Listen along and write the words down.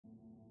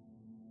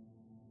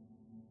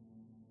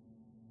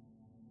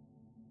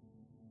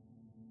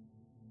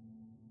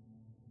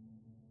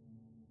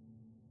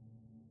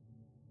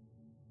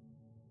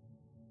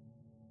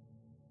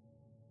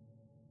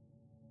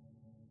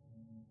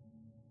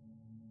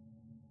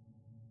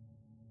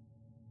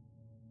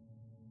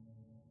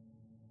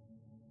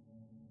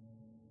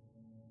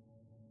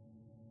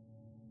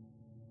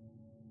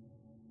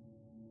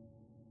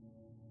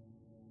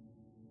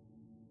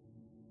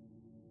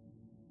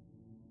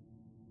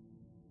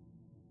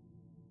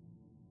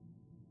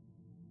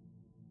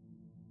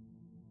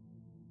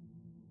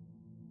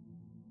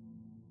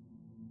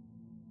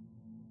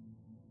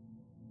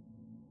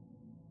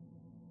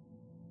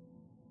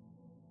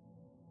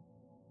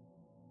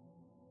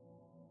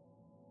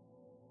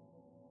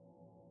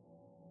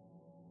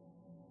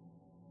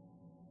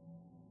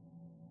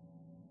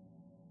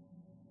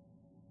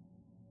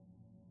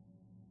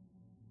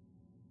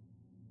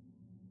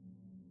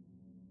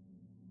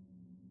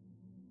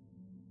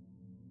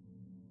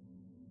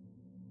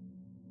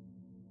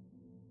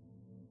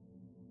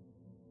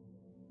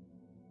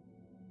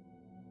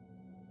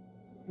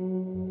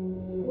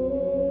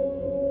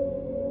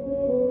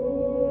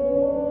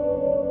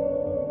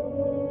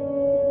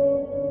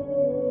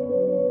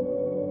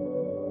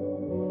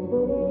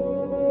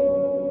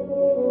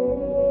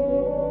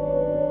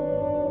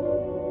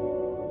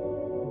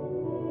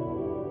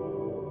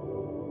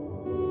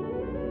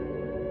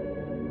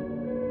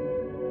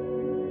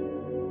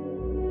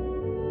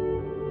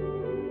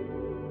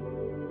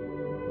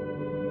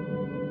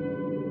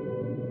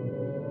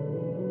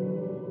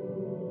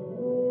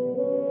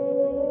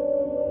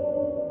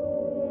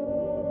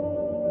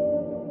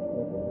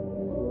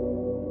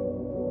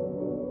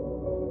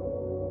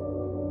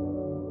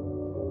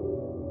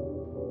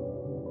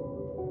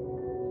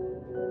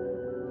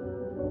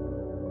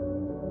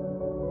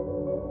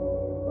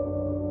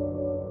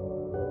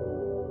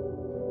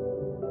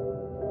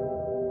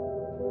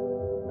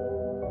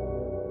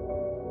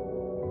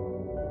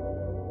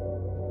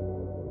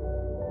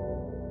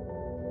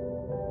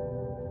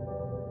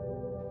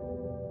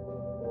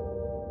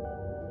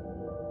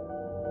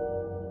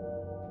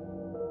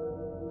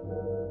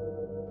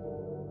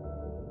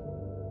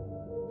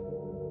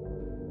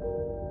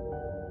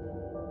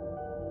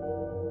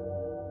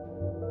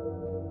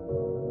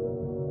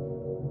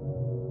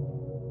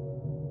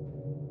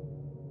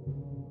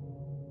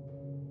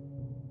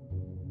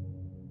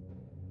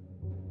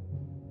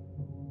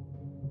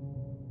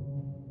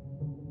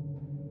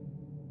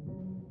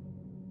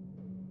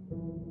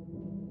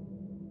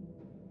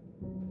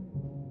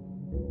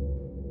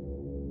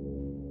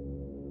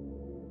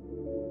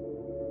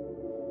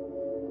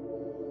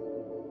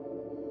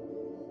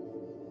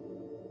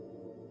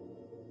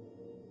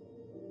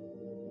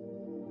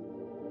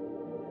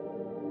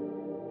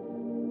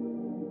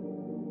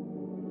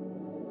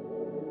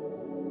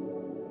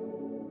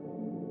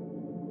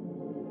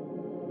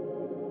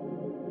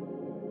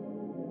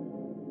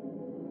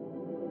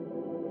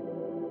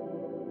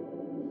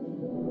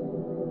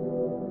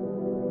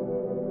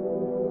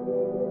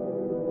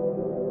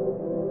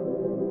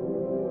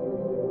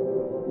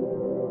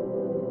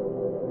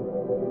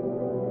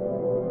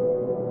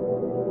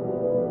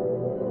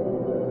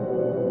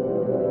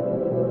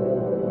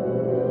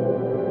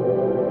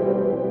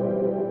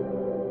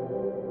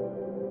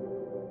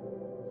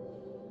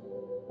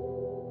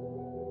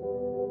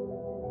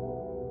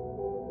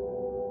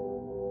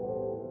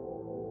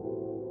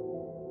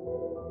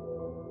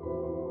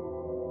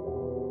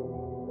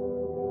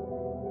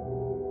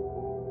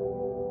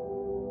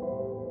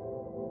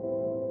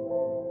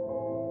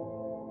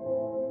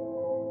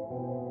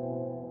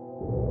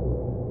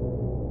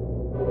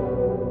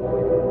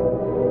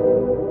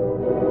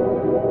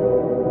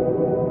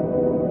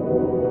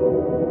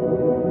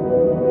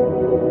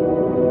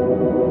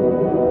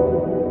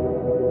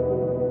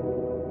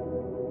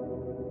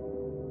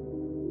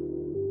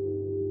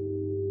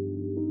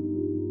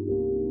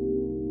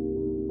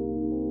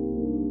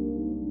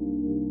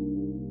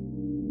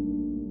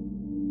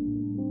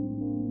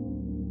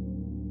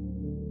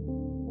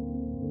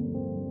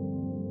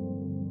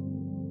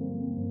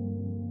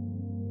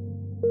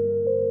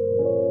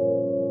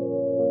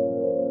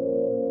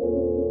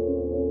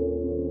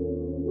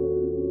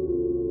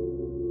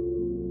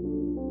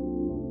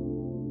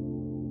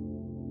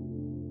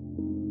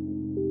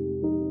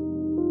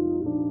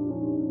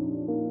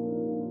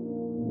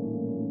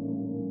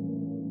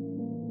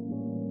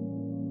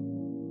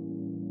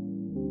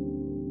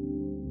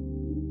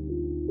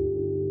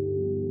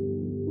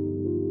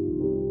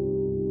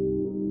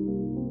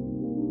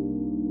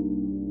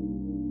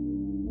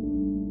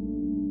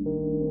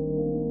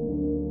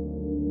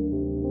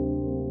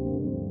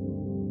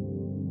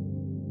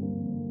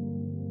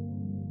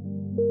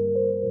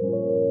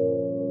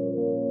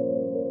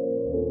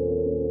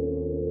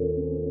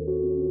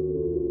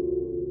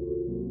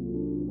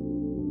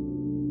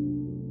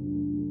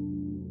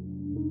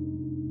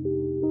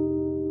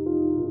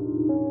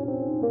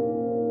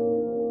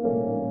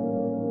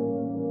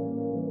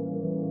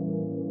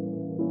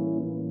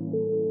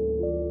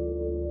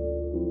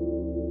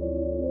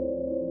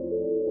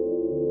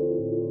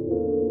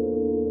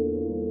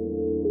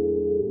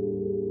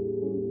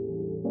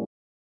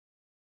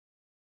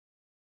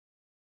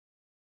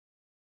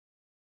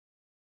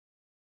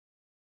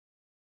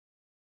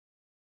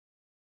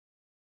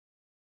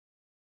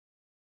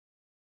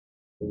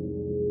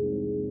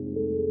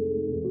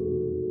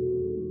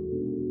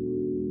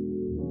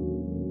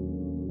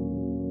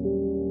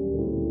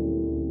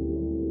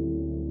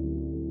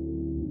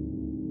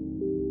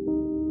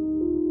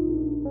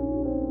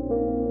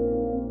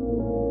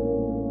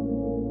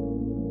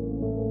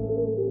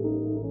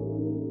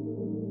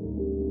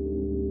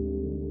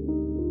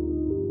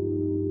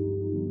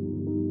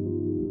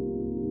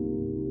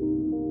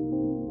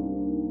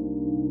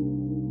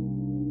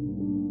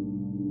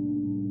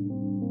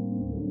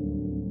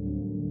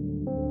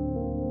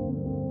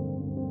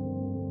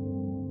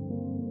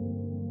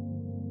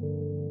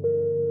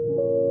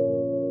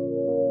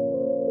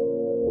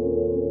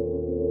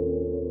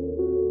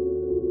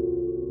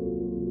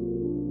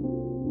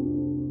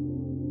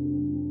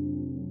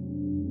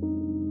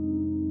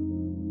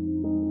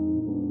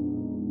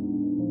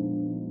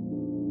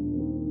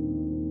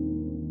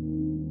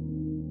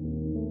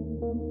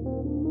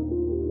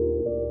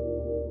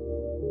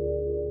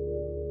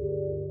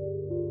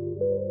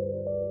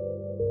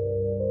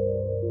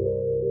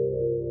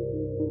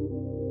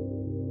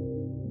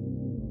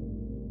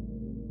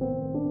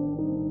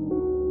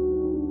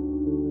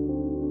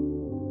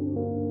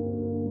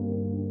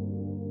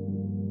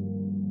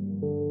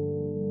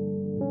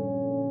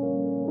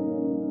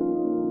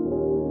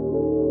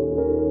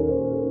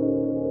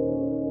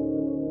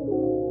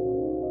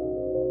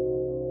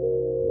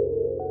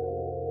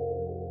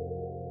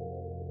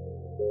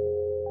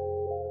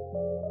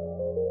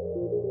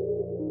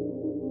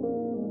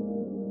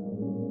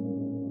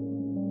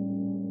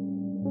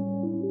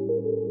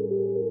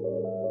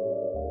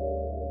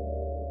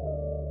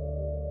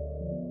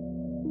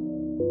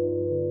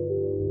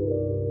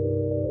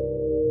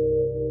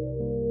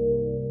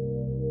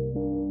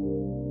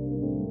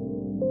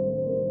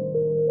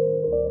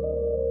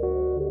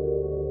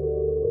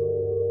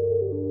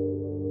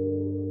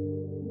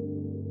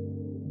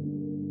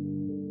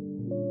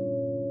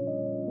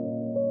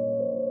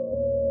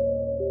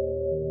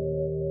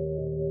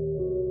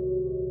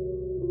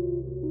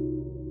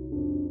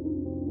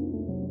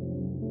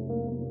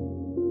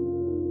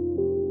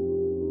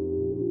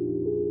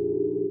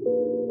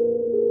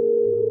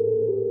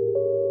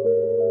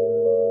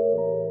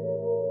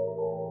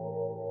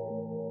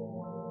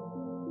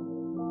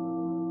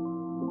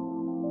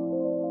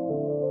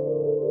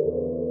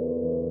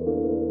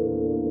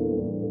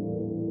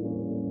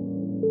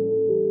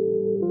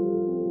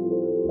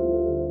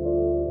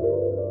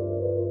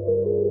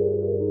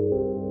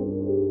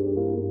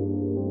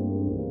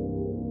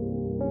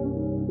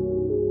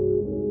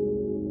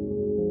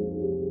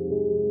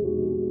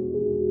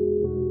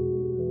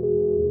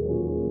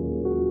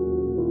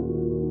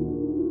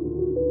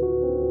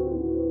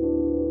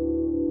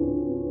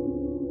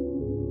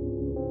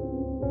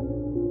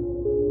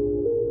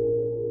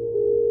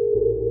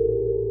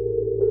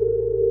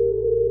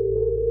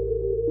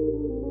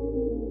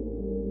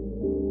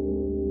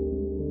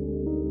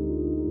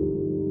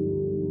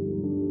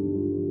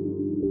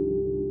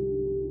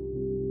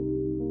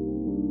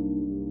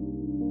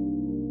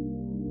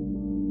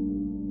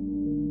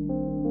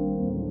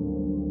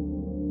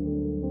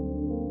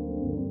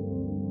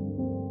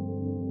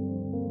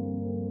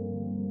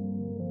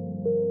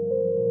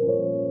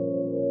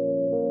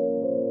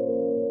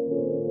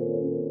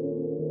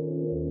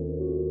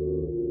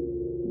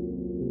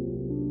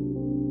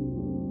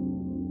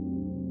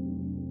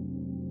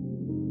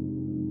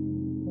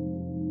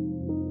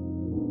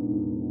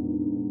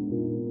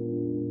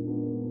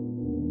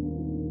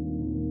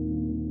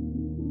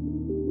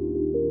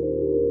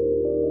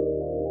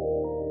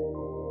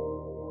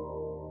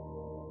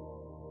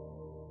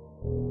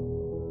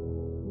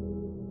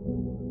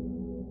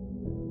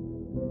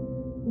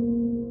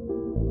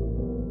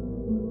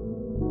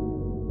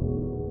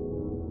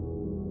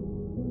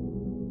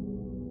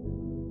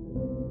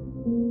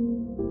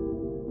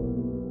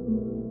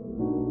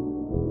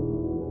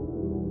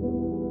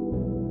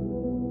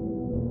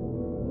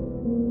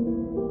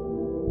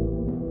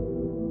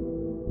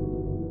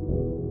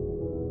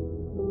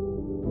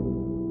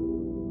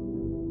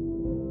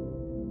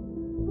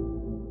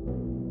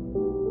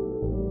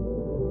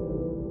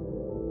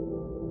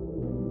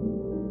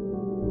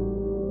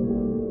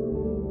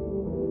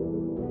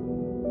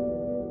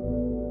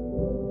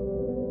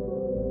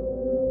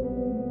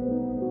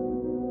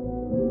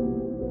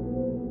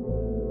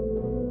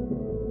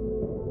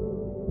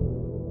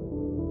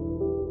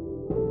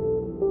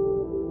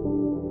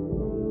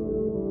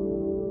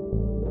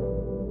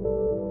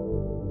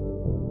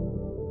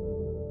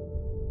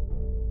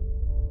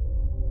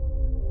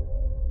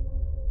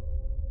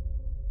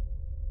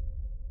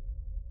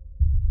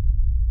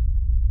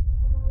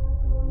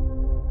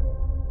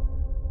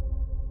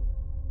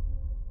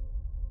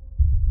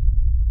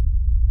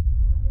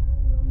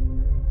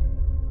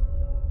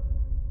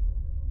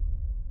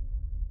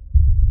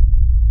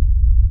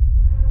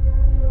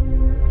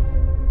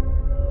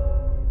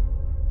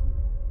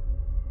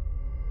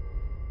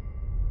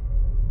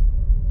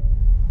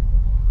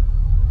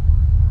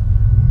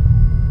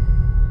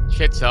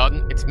shit,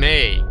 son. It's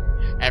me.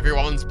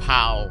 Everyone's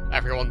pal.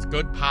 Everyone's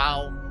good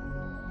pal.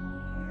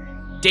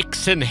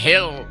 Dixon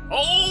Hill.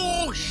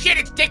 Oh, shit,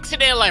 it's Dixon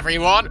Hill,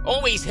 everyone.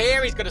 Oh, he's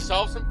here. He's going to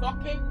solve some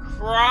fucking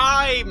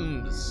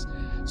crimes.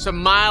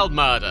 Some mild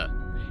murder.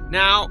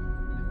 Now,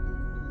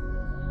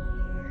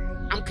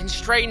 I'm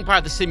constrained by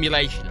the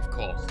simulation, of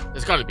course.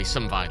 There's got to be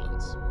some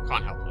violence.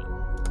 Can't help it.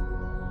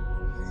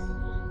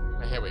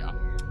 But here we are.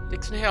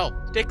 Dixon Hill.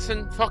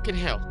 Dixon fucking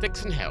Hill.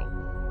 Dixon Hill.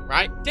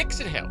 Right?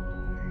 Dixon Hill.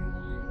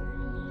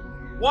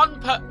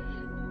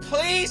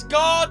 Please,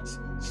 God,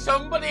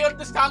 somebody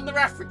understand the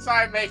reference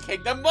I'm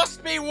making. There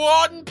must be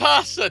one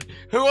person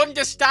who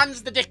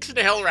understands the Dixon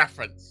Hill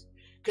reference.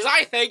 Because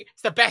I think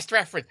it's the best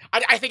reference.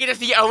 I think it is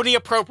the only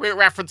appropriate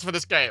reference for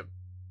this game.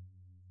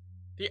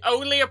 The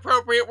only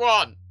appropriate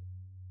one.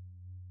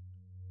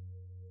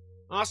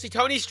 Oh, see,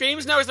 Tony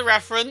Streams knows the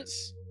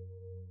reference.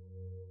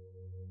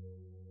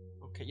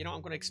 Okay, you know what?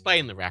 I'm going to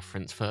explain the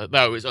reference for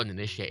those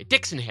uninitiated.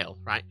 Dixon Hill,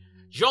 right?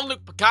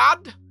 Jean-Luc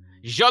Picard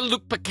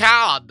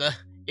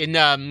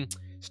in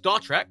Star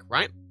Trek,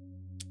 right?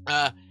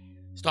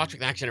 Star Trek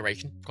The Next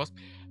Generation, of course.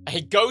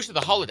 He goes to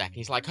the holodeck and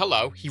he's like,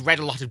 hello. He read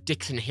a lot of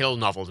Dixon Hill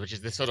novels, which is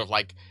this sort of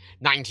like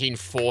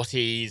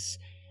 1940s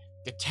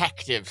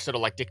detective, sort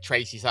of like Dick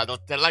Tracy side.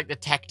 They're like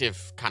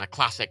detective kind of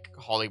classic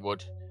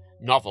Hollywood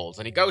novels.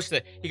 And he goes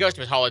to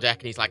his holodeck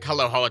and he's like,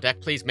 hello,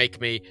 holodeck, please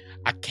make me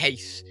a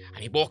case.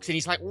 And he walks in,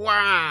 he's like,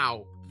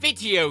 wow,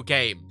 video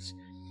games.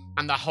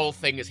 And the whole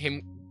thing is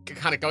him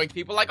kind of going to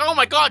people like, oh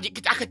my God,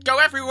 I could go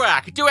everywhere.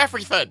 I could do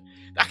everything.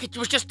 It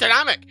was just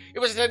dynamic. It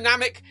was a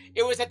dynamic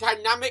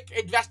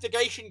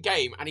investigation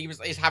game. And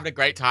he's having a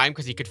great time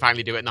because he could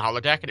finally do it in the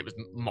holodeck and it was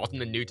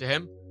modern and new to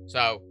him.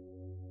 So,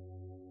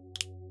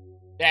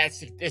 yeah,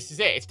 this is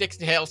it. It's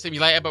Dixon Hill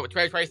Simulator, but with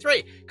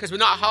 2023 because we're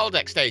not at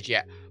holodeck stage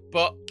yet.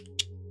 But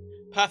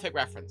perfect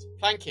reference.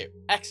 Thank you.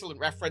 Excellent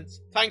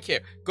reference. Thank you.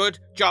 Good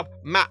job,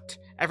 Matt.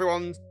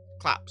 Everyone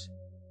claps.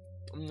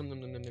 I'm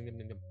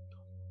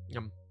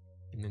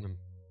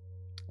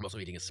also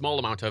eating a small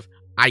amount of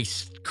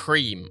ice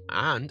cream.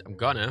 And I'm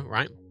gonna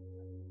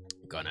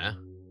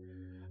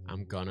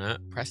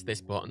press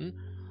this button.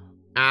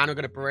 And I'm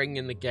gonna bring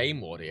in the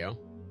game audio.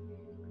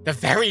 The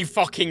very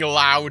fucking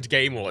loud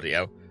game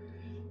audio.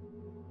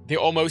 The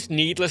almost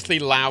needlessly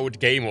loud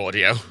game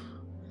audio.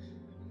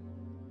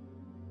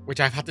 Which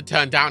I've had to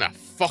turn down a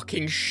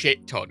fucking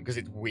shit ton because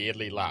it's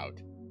weirdly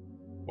loud.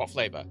 What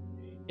flavor?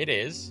 It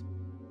is.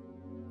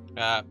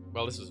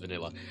 Well, this was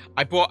vanilla.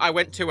 I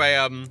went to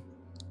a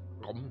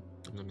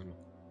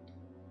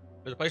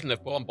there's a place in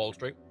Liverpool on Ball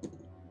Street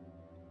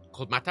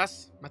called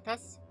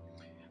Mattophobia.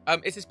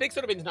 It's this big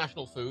sort of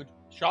international food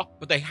shop,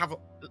 but they have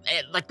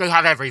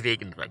every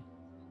vegan thing.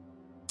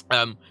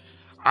 And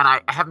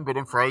I haven't been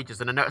in for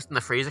ages, and I noticed in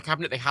the freezer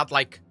cabinet they had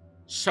like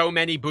so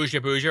many bougie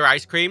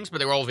ice creams, but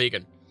they were all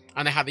vegan.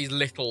 And they had these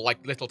little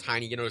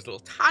tiny, those little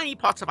tiny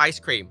pots of ice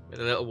cream with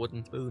a little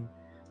wooden spoon.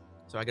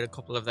 So I got a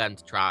couple of them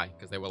to try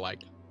because they were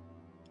like,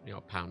 a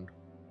pound.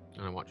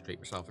 And I wanted to treat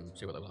myself and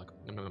see what they were like.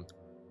 Yum, yum, yum.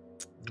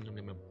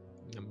 Yum,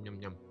 yum,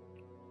 yum, yum.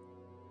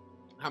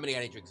 How many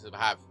energy drinks do I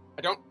have?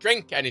 I don't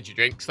drink energy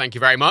drinks, thank you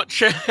very much.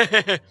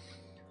 Fuck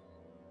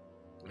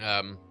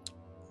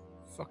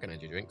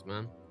energy drinks,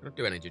 man. I don't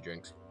do energy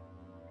drinks.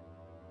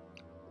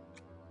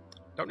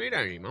 Don't need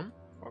energy, man.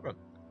 Fuck it.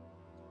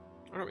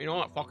 I don't need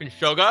all that fucking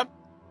sugar.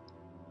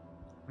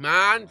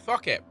 Man,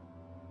 fuck it.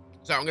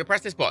 So I'm going to press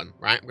this button,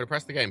 right? I'm going to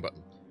press the game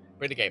button.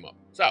 Bring the game up.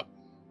 So,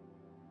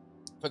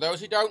 for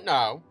those who don't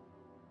know,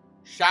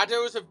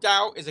 Shadows of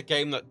Doubt is a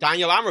game that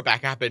Daniel and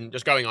Rebecca have been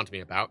just going on to me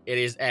about. It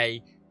is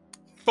a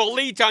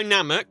fully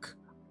dynamic,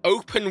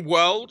 open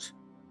world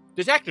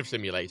detective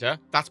simulator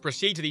that's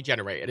procedurally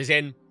generated. As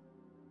in,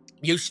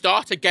 you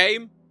start a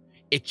game,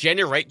 it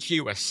generates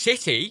you a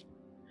city,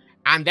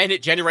 and then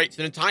it generates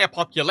an entire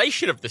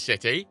population of the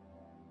city,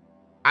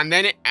 and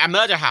then a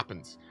murder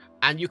happens.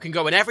 And you can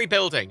go in every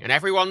building, and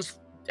everyone's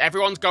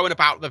going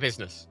about the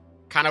business.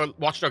 Kind of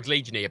Watch Dogs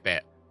Legion-y a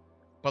bit.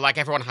 But, like,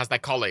 everyone has their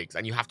colleagues,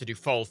 and you have to do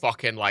full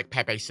fucking, like,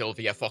 Pepe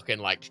Sylvia fucking,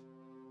 like,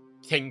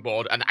 ting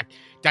board and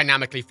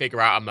dynamically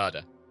figure out a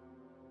murder.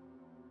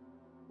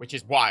 Which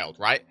is wild,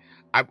 right?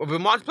 I've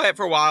been wanting to play it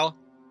for a while.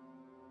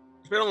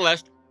 It's been on the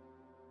list.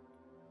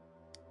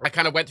 I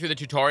kind of went through the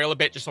tutorial a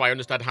bit just so I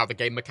understood how the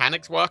game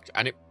mechanics worked.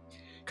 And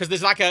because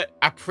there's, like, a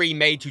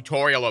pre-made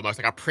tutorial almost,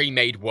 like a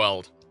pre-made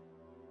world.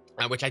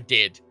 Which I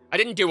did. I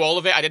didn't do all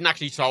of it. I didn't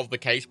actually solve the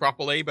case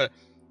properly, but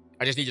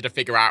I just needed to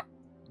figure out,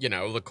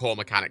 the core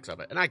mechanics of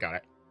it. And I got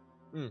it.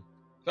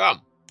 So,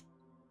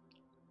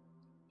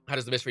 how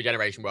does the mystery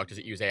generation work? Does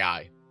it use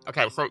AI?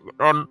 Okay, so,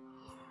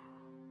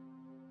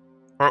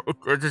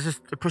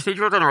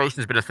 procedural generation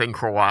has been a thing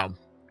for a while.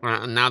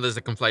 And now there's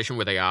a conflation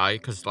with AI,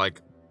 because,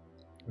 like,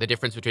 the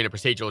difference between a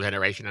procedural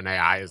generation and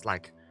AI is,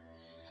 like,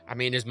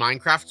 is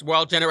Minecraft's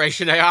world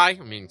generation AI?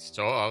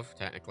 Sort of,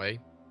 technically.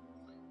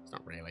 It's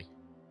not really.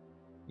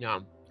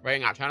 No,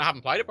 waiting out turn. I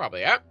haven't played it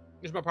properly yet.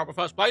 This is my proper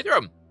first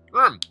playthrough.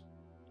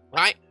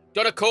 Right,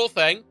 done a cool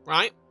thing,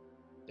 right?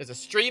 There's a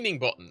streaming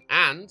button,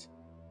 and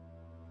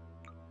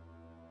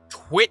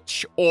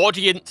Twitch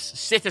audience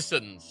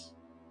citizens.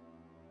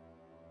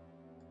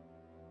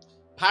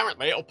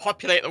 Apparently, it'll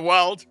populate the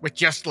world with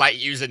just, like,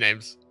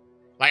 usernames.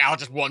 Like, I'll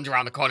just wander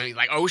around the corner and he's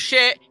like, oh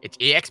shit, it's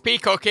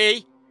EXP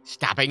Cookie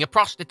stabbing a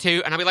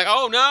prostitute. And I'll be like,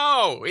 oh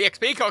no,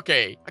 EXP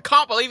Cookie. I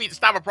can't believe you'd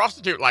stab a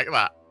prostitute like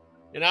that.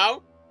 You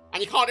know?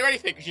 And you can't do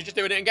anything because you're just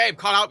doing it in game.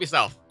 Can't help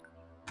yourself.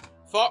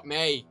 Fuck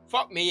me.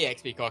 Fuck me,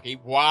 EXP Cookie.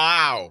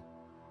 Wow.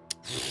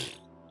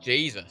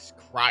 Jesus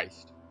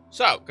Christ.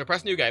 So, gonna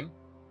press new game.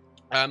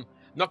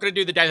 Not gonna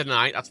do the Dead of the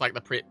Night. That's like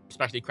the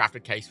specially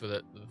crafted case for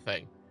the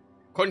thing.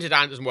 According to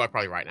Dan, it doesn't work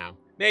probably right now.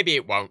 Maybe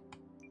it won't.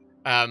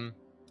 Gonna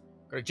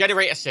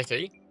generate a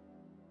city.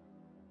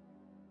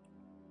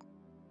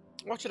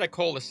 What should I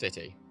call the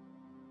city?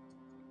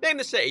 Name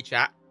the city,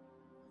 chat.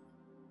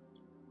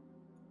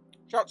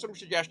 Shout some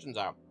suggestions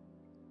out.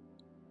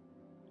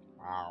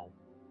 Wow.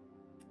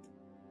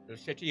 The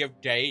city of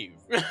Dave.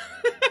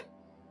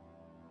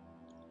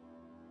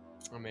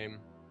 I mean,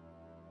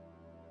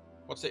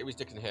 what city was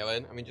Dixon Hill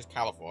in? I mean, just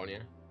California.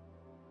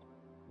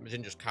 It was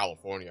in just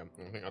California.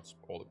 I think that's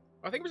all.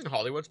 I think it was in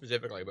Hollywood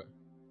specifically, but.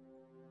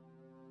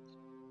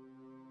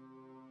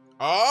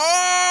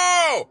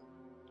 Oh!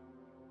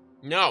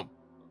 No.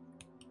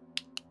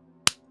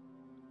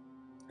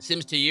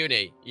 Sims to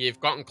Uni. You've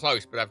gotten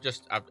close, but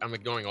I'm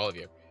ignoring all of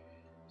you.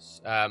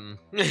 Right,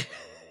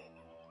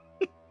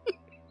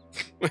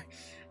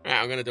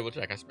 I'm gonna double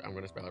check. I'm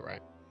gonna spell it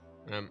right.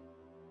 Right,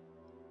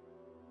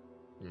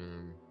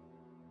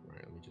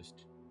 let me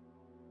just.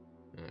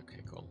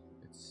 Okay, cool.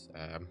 It's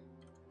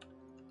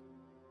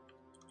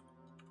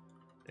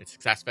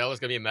Successville.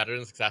 It's gonna be a murder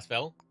in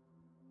Successville.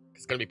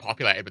 It's gonna be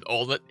populated with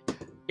all the,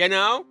 you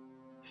know.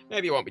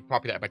 Maybe it won't be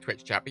populated by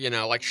Twitch chat, but you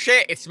know, like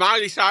shit. It's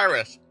Miley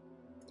Cyrus.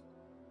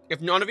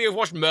 If none of you have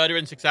watched Murder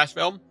in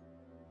Successville,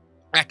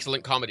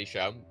 excellent comedy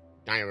show.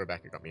 Daniel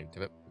Rebecca got me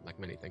into it, like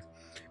many things.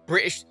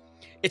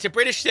 It's a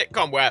British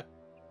sitcom where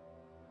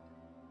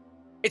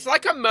it's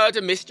like a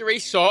murder mystery,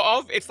 sort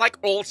of. It's like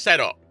all set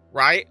up,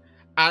 right?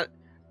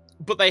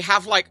 But they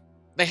have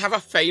a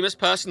famous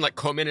person like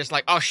come in and it's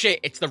like, oh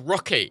shit, it's the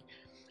Rookie.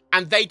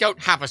 And they don't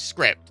have a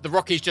script. The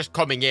Rookie's just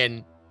coming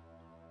in,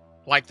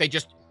 like they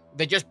just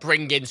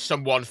bring in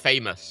someone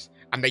famous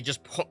and they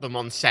just put them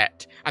on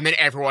set, and then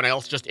everyone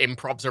else just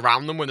improvs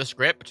around them with a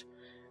script,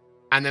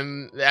 and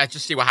then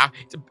just see what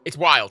happens. It's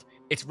wild.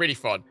 It's really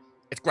fun.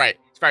 It's great.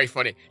 It's very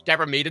funny.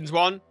 Deborah Meaden's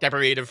one.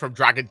 Deborah Meaden from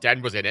Dragon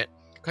Den was in it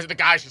because the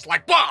guy's just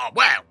like, whoa,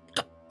 well,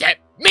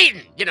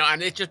 Meaden, you know,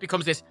 and it just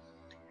becomes this.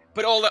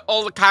 But all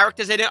the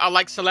characters in it are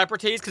like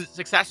celebrities because it's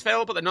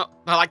Successful, but they're not.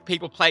 They're like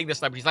people playing the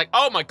celebrities. Like,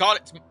 oh my god,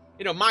 it's,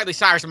 you know, Miley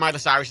Cyrus, and Miley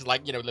Cyrus is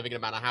like, you know, living in a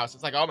manor house.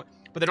 It's like, oh,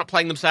 but they're not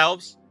playing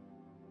themselves.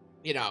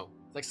 You know,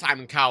 it's like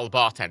Simon Cowell, the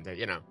bartender.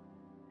 You know,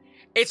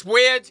 it's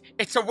weird.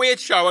 It's a weird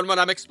show, and when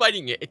I'm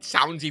explaining it, it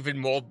sounds even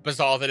more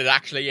bizarre than it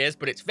actually is.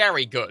 But it's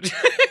very good.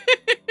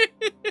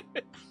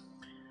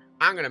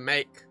 I'm gonna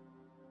make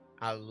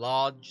a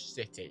large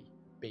city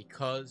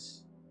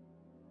because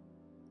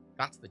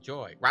that's the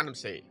joy. Random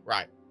city,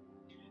 right?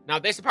 Now,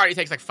 this apparently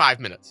takes like 5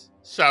 minutes.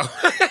 So,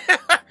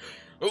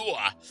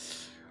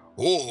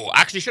 ooh,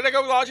 actually, should I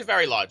go large or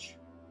very large?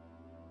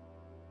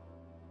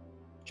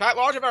 Try it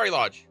large or very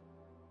large?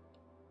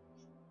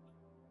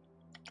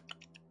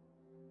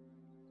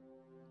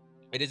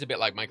 It is a bit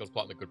like Michael's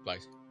plot in A Good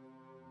Place.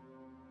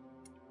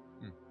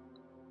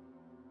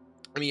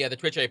 I mean, yeah, the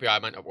Twitch API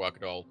might not work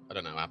at all. I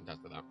don't know. I haven't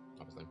tested that,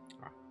 obviously.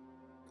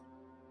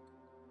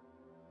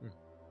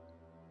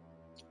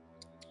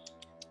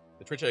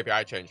 The Twitch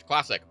API changed.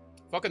 Classic.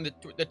 Fucking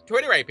the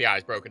Twitter API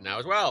is broken now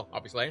as well,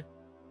 obviously.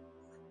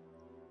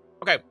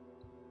 Okay.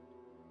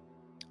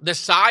 The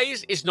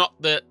size is not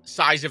the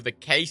size of the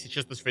case, it's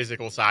just the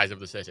physical size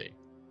of the city.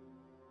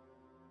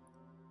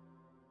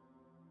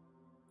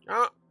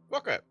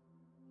 Look it.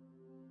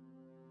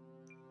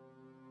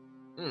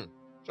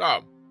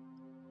 So,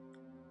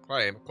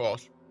 claim, of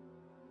course,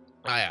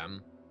 I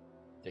am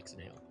Dixon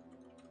Hill.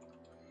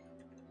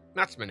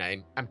 That's my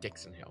name. I'm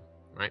Dixon Hill,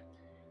 right?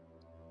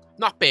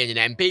 Not being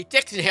an MB.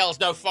 Dixon Hill's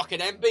no fucking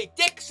MB.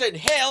 Dixon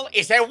Hill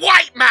is a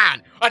white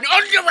man! An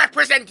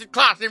underrepresented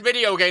class in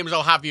video games,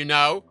 I'll have you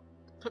know.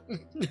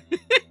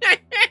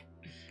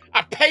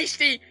 A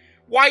pasty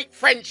white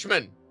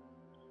Frenchman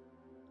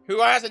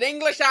who has an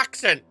English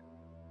accent.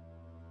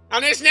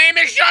 And his name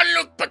is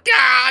Jean-Luc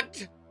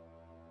Picard!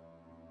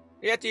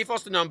 Yeah,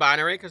 default's to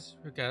non-binary, because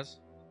who cares?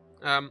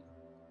 Can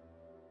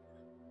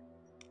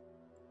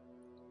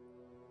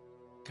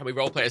we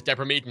roleplay as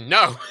Deborah Meaden?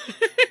 No!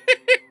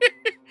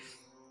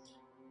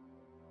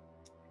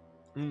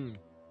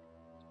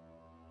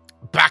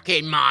 Back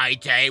in my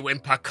day when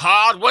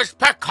Picard was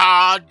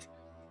Picard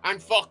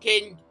and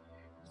fucking,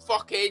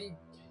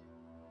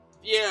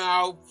 you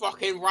know,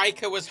 fucking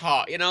Riker was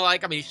hot. You know,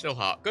 like, I mean, he's still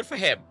hot. Good for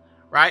him,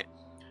 right?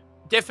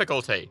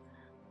 Difficulty.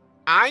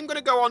 I'm going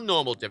to go on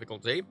normal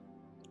difficulty.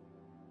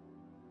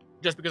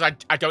 Just because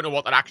I don't know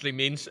what that actually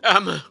means,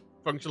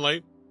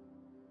 functionally.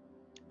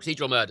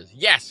 Procedural murders.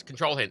 Yes,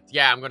 control hints.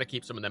 Yeah, I'm going to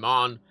keep some of them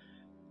on.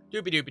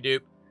 Doopy-doopy-doop.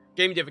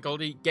 Game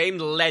difficulty. Game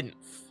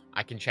length.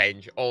 I can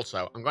change.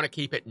 Also, I'm going to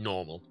keep it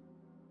normal.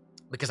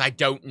 Because I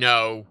don't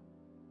know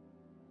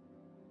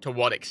to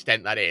what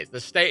extent that is.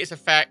 The status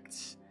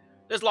effects,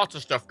 there's lots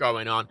of stuff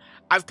going on.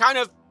 I've kind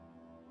of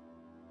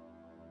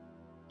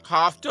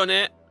half done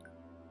it.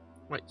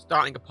 Wait,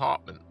 starting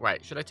apartment.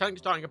 Wait, should I turn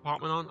starting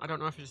apartment on? I don't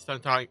know if it's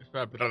starting...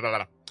 Blah, blah, blah,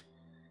 blah.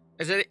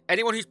 Is it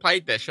anyone who's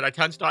played this? Should I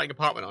turn starting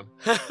apartment on?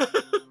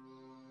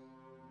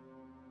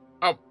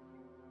 Oh.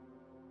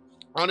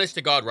 Honest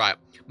to God, right.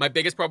 My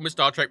biggest problem with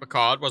Star Trek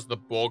Picard was the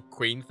Borg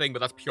Queen thing, but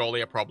that's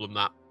purely a problem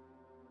that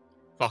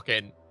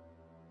fucking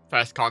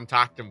First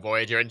Contact and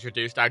Voyager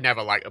introduced. I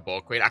never liked the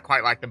Borg Queen. I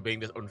quite like them being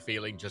this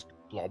unfeeling, just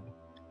blob.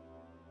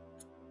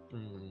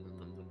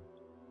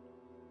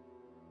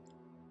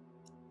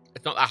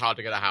 It's not that hard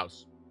to get a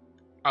house.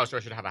 Oh, so I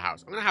should have a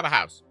house. I'm gonna have a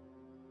house.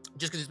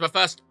 Just because it's my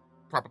first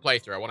proper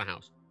playthrough, I want a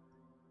house.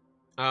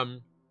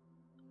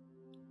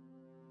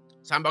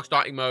 Sandbox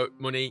starting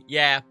money,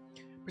 yeah.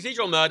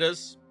 Procedural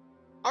murders.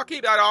 I'll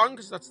keep that on,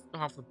 because that's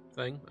half the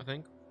thing, I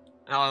think.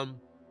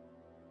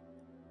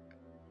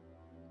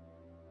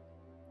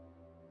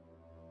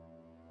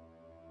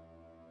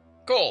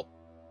 Cool.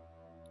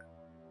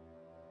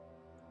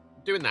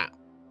 Doing that.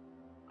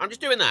 I'm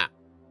just doing that.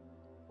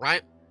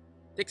 Right?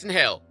 Dixon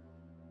Hill.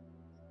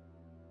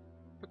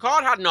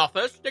 Picard had an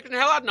office. Dixon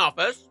Hill had an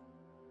office.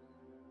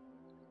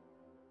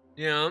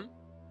 Yeah.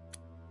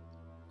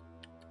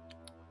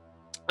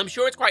 I'm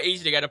sure it's quite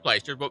easy to get a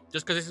place, just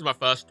because this is my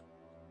first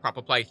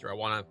proper playthrough. I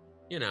want to,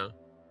 you know,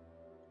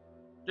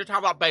 just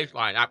have that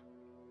baseline.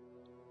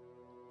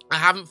 I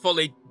haven't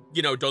fully,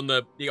 you know, done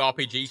the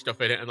RPG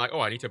stuff in it and like, oh,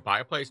 I need to buy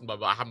a place and blah,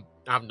 blah. I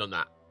haven't done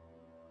that.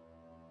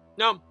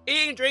 No,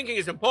 eating and drinking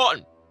is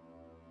important.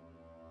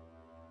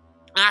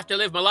 I have to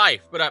live my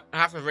life, but I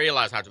have to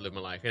realize how to live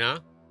my life, you know?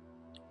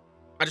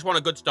 I just want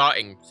a good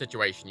starting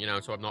situation, you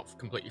know, so I'm not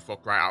completely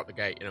fucked right out the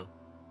gate, you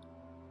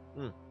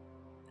know?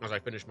 As I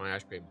finish my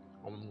ice cream.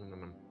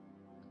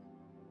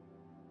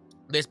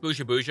 This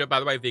Bouja Bouja,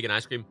 by the way, vegan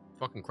ice cream,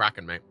 fucking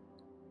cracking, mate.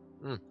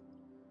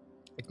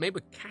 It's made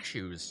with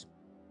cashews.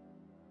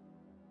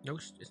 No,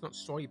 it's not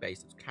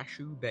soy-based, it's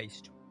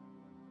cashew-based.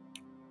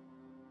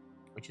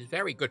 Which is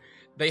very good.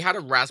 They had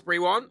a raspberry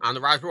one, and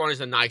the raspberry one is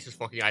the nicest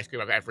fucking ice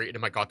cream I've ever eaten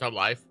in my goddamn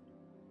life.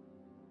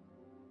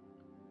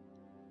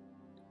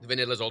 The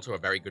vanilla is also a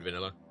very good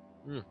vanilla.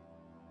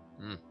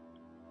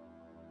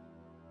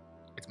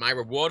 It's my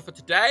reward for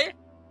today.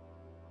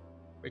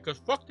 Because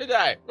fuck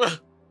today. It's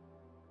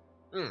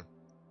a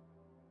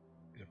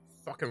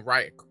fucking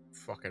right,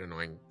 fucking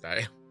annoying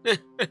day. I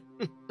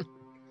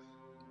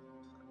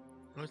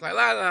was like,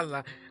 la la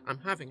la, I'm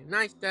having a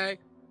nice day.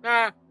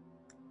 Ah.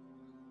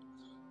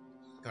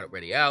 Got it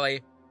really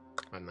early.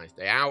 Had a nice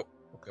day out.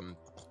 Fucking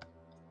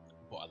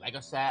bought a Lego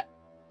set.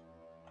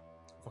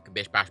 Fucking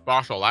bish bash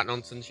bosh, all that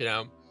nonsense, you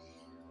know.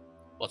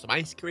 Bought some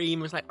ice cream.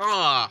 I was like,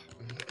 ah.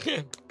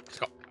 Just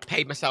got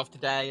paid myself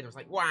today, and I was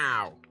like,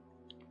 wow.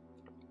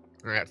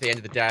 Alright, at the end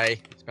of the day,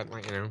 spent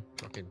like, you know,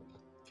 fucking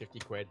 50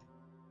 quid.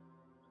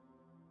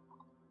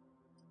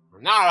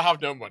 Now I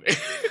have no money.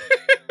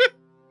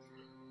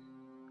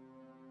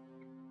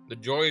 The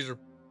joys of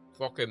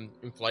fucking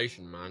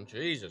inflation, man.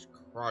 Jesus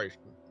Christ.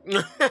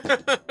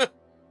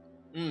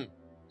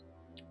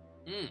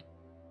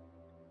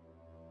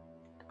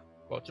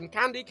 Got some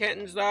candy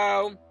kittens,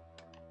 though.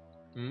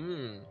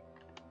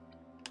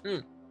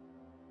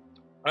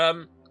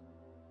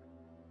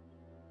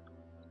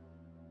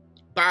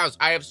 Baz,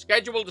 I have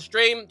scheduled a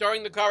stream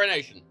during the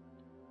coronation.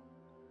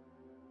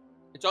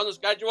 It's on the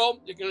schedule.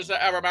 You can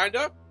set a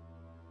reminder.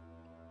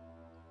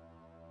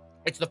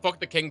 It's the Fuck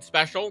the King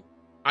special.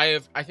 I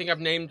think I've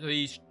named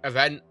the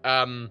event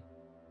and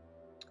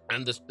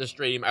the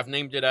stream. I've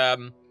named it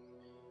oh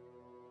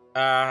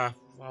God,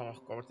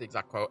 what's the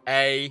exact quote?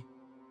 A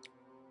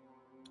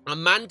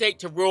mandate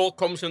to rule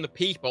comes from the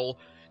people,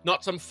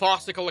 not some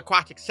farcical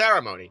aquatic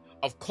ceremony.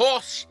 Of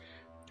course,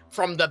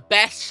 from the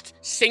best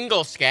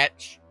single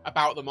sketch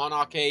about the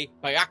monarchy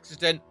by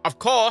accident. Of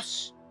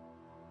course.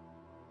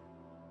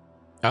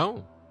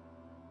 Oh.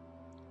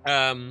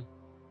 I'm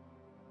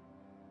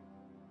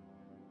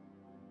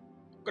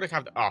gonna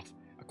have that off.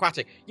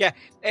 Aquatic. Yeah,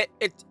 it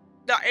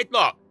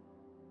look.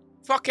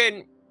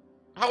 Fucking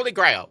Holy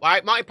Grail,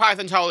 right? Monty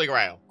Python's Holy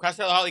Grail. Quest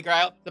of the Holy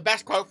Grail. The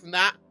best quote from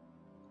that.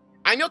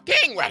 I'm your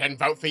king, I didn't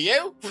vote for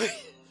you.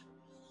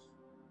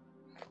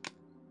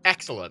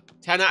 Excellent.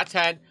 10 out of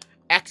 10.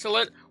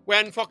 Excellent.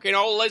 When fucking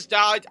old Liz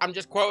died, I'm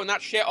just quoting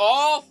that shit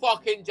all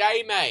fucking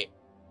day, mate.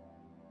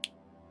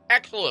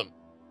 Excellent.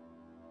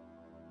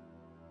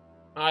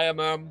 I am,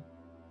 I'm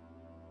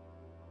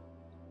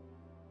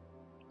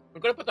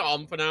gonna put that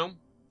on for now.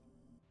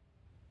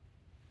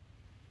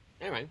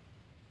 Anyway.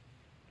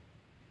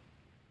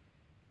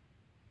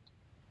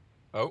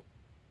 Oh.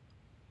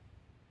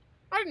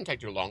 I didn't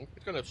take too long.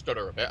 It's gonna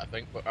stutter a bit, I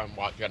think, but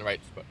while it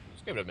generates, but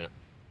let's give it a minute.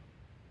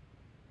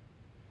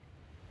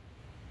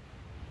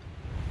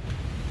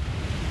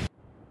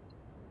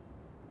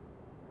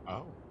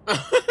 Oh.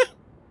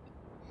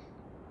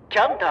 キ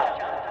ャンタ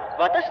ー、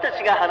私た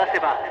ちが話せ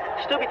ば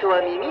人々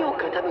は耳を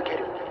傾け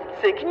る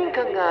責任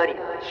感があり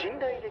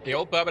The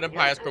old Bourbon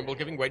Empire has crumbled,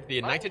 giving way to the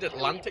United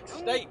Atlantic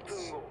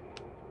States.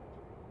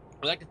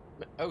 Elected,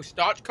 oh,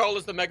 Starch Cole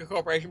is the mega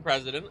corporation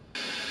president.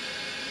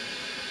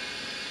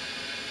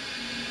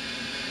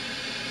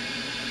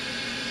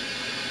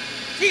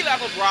 Sea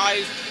levels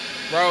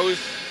rose.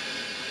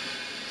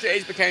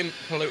 Cities became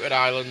polluted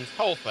islands.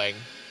 Whole thing.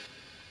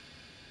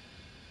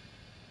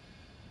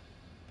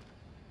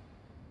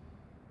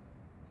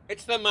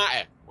 It's the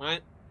matter,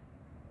 right?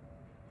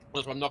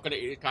 Also, I'm not going to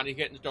eat it. Can't eat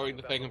it during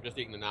the thing. I'm just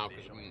eating it now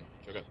because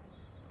sugar.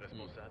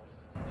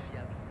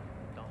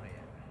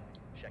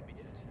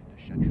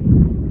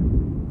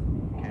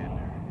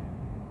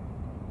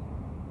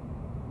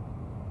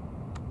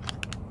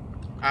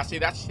 Ah, see,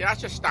 that's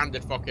just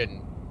standard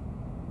fucking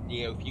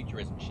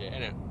neo-futurism shit,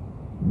 isn't it?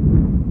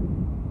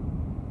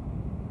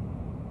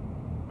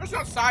 That's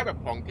not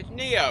cyberpunk. It's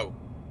neo.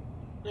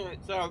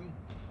 It's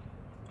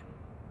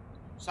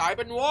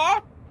cyber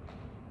noir.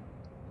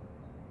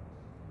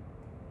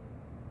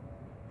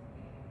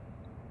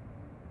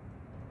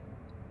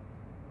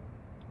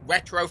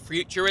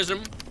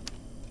 Retro-futurism.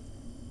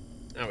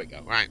 There we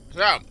go. Right.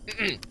 So.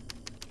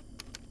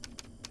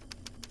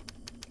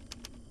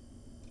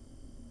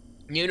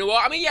 You know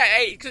what? I mean, yeah,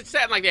 because it's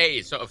set in like the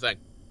 80s sort of thing.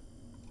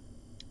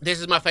 This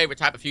is my favorite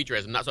type of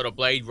futurism. That sort of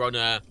Blade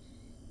Runner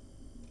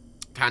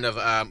kind of,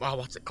 oh,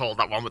 what's it called?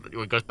 That one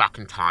that goes back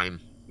in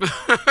time.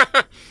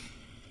 I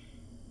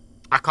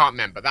can't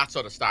remember. That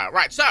sort of style.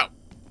 Right, so.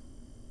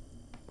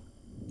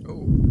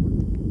 Oh.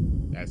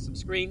 There's some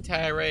screen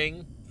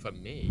tearing for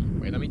me.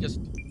 Wait, let me just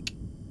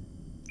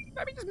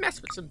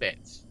mess with some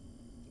bits.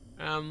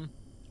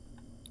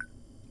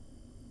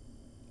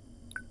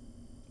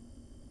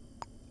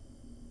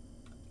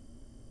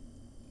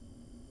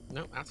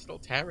 No, that's still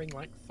tearing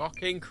like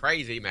fucking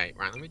crazy, mate.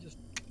 Right, let me just...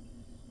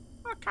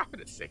 I'll cap it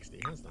at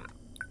 60. How's that?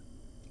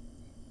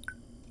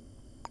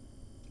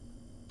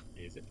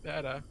 Is it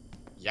better?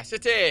 Yes,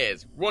 it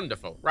is.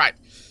 Wonderful. Right.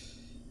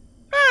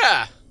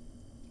 Ah.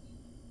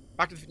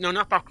 Back to the... No,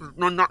 not Back to...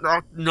 No,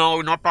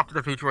 not Back to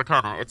the Future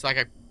Return. It's like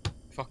a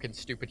fucking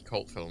stupid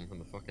cult film from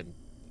the fucking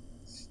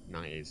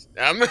 90s.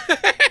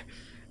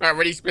 A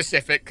really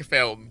specific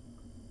film.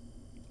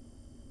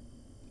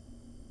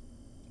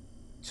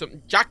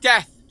 Some... Jack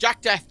Death.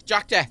 Trancers.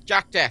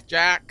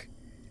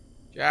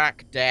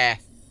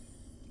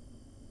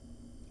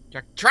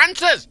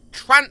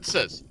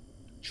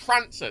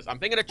 I'm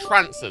thinking of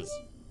Trancers.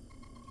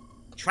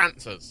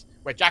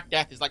 Where Jack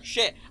Death is like,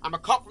 shit, I'm a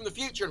cop from the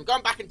future. I'm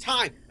going back in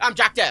time. I'm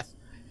Jack Death.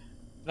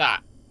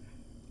 That.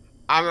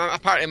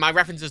 Apparently my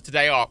references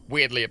today are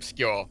weirdly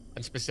obscure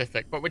and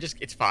specific, but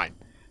it's fine.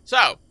 So,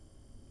 I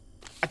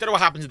don't know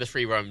what happens in this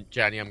free roam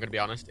journey, I'm going to be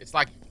honest. It's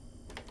like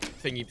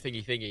thingy.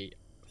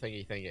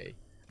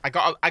 I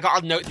got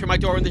a note through my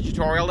door in the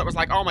tutorial that was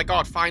like, oh my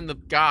god, find the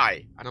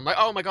guy. And I'm like,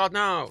 oh my god,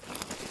 no.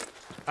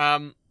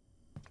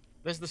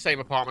 This is the same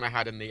apartment I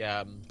had in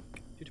the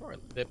tutorial,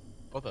 the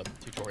other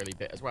tutorial-y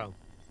bit as well.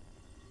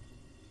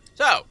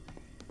 So,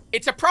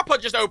 it's a proper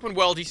just open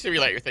worldy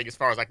simulator thing as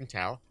far as I can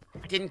tell.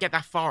 I didn't get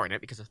that far in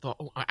it because I thought,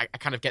 oh, I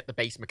kind of get the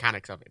base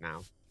mechanics of it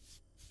now.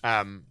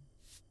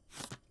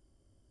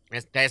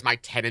 There's my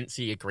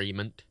tenancy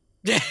agreement.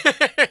 There's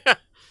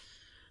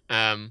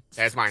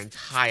my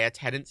entire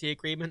tenancy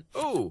agreement.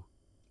 Ooh.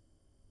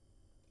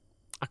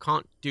 I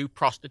can't do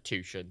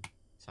prostitution,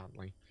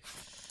 sadly.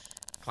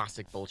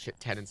 Classic bullshit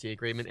tenancy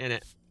agreement,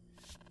 innit?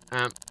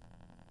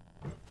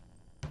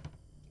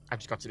 I've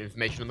just got some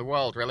information on the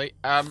world, really.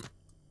 I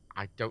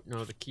don't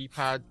know the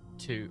keypad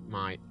to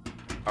my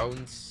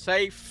own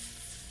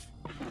safe.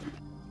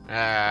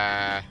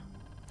 That's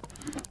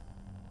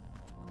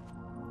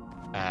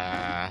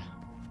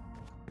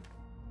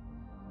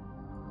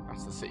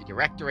the city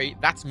directory.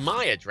 That's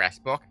my address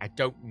book. I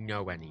don't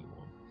know anyone.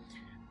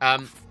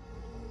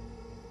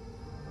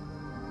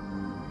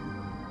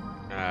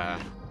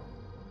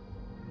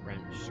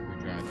 Wrench,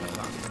 screwdriver.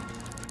 That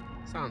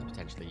sounds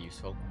potentially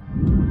useful.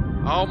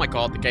 Oh my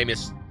god, the game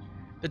is...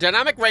 The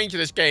dynamic range of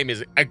this game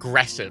is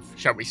aggressive,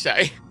 shall we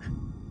say.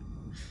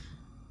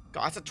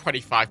 God, that's at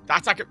 25.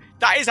 That's like...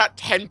 That is at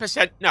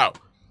 10%. No.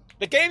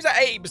 The game's at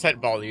 80%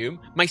 volume.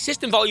 My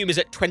system volume is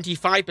at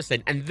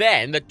 25%. And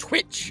then the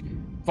Twitch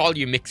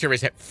volume mixer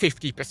is at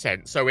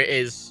 50%. So it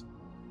is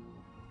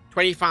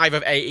 25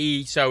 of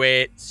 80. So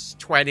it's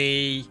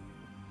 20...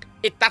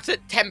 That's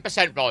at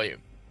 10%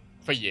 volume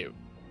for you.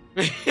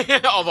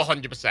 Of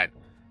 100%.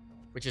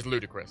 Which is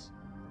ludicrous.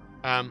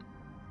 How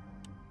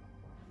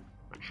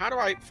do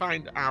I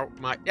find out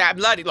my... Yeah, I'm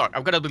learning... Look,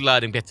 I'm going to be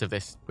learning bits of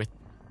this with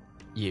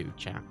you,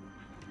 chat.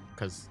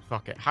 Because,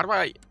 fuck it. How do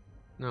I...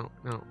 No.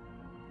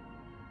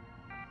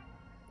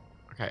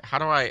 Okay, how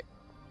do I...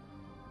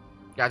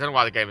 Yeah, I don't know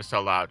why the game is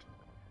so loud.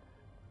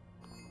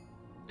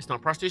 It's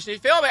not prostitution. You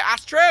film it.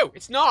 That's true.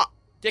 It's not.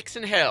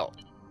 Dixon Hill.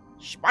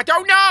 I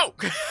don't know.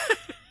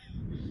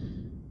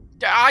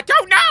 I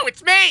don't know.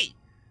 It's me.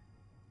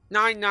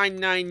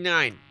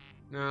 9999.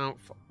 No.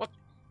 What?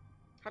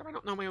 How do I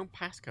not know my own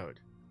passcode?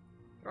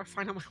 How do I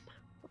find out my own...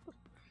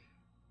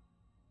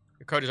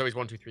 The code is always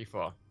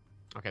 1234.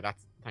 Okay,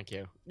 that's... Thank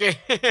you. That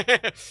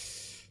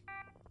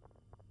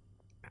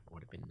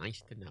would have been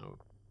nice to know.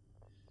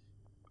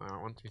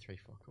 1, 2, 3,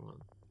 4. Come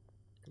on.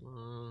 Come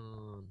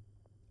on.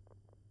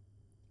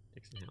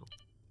 Dixon Hill.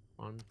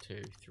 1,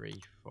 2,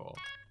 3, 4.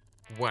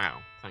 Wow.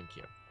 Thank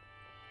you.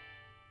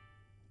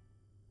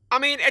 I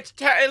mean,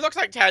 it looks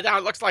like Teardown.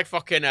 It looks like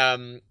fucking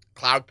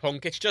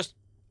Cloudpunk. It's just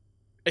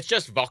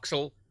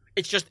voxel.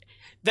 It's just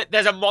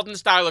there's a modern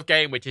style of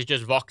game which is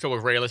just voxel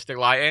with realistic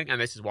lighting, and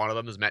this is one of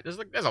them. There's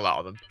a lot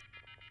of them.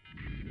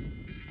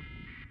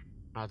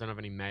 I don't have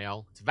any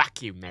mail. It's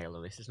vacuum mail.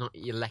 This is not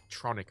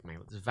electronic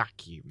mail. It's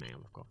vacuum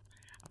mail, of course.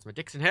 That's my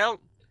Dixon Hill.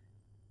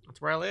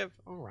 That's where I live.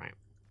 All right.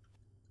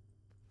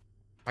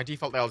 By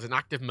default, there's an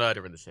active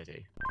murder in the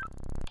city.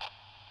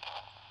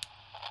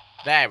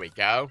 There we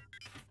go.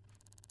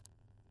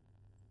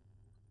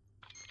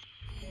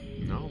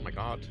 Oh my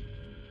god.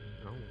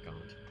 Oh my god.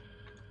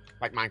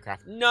 Like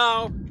Minecraft.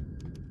 No!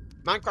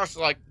 Minecraft's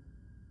not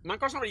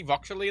really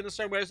voxely in the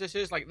same way as this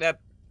is. Like, they're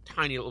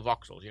tiny little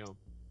voxels, you know.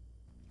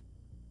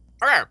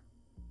 Okay.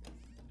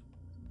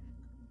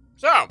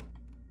 So.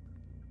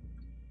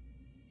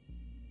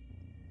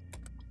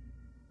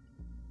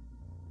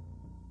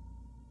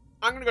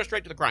 I'm gonna go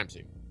straight to the crime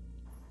scene.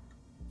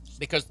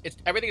 Because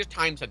everything is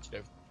time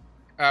sensitive.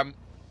 From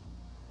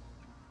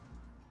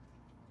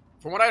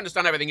what I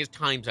understand, everything is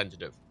time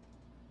sensitive.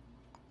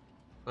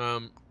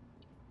 No,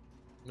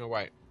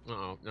 wait.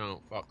 Uh-oh,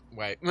 no, fuck,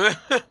 wait. No,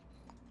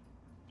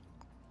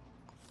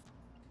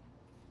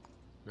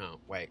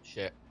 wait,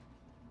 shit.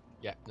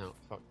 Yeah, no,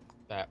 fuck,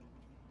 there.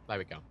 There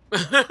we go.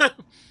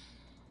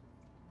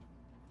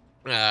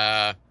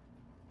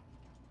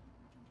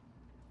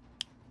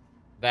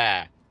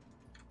 There.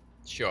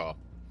 Sure.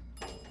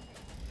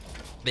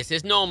 This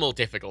is normal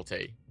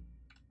difficulty.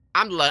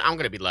 I'm going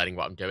to be learning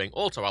what I'm doing.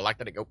 Also, I like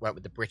that it went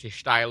with the British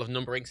style of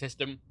numbering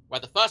system, where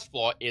the first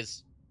floor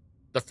is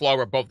the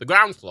floor above the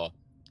ground floor.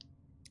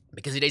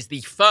 Because it is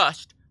the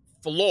first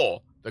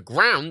floor. The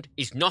ground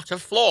is not a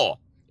floor.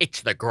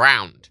 It's the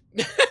ground.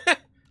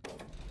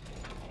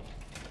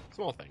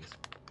 Small things.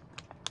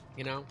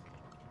 You know?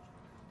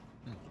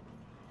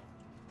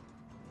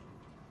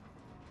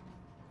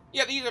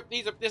 Yeah,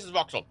 this is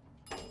voxel.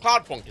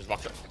 Cloudpunk is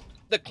voxel.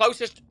 The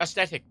closest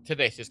aesthetic to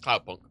this is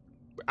Cloudpunk.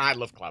 I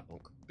love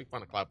Cloudpunk. Big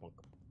fan of Cloudpunk.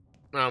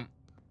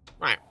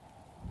 Right.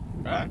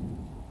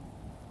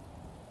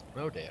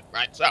 Oh dear.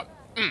 Right, so.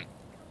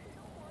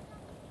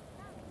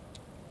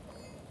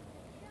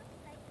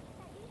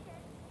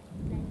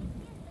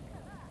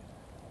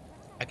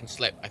 I can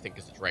slip, I think,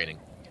 because it's raining.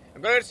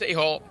 I'm going to City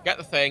Hall, get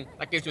the thing.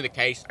 That gives me the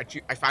case.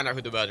 I find out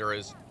who the murderer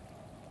is.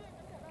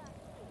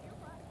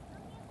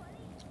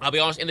 I'll be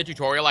honest, in the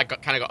tutorial, I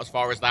kind of got as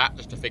far as that,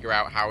 just to figure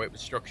out how it was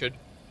structured.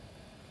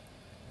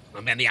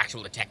 And then the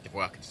actual detective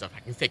work and stuff, I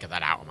can figure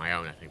that out on my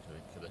own, I think, for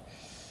this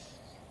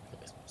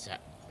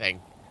set thing.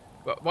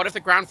 But what if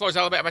the ground floor is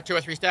elevated by 2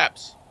 or 3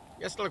 steps?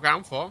 Yeah, it's still the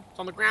ground floor. It's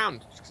on the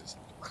ground. It's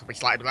could be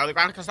slightly below the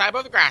ground, it could be slightly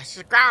above the grass. It's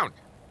the ground.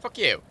 Fuck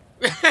you.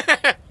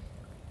 Because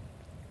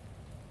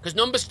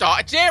numbers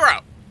start at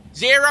 0.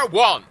 0,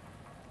 1.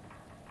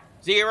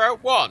 0,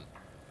 1.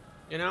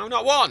 You know,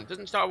 not 1.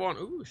 Doesn't start at 1.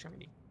 Ooh,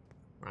 shiny.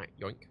 Right,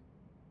 yoink.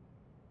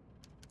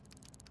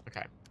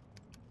 Okay.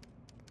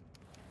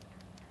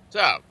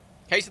 So,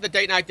 case of the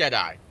date night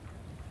Deadeye.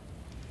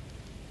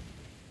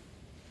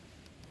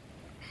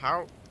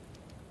 How?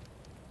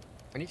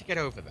 I need to get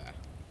over there.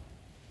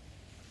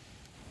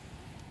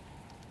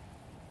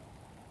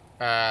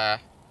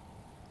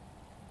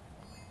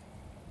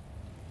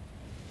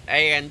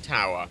 AN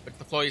Tower, but it's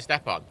the floor you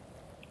step on.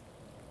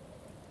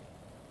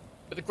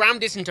 But the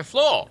ground isn't a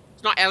floor.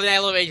 It's not an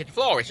elevated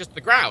floor, it's just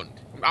the ground.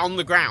 I'm on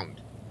the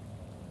ground.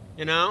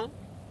 You know?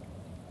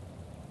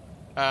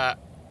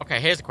 Okay,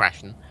 here's a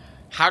question.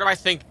 How do I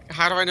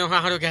know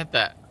how to get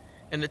there?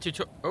 In the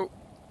tutorial... Oh.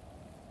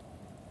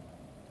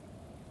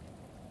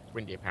 It's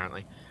windy,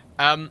 apparently.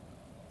 Oh,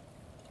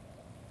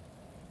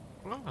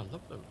 I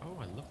love the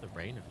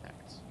rain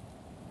effects.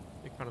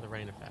 Big fan of the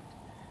rain effect.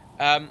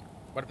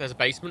 What if there's a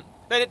basement?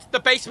 Then the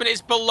basement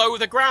is below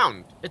the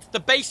ground. It's the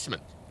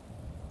basement.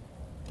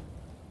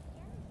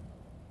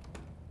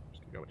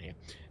 Just gonna go in here.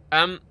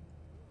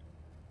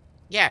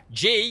 Yeah,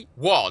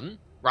 G1,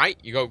 right?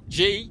 You go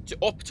G to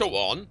up to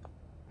 1,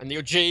 and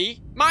your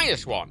G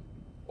minus 1.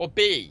 Or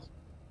B.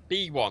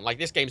 B1. Like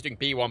this game's doing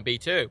B1,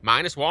 B2.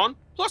 Minus 1,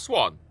 plus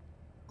 1.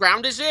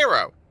 Ground is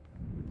 0.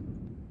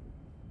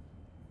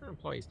 Oh,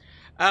 employees.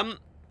 Yeah,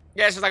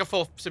 this is like a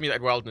full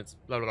simulated world, and it's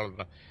blah, blah, blah,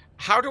 blah.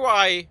 How do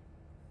I...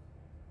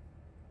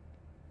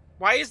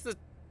 Why is the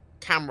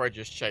camera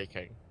just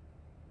shaking?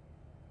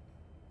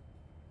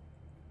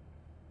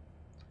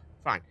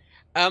 Fine.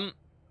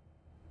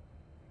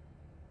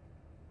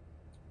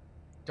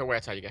 Don't worry,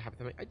 that's how you get happy.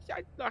 It's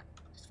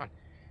fine.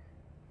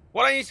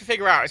 What I need to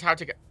figure out is how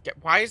to get...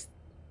 Why is...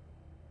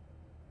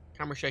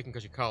 Camera shaking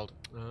because you're cold?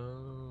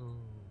 Oh...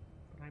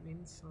 But I'm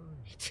inside.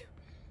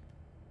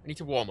 I need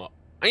to warm up.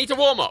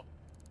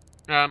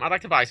 I'd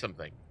like to buy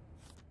something.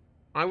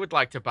 I would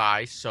like to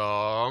buy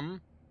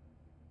some...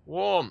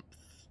 warmth.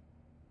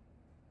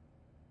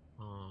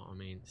 Oh,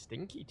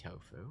 Stinky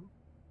tofu.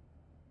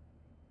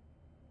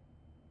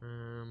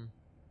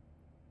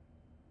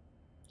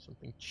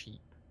 Something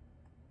cheap.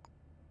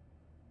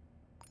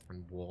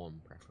 And warm,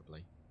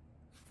 preferably.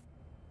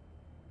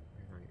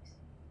 Very nice.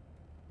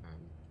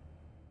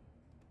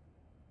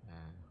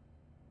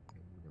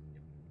 Yum, yum,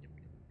 yum, yum, yum,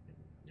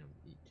 yum, yum.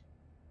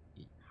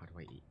 Eat. How do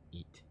I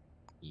eat?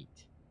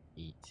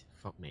 Eat.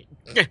 Fuck me.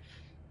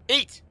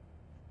 Eat!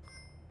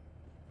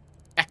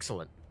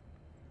 Excellent.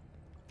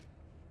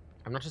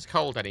 I'm not as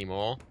cold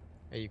anymore.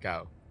 There you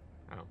go.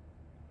 Oh.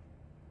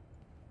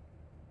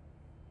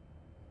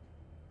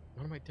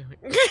 What am I doing?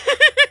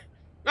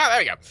 Oh, there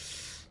we go.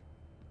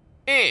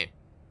 Take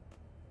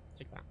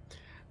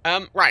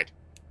that. Right.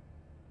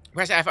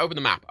 Press F, open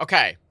the map.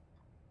 Okay.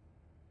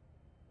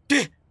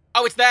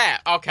 Oh, it's there.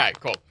 Okay,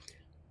 cool.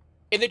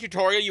 In the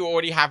tutorial, you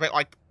already have it,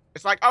 like...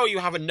 It's like, oh, you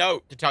have a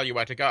note to tell you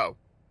where to go.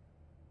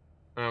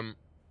 And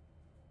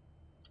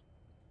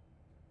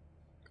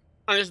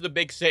this is the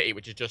big city,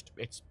 which is just...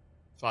 It's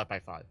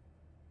 5x5.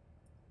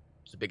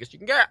 It's the biggest you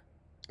can get.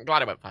 I'm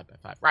glad I went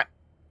 5x5. Right.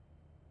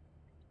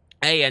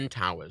 AN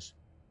Towers.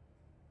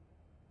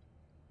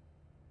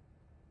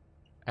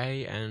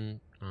 AN...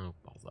 Oh,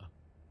 bother.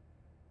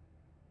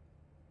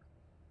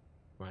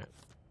 Right.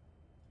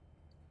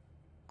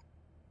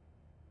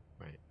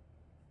 Right.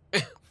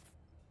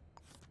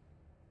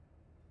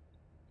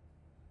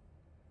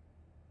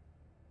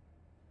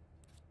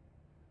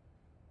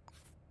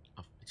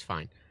 Oh, it's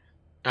fine.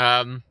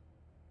 Hover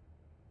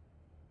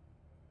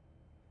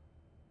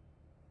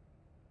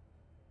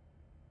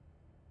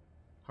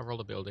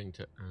the building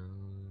to...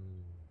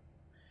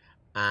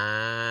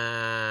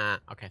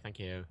 okay, thank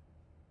you.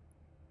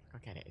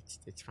 Okay,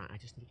 it's fine. I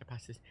just need to get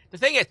past this. The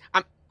thing is,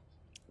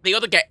 the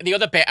other bit,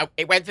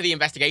 it went for the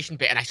investigation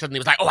bit, and I suddenly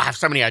was like, oh, I have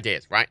so many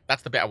ideas, right?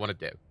 That's the bit I want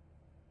to do.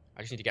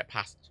 I just need to get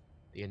past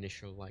the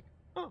initial, like,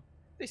 oh,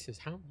 this is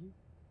how you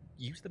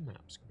use the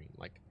map screen.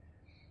 Like,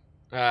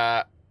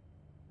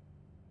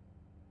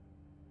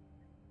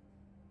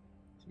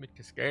 Mid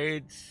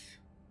Cascades.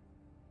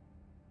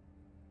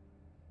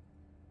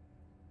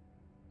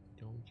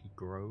 Donkey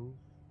Grove.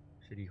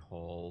 City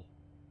Hall.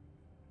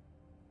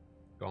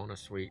 Garner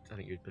Suites. I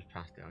think you just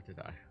passed it out, did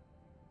I?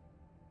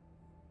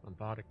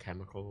 Lombarda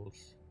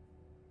Chemicals.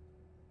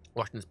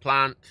 Washington's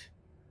Plant.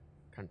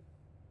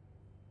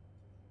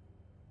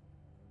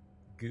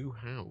 Goo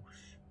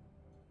House.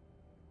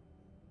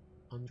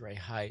 Andre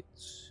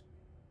Heights.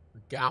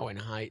 Gowan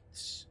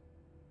Heights.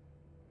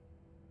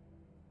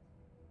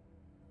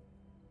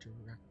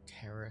 Direct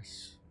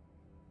Terrace.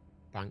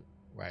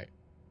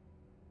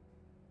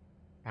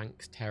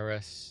 Banks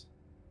Terrace.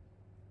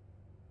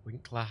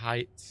 Winkler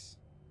Heights.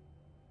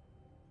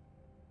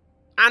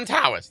 And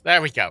Towers.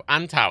 There we go.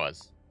 And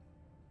Towers.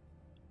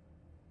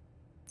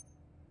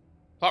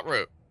 Plot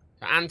route.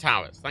 So and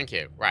Towers. Thank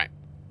you. Right.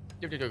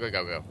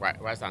 Go.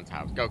 Right. Where's and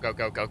Towers? Go.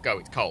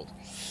 It's cold.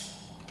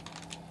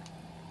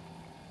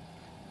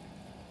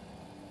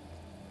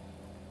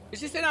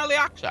 Is this in early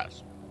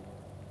access?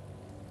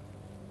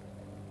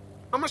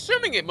 I'm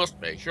assuming it must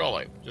be,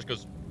 surely. Just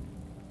because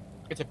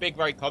it's a big,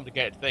 very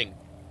complicated thing.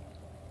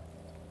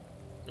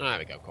 Oh, there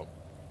we go. Cool.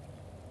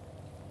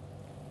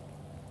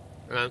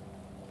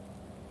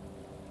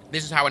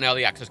 This is how an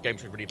early access game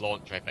should really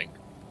launch, I think.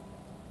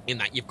 In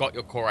that you've got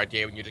your core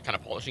idea and you're just kind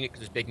of polishing it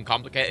because it's big and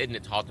complicated and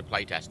it's hard to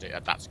playtest it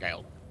at that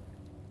scale.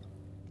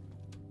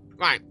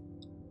 Right.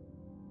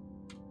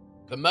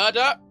 The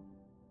murder.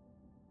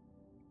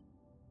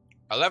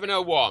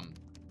 1101.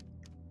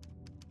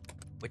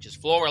 Which is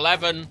floor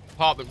 11,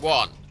 apartment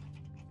 1.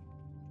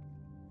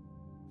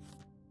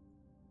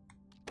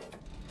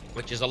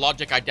 Which is a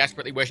logic I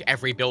desperately wish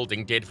every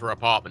building did for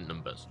apartment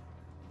numbers.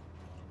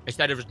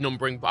 Instead of just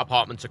numbering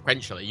apartments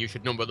sequentially, you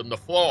should number them the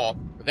floor,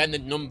 then the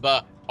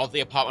number of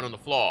the apartment on the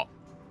floor.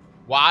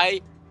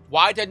 Why?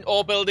 Why didn't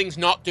all buildings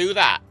not do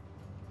that?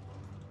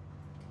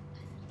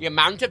 The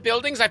amount of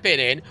buildings I've been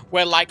in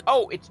where like,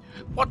 oh, it's...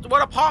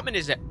 What apartment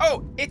is it?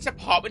 Oh, it's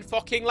apartment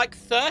fucking like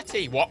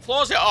 30. What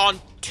floor is it on?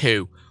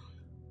 2.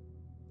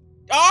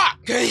 Ah!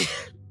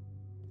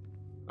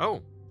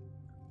 Oh.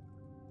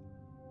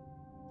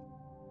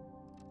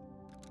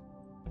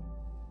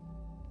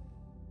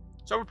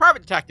 So a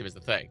private detective is the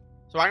thing.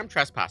 So I am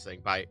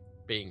trespassing by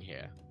being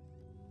here.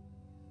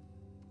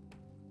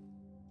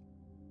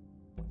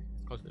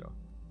 Close the door.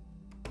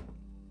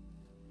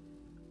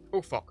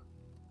 Oh, fuck.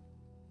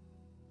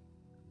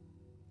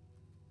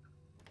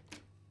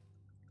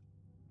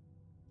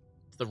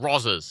 It's the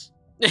Rozzers.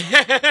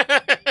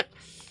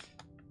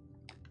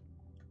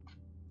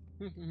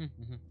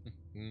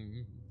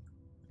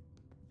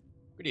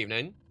 Good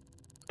evening.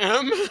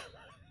 No.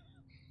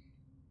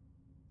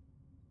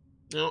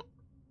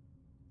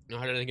 No, I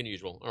had anything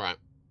unusual. Alright.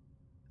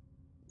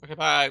 Okay,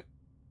 bye.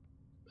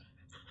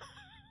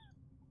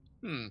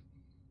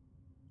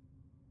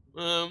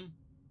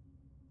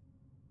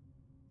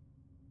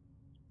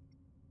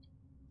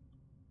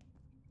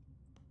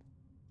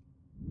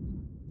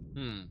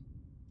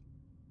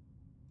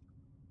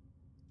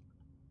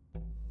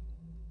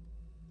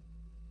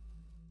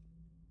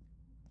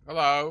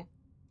 Hello.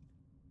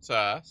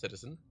 Sir,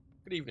 citizen.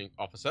 Good evening,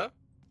 officer.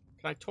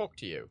 Can I talk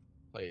to you,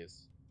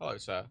 please? Hello,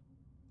 sir.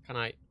 Can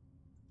I...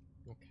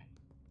 Okay.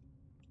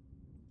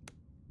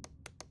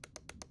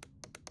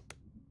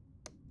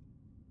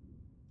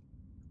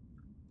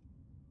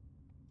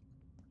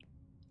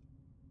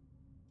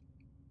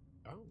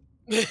 Oh.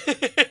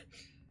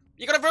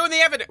 You're gonna ruin the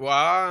evidence!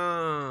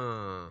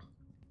 Wow.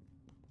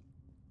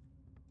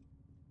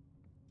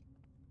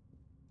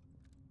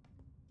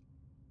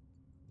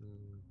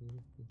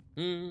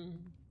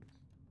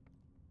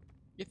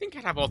 You think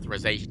I'd have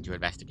authorization to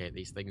investigate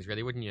these things,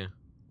 really, wouldn't you?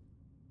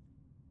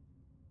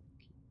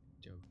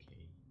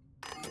 Okay.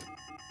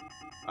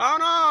 Oh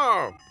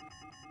no!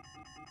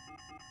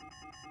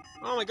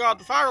 Oh my god,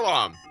 the fire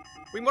alarm!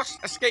 We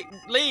must escape.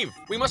 Leave!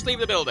 We must leave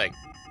the building.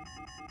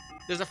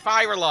 There's a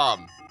fire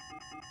alarm.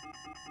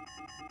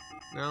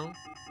 No?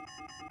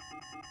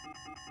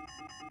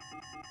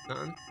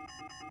 Nothing?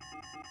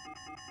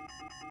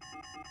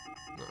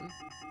 Nothing?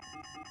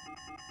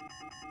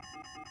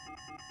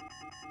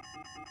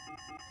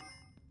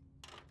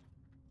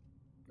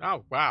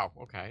 Oh, wow.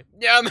 Okay.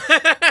 Yeah.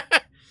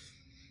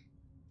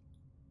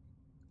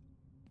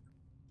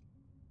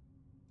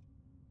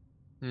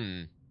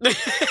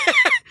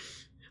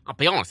 I'll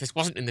be honest, this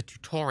wasn't in the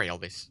tutorial,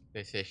 this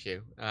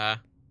issue.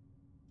 They're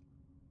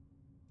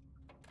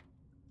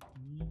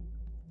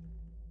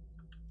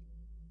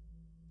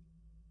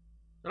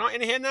not in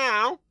here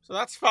now, so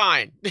that's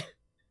fine.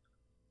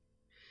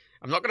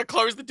 I'm not going to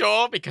close the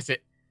door because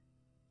it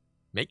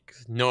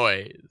makes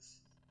noise.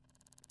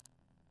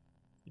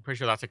 I'm pretty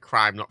sure that's a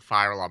crime, not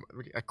fire alarm.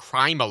 A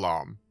crime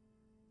alarm.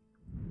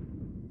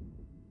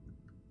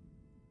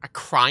 A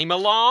crime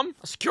alarm?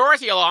 A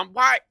security alarm?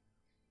 Why?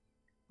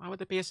 Why would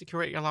there be a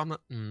security alarm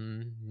that...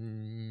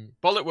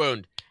 Bullet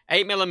wound.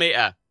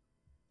 8mm.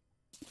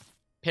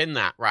 Pin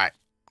that. Right.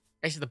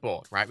 This is the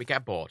board, right? We get a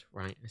board,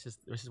 right? This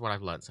is what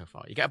I've learned so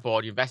far. You get a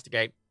board, you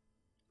investigate.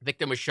 The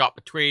victim was shot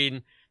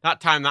between that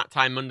time,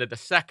 Monday the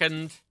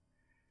 2nd.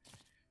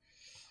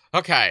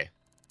 Okay.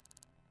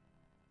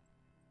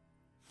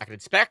 I can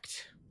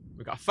inspect.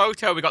 We got a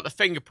photo, we got the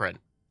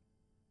fingerprint.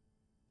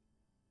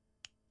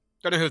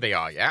 Don't know who they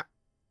are yet.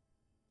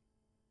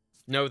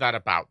 Know that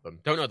about them.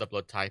 Don't know the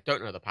blood type,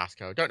 don't know the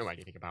passcode, don't know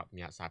anything about them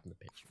yet aside from the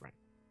picture, right?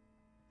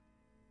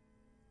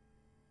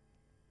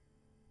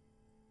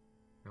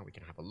 Now we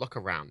can have a look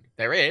around.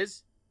 There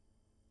is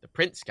the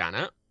print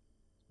scanner,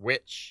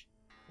 which...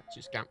 Let's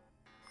just scan...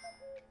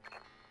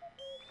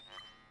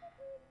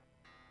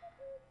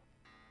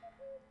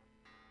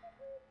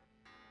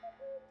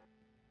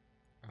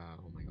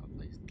 Oh my god,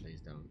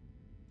 please don't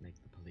make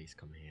the police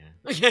come here.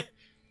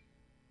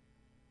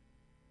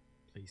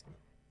 Please don't.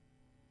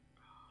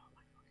 Oh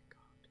my fucking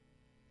god.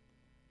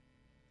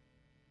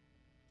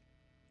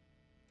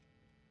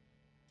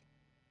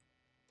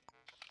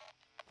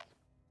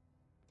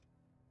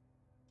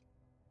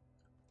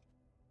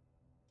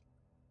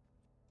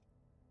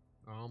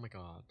 Oh my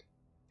god.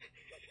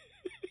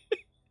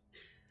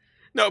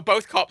 No,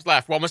 both cops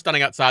left. One was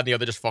standing outside, the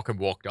other just fucking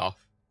walked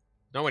off.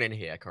 No one in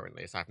here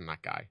currently, aside from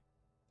that guy.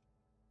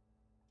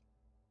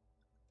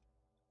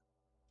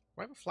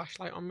 Do I have a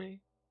flashlight on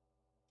me?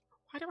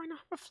 Why do I not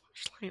have a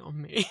flashlight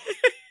on me?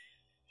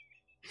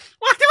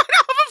 Why do I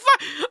not have a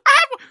flashlight?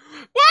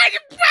 Why?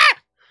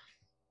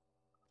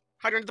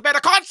 Hide under the bed. I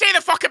can't see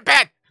the fucking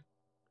bed!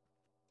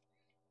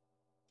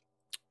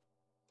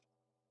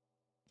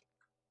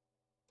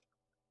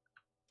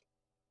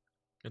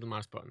 Middle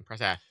mouse button.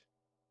 Press F.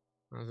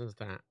 What is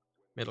that?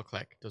 Middle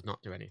click. Does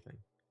not do anything.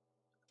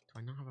 Do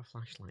I not have a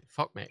flashlight?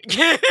 Fuck me.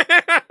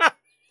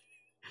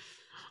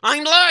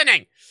 I'm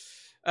learning!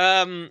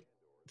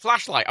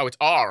 Flashlight. Oh, it's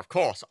R, of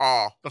course.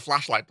 R. The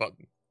flashlight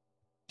button.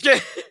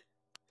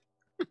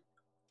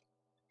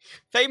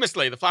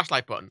 Famously, the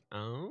flashlight button.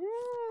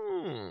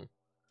 Oh.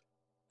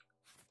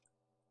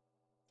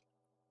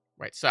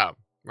 Wait, so.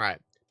 Right.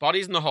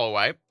 Body's in the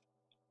hallway.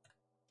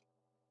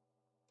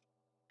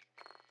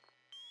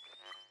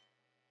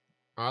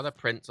 Are there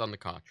prints on the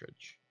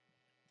cartridge?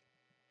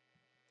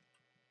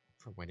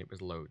 From when it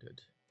was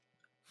loaded.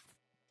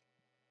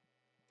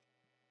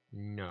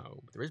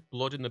 No. But there is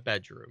blood in the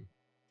bedroom.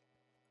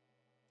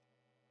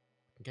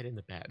 Get in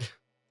the bed.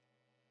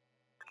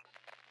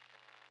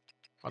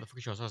 Why the fuck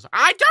is yours?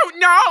 I don't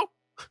know!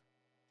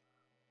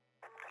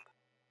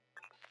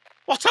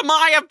 What am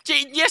I, a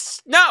genius?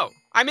 No,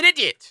 I'm an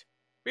idiot.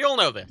 We all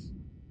know this.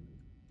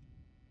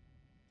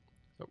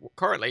 So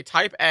currently,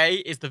 type A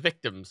is the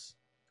victim's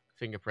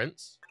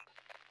fingerprints.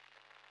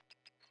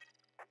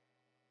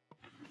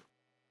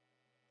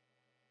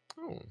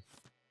 Oh.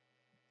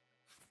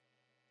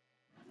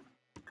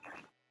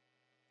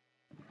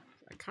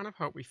 I kind of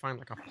hope we find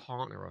like a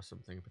partner or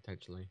something,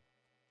 potentially.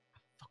 A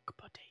fuck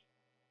buddy.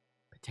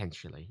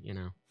 Potentially, you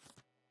know.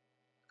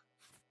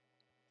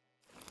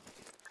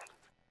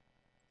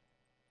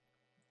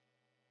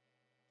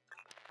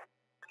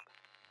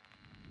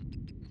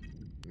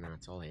 No,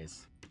 that's all it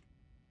is.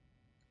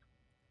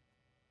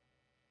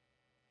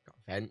 Got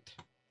vent.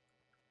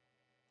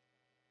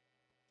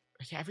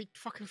 Yeah,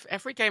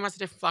 every game has a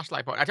different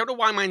flashlight button. I don't know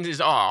why mine is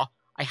R.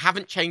 I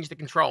haven't changed the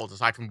controls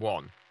aside from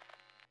one.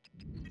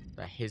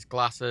 They're his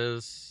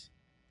glasses.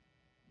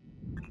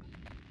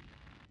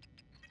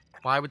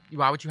 Why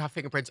would you have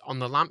fingerprints on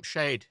the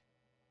lampshade?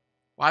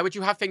 Why would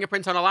you have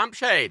fingerprints on a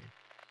lampshade?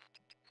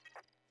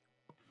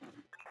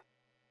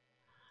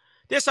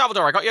 Dear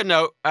Salvador, I got your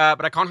note,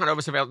 but I can't hand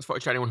over surveillance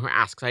footage to anyone who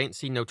asks. I ain't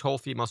seen no tall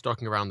female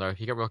stalking around, though. If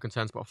you get real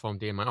concerns about Form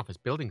D in my office,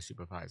 building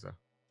supervisor.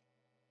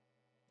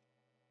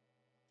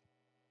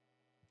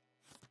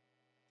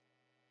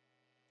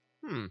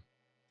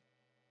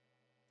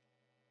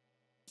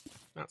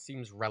 That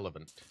seems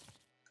relevant.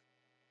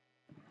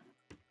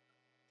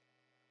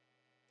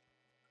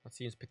 That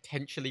seems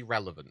potentially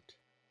relevant.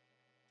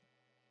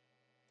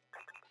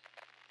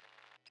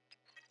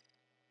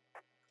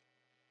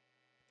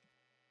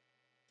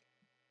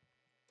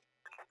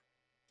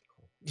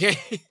 Yeah.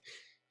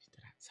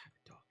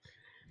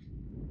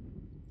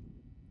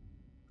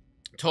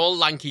 Tall,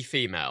 lanky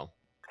female.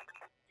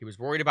 He was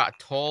worried about a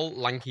tall,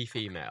 lanky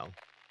female.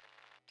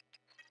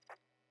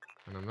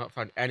 And I've not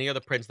found any other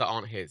prints that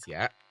aren't his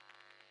yet.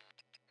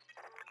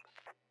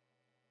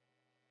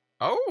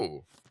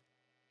 Oh!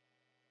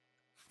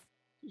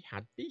 He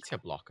had beta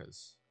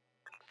blockers.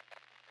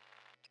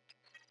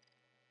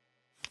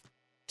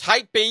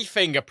 Type B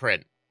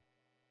fingerprint.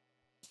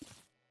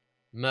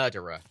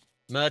 Murderer.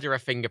 Murderer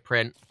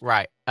fingerprint.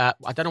 Right. I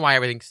don't know why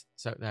everything's...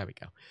 So, there we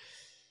go.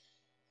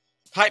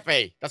 Type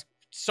B. That's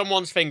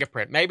someone's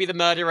fingerprint. Maybe the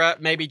murderer,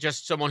 maybe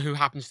just someone who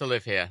happens to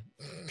live here.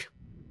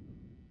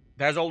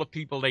 There's all the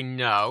people they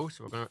know,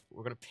 so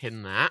we're gonna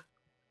pin that.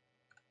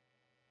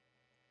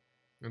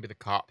 Maybe the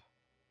cop.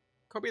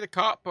 Could be the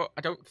cop, but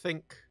I don't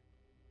think...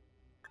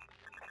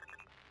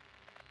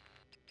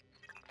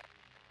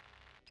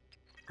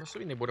 I'm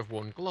assuming they would have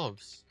worn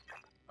gloves.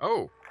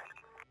 Oh.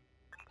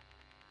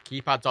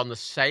 Keypad's on the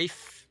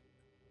safe.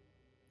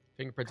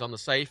 Fingerprints on the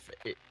safe.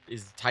 It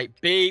is type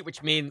B,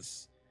 which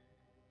means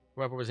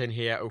whoever was in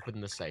here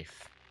opened the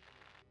safe.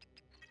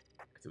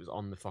 Because it was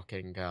on the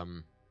fucking,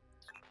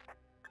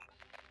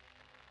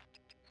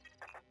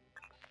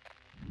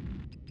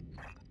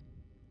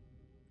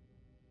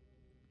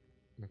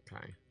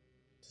 Okay.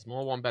 It's a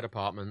small one-bed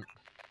apartment.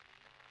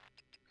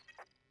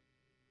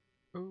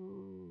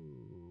 Ooh.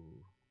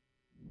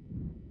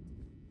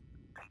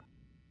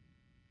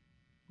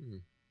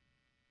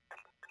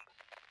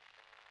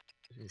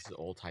 This is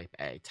all type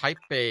A. Type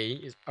B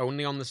is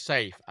only on the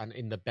safe and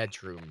in the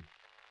bedroom.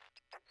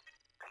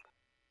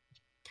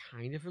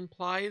 Kind of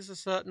implies a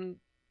certain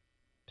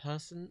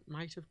person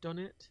might have done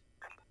it.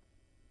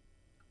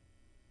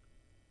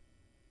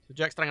 So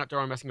Jack standing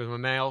outdoor and messing with my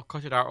mail.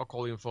 Cut it out or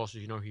call the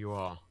enforcers, you know who you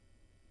are.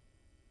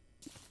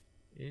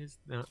 Is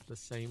that the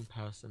same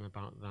person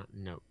about that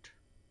note?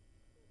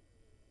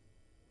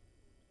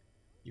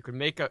 You can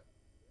make a...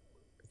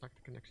 Select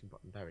the connection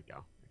button. There we go.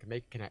 I can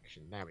make a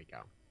connection. There we go.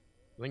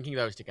 Linking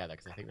those together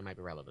because I think they might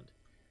be relevant.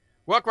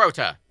 Work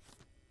rota.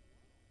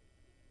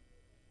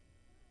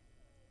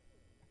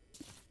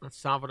 That's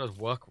Salvador's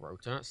work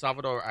rota.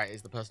 Salvador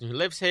is the person who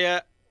lives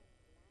here.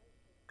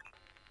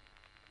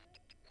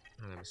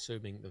 And I'm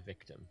assuming the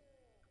victim.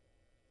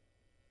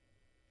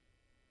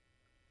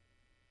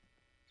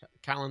 Check the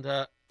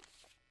calendar.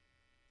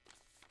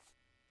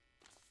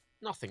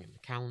 Nothing in the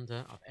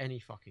calendar of any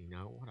fucking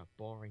note. What a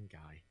boring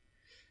guy.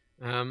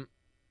 Why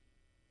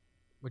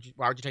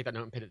would you take that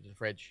note and pin it to the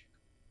fridge?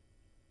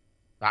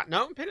 That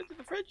note and pin it to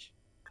the fridge?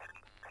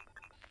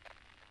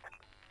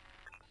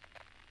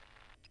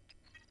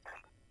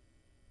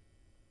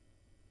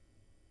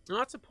 No,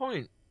 that's a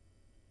point.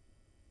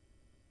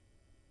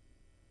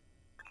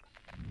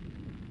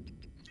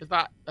 Is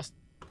that...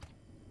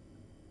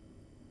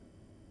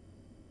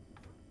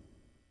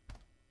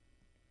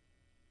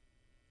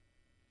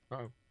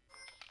 Uh-oh.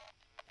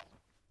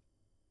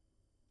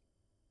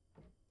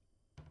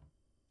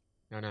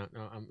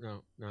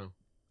 No.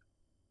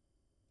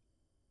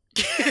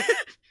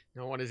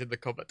 No one is in the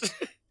cupboard.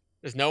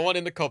 There's no one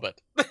in the cupboard.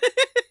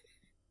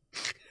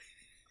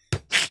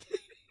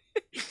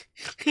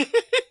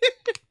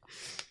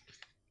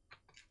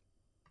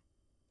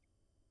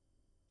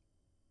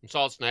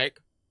 Salt snake.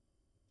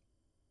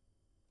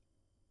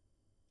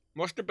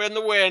 Must have been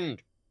the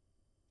wind.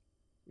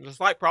 There's a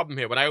slight problem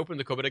here. When I open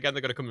the cupboard again,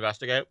 they're going to come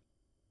investigate.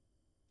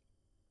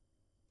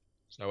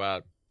 So,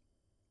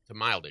 it's a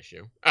mild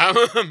issue.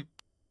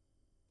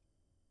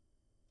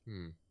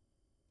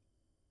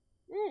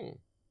 Ooh.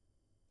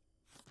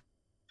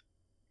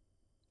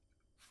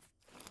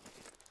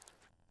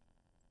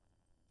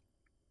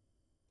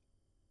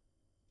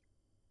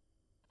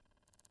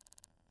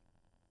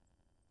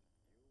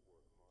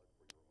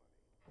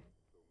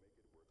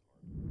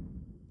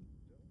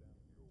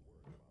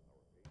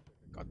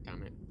 God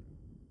damn it.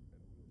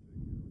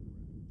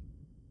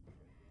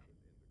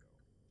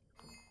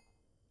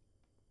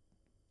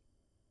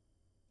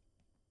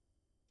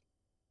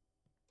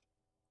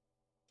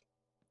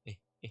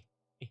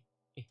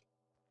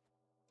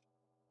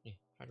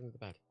 Hide under the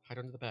bed. Hide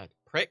under the bed.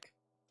 Prick.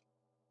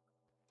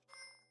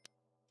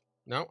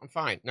 No, I'm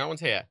fine. No one's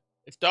here.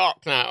 It's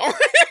dark now.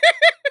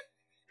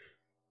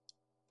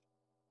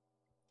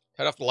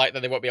 Turn off the light,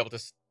 then they won't be able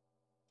to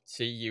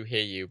see you,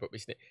 hear you, but we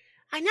still...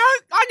 I know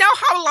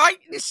how light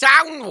and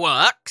sound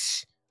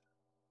works.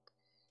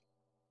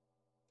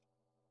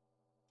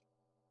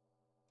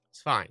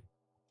 It's fine.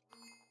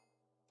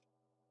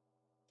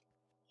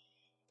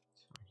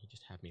 It's fine. He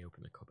just had me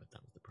open the cupboard.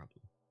 That was the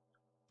problem.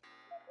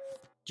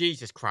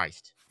 Jesus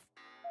Christ.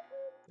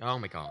 Oh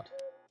my God.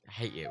 I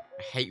hate you.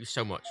 I hate you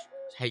so much.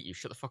 I hate you.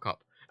 Shut the fuck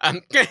up.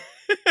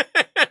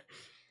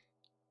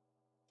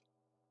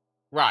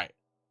 Right.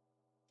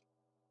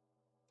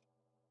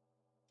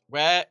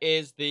 Where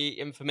is the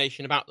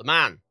information about the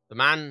man? The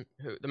man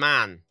who... The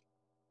man.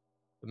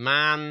 The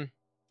man.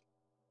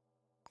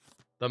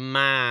 The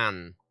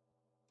man.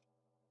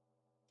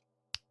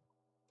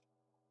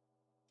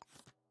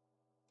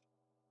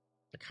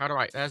 Like, how do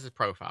I... There's his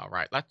profile.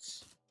 Right,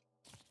 let's...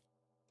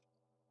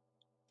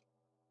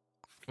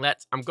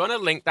 I'm gonna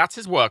link... That's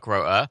his work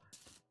rotor.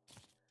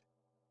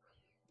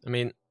 I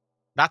mean,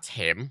 that's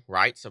him,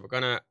 right? So we're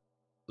gonna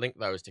link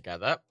those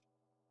together.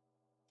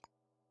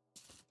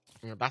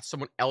 That's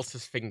someone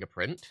else's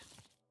fingerprint.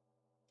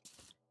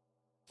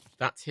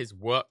 That's his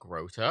work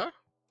rotor.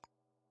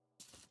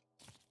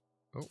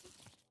 Oh.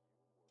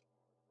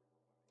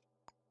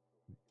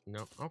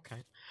 No,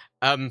 okay.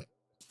 Okay.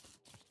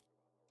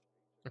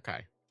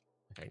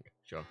 I think.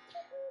 Sure.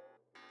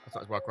 That's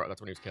not his work rotor,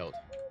 that's when he was killed.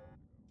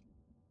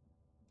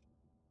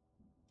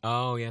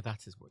 Oh, yeah,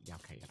 that's his work. Yeah,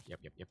 okay. Yep.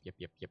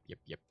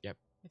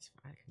 It's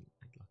fine.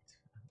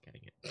 I'm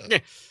getting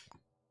it.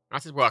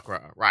 That's his work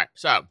rotor. Right,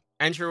 so,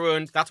 entry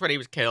wound, that's when he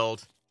was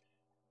killed.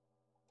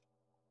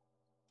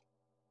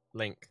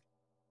 Link.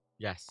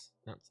 Yes,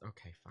 that's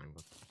okay, fine.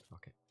 We'll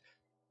fuck it.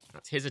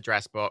 That's his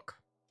address book.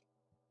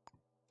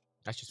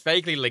 Let's just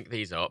vaguely link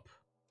these up.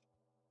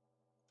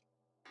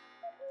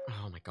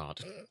 Oh my God.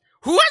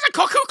 Who has a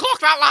cuckoo clock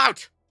that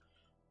loud?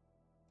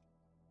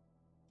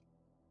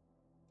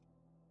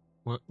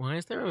 Why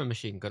is there a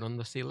machine gun on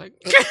the ceiling?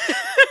 Why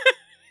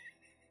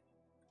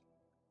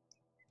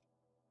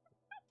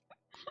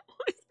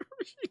is there a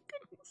machine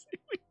gun on the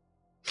ceiling?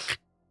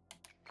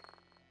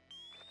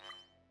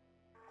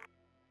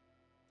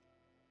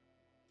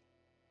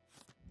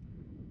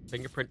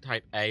 Fingerprint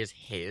type A is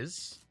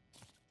his.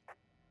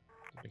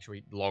 Make sure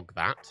we log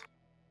that.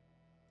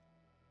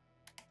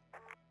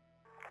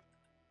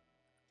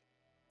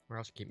 Where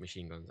else do you keep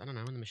machine guns? I don't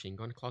know, in the machine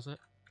gun closet.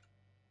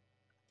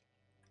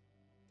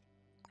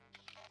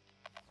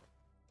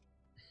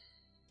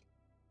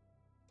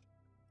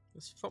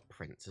 There's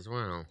footprints as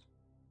well.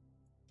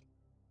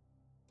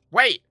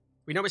 Wait!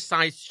 We know his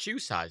shoe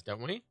size,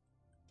 don't we?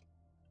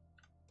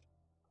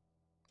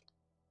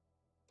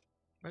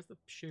 Where's the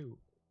shoe?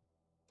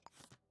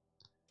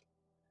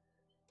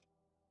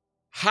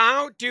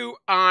 How do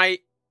I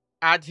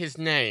add his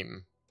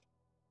name?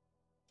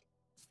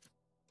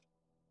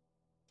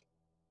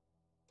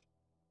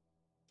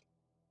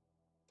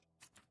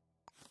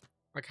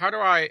 Like, how do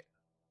I...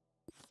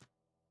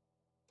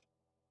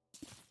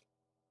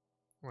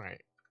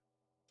 Right.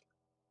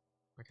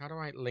 Like, how do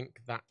I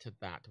link that to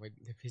that? Do I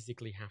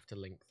physically have to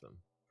link them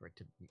for it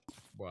to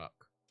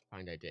work?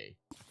 Find ID.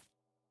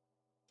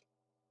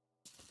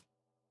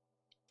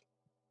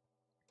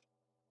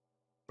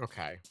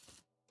 Okay.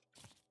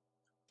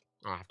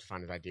 I'll have to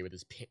find his ID with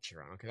his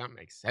picture on. Okay, that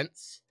makes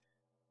sense.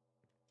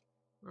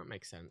 That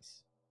makes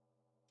sense.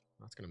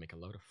 That's gonna make a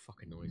load of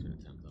fucking noise when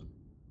it turns on.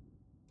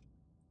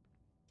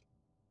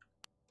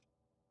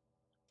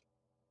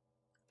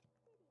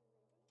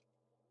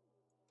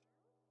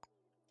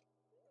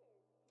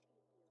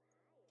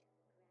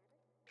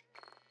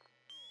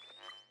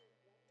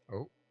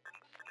 Oh.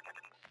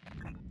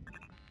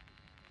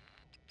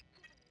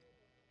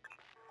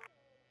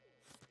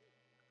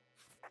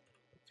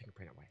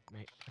 Fingerprint away.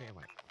 Mate, put it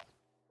away.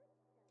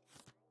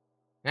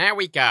 There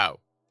we go.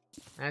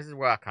 There's his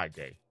work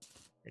ID.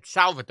 It's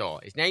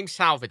Salvador. His name's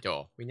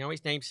Salvador. We know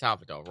his name's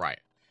Salvador.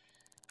 Right.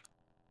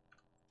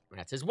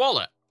 That's his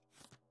wallet.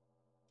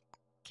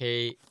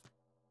 Key.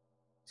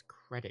 His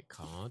credit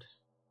card.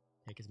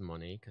 Take his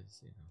money, because,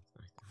 you know, it's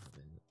nice to have,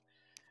 isn't it?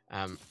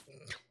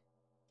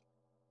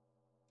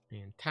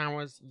 And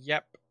towers.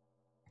 Yep.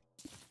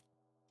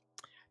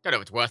 Don't know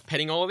if it's worth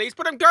pinning all of these,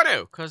 but I'm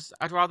gonna, because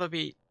I'd rather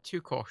be too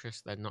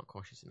cautious than not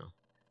cautious enough.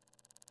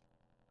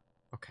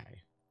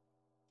 Okay.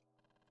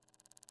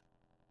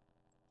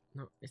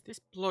 No, is this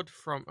blood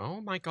from...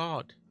 Oh my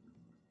God.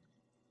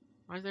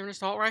 Why is there an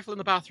assault rifle in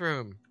the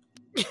bathroom?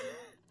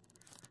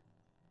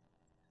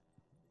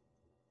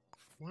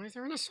 Why is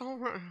there an assault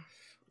rifle?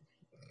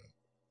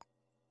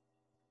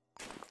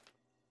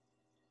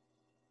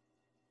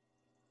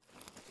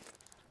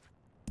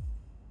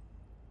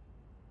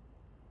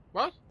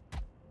 What?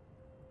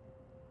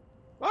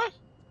 What?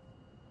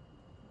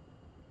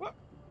 What?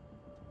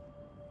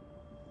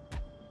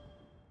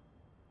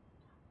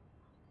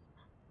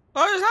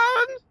 What has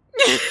happened?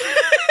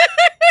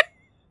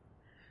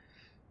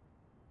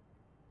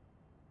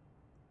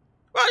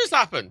 What just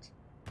happened?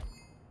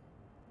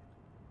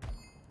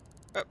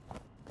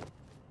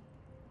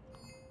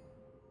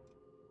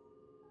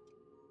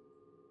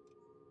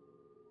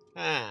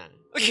 Ah.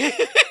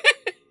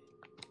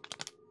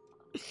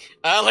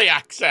 Early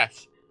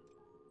access.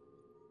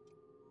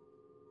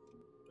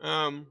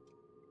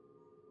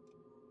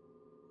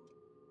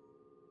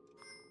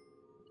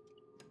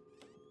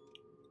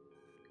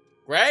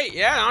 Great,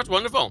 yeah, that's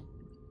wonderful.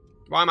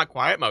 Why am I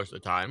quiet most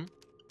of the time?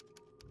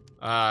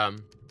 I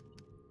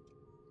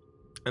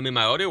mean,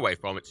 my audio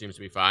waveform, it seems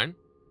to be fine.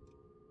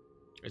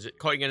 Is it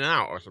cutting in and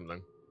out or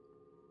something?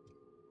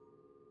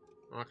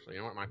 Actually,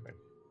 you know what it might be.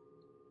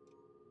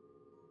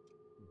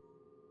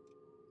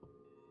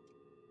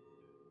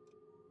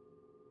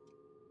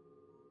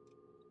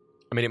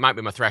 I mean, it might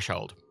be my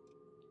threshold.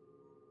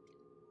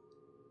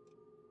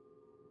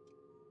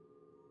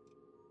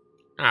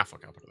 Ah,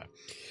 fuck, I'll put it there.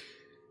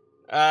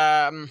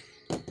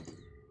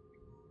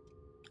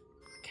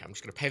 Okay, I'm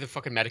just gonna pay the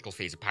fucking medical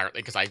fees,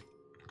 apparently, because I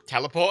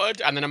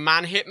teleported, and then a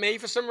man hit me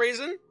for some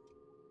reason.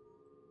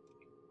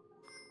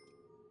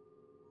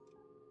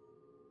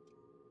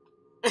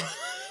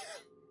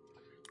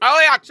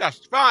 Early access,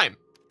 fine.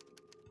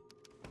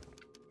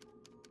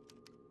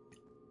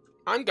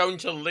 I'm going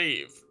to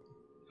leave.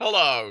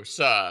 Hello,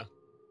 sir.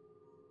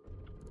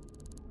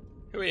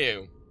 Who are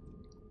you?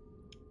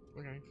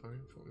 Okay, fine,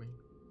 fuck me.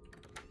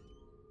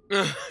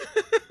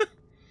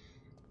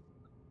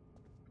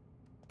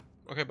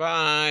 Okay,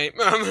 bye.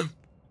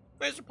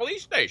 Where's the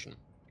police station?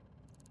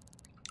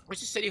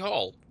 Where's the city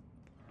hall?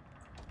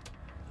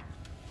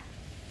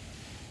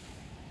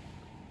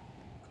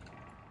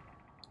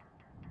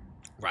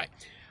 Right.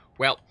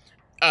 Well,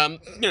 I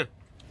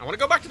want to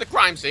go back to the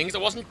crime scene because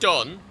I wasn't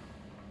done.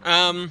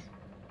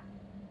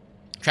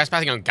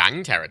 Trespassing on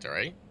gang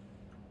territory?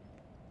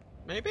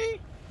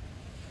 Maybe?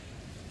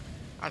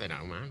 I don't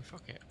know, man.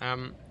 Fuck it.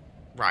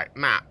 Right,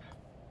 map.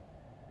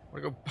 I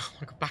want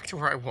to go back to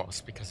where I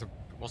was because I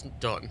wasn't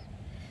done.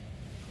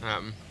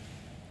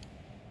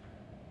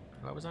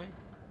 Where was I?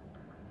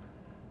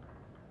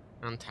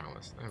 And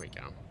towers. There we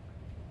go.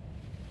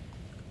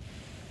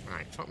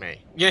 Right, fuck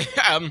me. Yeah,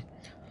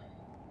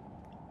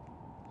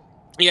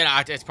 yeah,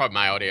 no, it's probably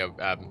my audio,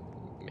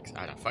 mix.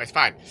 I don't know, it's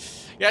fine.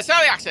 Yeah, it's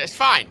early access, it's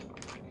fine.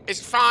 It's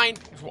fine.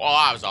 Oh,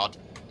 that was odd.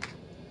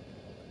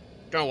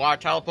 Don't know why I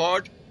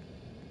teleported.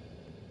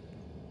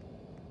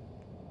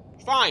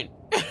 It's fine.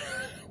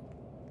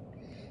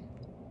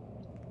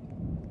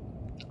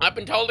 I've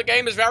been told the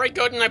game is very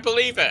good and I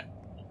believe it.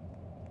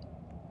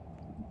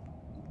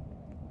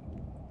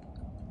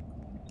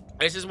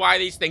 This is why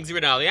these things are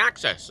in early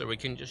access, so we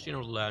can just, you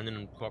know, learn and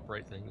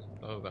incorporate things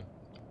over.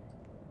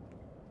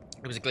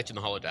 It was a glitch in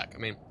the holodeck. I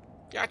mean,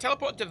 yeah, I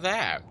teleported to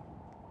there.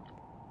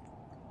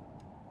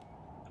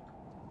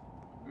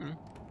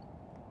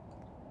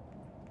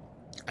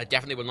 I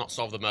definitely will not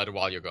solve the murder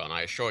while you're gone,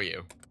 I assure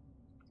you.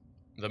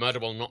 The murder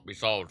will not be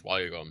solved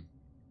while you're gone.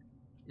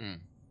 I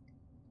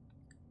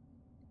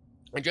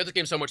enjoyed this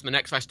game so much in the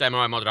Next Fest demo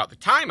I modded out the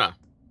timer.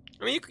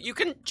 I mean, you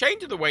can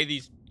change the way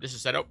this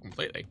is set up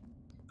completely.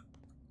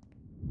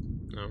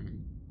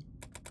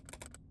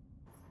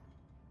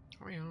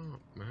 Hurry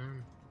up,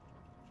 man.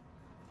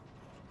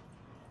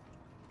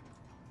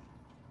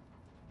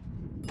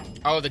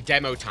 Oh, the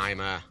demo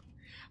timer.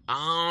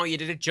 Oh, you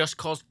did a Just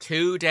Cause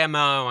 2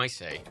 demo, I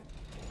see. I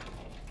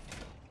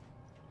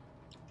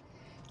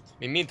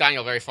mean, me and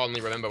Daniel very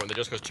fondly remember when the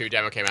Just Cause 2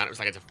 demo came out. It was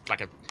like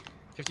a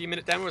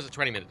 15-minute demo, or was it a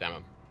 20-minute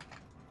demo?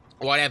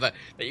 Or whatever.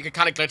 That you could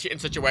kind of glitch it in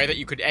such a way that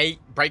you could, A,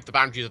 break the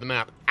boundaries of the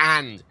map,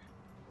 and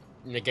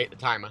negate the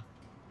timer.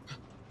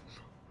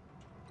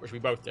 Which we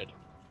both did.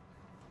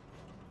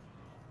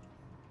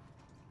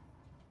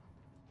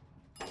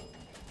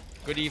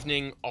 Good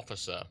evening,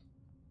 officer.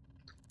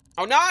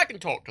 Oh, now I can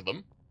talk to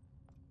them.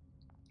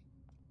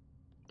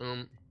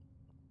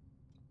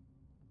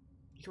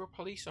 You're a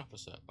police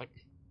officer. Like,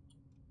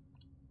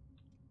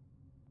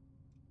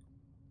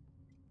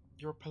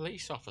 you're a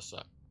police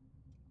officer.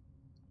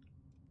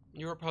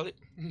 You're a police...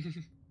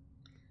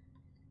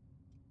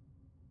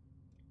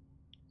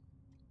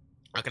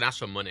 I can ask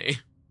for money.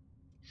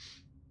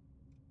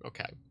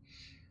 Okay.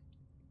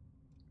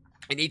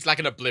 It needs like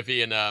an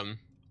Oblivion,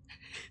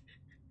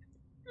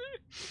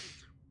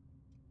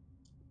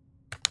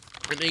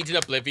 It needs an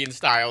Oblivion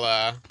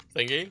style,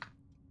 thingy.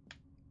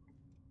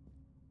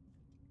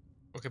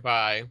 Okay,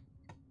 bye.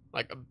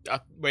 Like,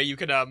 where you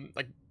can,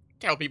 like,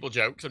 tell people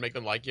jokes and make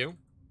them like you.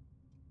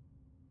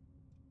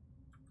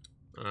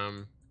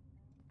 Okay,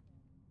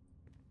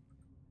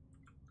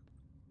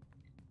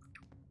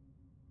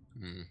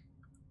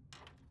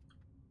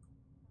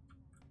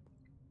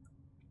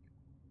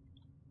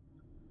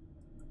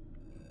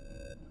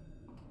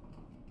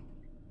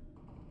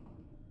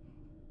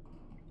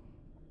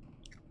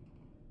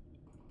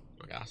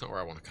 that's not where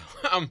I want to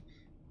go.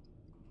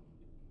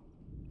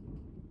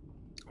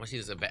 I see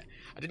there's a vent.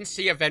 I didn't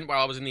see a vent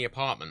while I was in the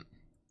apartment.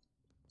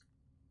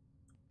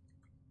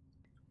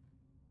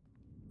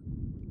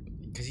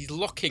 Because he's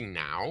looking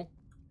now.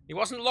 He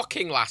wasn't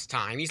looking last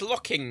time. He's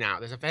looking now.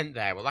 There's a vent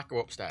there. Will that go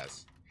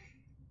upstairs?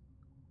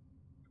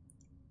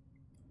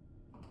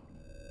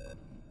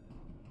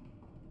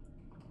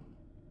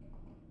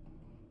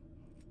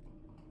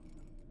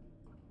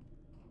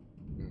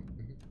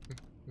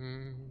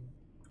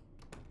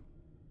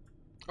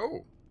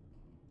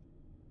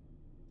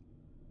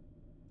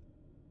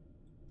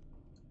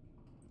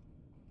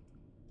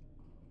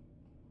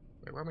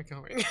 Wait, where am I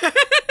going?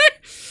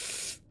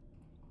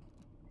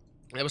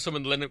 There was some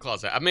in the linen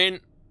closet. I mean...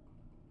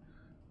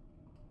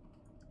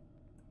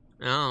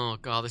 Oh,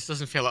 God, this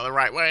doesn't feel like the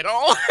right way at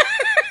all.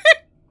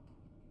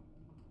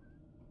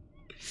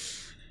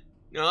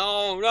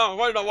 No, no,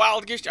 what a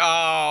wild goose...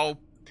 Oh,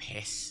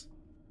 piss.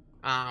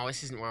 Oh,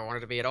 this isn't where I wanted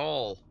to be at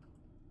all.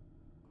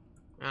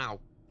 Oh,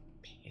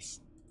 piss.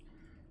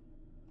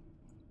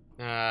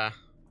 Oh,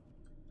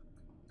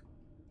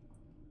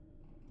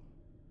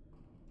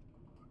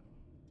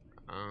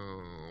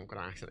 I'm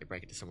gonna accidentally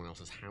break into someone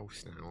else's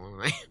house now,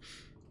 aren't I?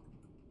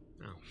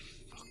 Oh,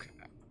 fuck.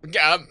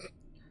 Oh,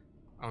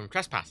 I'm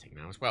trespassing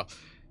now as well.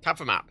 Tap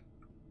for map.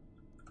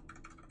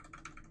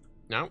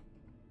 No.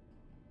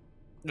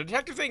 The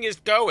detective thing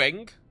is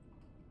going.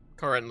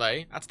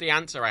 Currently. That's the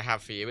answer I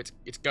have for you.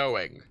 It's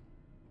going.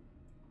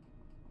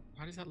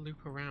 Why does that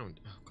loop around?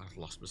 Oh, God, I've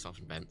lost myself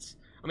in vents.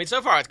 I mean,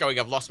 so far it's going,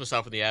 I've lost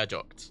myself in the air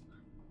ducts.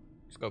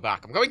 Let's go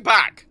back. I'm going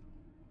back!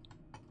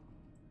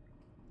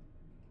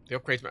 The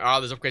upgrades... Oh,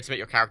 there's upgrades to make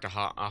your character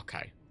hard.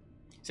 Okay.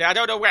 See, I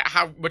don't know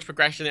how much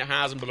progression it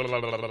has and blah, blah,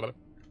 blah, blah, blah. I'm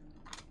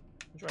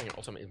enjoying it.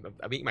 Also,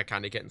 I'm eating my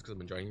candy kittens because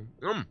I'm enjoying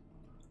them.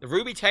 The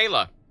Ruby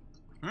Taylor.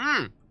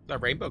 They're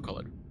rainbow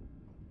coloured.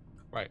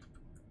 Right.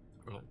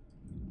 Oh.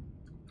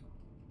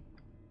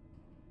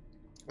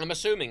 I'm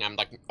assuming I'm,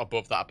 like,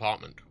 above that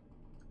apartment.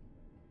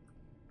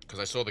 Because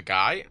I saw the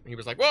guy, and he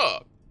was like,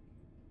 whoa!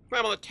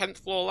 I'm on the 10th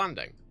floor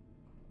landing.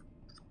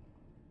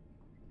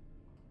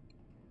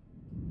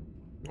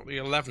 Not the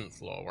 11th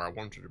floor, where I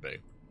wanted to be.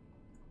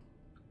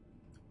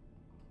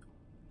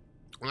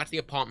 I'm at the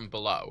apartment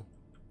below.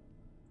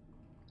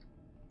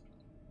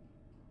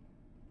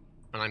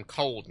 And I'm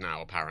cold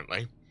now,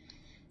 apparently.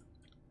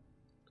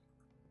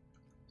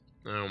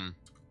 Oh,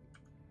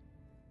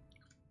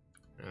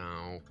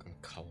 I'm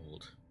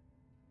cold.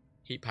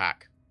 Heat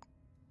pack.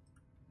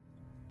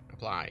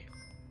 Apply.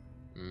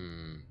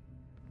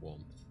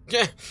 Warmth.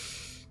 Yeah.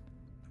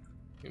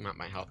 The map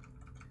might help.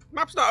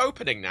 Map's not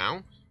opening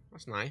now.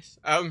 That's nice.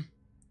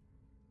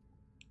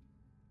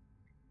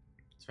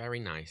 It's very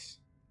nice.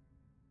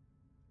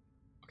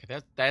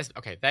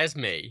 Okay, there's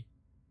me.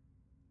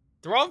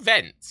 There are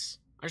vents.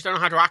 I just don't know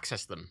how to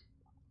access them.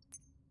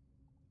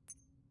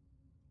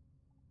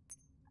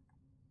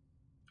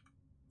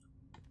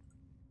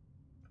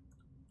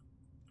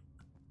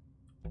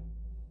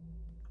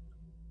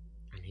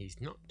 And he's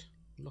not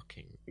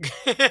looking.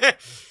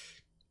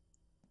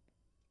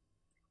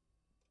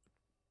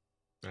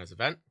 There's a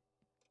vent.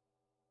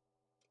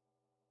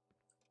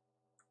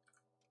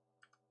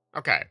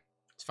 Okay,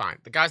 it's fine.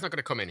 The guy's not going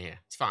to come in here.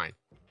 It's fine.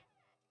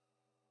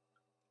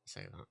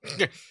 Say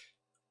that.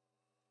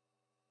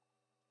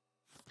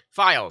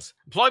 Files.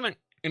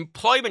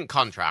 Employment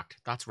contract.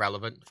 That's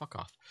relevant. Fuck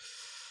off.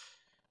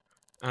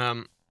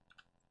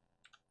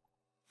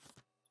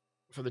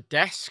 For the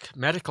desk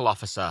medical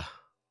officer.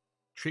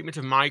 Treatment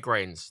of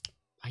migraines.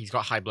 He's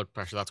got high blood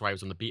pressure. That's why he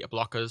was on the beta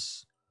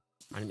blockers.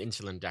 And an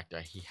insulin injector.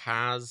 He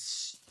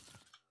has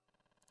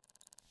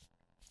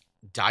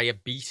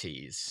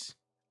diabetes.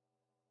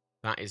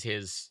 That's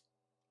his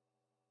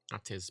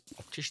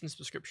optician's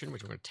prescription,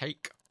 which I'm going to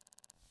take.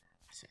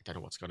 I don't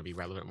know what's going to be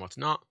relevant and what's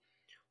not.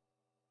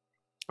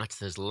 That's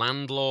his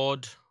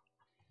landlord.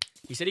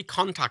 He said he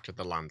contacted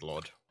the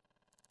landlord.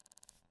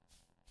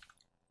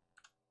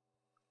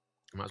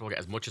 I might as well get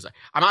as much as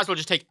I might as well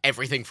just take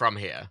everything from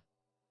here.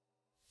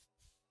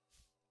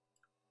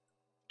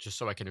 Just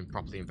so I can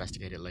properly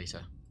investigate it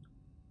later.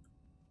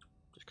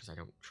 Just because I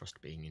don't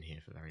trust being in here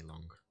for very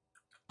long.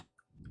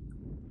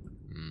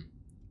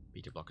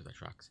 Beta blockers that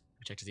tracks.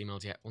 Have you checked his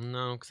emails yet? Well,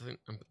 no, because I think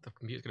the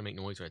computer's going to make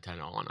noise when I turn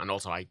it on. And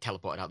also, I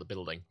teleported out the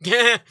building.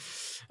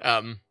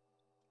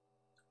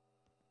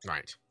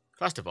 Right.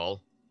 First of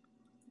all,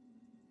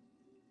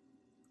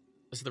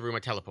 this is the room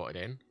I teleported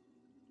in.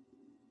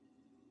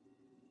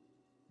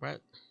 Where?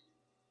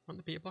 Want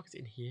the beta blockers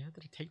in here?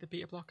 Did I take the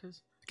beta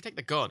blockers? I can take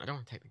the gun. I don't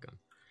want to take the gun.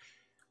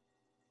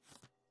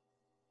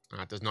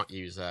 It does not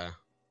use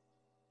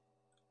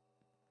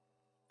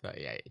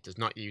 38. It does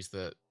not use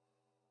the...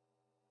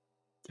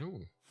 Oh.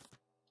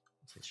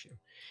 What's this issue?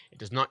 It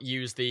does not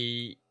use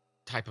the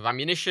type of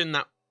ammunition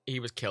that he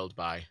was killed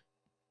by.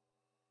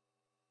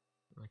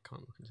 I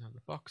can't look inside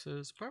the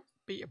boxes. Where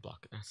beta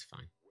blocker? That's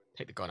fine.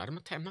 Take the gun. I'm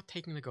not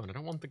taking the gun. I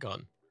don't want the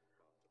gun.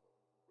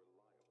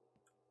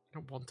 I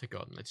don't want a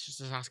gun. It's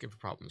just asking for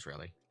problems,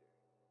 really.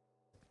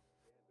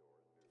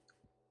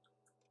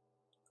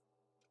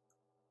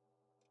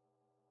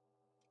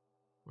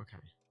 Okay.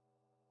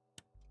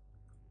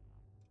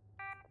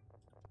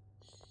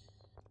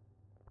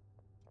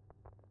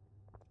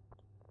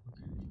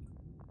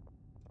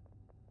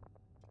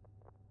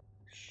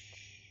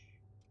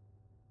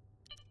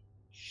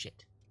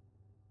 Shit.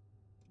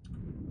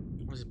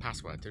 What is his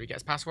password? Did we get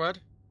his password?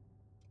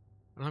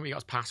 I don't think we got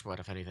his password,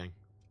 if anything.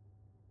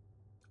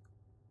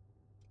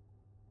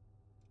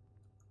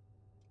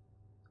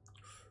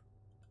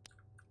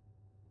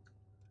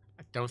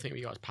 I don't think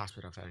we got his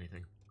password, if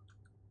anything.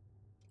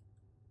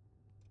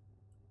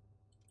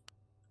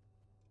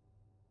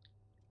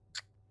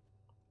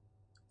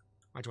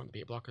 Why do you want the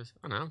beat blockers?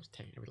 I don't know, just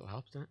taking every little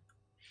help, doesn't it?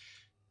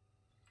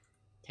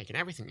 Taking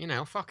everything, you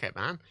know, fuck it,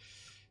 man.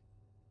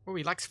 Oh,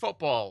 he likes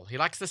football. He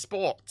likes the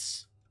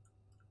sports.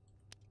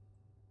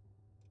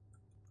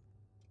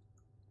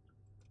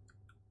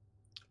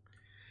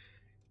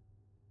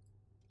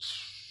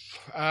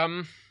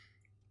 I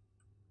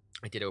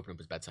did open up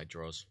his bedside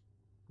drawers.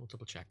 I'll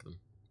double check them.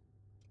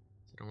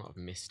 I don't know what I've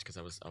missed because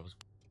I was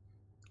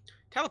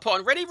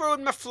teleporting really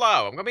ruined my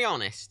flow. I'm gonna be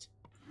honest.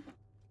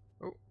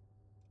 Oh.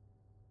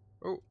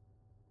 Oh.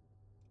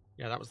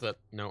 Yeah, that was the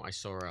note I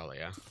saw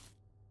earlier.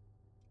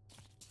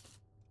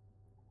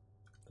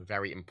 The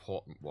very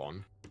important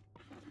one.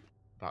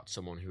 About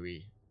someone who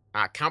he...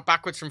 count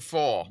backwards from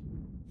 4.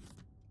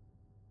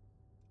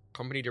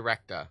 Company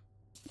director.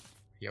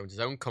 He owns his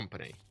own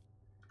company.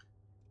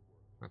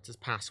 That's his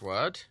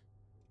password.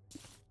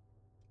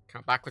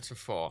 Count backwards from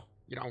 4.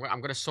 You know,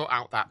 I'm gonna sort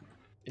out that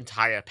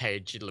entire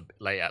page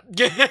later.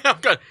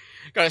 I'm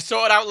gonna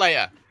sort it out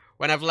later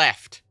when I've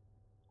left.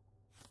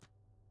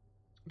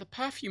 The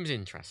perfume's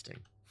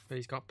interesting. But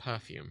he's got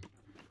perfume.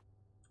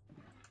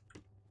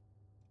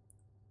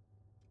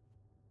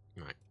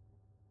 Right.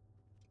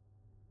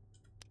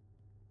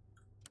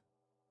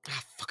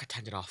 Ah, fuck, I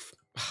turned it off.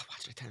 Oh, why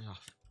did I turn it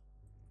off?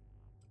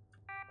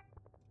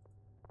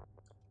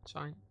 It's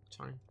fine, it's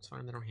fine, it's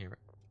fine, they don't hear it.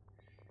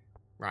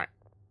 Right.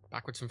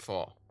 Backwards from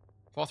 4.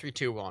 4, 3,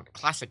 2, 1.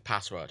 Classic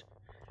password.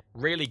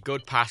 Really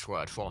good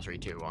password, 4, 3,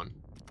 2, 1.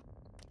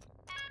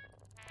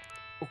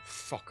 Oh,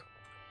 fuck.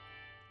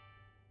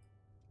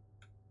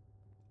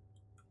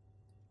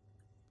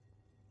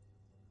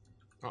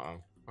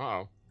 Uh-oh.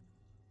 Uh-oh.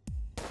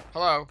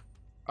 Hello?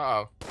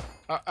 Uh-oh.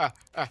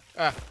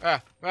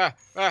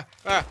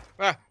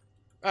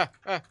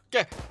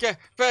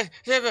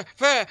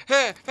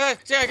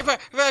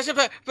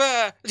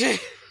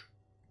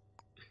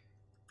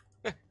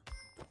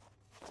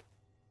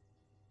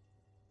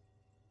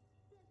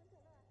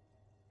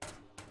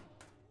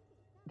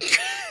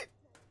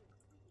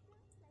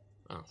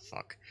 Oh,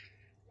 fuck.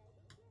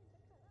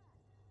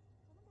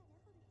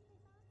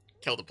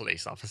 Kill the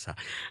police officer.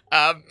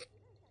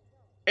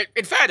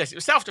 In fairness, it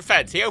was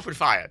self-defense. He opened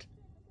fire.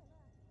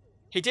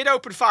 He did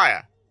open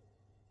fire.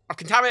 I've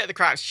contaminated the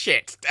crowd.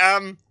 Shit.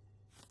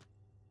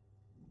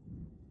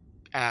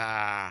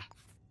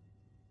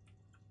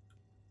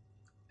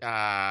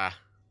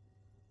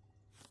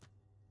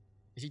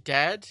 Is he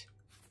dead?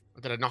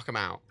 Or did I knock him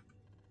out?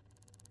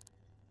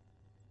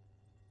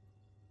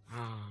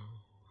 Oh.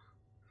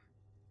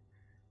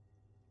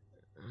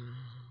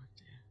 Oh,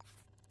 dear.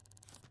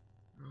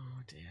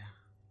 Oh, dear.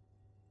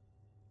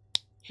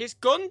 His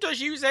gun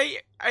does use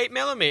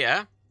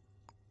 8mm.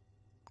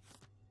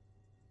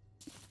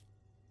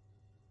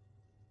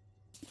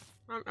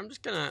 I'm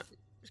just gonna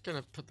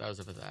put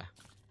those over there.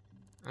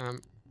 I'm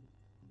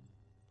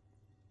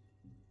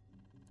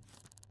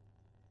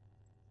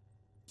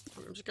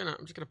just gonna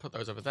put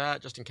those over there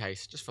just in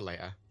case, just for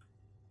later.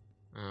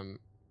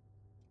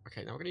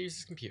 Okay, now we're gonna use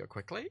this computer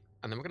quickly,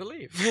 and then we're gonna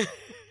leave.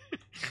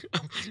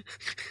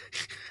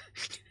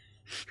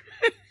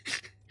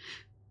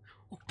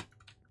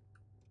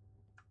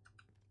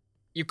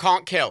 You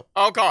can't kill.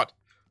 Oh god.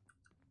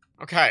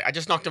 Okay, I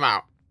just knocked him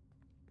out.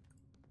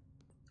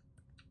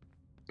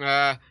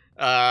 Go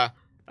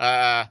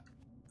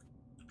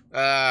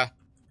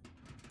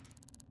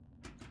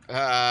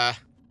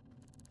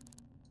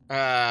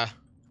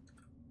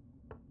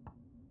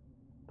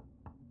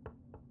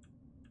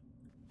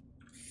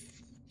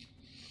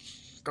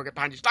get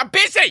bandaged. I'm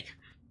busy!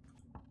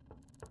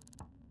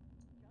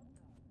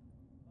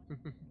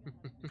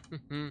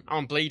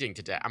 I'm bleeding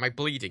to death. Am I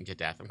bleeding to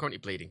death? I'm currently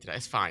bleeding to death.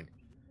 It's fine.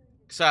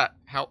 Sir,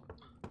 help.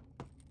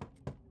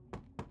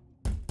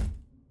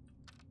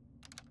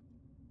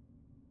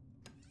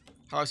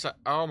 Hello, sir.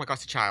 Oh my god,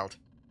 it's a child.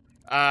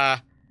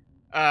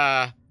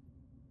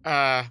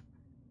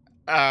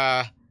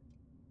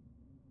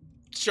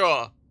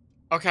 Sure.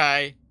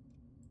 Okay.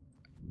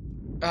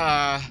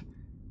 Oh.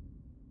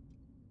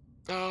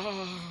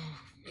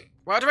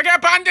 Where do I get a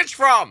bandage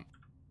from?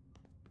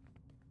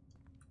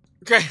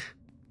 Okay.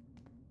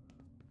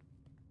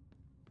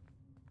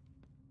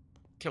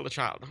 Kill the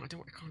child. No, I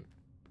can't.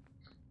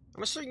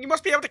 I'm assuming you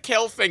must be able to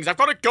kill things. I've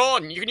got a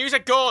gun. You can use a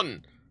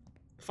gun.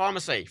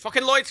 Pharmacy.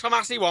 Fucking Lloyd's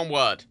Pharmacy, one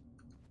word.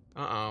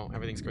 Uh-oh.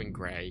 Everything's going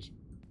grey.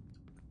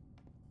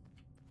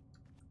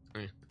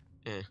 Should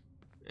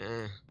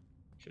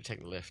have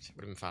taken the lift.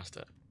 Would have been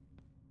faster.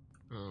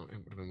 Oh, it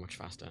would have been much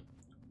faster.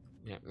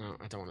 Yeah, no,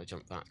 I don't want to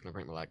jump that. It's going to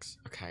break my legs.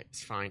 Okay,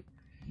 it's fine.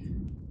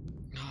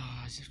 Oh,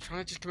 I'm just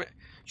trying to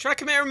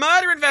commit a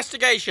murder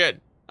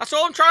investigation. That's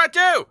all I'm trying to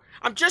do.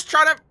 I'm just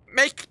trying to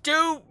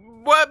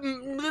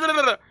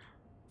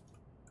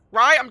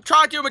right? I'm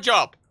trying to do my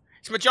job.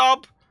 It's my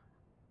job.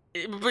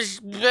 It was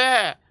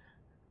there.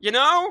 You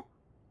know?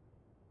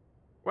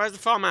 Where's the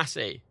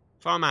pharmacy?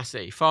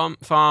 Pharmacy.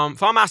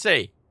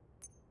 Pharmacy.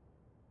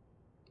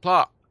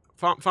 Plot.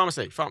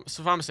 Pharmacy.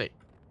 Pharmacy.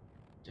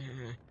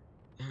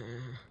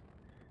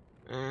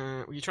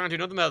 Were you trying to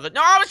do another murder?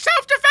 No, it was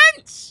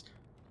self-defense!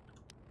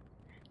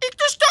 It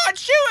just started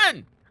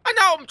shooting! I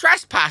know I'm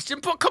trespassing,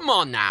 but come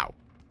on now.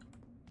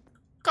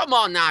 Come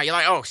on now. You're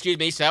like, oh, excuse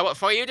me, sir. What the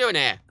fuck are you doing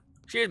here?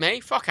 Excuse me.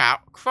 Fuck out.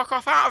 Fuck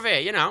off out of here,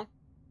 you know.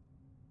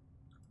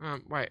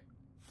 Wait.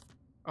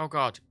 Oh,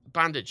 God.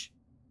 Bandage.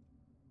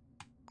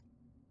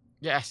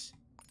 Yes.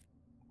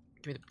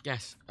 Give me the...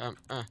 Yes.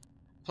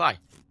 Apply.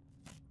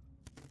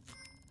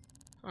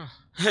 Oh.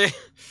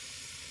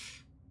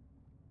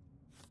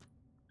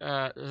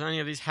 Does any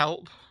of these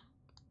help?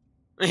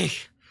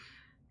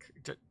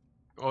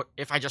 Or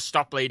if I just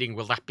stop bleeding,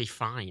 will that be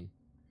fine?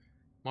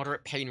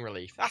 Moderate pain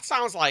relief. That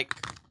sounds like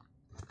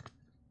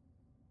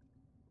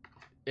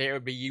it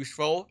would be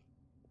useful.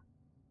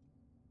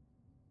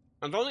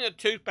 I don't think a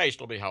toothpaste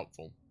will be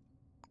helpful.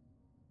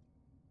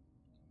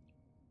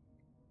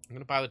 I'm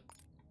gonna buy the...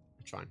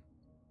 It's fine.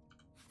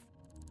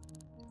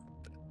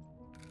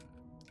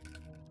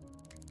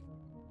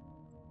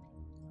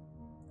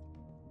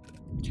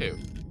 Two.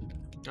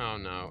 Oh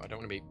no, I don't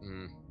want to be...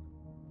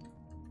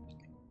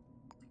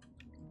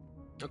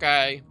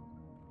 Okay.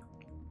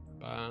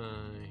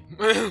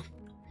 Bye.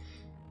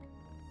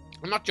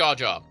 I'm not Jar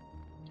Jar.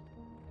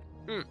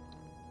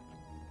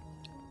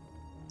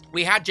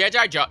 We had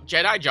Jedi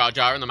Jar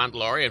Jar in The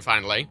Mandalorian,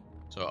 finally.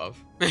 Sort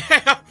of.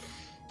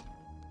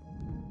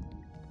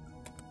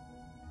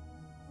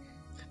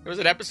 There was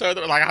an episode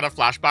that like had a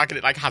flashback and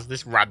it like has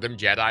this random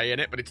Jedi in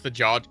it, but it's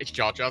Jar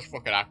Jar's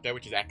fucking actor,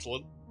 which is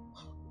excellent.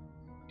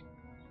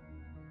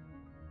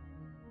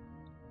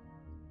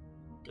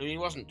 I mean, he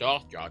wasn't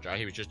Darth Jar Jar,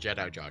 he was just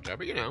Jedi Jar Jar,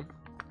 but you know,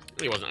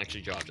 he wasn't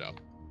actually Jar Jar.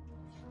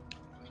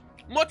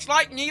 Much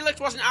like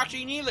Neelix wasn't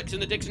actually Neelix in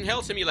the Dixon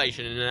Hill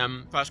simulation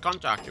in First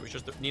Contact, it was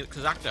just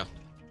Neelix's actor.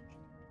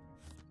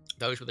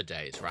 Those were the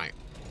days, right.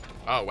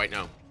 Oh, wait,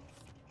 no.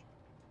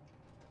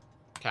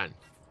 10.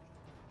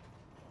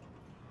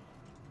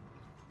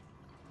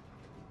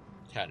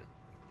 10.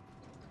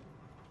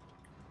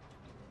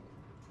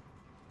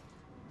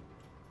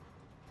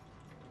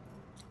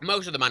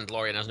 Most of The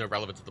Mandalorian has no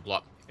relevance to the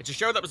plot. It's a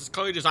show that was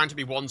clearly designed to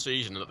be one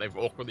season and that they've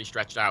awkwardly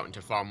stretched out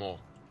into far more.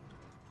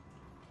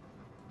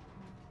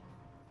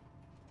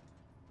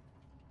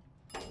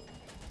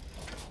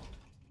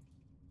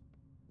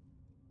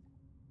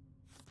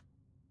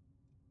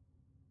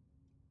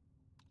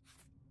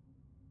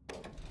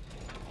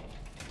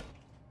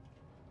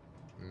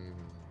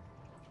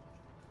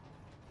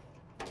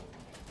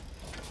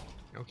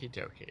 Okie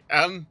dokie.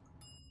 I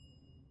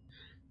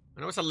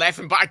know it's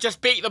 11, but I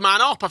just beat the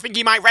man up. I think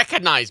he might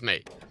recognize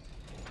me.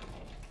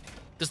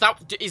 Is that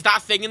a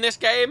thing in this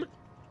game?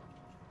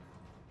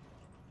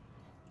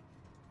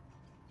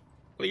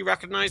 Will he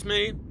recognize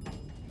me?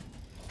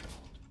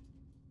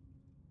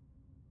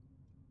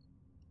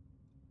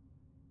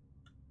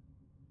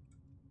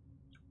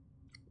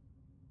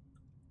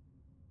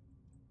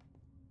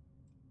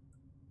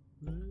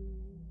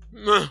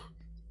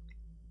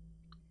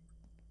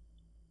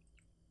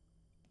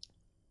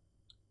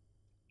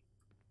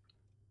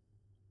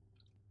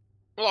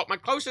 Well, look, my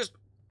closest...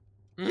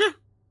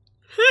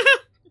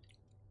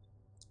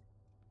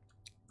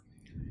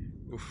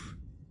 Oof.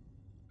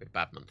 Bit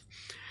bad month.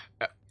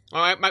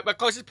 My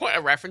closest point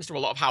of reference to a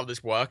lot of how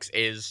this works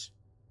is...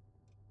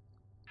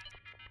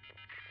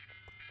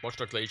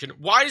 Watchdog Legion.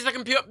 Why does the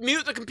computer...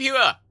 Mute the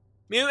computer!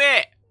 Mute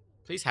it!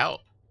 Please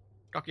help.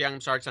 Dr. Young,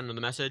 I'm sorry to send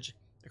another message.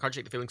 I can't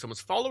shake the feeling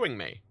someone's following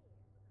me.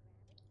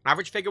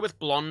 Average figure with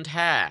blonde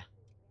hair.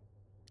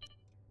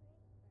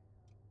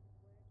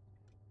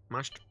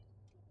 Mashed...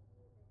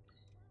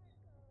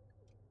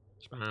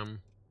 Spam.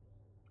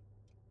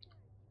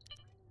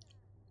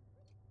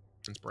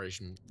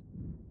 Inspiration.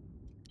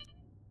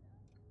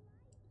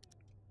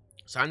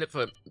 Signed up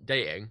for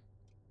dating.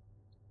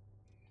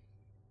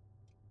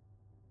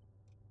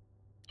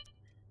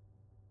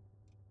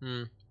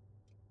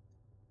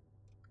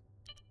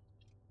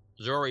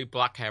 Zori,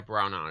 black hair,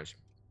 brown eyes.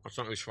 That's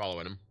not who's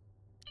following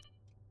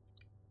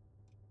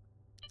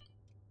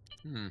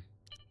him.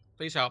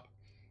 Please help.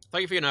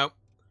 Thank you for your note.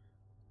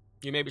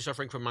 You may be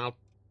suffering from mild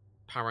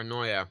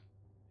paranoia.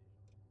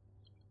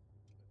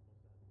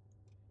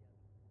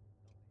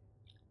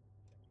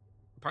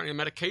 Apparently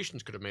the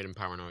medications could have made him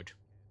paranoid.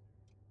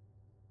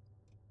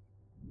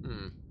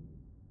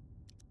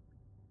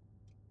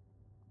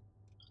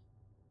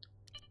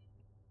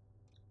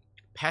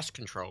 Pest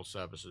control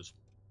services.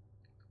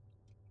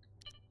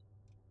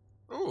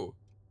 Ooh.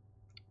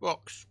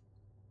 Books.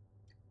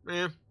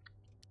 Yeah.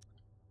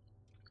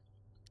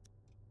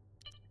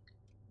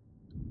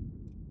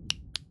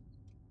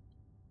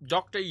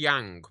 Dr.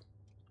 Yang.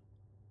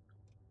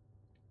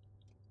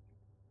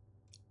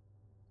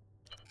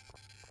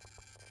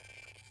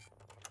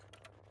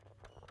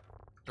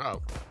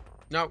 Oh.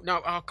 No,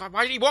 no. Oh, God.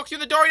 Why did he walk through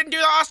the door? He didn't do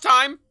that last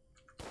time.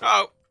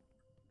 Oh.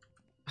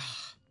 Thought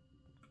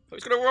he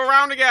was going to roll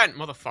around again.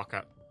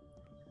 Motherfucker.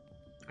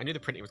 I knew the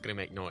printing was going to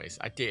make noise.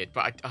 I did,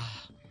 but I...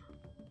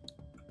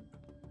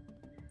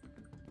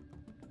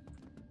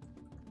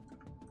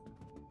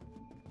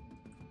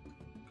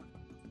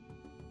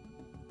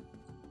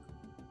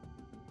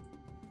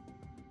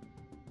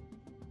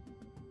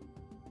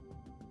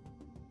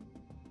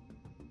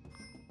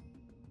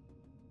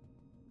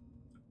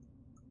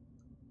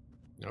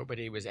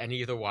 Nobody was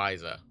any the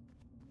wiser.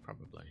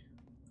 Probably.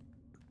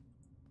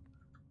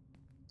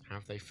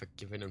 Have they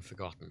forgiven and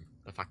forgotten?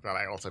 The fact that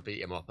I also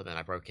beat him up and then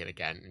I broke in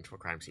again into a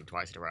crime scene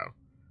twice in a row.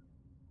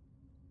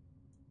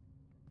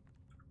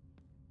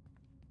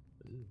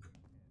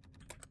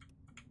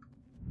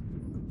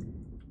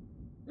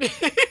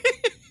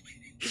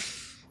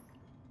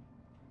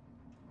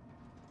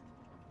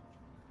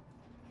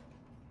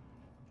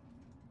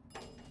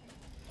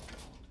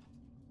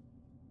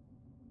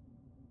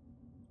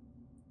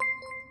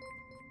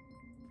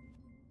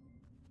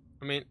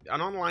 I mean, an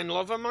online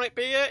lover might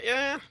be it,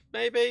 yeah,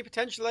 maybe,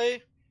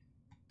 potentially.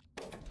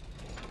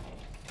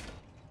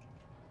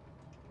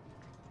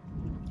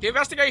 The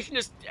investigation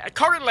is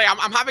currently.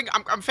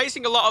 I'm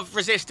facing a lot of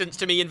resistance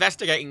to me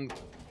investigating.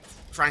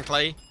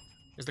 Frankly,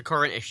 is the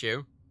current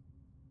issue.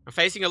 I'm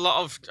facing a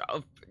lot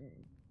of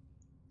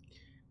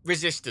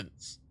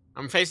resistance.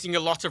 I'm facing a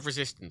lot of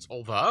resistance,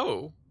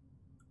 although.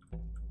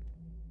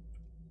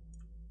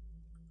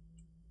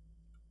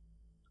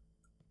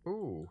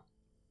 Ooh.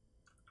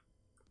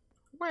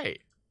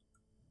 Wait.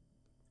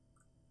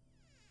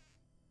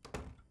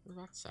 What does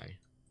that say?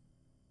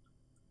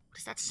 What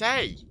does that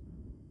say?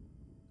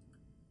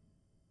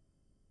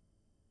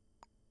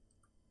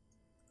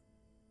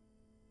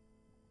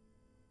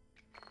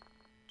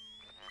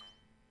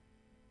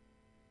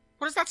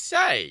 What does that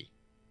say?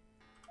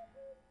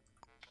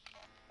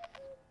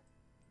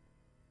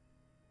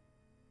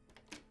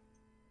 I'm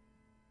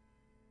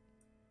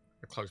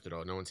gonna close the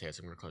door. No one's here,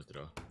 so I'm gonna close the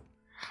door.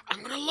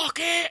 I'm gonna lock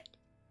it!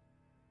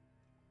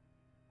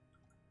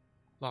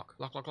 Lock,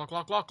 lock, lock, lock,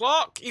 lock, lock,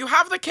 lock! You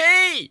have the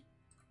key!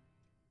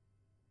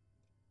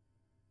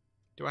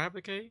 Do I have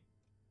the key?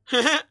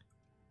 I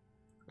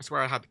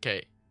swear I had the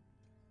key.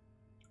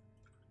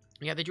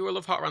 Yeah, they drew a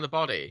love heart around the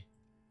body.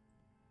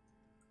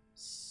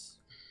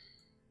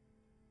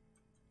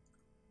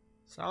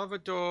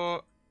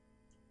 Salvador.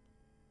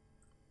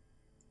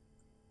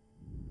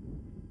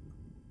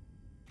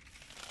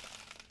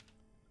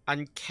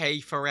 And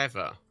K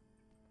forever.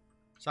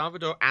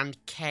 Salvador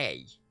and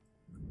K.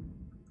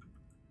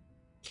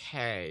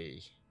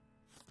 K.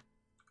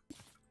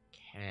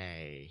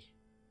 K.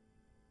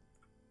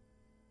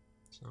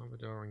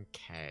 Salvador and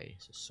K.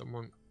 So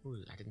someone... Ooh,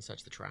 I didn't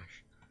search the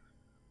trash.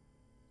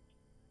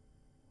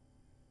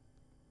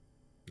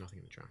 Nothing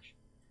in the trash.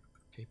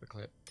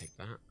 Paperclip, take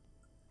that.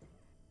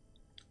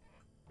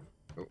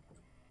 Oh.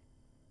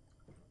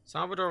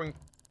 Salvador and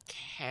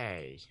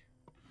K.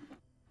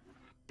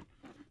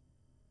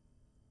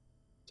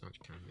 Touch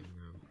candy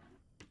now.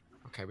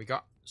 Okay, we've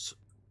got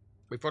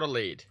a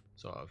lead,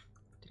 sort of.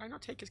 Did I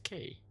not take his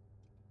key?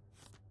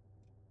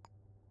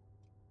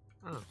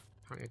 Oh,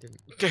 apparently I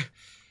didn't.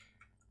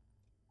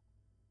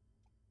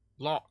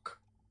 Lock.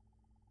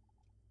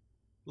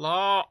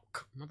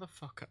 Lock!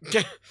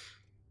 Motherfucker.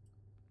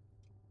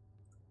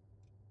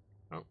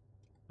 Oh,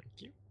 thank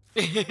you.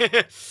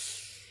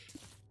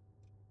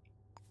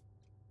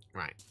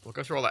 Right, we'll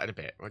go through all that in a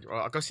bit.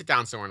 I'll go sit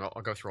down somewhere and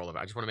I'll go through all of it.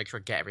 I just want to make sure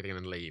I get everything and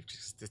then leave.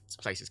 Just, this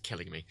place is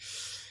killing me.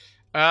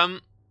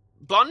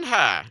 Blonde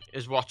hair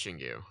is watching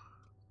you.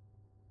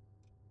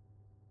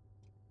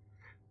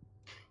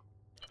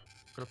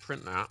 I'm gonna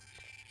print that.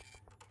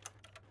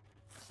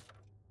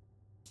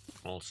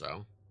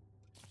 Also.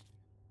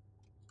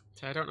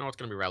 So I don't know what's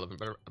gonna be relevant,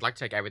 but I'd like to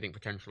take everything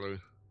potentially.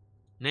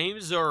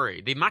 Name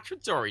Zori. They matched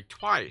with Zori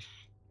twice.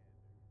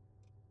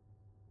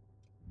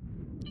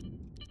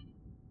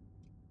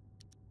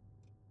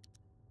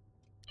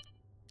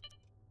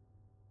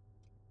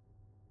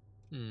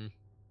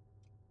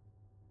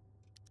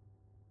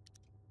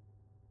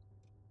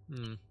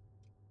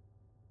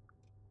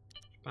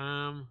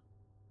 Spam.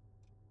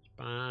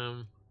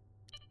 Spam.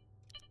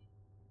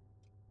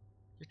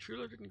 The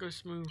Trula didn't go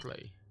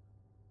smoothly.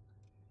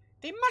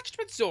 They matched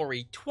with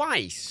Zori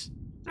twice.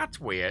 That's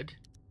weird.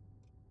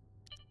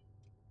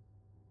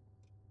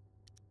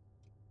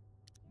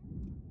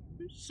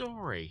 Who's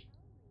Zori?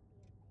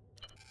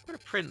 I'm gonna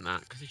print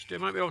that because they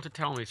might be able to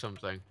tell me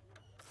something.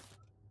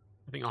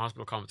 I think the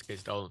hospital confiscated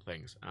stolen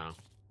things. Oh.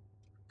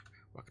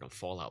 Working on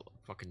Fallout.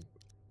 Fucking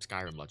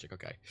Skyrim logic,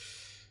 okay.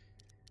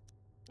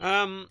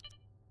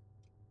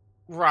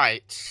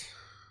 Right.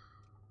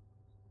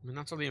 I mean,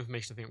 that's all the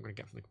information I think I'm going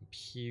to get from the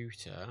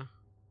computer.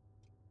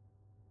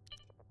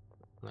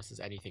 Unless there's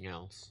anything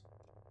else.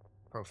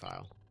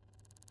 Profile.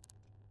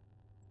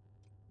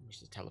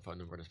 Just his telephone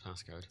number and his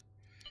passcode.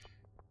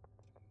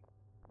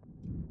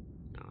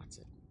 No, that's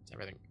it. That's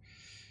everything.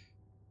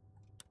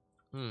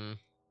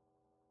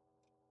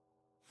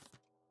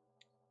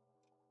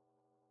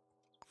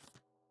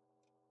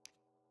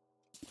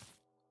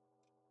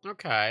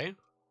 Okay.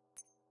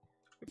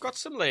 We've got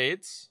some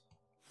leads.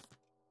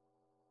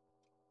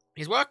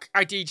 His work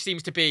ID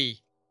seems to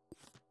be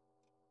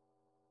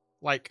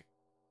like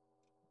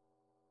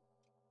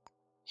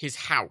his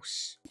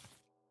house.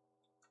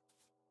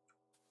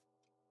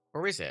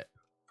 Or is it?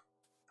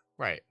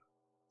 Right.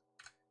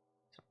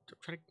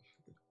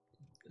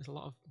 There's a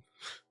lot of...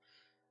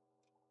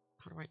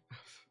 How do I...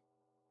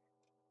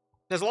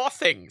 There's a lot of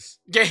things.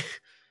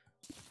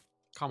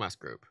 Commerce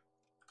group.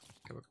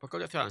 we'll go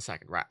through that in a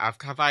second. Right,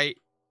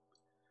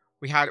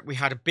 we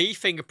had a B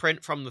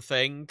fingerprint from the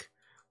thing.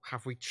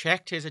 Have we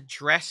checked his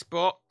address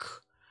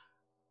book?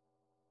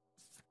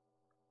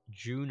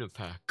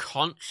 Juniper.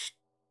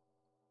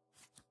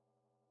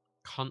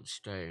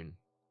 Constone.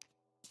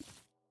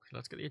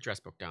 Let's get the address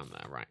book down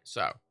there. Right,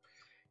 so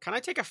can I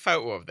take a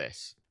photo of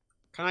this?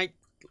 Can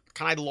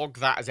I log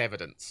that as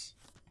evidence?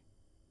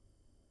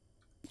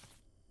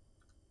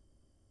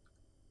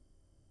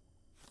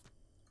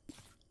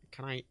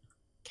 Can I...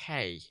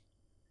 K.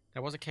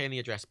 There was a K in the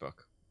address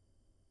book.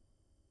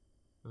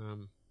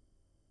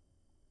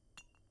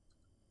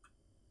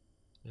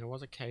 There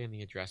was a K in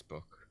the address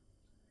book.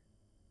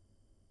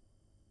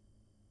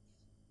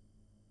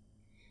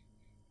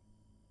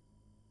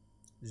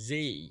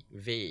 Z.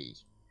 V.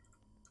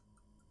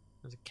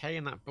 There's a K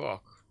in that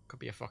book. Could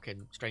be a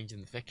fucking Stranger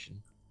Than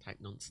Fiction type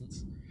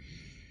nonsense.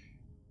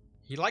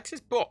 He likes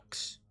his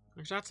books.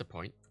 Actually, that's a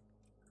point.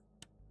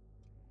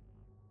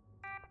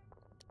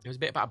 It was a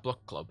bit about a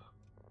book club.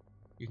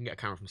 You can get a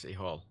camera from City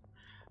Hall.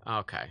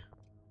 Okay.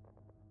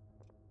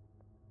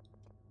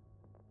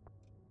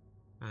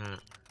 Wait.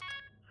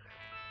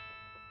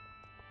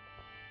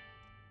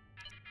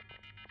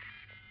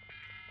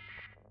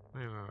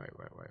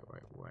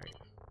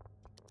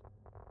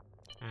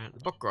 The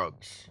book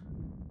grubs.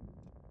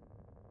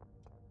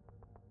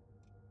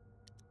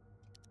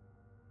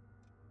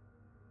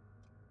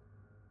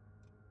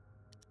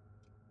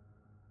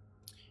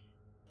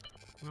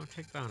 I'll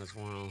take that as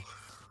well.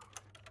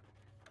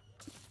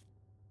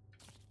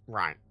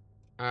 Right.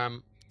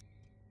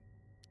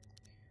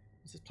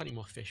 This is plenty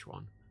more fish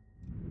one.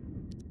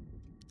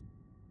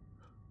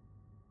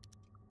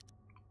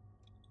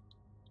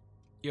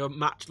 Your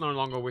match no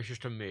longer wishes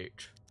to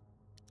meet.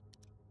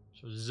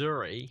 So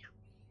Zuri.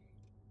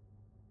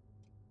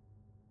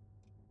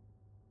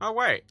 Oh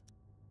wait.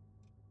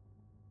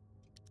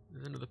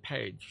 There's another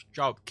page.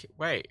 Job.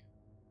 Wait.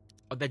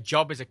 Oh, their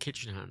job is a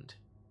kitchen hand.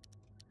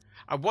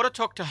 I want to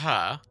talk to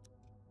her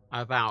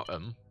about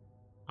them.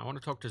 I want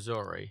to talk to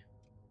Zuri.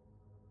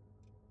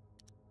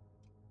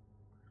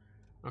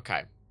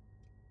 Okay.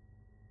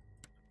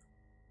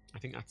 I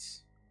think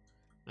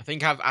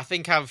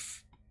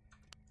I've.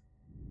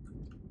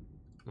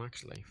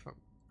 Actually, fuck.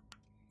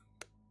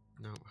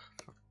 No.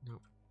 Fuck.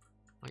 No.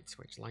 Light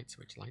switch.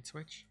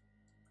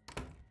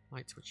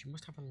 You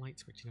must have a light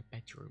switch in a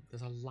bedroom.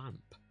 There's a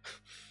lamp.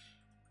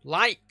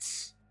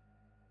 Lights!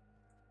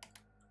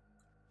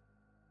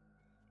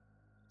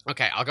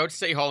 Okay, I'll go to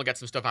City Hall and get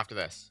some stuff after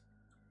this.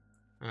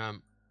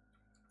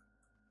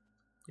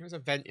 There's a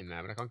vent in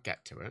there, but I can't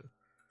get to it.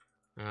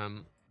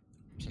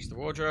 Search the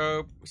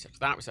wardrobe. We search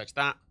that.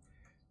 Anything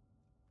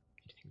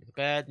under the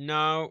bed?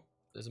 No.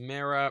 There's a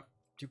mirror.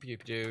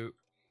 Doopy-doopy-doo.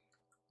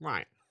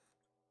 Right.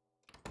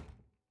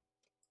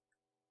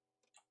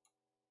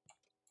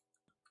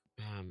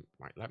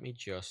 Right, let me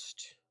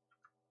just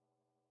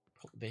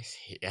put this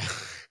here.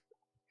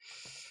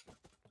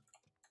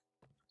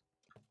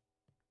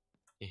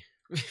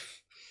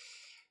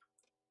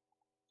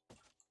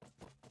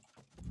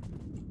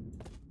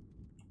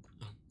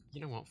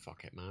 You know what?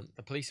 Fuck it, man.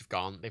 The police have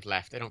gone. They've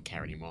left. They don't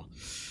care anymore.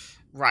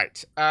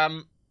 Right.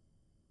 Oh!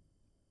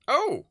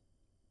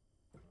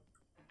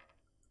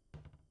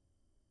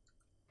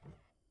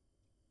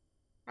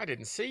 I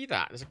didn't see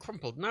that. There's a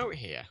crumpled note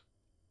here.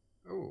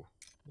 Oh,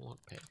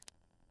 lockpick.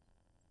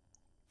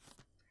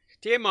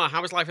 Dear Ma,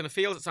 how is life in the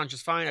fields? It sounds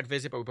just fine. I'd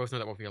visit, but we both know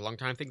that won't be a long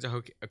time. Things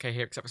are okay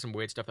here, except for some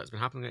weird stuff that's been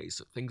happening lately.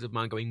 Things of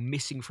mine going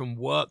missing from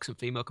work. Some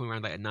female coming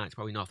around late at night. It's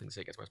probably nothing,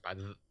 so it gets worse by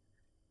the...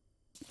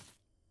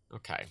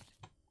 Okay.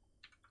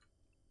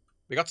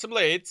 We got some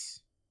leads.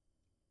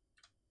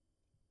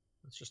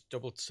 Let's just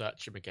double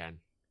search him again.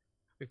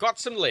 We've got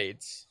some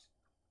leads.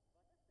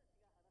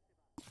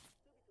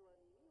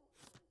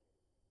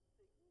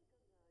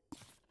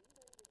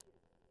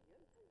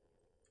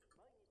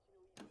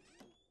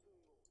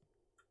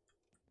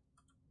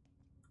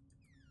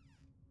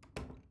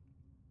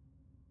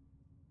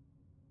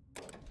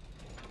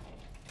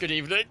 Good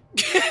evening.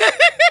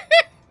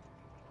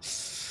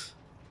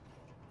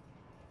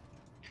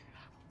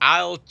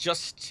 I'll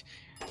just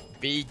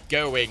be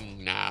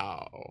going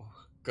now.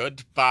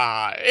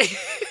 Goodbye.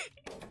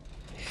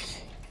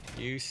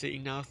 You see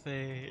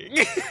nothing.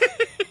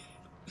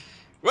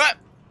 What?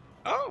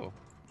 Oh.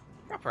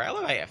 Proper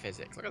elevator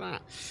physics. Look at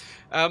that.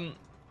 Well,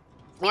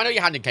 I know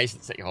you had an case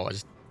at City Hall. I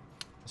just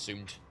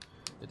assumed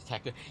the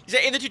detective. Is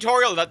it in the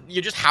tutorial that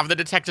you just have the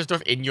detective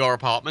stuff in your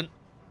apartment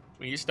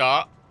when you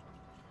start?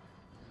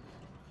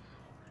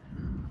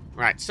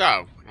 Right,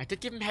 so, I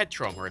did give him head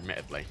trauma,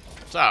 admittedly.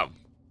 So,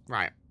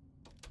 right.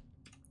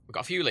 We've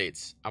got a few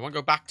leads. I want to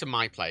go back to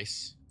my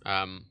place.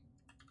 The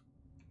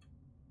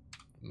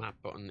map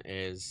button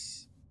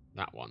is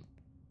that one.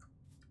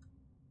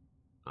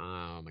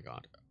 Oh my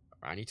god.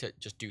 I need to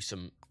just do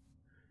some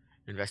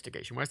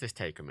investigation. Where's this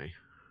taking me?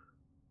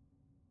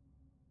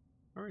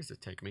 Where is this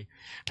taking me?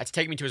 It's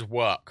taking me to his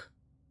work.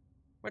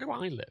 Where do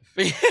I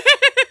live?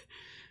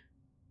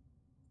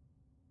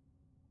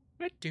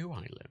 Where do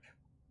I live?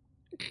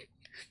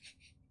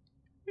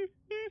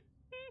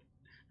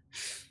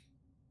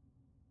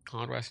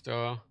 Hardware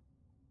store.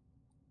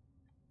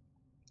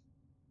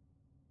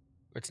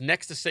 It's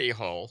next to City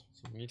Hall,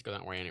 so we need to go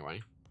that way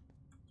anyway.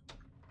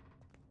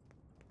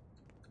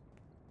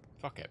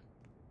 Fuck it.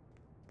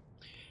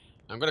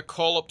 I'm gonna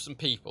call up some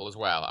people as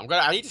well.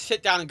 I need to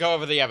sit down and go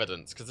over the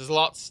evidence because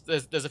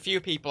there's a few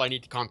people I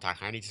need to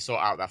contact. I need to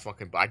sort out that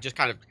fucking. But I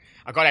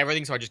got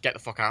everything, so I just get the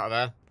fuck out of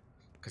there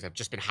because I've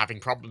just been having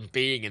problems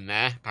being in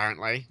there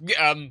apparently.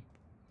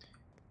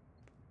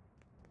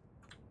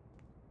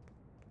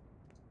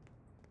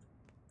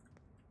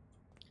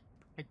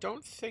 I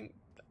don't think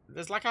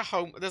there's like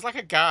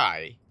a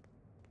guy.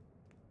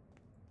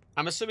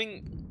 I'm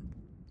assuming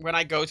when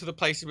I go to the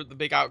places with the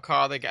big out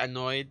car, they get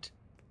annoyed.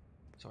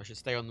 So I should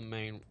stay on the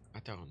main. I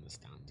don't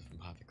understand, if I'm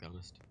perfectly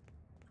honest.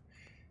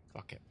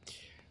 Fuck it.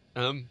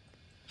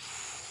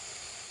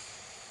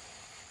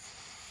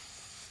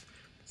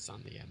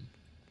 Sandy M.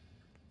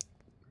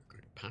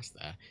 Gotta get past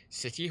there.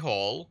 City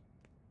Hall.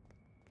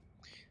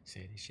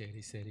 City.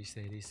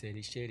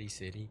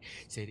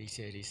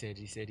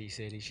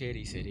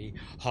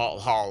 Hall.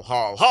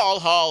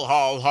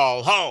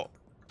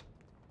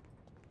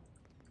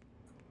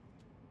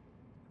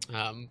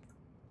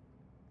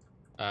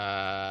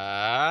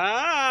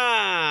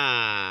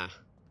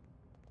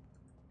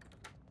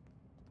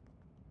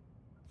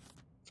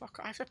 Fuck,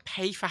 I have to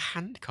pay for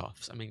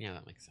handcuffs. I mean, yeah,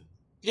 that makes sense.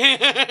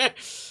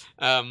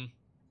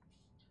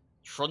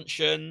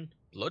 Truncheon,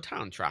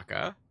 Bloodhound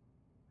Tracker.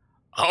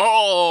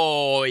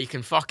 Oh, you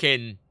can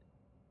fucking...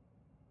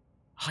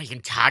 Oh, you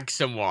can tag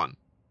someone.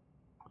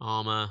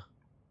 Armor.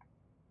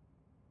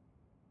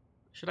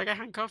 Should I get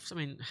handcuffs? I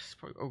mean,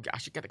 probably... Oh, I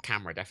should get the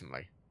camera,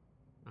 definitely.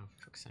 Oh,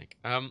 for fuck's sake.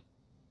 Why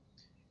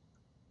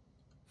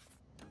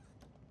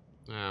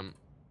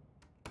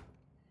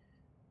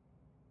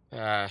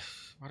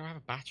do I have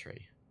a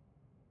battery?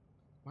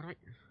 What do I...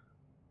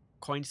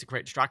 Coins to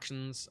create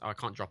distractions. Oh, I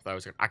can't drop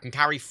those. I can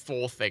carry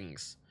 4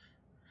 things.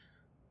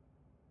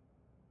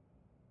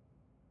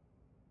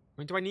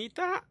 I mean, do I need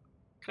that?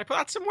 Can I put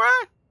that somewhere?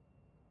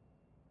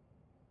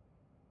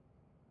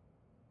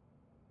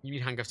 You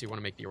need handcuffs if you want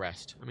to make the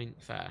arrest. I mean,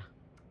 fair.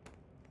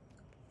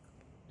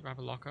 Do I have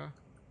a locker?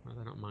 No,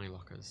 they're not my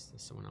lockers.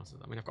 There's someone else's.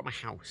 I mean, I've got my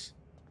house.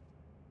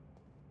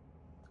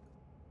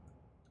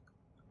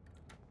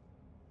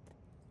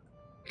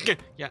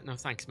 Yeah, no,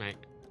 thanks, mate.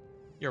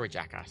 You're a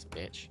jackass,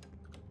 bitch.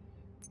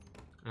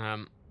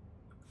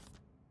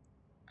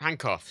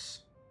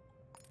 Handcuffs.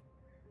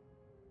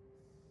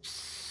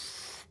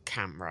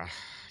 Camera.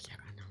 Yeah,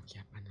 I know.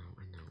 Yeah, I know.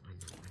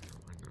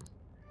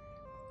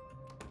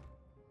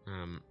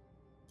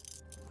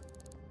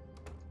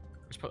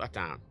 Let's put that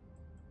down.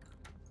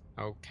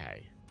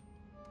 Okay.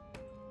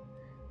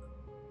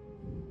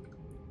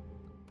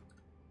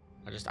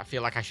 I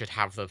feel like I should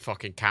have the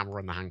fucking camera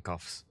and the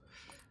handcuffs.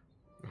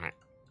 Right.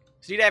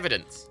 So need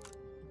evidence.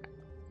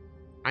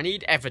 I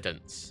need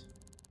evidence.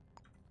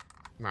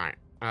 Right.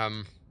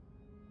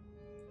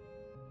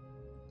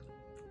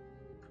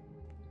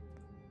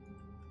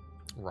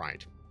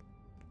 Right.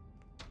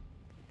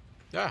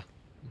 Yeah.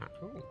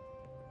 Ooh.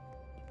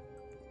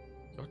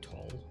 You're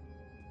tall.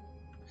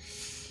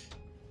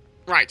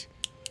 Right.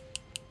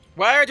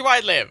 Where do I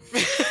live?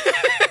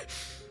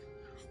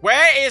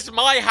 Where is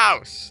my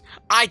house?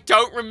 I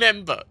don't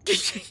remember.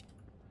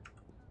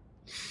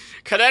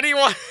 Can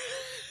anyone...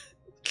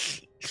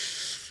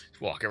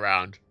 walk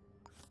around.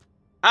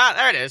 Ah,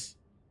 there it is.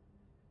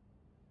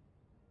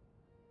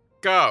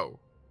 Go.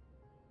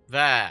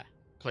 There,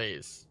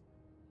 please.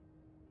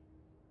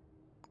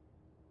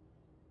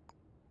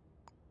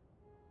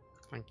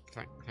 Thank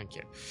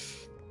you.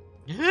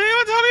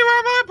 Anyone tell me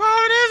where my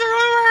apartment is or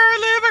where I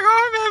live? I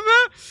can't remember.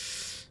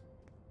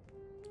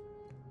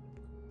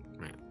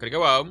 Right, gotta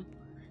go home.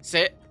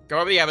 Sit. Go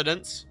over the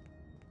evidence.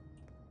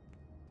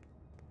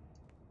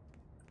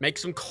 Make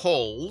some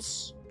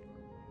calls.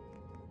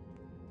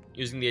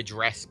 Using the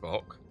address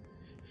book.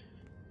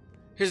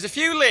 There's a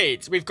few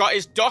leads. We've got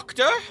his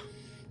doctor.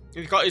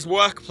 We've got his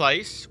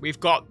workplace. We've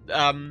got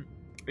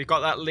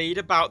that lead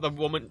about the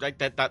woman, like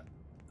that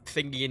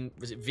thingy in,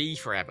 was it V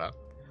Forever?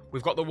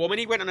 We've got the woman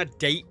he went on a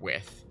date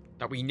with.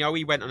 That we know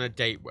he went on a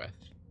date with.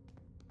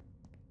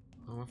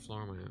 Oh, what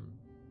floor am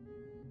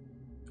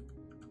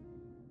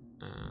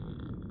I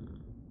on?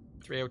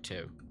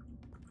 302.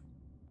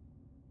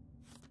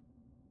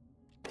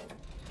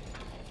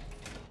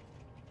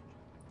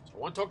 I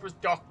want to talk to his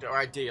doctor,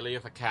 ideally,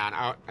 if I can.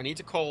 I need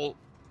to call...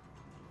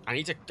 I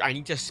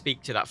need to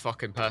speak to that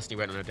fucking person he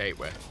went on a date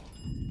with.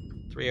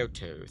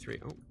 302.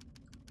 Oh.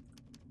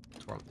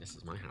 What's wrong? This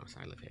is my house.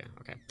 I live here.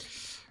 Okay.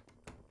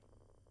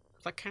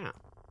 What's that cat?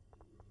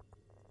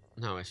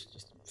 No, it's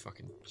just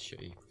fucking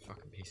shitty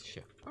fucking piece of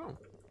shit. Oh.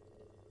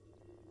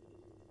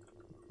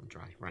 I'm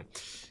dry. Right.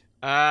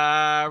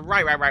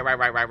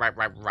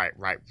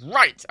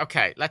 Right.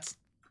 Okay, let's...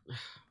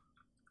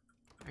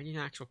 I need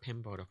an actual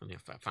pinboard up on here.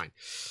 Fine.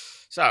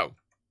 So.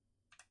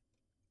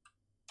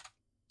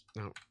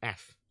 No,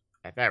 F.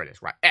 There it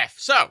is. Right, F.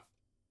 So.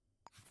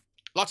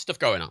 Lots of stuff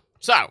going on.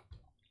 So.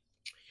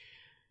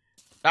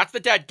 That's the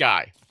dead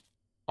guy.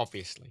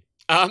 Obviously.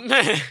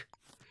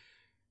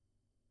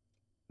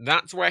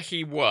 That's where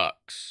he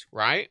works,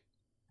 right?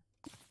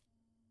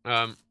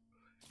 So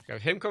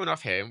him coming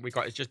off him, we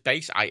got his just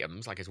base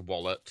items, like his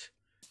wallet,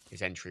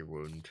 his entry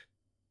wound.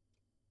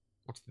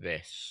 What's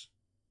this?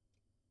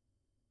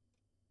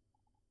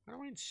 How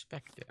do I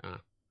inspect it?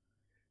 Ah.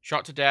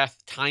 Shot to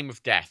death, time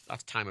of death.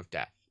 That's time of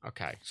death.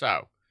 Okay,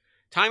 so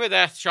time of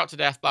death, shot to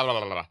death, blah, blah,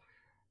 blah, blah,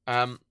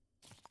 blah.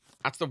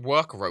 That's the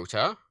work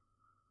rota.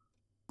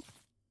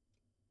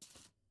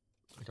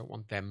 I don't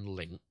want them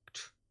linked.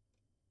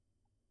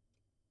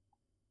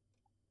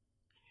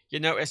 You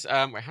notice,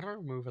 wait, how do I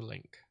remove a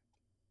link?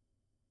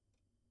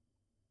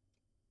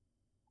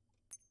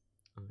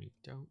 I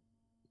don't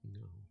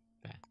know.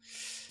 There.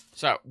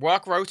 So,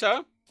 work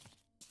rota.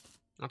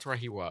 That's where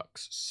he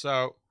works.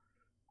 So,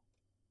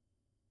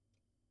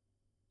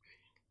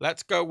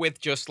 let's go with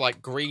just,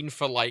 like, green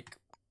for, like,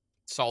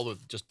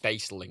 solid, just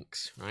base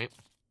links, right?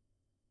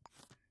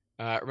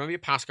 Remember your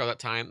passcode that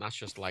time? That's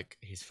just, like,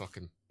 his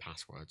fucking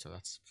password. So,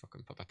 let's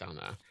fucking put that down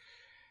there.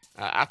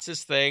 That's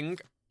his thing.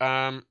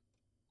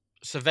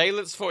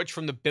 Surveillance footage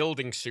from the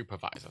building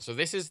supervisor. So,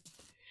 this is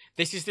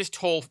this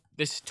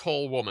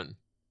tall woman.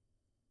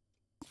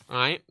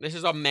 Right? This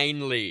is our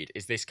main lead,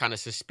 is this kind of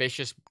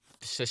suspicious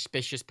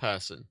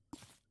person.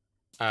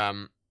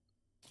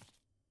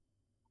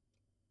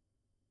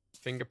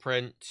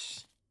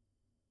 Fingerprints.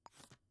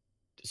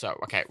 So,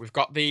 okay, we've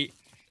got the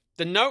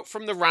note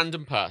from the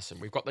random person.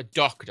 We've got the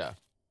doctor.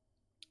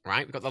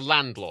 Right? We've got the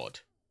landlord.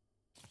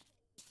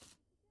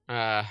 We've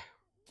got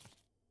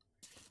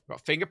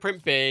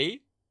fingerprint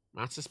B.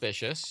 That's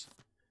suspicious.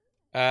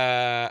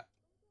 Some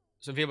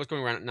vehicles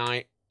going around at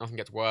night. Nothing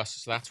gets worse.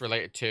 So that's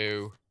related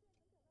to...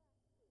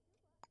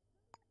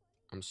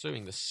 I'm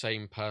assuming the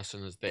same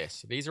person as this.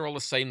 So these are all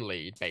the same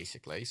lead,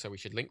 basically. So we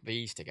should link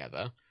these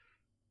together.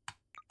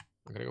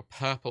 I'm going to go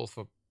purple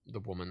for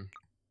the woman.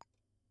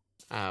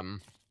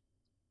 That's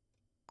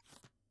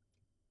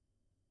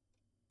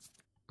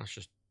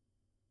just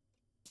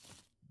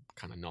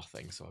kind of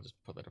nothing, so I'll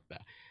just put that up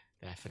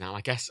there for now,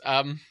 I guess.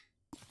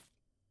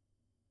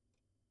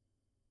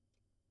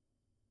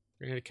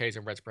 Indicators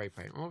and red spray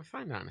paint. Oh, we'll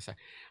find that in a sec.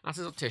 That's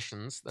his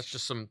opticians. That's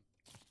just some...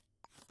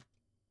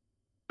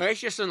 It's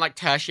just some, like,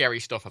 tertiary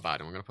stuff about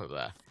him. I'm going to put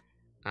it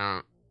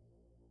there.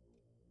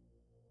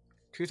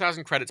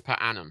 2,000 credits per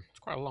annum. It's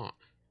quite a lot.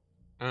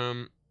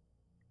 Okay,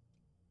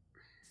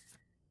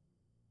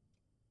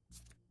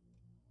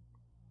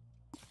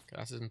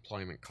 that's his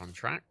employment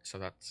contract. So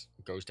that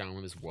goes down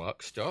with his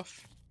work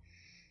stuff.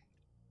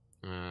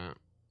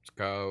 Let's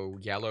go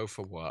yellow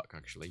for work,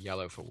 actually.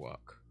 Yellow for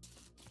work.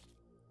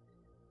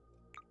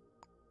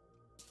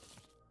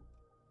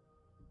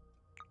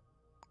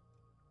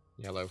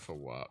 Yellow for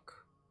work.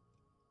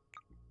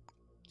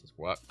 His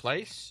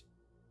workplace.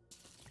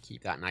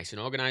 Keep that nice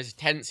and organized.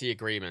 Tenancy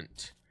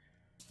agreement.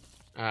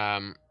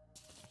 So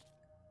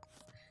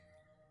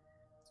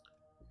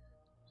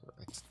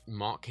let's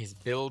mark his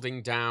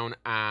building down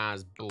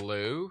as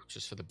blue,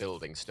 just for the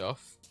building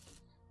stuff.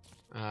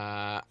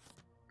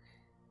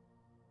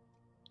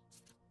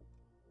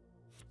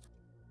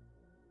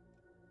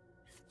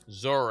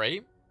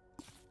 Zori.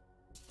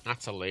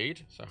 That's a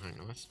lead. So hang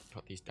on, let's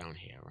put these down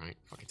here, right?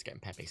 Fuck, it's getting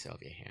Pepe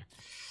Sylvia here.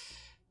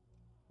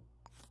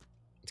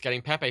 It's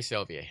getting Pepe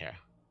Sylvia here.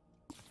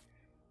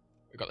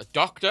 We've got the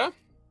doctor.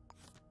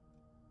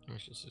 Oh,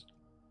 it's just a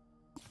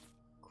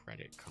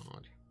credit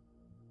card.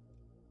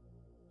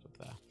 Up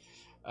there.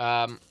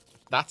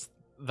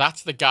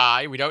 That's the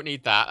guy. We don't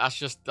need that. That's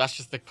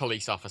just the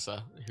police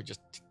officer who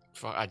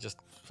I just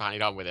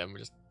find on with him.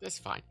 It's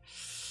fine.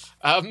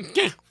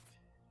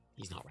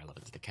 He's not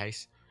relevant to the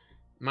case.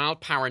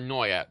 Mild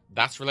paranoia.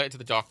 That's related to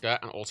the doctor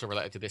and also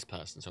related to this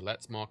person. So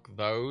let's mark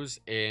those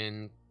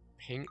in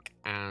pink,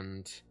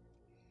 and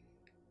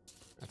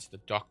that's the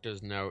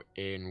doctor's note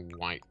in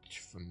white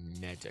for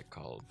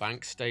medical.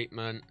 Bank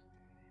statement.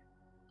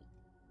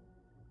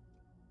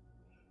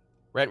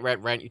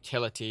 Rent,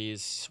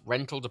 utilities,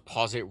 rental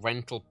deposit,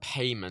 rental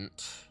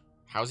payment,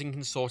 housing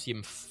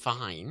consortium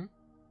fine,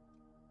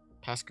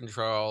 pest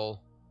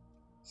control,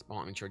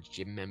 smart insurance,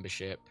 gym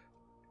membership.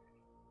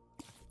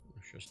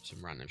 Just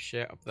some random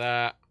shit up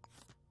there.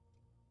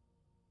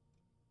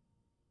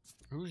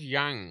 Who's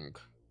Yang?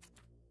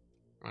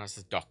 Oh, that's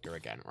the doctor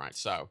again, right?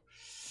 So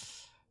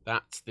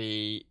that's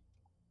the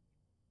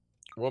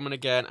woman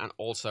again, and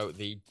also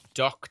the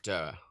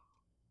doctor.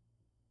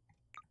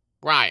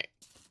 Right.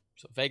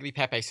 So vaguely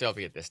Pepe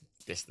Sylvia, this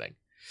thing.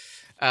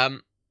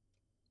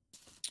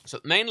 So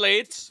main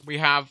leads, we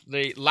have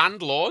the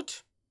landlord.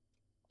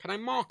 Can I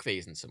mark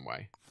these in some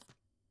way?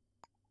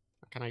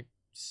 Can I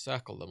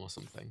circle them or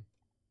something?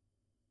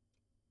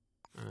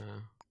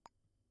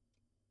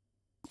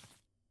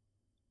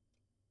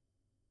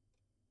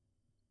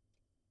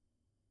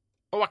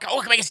 I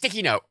can make a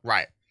sticky note.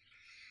 Right.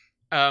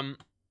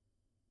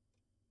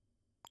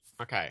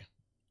 Okay.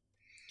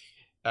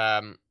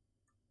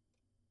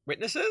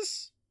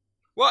 Witnesses?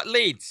 What?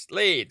 Leads.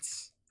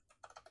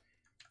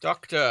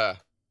 Doctor.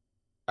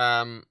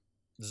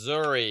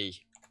 Zuri.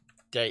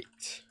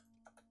 Date.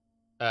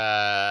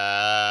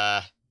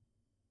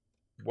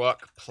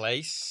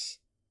 workplace.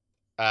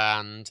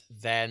 And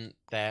then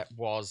there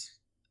was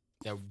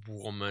the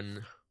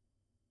woman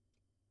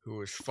who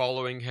was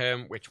following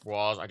him, which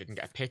was, I didn't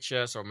get a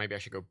picture, so maybe I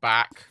should go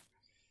back.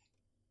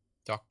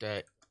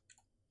 Dr.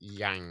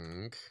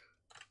 Yang.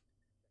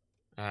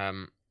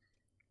 I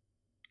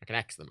can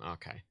X them,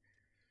 okay.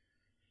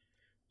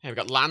 Here we've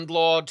got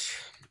landlord,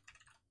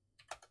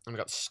 and we've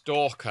got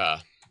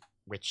stalker,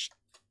 which,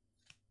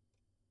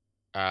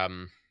 I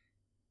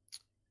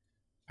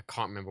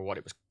can't remember what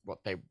it was,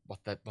 what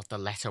the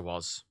letter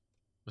was.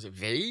 Was it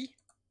V?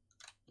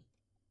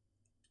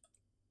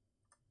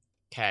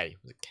 K.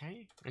 Was it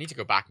K? I need to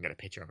go back and get a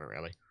picture of it,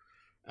 really.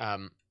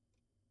 There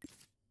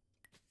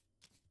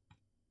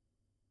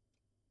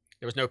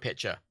was no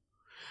picture.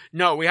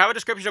 No, we have a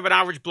description of an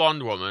average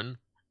blonde woman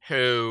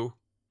who,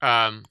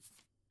 well,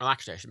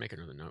 actually, I should make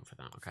another note for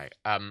that. Okay.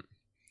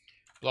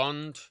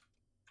 Blonde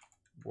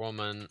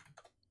woman,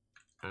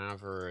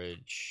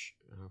 average.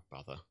 Oh,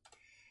 bother.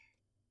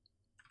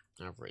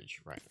 Average,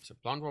 right. So,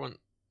 blonde woman.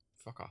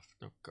 Fuck off.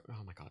 No, go,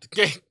 oh my god.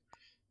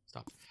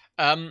 Stop.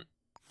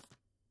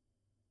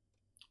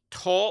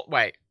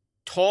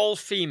 Tall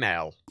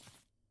female.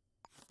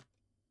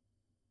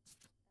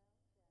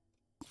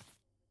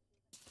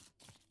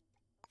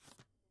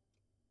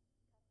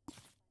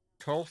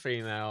 Tall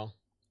female.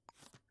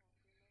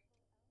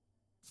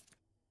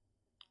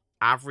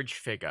 Average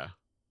figure.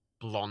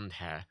 Blonde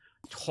hair.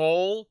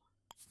 Tall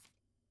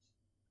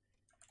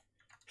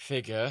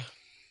figure.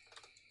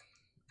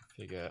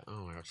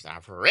 Oh my god, just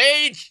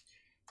average!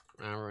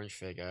 Average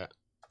figure.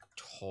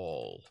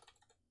 Tall.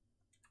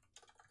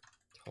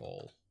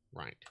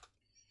 Right.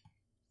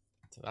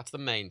 So that's the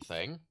main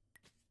thing.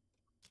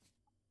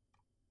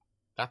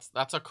 That's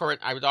our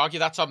current, I would argue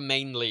that's our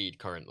main lead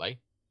currently.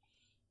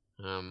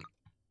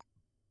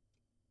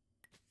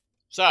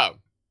 So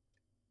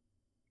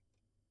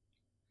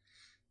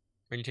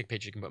when you take a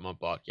picture, you can put them on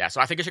board. Yeah,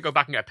 so I think I should go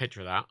back and get a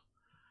picture of that.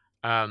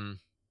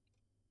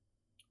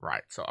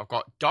 Right, so I've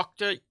got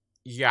Dr.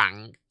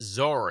 Yang,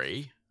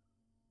 Zori.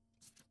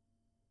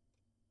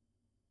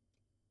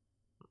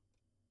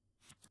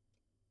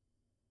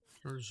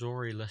 There's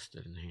Zori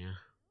listed in here.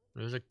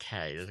 There's a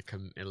K, there's a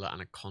Camilla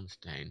and a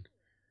Constantine.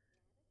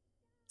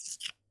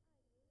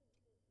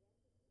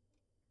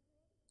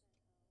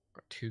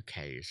 Got 2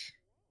 Ks.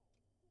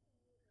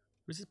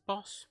 Who's his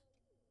boss?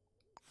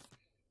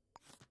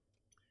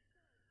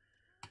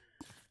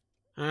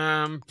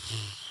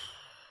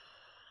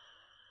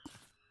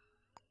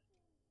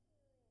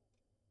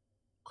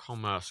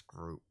 Commerce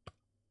group.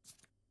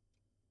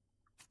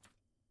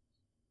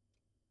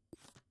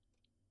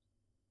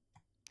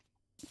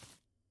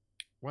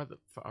 Where the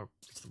oh,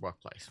 it's the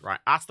workplace, right?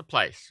 That's the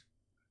place.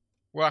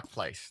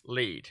 Workplace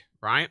lead,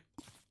 right?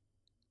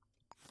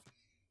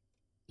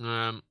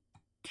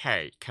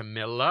 Okay,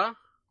 Camilla.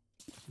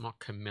 Mark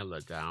Camilla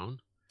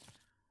down.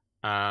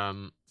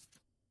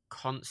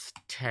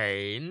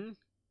 Constantine.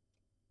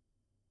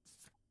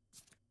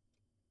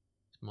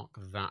 Mark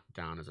that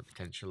down as a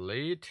potential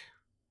lead.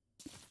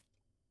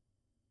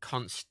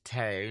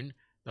 Constantine.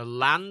 The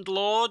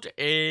landlord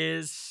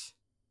is.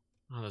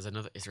 Oh, there's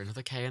another. Is there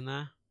another K in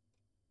there?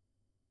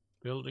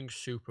 Building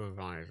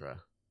supervisor.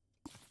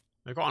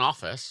 They've got an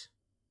office.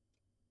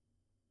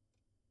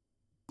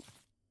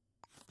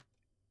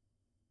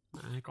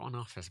 They've got an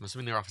office. I'm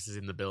assuming their office is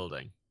in the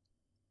building.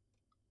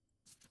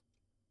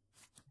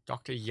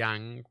 Dr.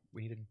 Yang.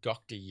 We need a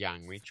Dr.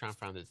 Yang. We need to try and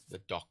find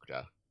the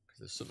doctor. Because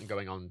there's something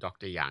going on in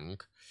Dr. Yang.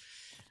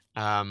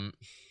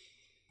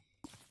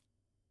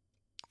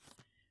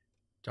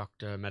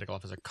 Doctor, medical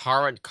officer.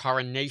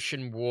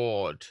 Coronation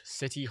ward.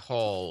 City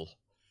hall.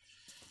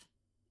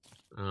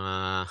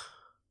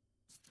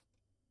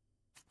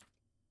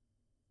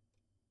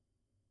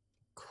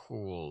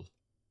 Cool.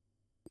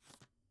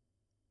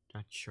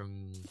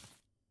 Dachung.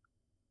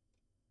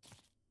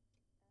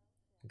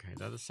 Okay,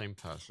 they're the same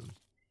person.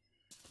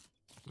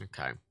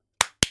 Okay.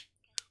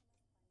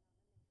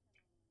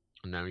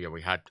 No, yeah,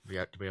 we have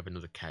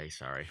another K,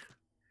 sorry.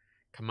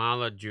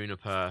 Kamala,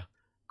 Juniper,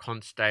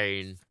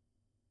 Constantine.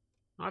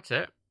 That's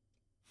it.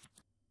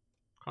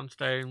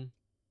 Constantine,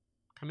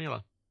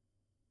 Camila.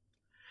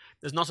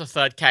 There's not a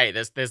third K.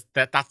 That's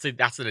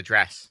an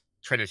address.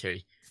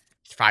 Trinity.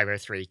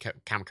 503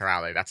 Cam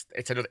Corrale.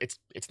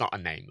 It's not a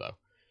name though.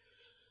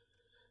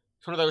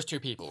 It's one of those 2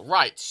 people.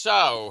 Right,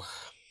 so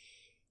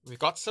we've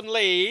got some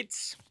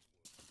leads.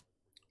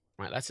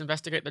 Right, let's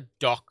investigate the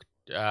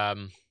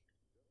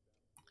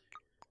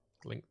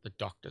link the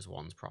doctor's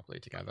ones properly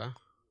together.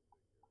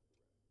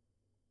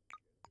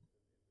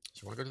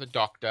 So I want to go to the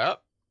doctor.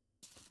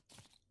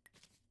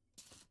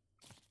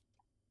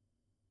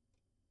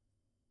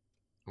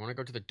 I want to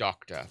go to the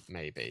doctor,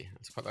 maybe.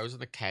 Let's put those are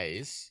the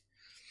Ks.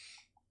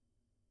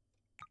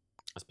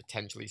 That's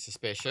potentially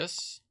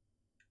suspicious.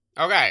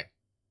 Okay.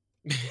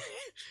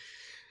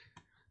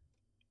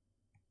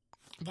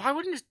 Why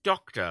wouldn't this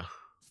doctor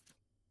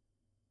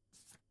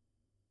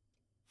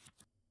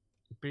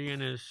be in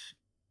his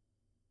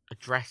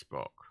address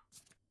book?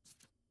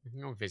 We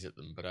can go visit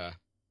them, but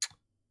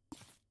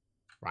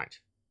right.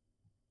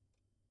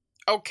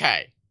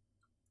 Okay.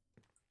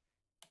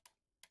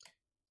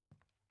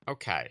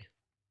 Okay.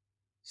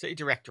 City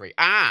directory.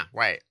 Ah,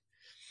 wait.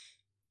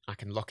 I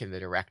can look in the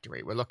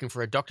directory. We're looking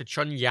for a Dr.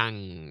 Chun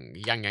Yang.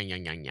 Yang.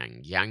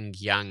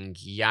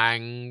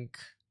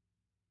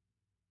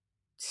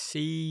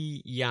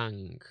 C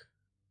Yang.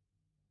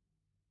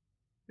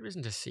 There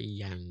isn't a C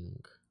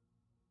Yang.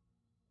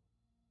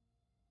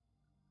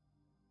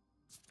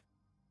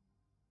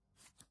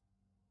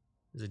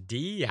 There's a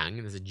D Yang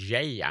and there's a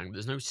J Yang, but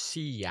there's no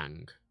C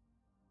Yang.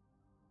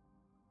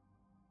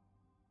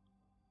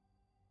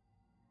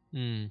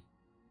 Is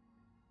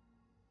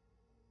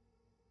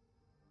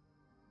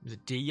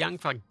it D Yang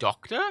for like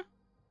doctor?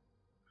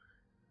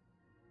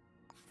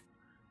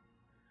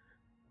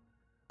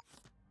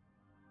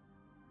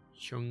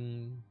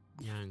 Chung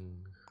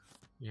Yang.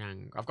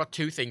 I've got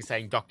two things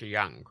saying Dr.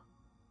 Yang.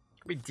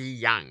 Could be D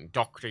Yang,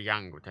 Dr.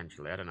 Yang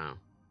potentially, I don't know.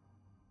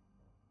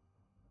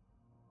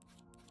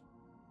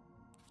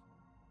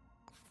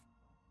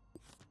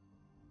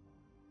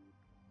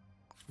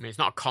 I mean, it's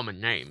not a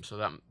common name, so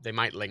that they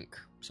might link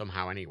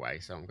somehow anyway.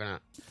 So I'm gonna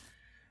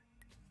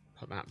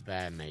put that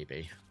there,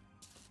 maybe.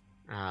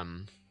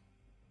 Zhang.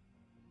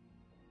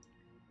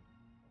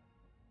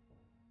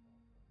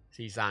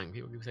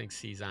 People keep saying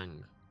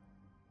Zhang.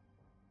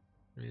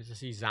 I mean, it's a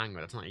Zhang,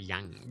 but that's not a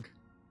Yang.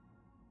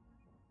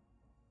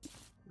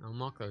 I'll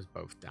mark those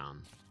both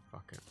down.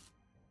 Fuck it.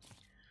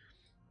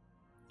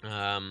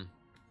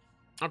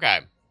 Okay.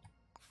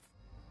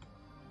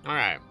 All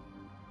right.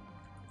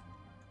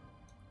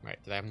 Wait,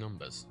 do they have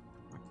numbers?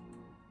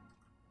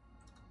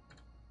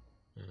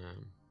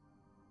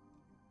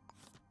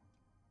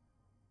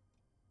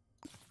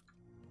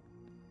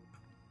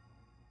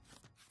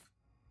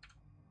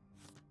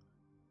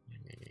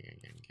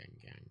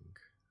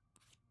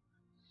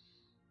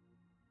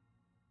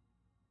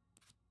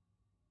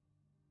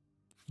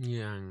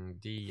 Yang,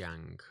 D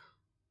Yang.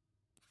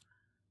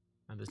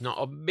 And there's not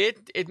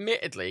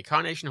admittedly,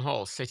 Carnation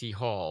Hall, City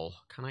Hall.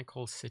 Can I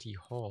call City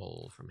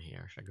Hall from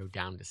here? Should I go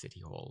down to City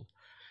Hall?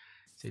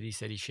 City,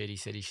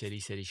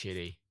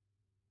 shitty.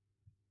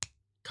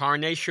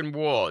 Carnation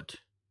Ward.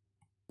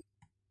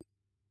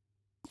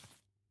 I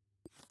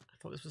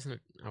thought this was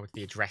it's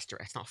the address.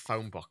 It's not a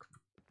phone book.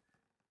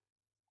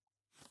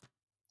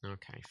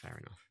 Okay, fair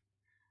enough.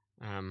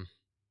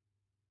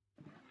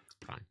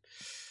 Fine.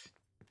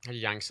 How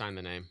did Yang sign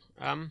the name?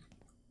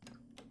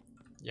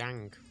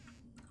 Yang.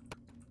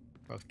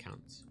 Both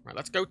counts. Right,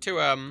 let's go to,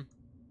 oh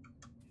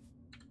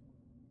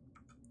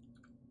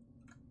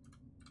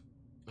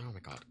my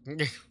god. How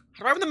do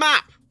I open the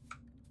map?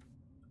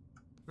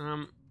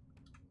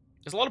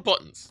 There's a lot of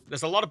buttons.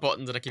 There's a lot of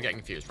buttons and I keep getting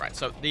confused. Right,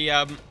 so the,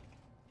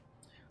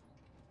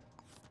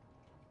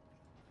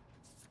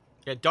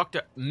 yeah,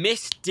 Dr.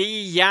 Miss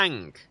D.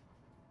 Yang.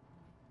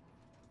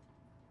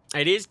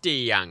 It is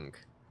D. Yang.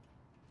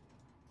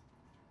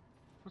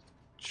 What's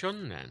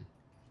Chun then?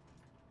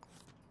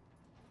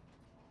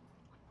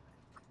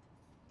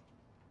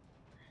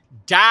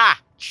 Da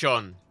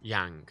Chun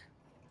Yang.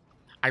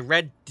 I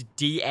read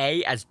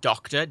D-A as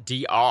Doctor,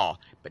 D-R.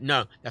 But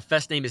no, their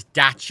first name is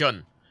Da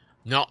Chun,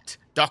 not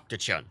Dr.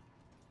 Chun.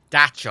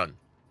 Da Chun.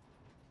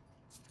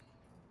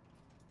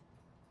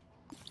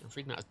 I'm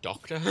reading that as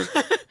Doctor.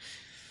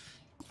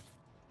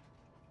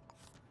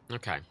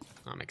 Okay,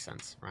 that makes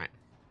sense. Right.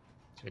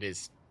 So it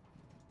is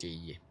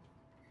D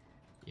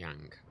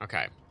Yang.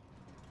 Okay.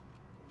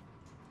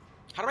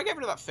 How do I get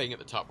rid of that thing at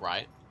the top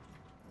right?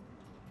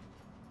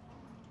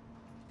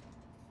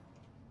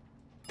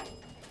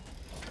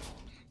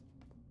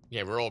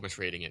 Yeah, we're all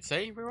misreading it.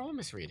 See? We're all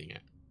misreading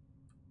it.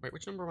 Wait,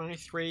 which number am I?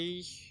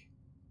 3?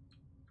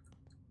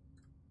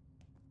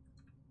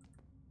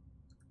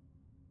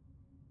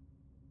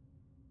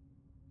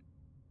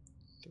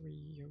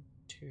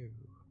 302.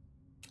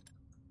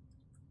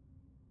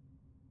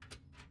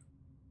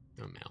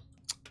 No mail.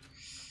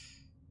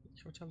 Make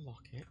sure to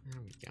lock it.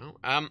 There we go.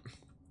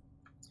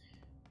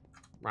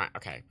 Right,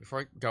 okay. Before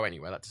I go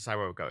anywhere, let's decide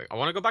where we're going. I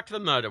want to go back to the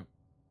murder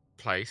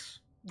place.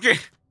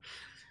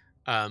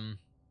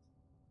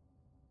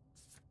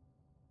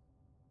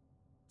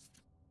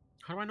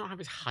 How do I not have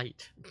his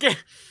height?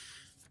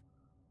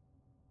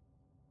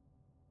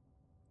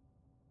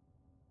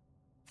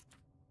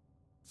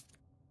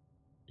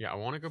 Yeah, I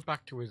want to go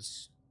back to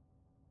his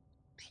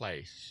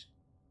place.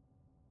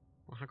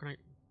 Well, how can I...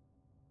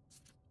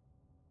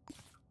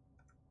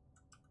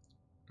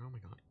 Oh my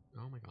god.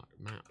 Oh my god.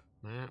 Map.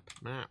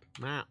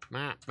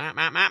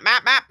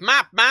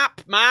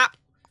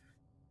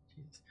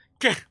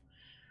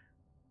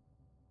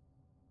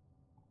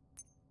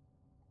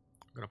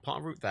 I'm gonna put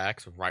a route there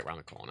because we're right around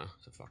the corner,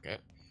 so fuck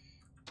it.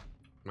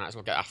 Might as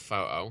well get a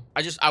photo.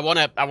 I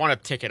wanna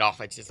tick it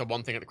off. It's just the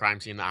one thing at the crime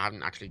scene that I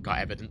haven't actually got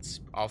evidence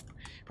of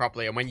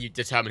properly. And when you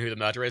determine who the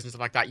murderer is and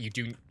stuff like that, you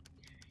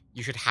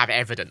should have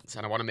evidence.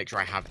 And I want to make sure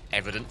I have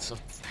evidence.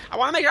 I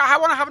want to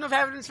have enough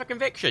evidence for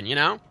conviction, you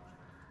know.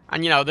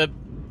 And you know the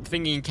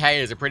thingy in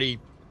K is a pretty.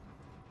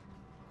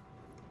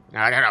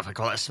 I don't know if I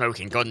call it a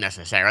smoking gun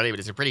necessarily, but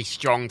it's a pretty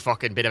strong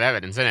fucking bit of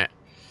evidence, isn't it?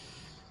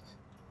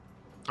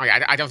 Oh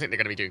yeah, I don't think they're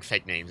going to be doing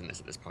fake names in this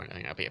at this point. I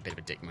think that'll be a bit of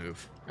a dick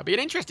move. That'll be an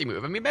interesting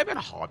move. I mean, maybe on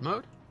a hard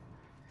mode.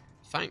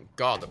 Thank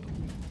God.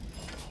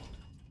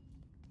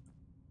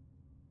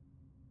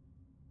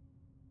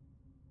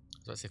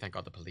 So let's say thank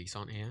God the police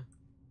aren't here.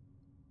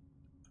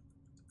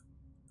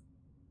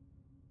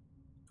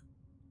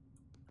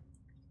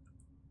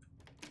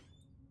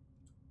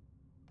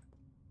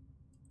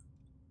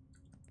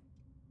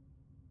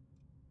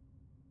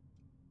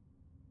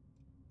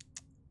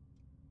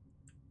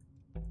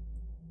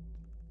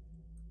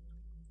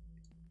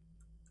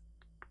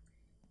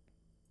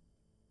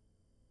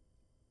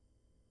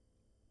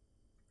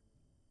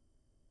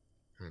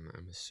 And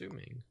I'm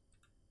assuming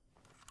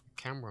the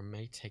camera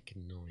may take a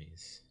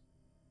noise.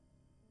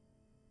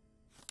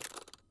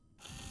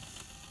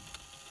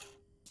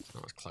 It's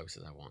not as close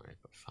as I wanted,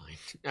 but fine.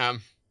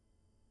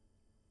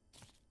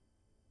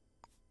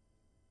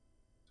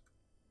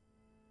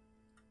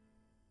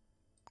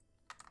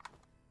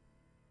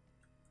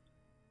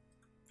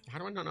 How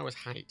do I not know his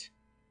height?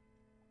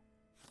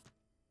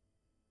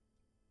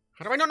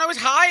 How do I not know his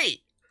height?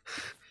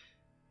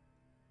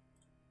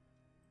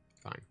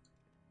 Fine.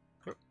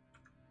 Oh.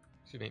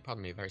 Excuse me,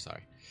 pardon me, very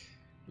sorry.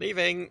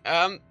 Leaving.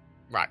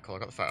 Right, cool, I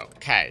got the photo.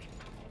 Okay.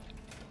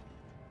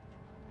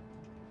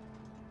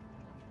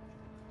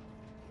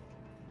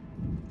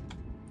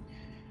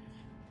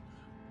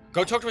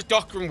 Go talk to his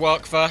doctor and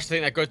work first. I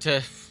think they're good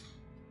to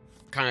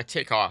kind of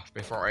tick off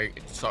before I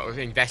sort of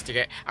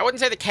investigate. I wouldn't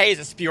say the K is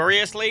a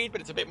spurious lead,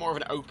 but it's a bit more of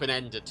an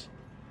open-ended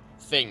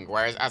thing.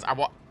 Whereas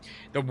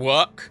the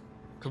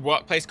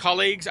workplace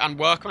colleagues and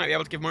work might be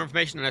able to give more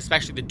information, and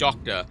especially the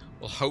doctor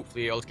will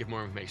hopefully be able to give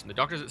more information. The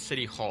doctor's at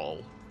City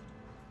Hall.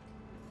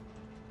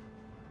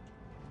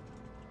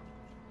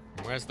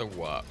 Where's the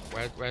work?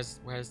 Where's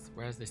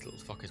this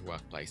little fucker's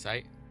workplace,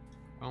 eh?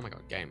 Oh my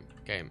god, game.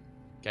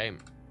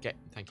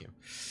 Thank you.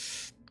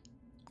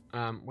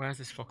 Where's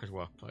this fucker's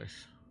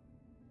workplace?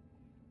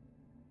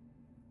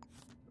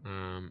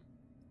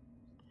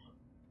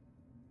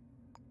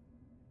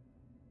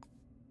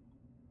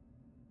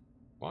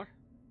 What?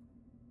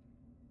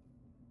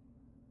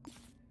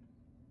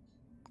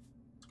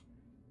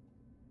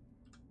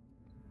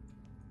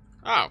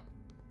 Oh.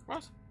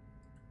 What?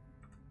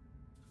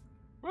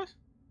 What?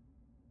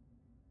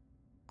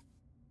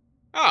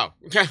 Oh,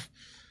 okay. It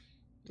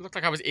looked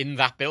like I was in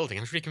that building.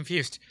 I was really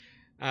confused.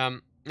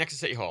 Next to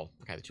City Hall.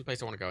 Okay, the two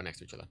places I want to go are next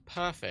to each other.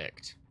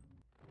 Perfect.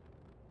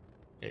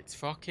 It's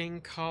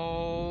fucking cold.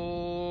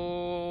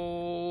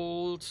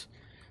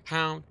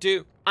 How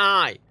do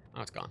I?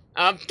 Oh, it's gone.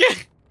 I'm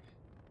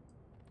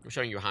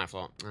showing you a high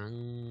floor.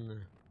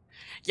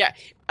 Yeah,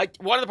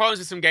 one of the problems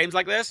with some games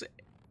like this,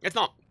 it's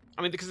not.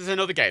 I mean, because there's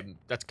another game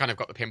that's kind of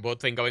got the pinboard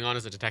thing going on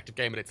as a detective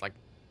game, but it's like,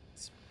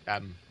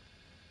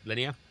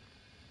 linear.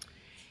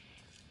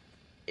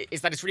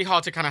 Is that it's really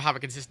hard to kind of have a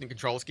consistent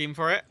control scheme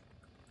for it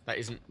that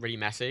isn't really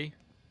messy.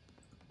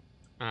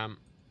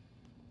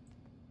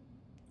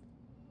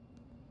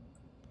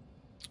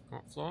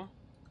 What floor?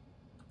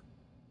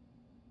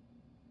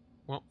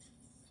 What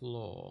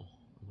floor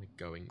am I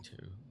going to?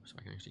 So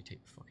I can actually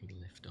take the fucking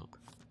lift up.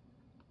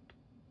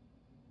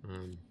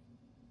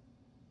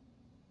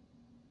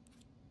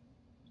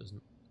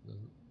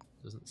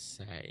 Doesn't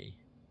say.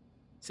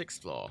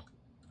 6th floor.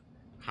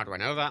 How do I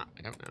know that?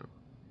 I don't know.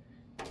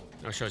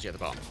 No, it shows you at the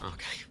bottom.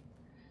 Okay.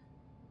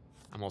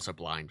 I'm also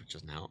blind, which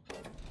doesn't help.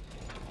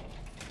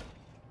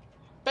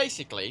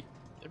 Basically,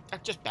 I'm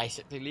just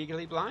basically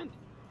legally blind.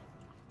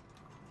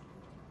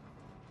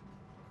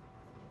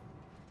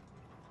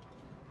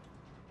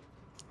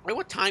 Wait,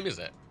 what time is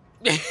it?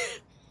 It's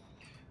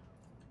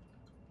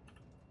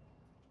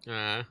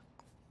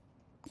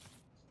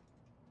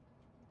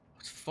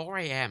 4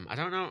 AM. I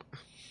don't know.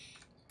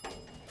 I'm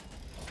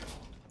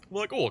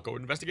like, oh, I'll go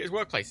investigate his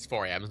workplace. It's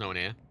 4 AM. There's no one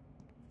here.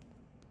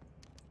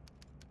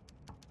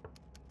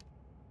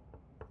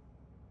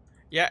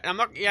 Yeah, I'm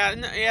not. Yeah,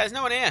 there's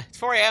no one here. It's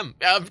 4 AM.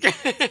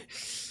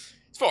 It's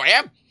 4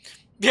 AM.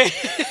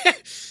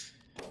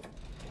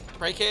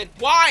 Break in.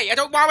 Why?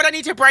 Why would I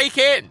need to break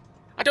in?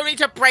 I don't need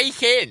to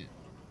break in.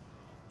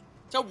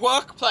 It's a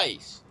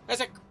workplace.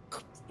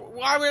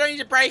 Why would I need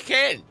to break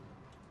in?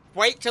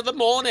 Wait till the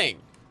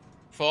morning.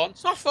 Fun.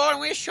 It's not fun.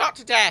 We're shot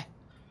to death.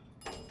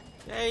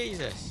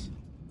 Jesus.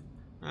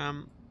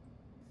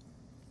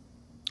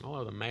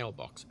 Although the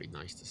mailbox would be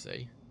nice to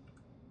see.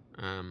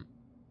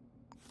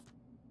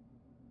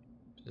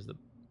 There's the.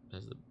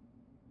 This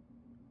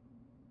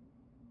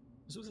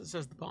is what it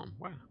says the bottom.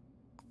 Where?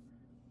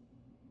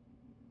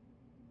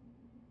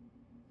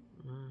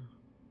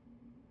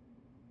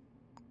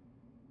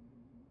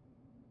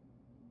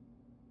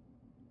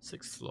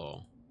 6th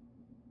floor.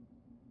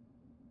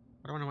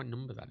 I don't know what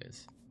number that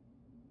is.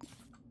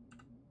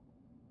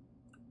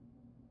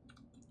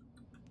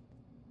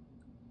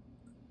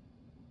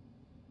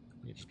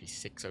 It'd just be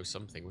 60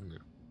 something, wouldn't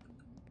it?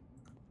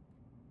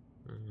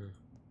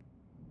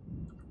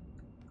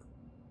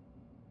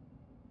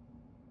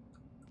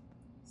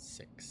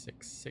 6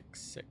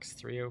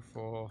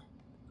 304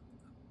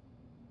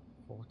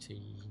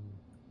 14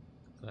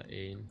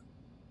 13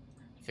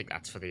 I think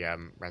that's for the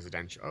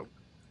residential. Oh,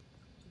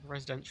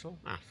 residential?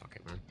 Ah, fuck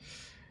it, man.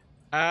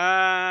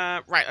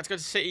 Right, let's go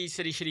to city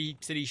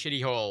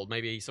shitty hall.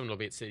 Maybe someone will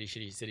be at city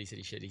shitty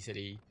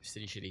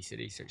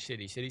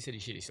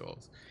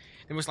stalls.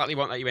 They most likely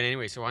won't let you in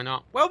anyway, so why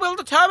not? Well, we'll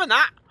determine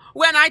that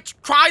when I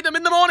try them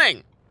in the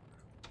morning.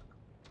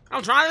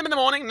 I'll try them in the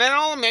morning, and then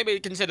I'll maybe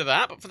consider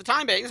that. But for the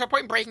time being, there's no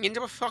point in breaking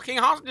into a fucking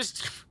house.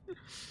 Just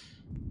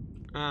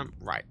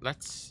right.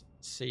 Let's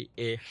see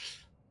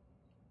if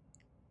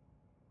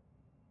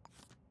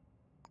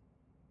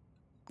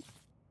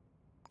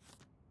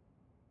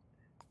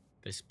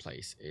this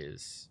place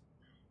is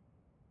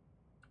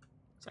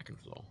second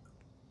floor.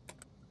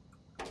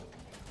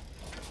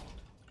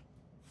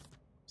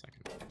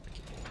 Second. Thank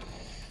you.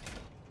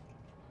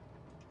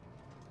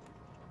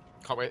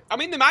 Can't wait. I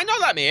mean, they might not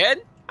let me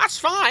in. That's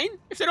fine.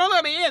 If they don't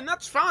let me in,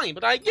 that's fine.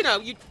 But you know,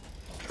 you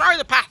try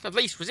the path of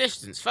least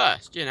resistance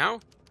first, you know?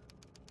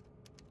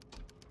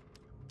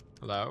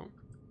 Hello?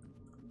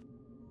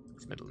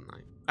 It's middle of the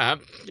night.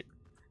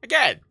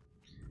 Again.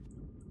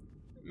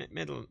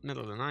 Middle of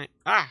the night.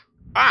 Ah!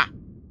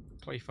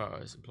 Employee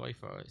photos.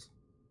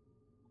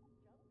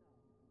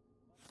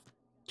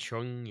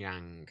 Chun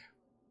Yang.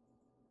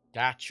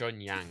 Da Chun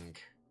Yang.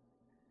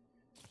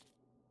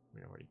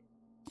 We already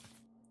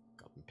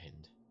got them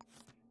pinned.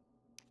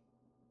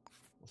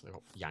 Also, they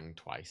got Yang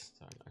twice,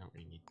 so I don't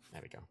really need.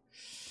 There we go.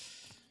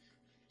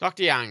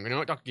 Dr. Yang. We know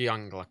what Dr.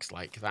 Yang looks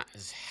like. That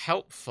is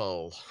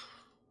helpful.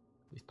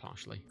 At least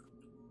partially.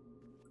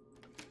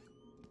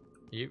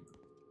 You?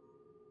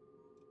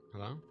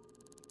 Hello?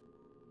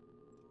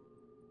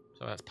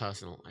 So that's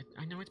personal.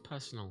 I know it's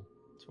personal.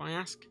 That's why I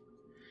ask.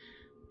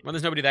 When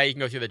there's nobody there, you can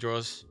go through the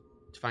drawers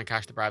to find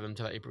cash to bribe them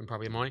to let you in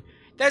probably in the morning.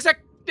 There's a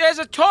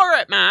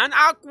turret, man!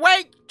 I'll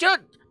wait!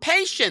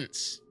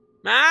 Patience!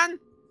 Man!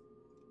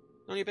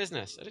 None of your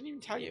business. I didn't even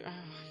tell you.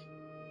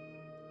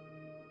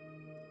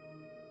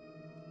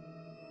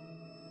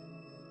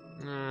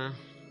 Nah.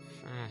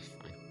 Fine.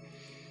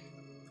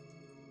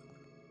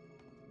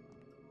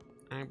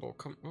 I will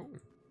come... Oh.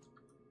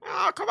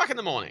 I'll come back in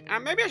the morning.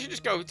 Maybe I should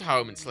just go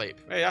home and sleep.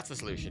 Maybe that's the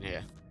solution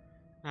here.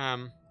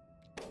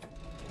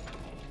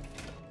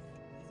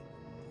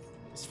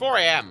 It's 4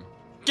 a.m.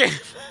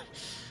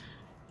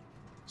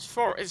 It's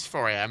 4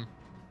 a.m.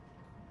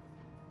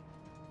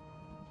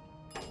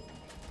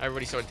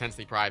 Everybody's so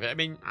intensely private. I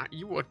mean,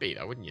 you would be,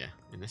 though, wouldn't you?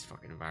 In this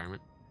fucking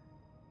environment.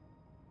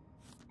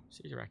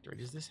 See directory.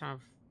 Does this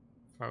have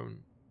phone?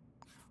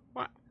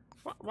 What?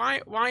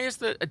 Why is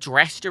the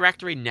address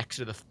directory next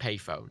to the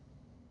payphone?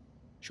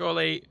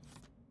 Surely...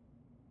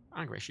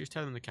 Angry issues.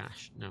 Tell them the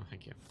cash. No,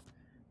 thank you.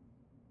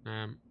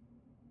 Oh.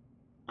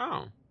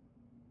 I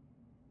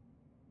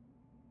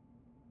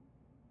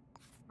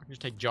can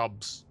just take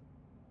jobs.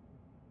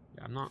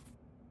 Yeah, I'm not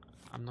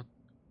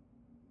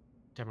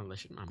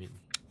demolition. I mean...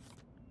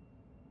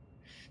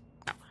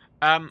 No.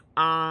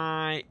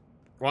 I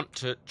want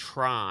to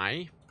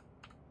try...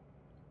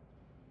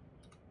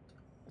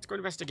 Let's go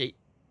investigate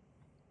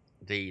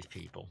these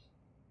people.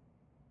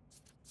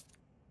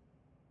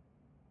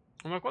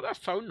 And I've got their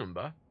phone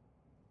number.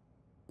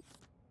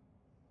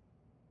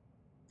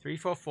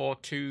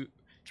 344-4211.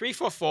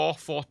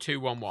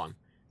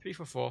 344-4211.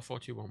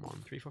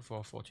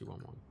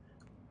 344-4211.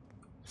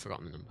 I've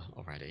forgotten the number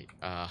already.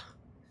 Yeah,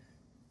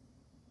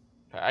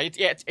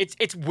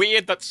 it's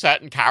weird that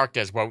certain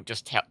characters won't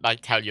just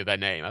tell you their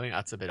name. I think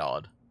that's a bit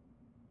odd.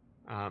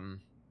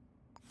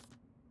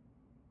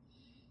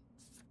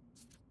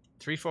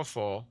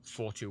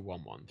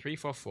 344-4211.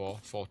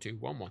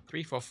 344-4211.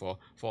 344-4211.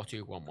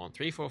 344-4211.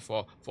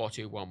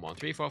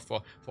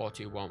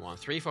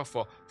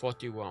 344-4211.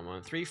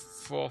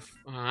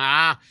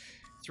 344-4211.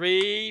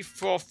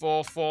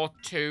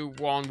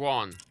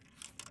 344-4211.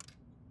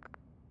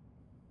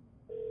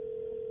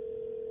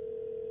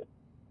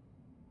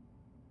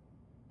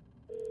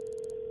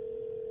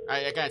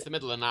 Again, it's the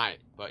middle of the night,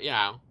 but you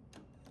know.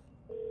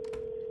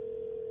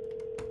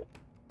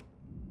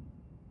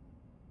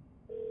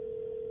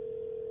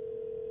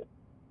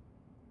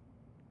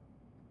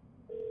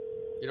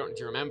 You don't need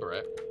to remember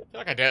it. I feel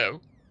like I do.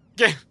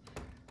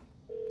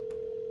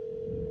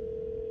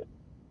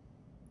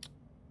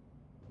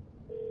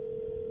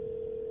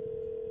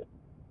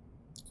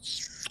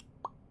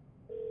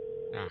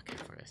 Okay,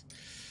 for this.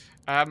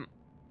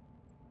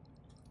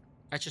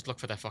 Let's just look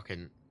for their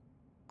fucking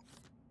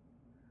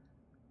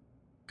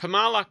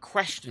Kamala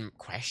question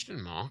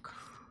mark.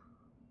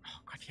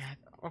 Oh god, yeah.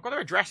 I've got their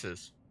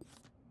addresses.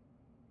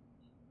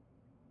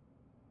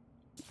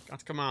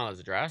 That's Kamala's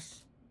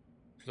address.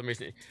 For some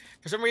reason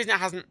it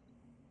hasn't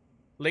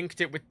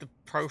linked it with the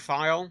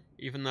profile,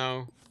 even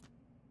though...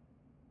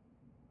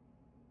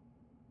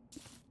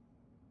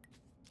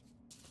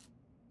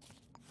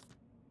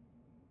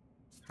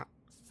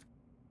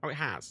 Oh, it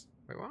has.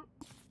 Wait, what?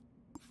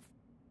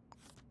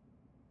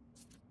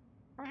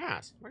 Oh, it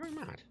has. Am I going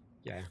mad?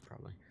 Yeah,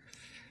 probably.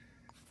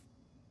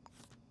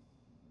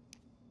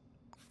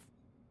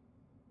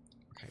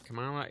 Okay,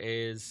 Kamala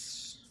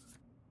is...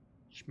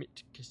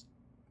 Schmidt...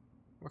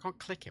 I can't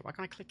click it. Why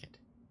can't I click it?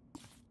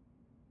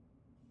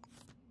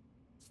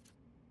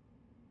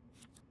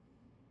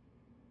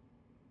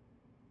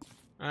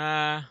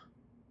 Yeah,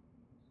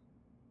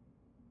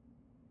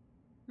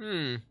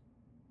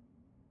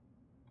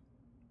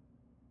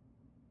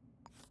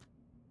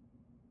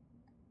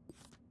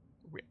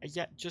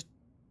 just...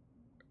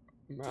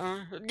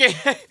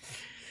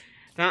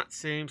 that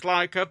seems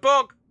like a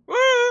bug. Woo!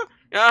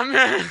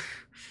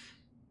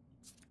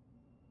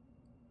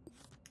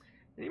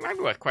 It might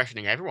be worth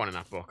questioning everyone in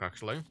that book,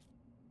 actually.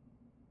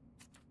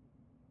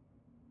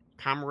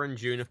 Cameron,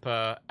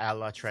 Juniper,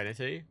 Ella,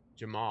 Trinity,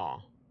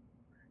 Jamar.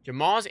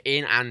 Jamar's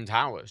in Ann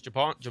Towers.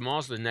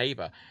 Jamar's the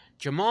neighbour.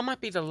 Jamar might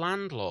be the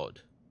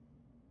landlord.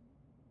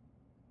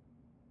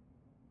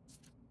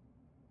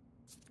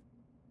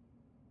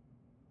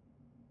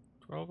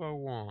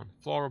 $12.01.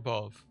 Floor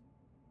above.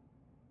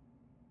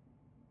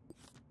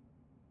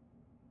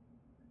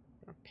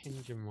 Pin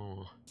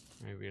Jamar.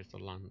 Maybe it's the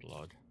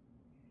landlord.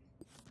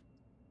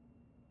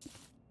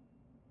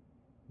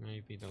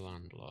 Maybe the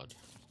landlord.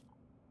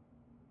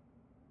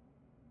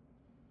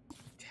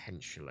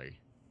 Potentially.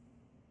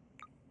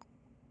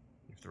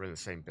 If they're in the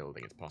same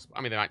building, it's possible.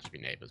 I mean, they might just be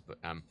neighbours, but,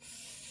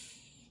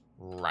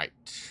 right.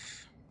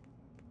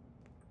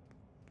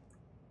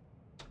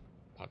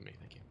 Pardon me,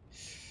 thank you.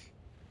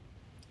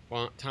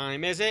 What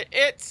time is it?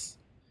 It's...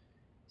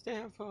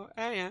 Stand for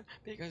AM,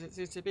 because it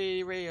seems to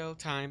be real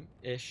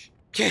time-ish.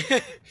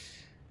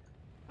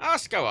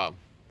 Let's go on.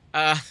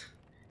 Let's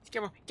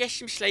go on. Get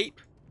some sleep,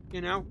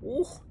 you know.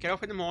 Ooh, get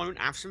up in the morning,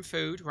 have some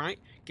food, right?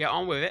 Get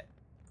on with it.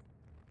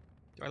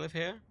 Do I live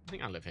here? I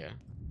think I live here.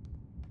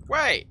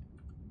 Wait!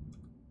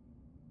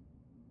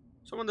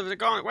 Someone lives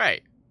gone.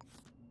 Wait.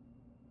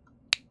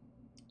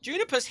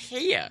 Juniper's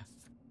here.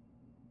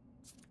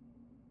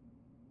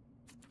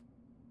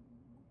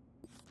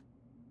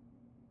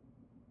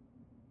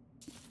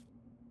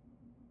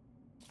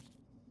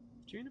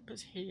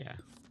 Juniper's here.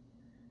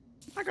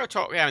 I go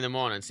talk to them in the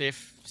morning, see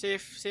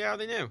how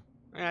they knew.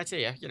 Yeah, it's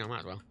here. You know, might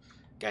as well.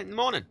 Get in the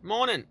morning.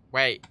 Morning.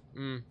 Wait.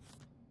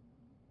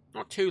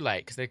 Not too late,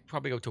 because they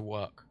probably go to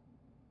work.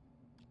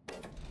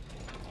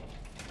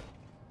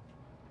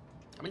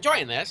 I'm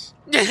enjoying this.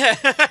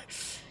 I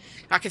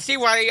can see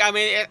why. I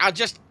mean, I'll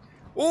just.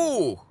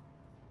 Ooh.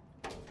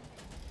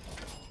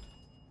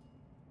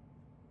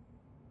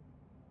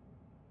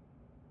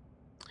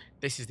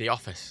 This is the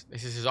office.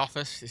 This is his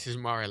office. This is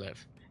where I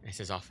live. It's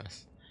his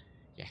office.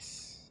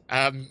 Yes.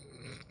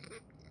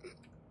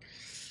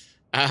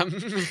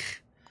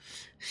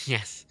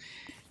 Yes.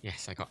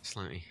 Yes, I got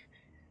slightly.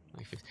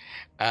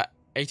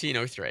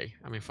 1803.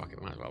 I mean, fuck it.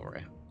 Might as well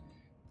worry.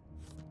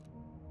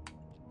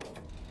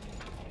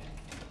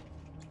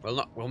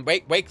 We'll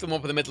wake them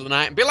up in the middle of the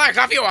night and be like,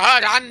 "Have you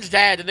heard? Anne's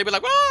dead," and they'll be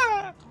like,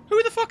 "Ah,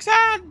 who the fuck's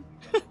Anne?"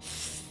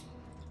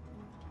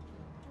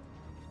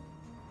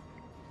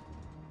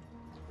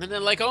 And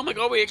then like, "Oh my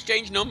god, we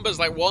exchanged numbers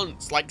like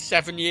once, like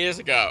 7 years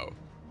ago.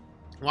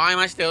 Why am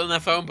I still in their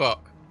phone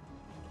book?"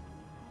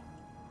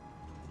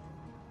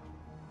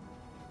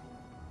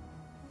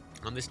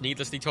 On this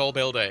needlessly tall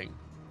building.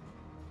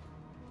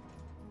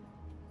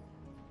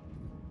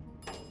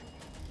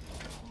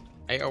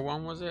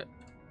 $801 was it?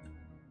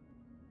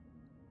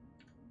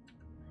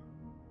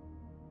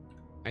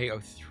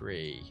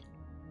 803.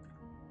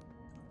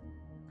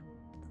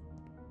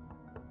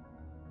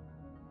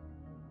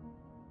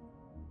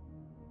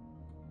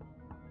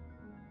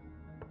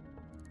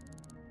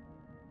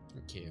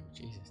 Thank you,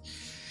 Jesus.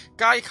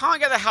 Guy, you can't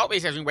get the help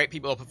these days and wake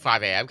people up at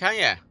 5 AM, can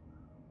you?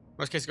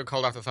 Most cases go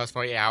cold after the first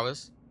 48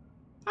 hours.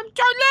 I'm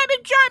don't let me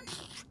jump.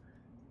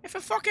 If I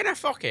fuck it, I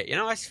fuck it. You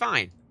know, that's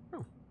fine.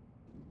 Oh.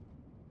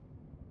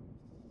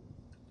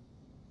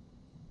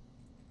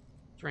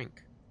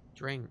 Drink.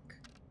 Drink.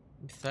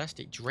 I'm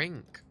thirsty.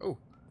 Drink. Oh.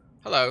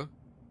 Hello.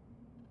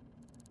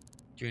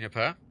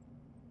 Juniper.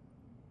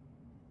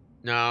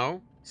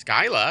 No.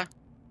 Skylar.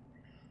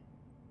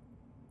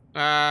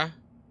 Do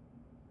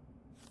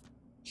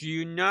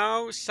you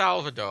know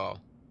Salvador? I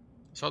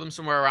saw them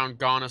somewhere around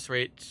Garner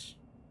Suites.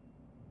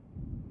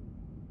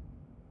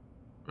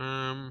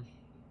 Right.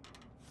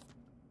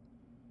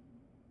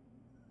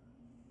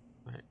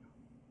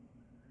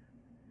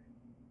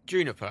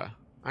 Juniper.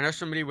 I know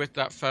somebody with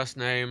that first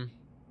name.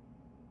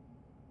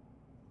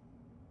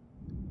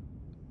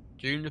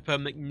 Juniper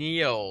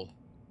McNeil.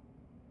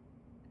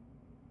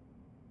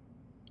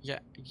 Yeah,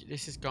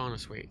 this is Garner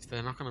Suites.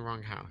 They're knocking on the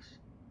wrong house.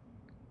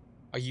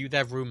 Are you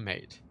their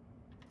roommate?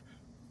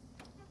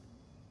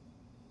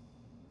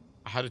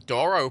 I had a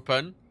door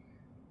open.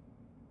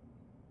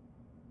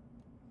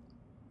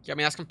 Yeah, I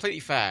mean, that's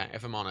completely fair,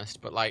 if I'm honest,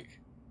 but, like...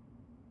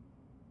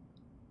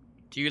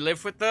 Do you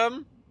live with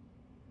them?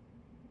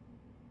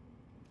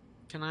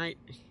 Can I...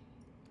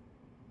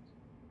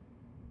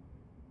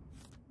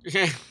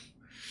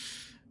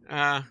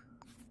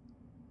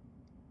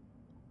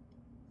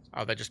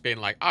 Oh, they're just being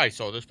like, I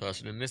saw this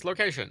person in this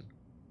location.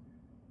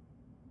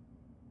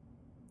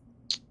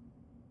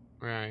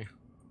 Right.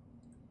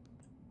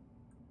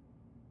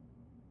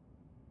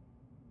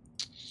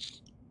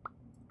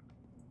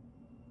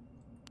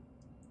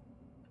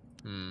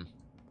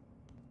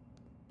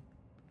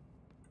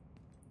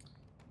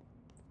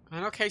 I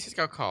know cases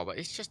go cold, but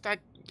it's just that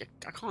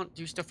I can't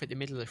do stuff at the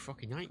middle of the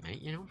fucking night,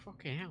 mate. You know,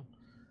 fucking hell.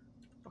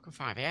 Fucking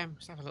 5 a.m.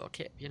 Just have a little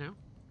kip, you know.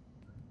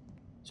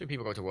 Some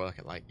people go to work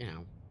at like, you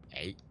know,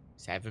 8,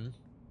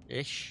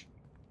 7-ish.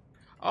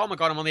 Oh my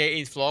god, I'm on the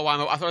 18th floor. I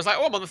thought I was like,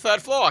 oh, I'm on the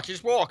 3rd floor. I can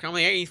just walk. I'm on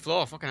the 18th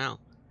floor. Fucking hell.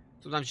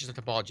 Sometimes you just have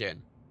to barge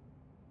in.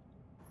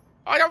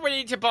 I don't really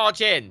need to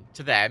barge in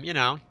to them, you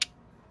know.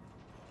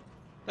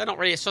 They're not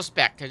really a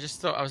suspect. I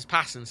just thought I was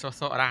passing, so I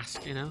thought I'd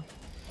ask, you know.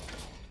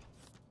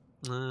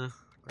 Ground.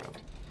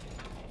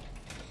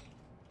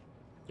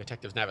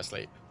 Detectives never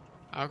sleep.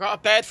 I've got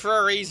a bed for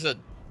a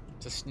reason.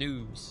 To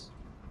snooze.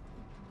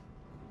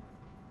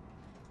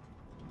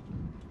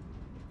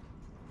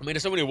 I mean,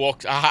 as someone who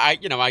walks, I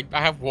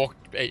have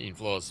walked 18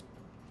 floors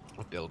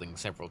of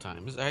buildings several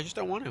times. I just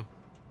don't want to.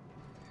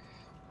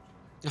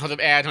 I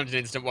had an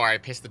instant where I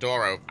pissed the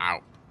door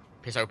out.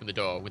 Piss open the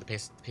door with a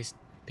piss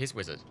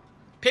wizard.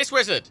 Piss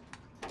wizard!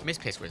 I miss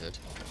piss wizard.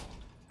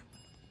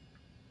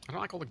 I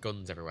don't like all the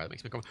guns everywhere. That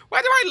makes me come.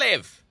 Where do I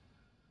live?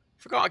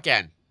 Forgot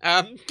again.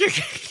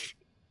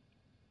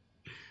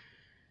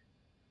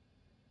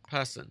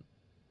 Person.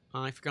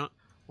 I forgot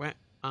where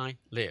I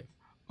live.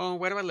 Oh,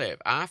 where do I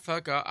live? I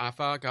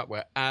forgot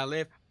where I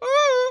live.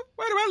 Ooh,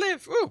 where do I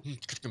live? Ooh.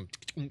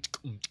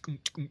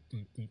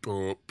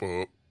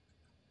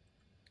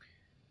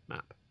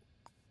 Map.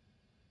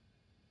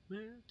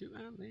 Where do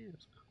I live?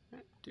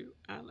 Where do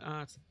I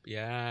live?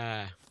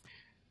 Yeah.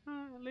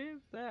 I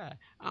live there.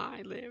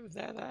 I live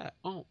there.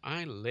 Oh,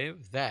 I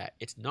live there.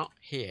 It's not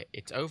here.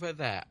 It's over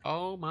there.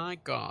 Oh my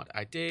god.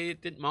 I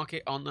didn't mark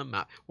it on the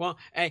map. What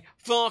a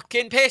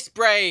fucking piss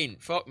brain.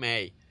 Fuck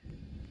me.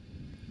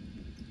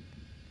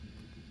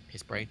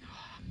 Piss brain.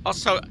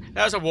 Also,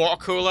 there was a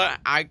water cooler.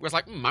 I was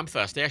like, I'm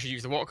thirsty. I should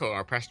use the water cooler.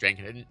 I pressed drink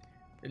and it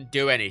didn't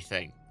do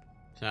anything.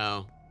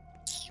 So,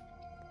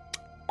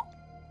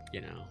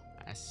 you know,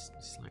 that's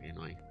slightly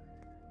annoying.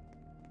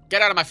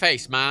 Get out of my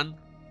face, man.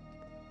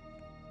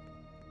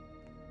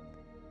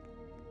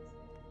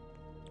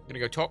 I'm gonna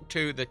go talk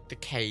to the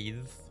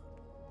cave.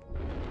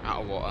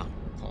 Out of water,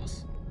 of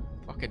course.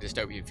 Fucking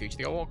dystopian future.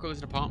 They got water coolers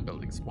in apartment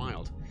buildings.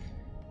 Wild.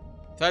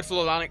 3rd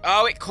floor landing.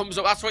 Oh, it comes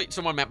up. That's what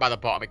someone meant by the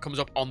bottom. It comes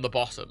up on the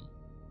bottom.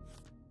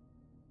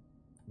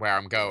 Where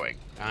I'm going.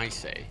 I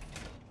see.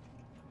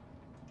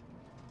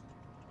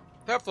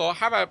 3rd floor.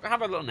 Have a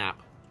little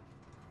nap.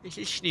 This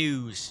is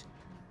snooze.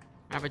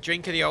 Have a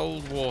drink of the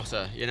old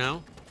water, you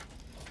know?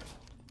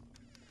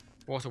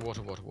 Water,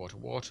 water, water, water,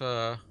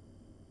 water.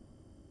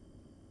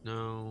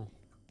 No.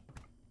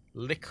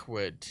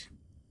 Liquid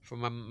from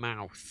my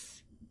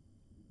mouth.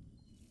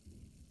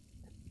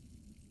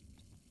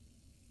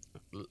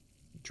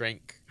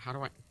 Drink. How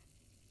do I... Do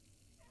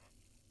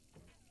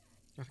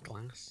I have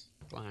glass?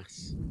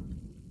 Glass.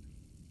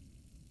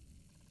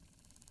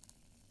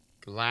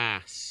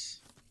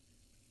 Glass.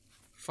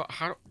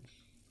 How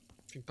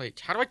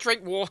do I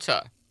drink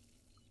water?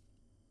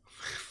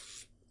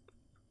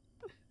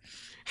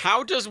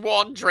 How does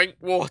one drink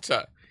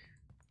water?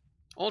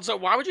 Also,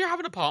 why would you have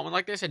an apartment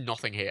like this and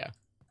nothing here?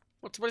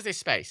 What is this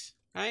space?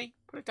 Hey?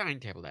 Put a dining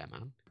table there,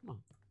 man. Come on.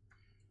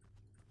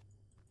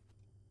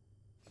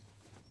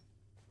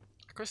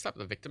 I could have slept at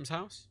the victim's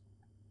house.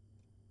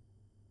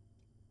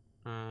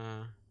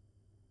 Ah.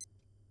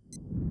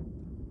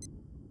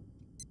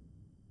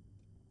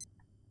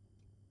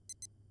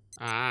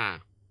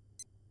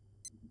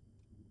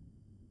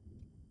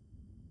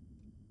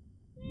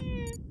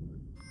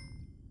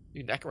 You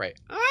can decorate.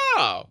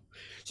 Oh!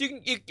 So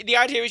the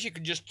idea is you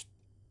can just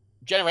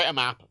generate a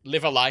map,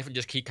 live a life, and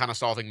just keep kind of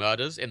solving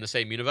murders in the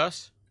same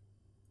universe.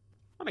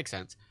 That makes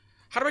sense.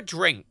 How do I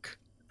drink?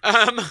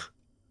 It's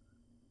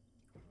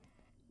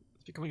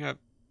becoming a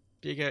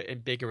bigger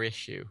and bigger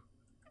issue.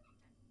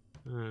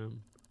 How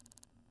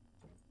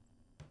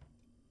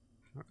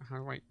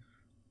do I...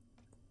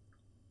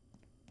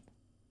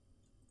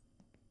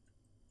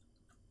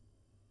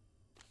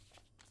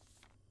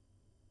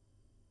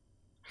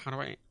 How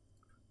do I...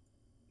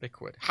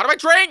 Liquid. How do I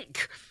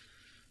drink?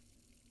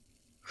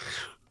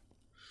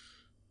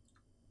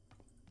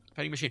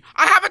 Vending machine.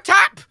 I have a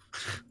tap!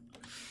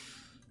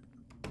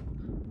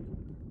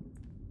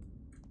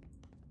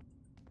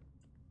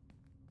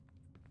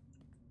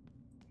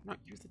 Not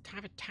use the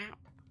have a tap.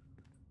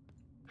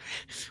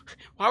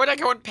 Why would I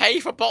go and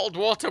pay for bottled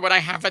water when I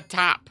have a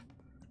tap?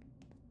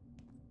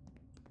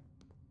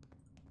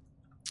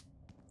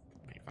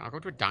 Wait, I'll go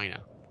to a diner.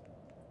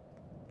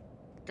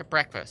 Get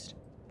breakfast.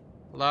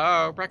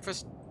 Hello,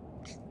 breakfast.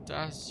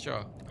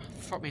 Sure.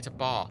 Fuck me, it's a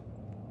bar.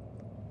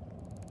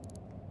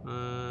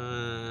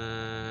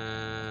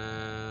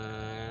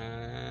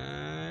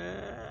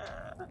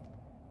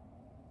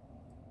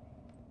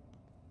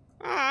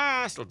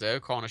 Still do.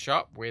 Corner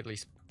shop. Weirdly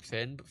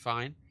thin, but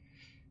fine.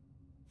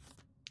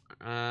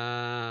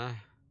 No.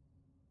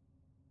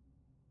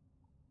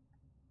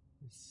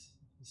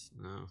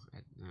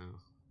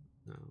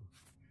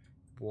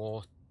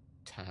 Water.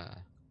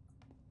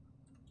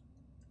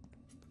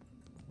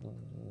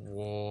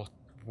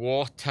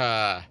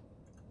 Water.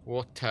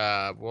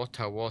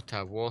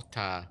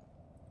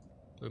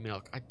 Blue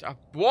milk.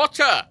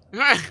 Water!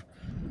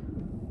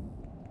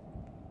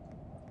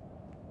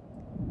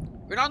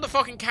 We're not in the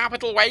fucking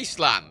capital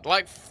wasteland.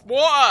 Like,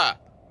 water!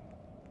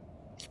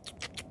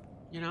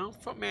 You know?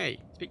 Fuck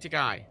me. Speak to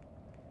Guy.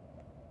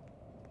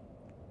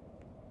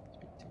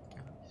 Speak to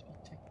Guy.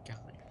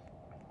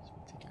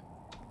 Speak to Guy.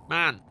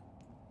 Man.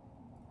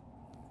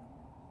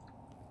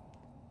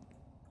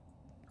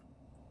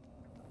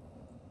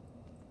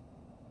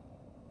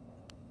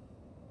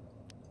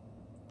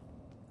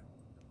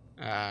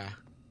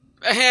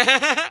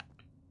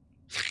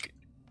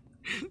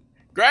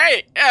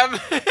 Great.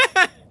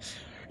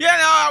 Yeah,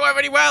 no, I went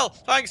really well.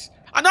 Thanks.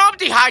 I know I'm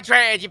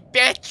dehydrated, you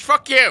bitch.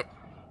 Fuck you.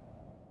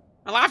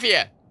 I love you.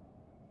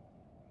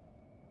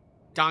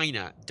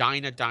 Diner.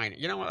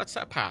 You know what? Let's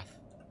set a path.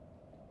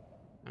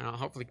 And I'll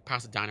hopefully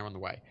pass a diner on the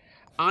way.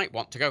 I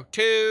want to go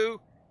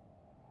to...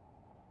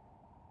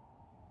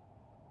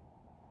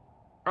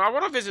 I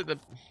want to visit the...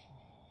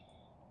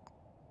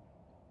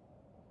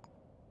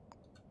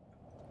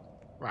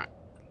 Right.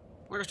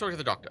 I'm going to talk to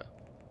the doctor.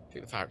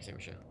 Take the fire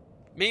extinguisher.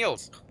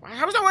 Meals.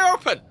 How is that way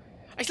open?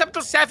 I slept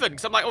until 7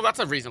 because I'm like, oh, that's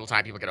a reasonable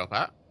time people get up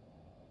at.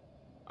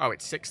 Oh,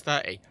 it's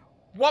 6:30.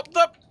 What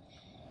the...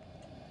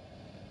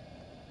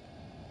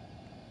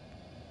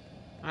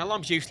 My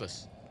alarm's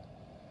useless.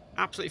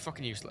 Absolutely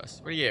fucking useless.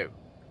 What are you?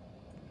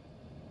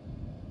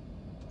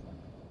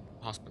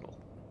 Hospital.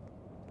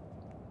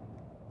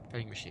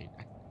 Vending machine.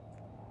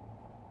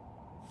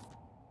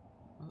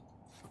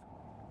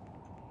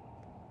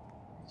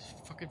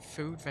 Fucking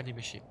food vending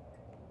machine.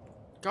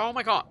 Oh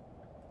my god.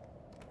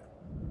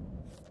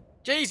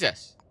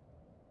 Jesus.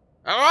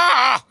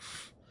 Ah!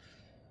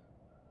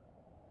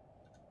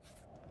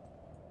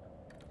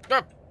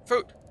 No,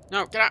 food.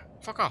 No, get out.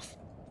 Fuck off.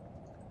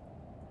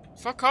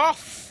 Fuck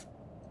off.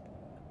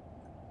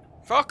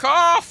 Fuck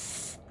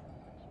off.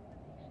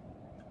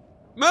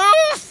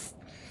 Move.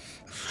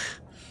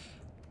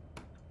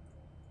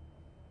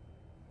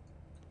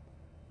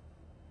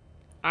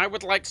 I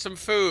would like some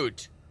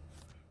food.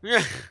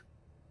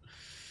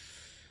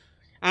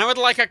 I would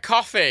like a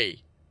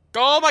coffee.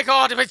 Oh my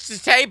god, it's the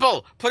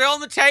table. Put it on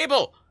the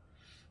table.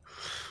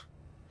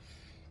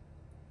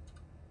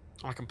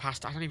 Oh, I can pass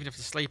time. I don't even have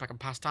to sleep. I can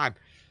pass time.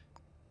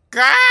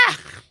 Gah!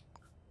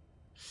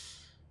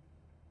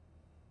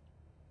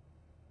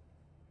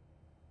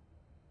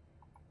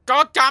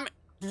 God damn it.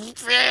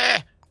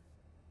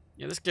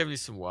 Yeah, this gives me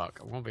some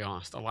work. I won't be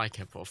honest. I like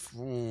it, but...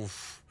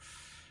 Oof.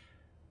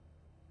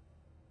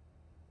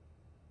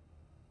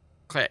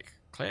 Click.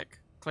 Click.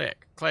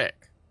 Click.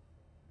 Click.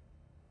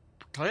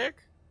 Click?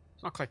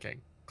 It's not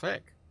clicking.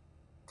 Click.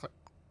 Click.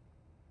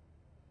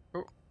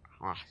 Oh,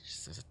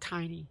 there's a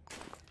tiny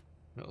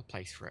little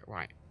place for it.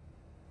 Right.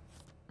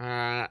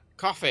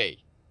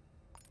 Coffee.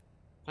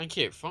 Thank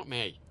you. Fuck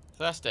me.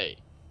 Thirsty.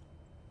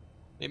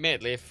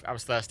 Admittedly, if I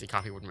was thirsty,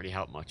 coffee wouldn't really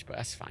help much, but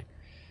that's fine.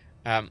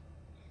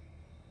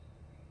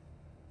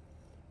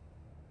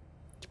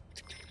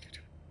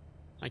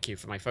 Thank you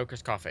for my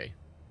focused coffee.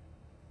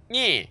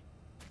 Yeah.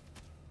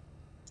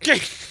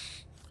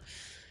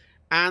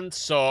 And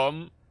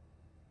some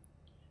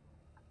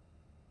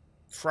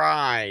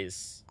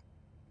fries.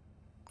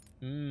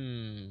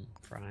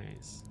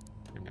 Fries.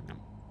 Nom, nom, nom.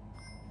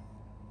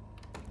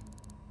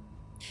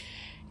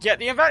 Yeah,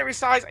 the inventory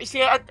size. You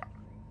see,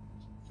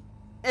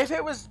 if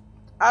it was,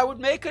 I would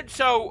make it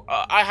so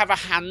I have a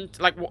hand,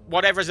 like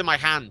whatever's in my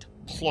hand,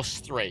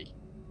 +3.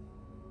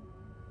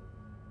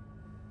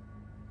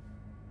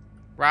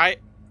 Right?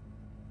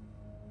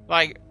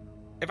 Like,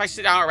 if I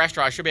sit down at a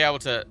restaurant, I should be able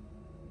to.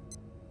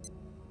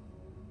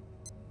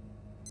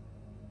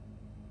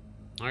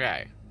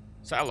 Okay.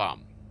 Set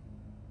alarm.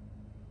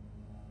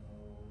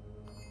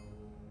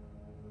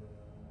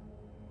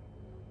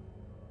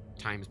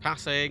 Time's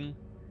passing.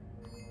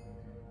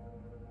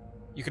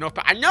 You can up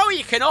it. I know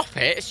you can up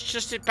it. It's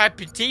just by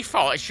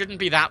default, it shouldn't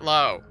be that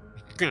low.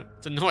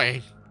 It's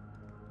annoying.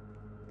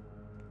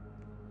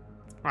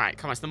 Right,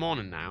 come on, it's the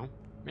morning now.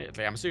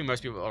 Admittedly, I'm assuming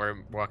most people are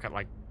in work at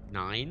like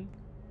 9.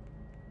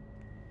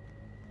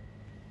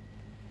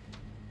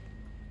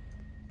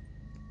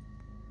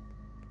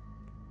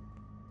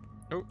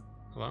 Oh,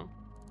 hello?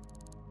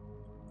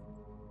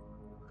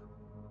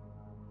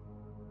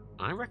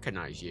 I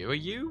recognize you. Are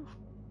you?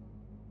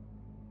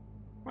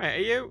 Wait, are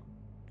you?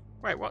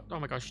 Wait, what? Oh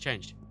my gosh, she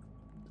changed.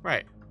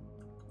 Wait.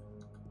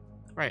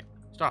 Wait.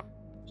 Stop.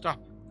 Stop.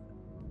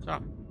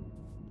 Stop.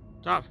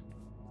 Stop.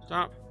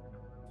 Stop.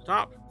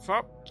 Stop.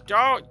 Stop.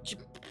 Don't.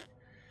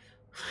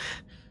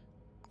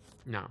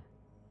 No.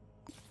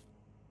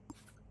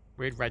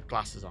 Weird red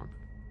glasses on.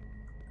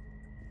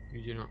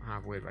 You do not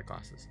have weird red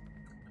glasses.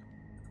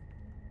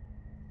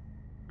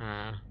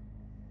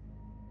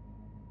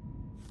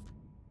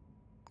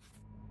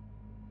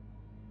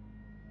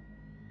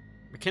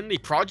 McKinley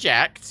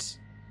Projects?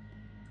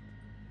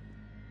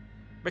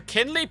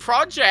 McKinley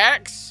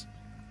Projects?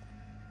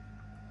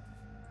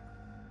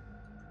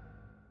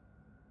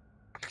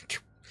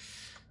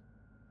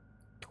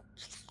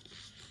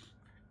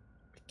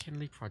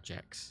 McKinley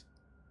Projects.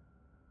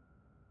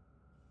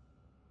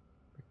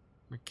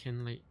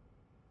 McKinley.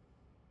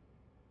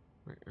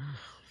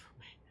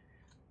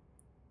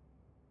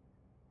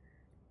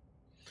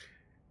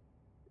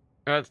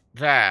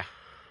 There.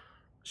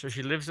 So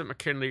she lives at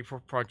McKinley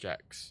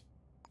Projects.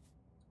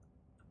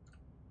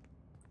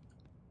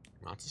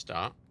 That's a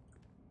start.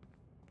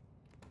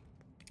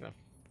 Get the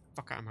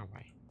fuck out of my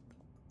way.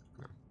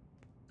 No.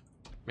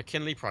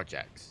 McKinley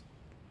Projects.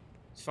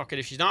 It's fucking,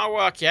 if she's not at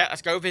work yet,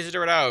 let's go visit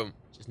her at home.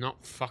 She's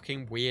not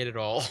fucking weird at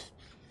all.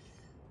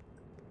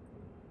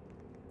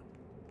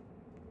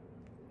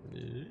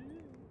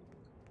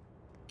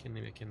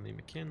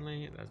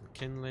 McKinley. There's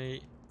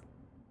McKinley.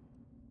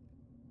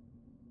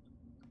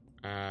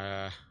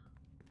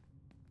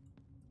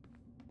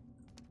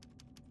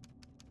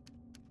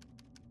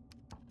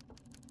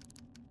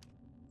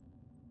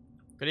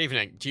 Good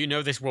evening. Do you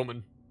know this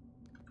woman?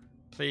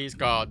 Please,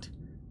 God.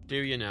 Do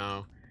you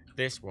know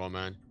this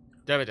woman?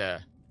 Da-da-da.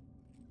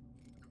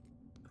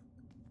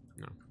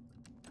 No.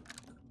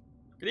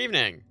 Good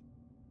evening.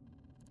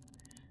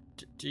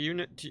 Do you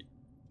know... could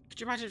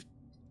you imagine...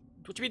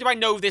 What do you mean, do I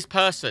know this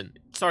person?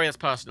 Sorry, that's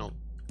personal.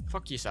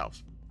 Fuck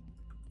yourself.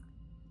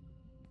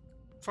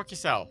 Fuck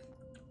yourself.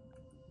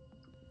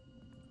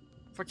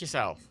 Fuck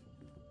yourself.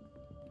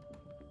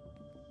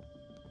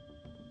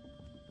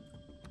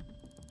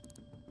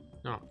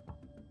 No.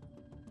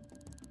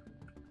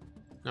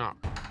 No.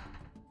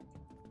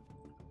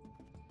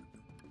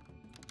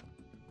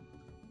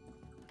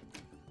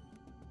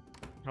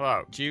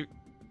 Hello, do you...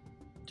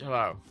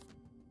 Hello.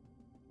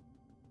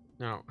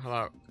 No,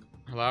 hello.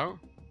 Hello?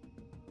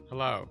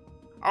 Hello.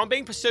 Oh, I'm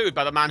being pursued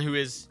by the man who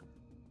is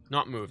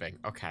not moving.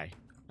 Okay.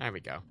 There we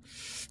go.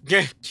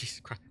 Jesus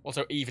Christ.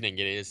 Also, evening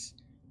it is.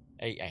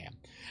 8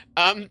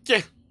 a.m.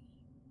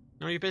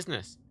 Know your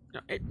business. No,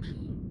 it...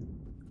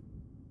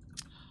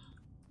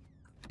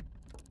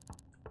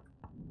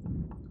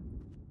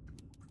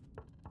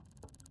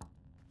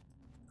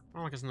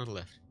 Oh, there's another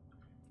lift.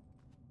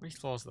 How many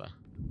floors are there?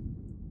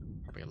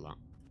 Probably a lot.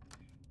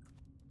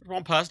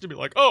 One person to be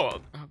like, oh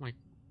my...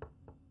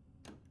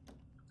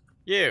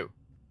 You.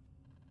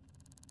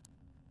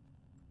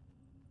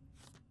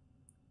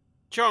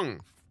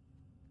 Chung.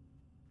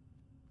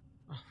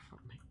 Oh, fuck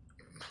me.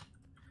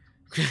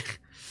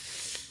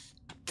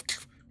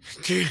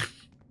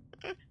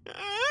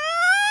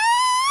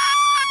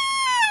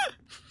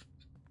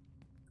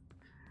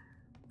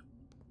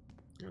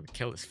 I'm gonna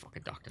kill this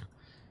fucking doctor.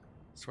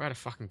 Swear to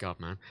fucking God,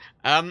 man.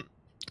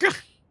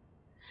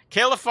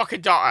 Kill the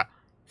fucking doctor.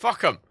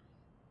 Fuck him.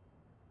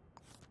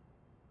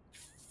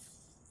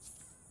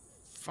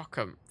 Fuck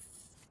him.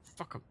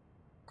 Fuck him.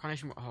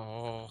 Carnation.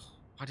 Oh,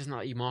 why doesn't that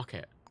let you mark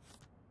it?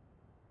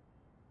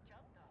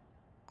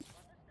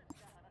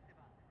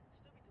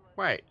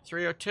 Wait,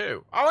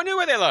 302. Oh, I knew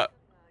where they look.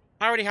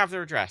 I already have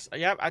their address.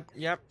 Yep,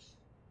 yep.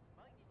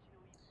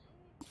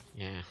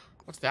 Yeah.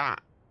 What's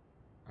that?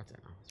 I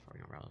don't know. It's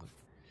probably not relevant.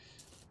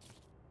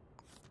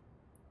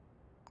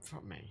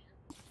 Fuck me.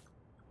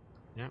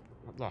 Yep.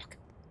 Look.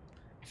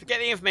 I forget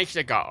the information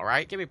I got,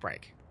 alright? Give me a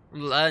break.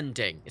 I'm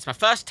learning. It's my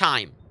first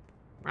time.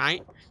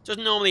 Right? It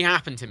doesn't normally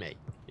happen to me.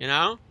 You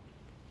know?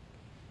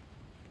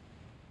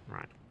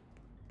 Right.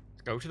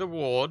 Let's go to the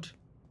ward.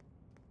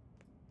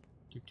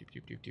 Doop, doop,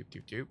 doop, doop, doop,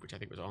 doop, doop, which I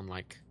think was on,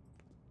 like...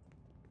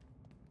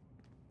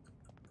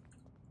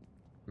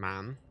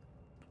 Man.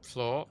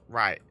 Floor.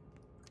 Right.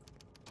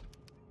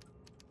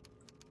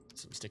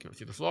 Something sticking up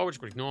through the floor. We're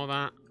just going to ignore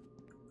that.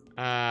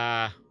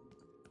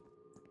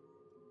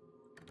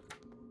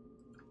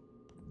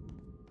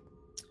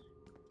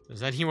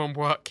 Does anyone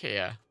work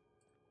here?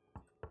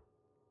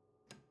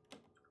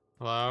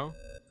 Hello?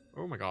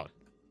 Oh my God.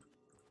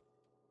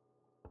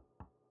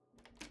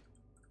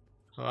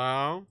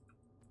 Hello?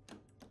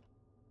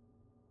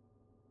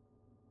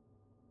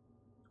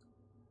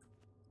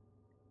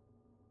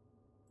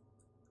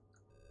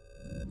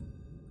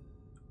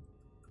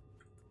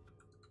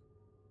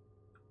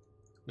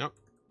 Nope.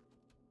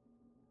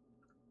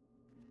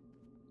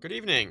 Good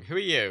evening. Who are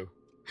you?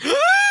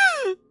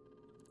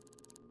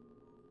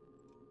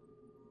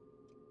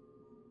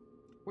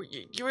 What,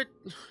 you're a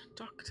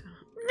doctor.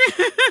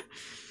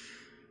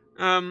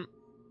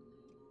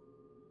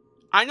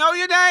 I know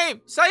your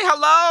name. Say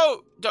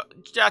hello,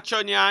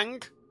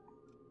 Chunyang.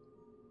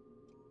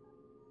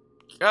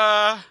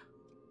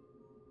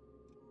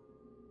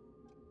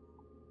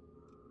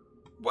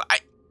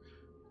 What?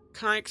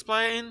 Can I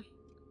explain?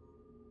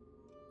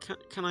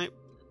 Can I?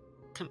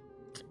 Can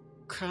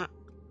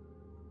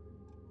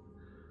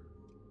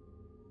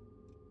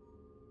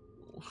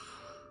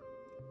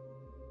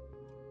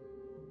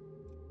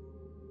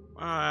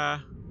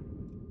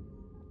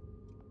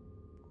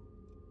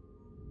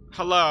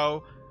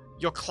hello?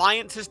 Your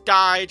client has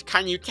died.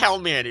 Can you tell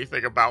me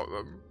anything about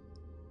them?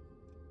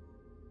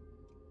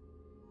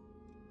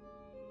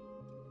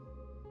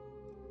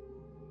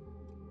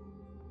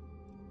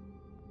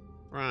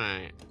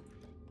 Right.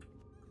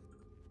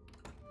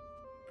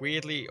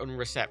 Weirdly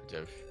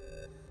unreceptive.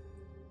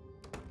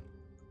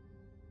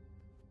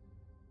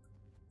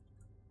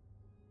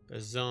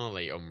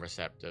 Bizarrely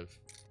unreceptive.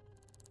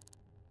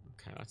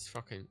 Okay, that's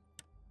fucking...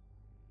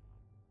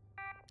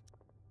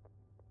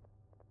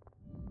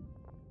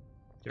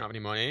 Do you not have any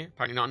money?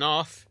 Apparently not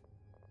enough.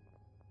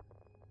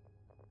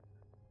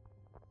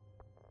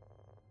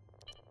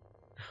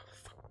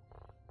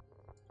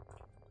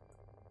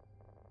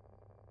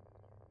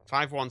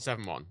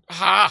 5171.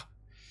 Ah!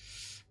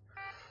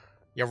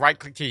 You right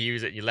click to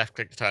use it, you left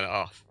click to turn it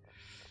off.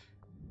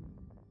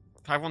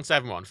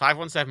 5171.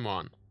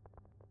 5171.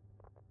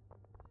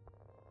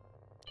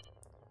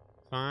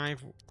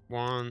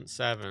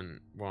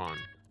 5171.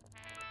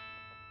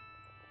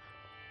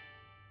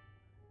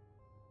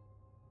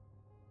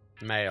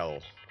 Mail.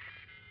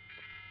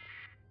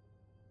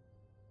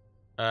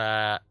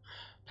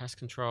 Pest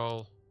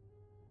control.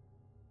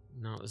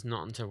 No, there's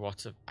not until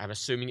what? I'm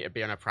assuming it'd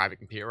be on a private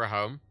computer at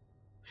home.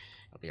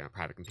 It'll be on a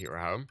private computer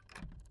at home.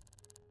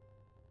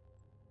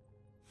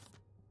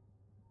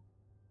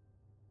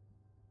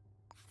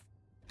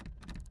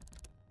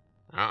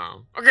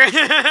 Uh-oh. Okay.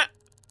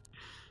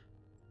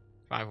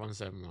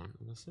 5171.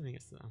 I'm assuming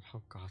it's the...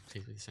 Oh, God.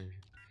 Please be the same.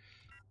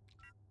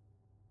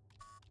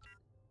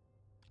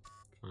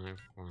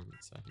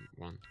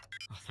 5171.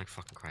 Oh, thank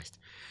fucking Christ.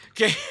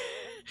 Okay.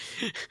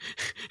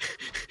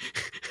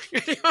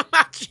 Can you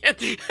imagine?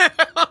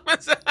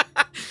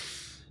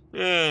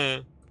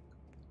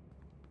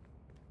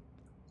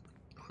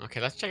 Okay,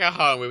 let's check out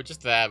home. We were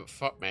just there, but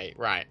fuck me.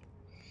 Right.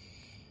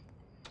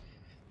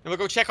 And we'll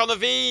go check on the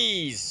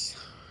V's.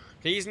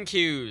 V's and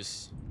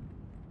Q's.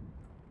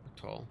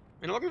 Tall.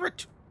 And I'm looking for a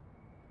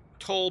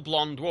tall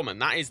blonde woman.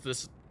 That is the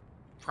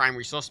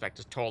primary suspect,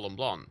 is tall and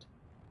blonde.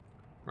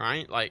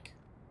 Right? Like,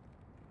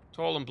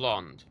 tall and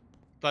blonde.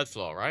 Third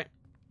floor, right?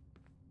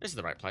 This is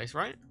the right place,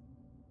 right?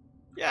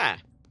 Yeah.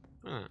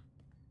 Now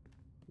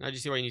do you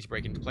see why you need to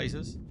break into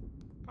places?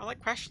 I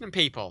like questioning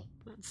people.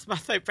 That's my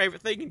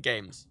favourite thing in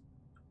games.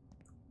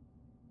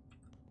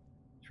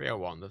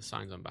 301, the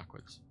sign's on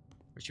backwards.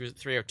 But she was at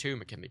 302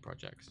 McKinley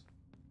Projects.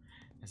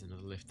 There's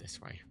another lift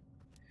this way.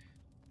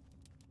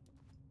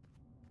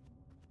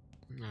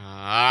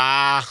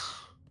 Ah.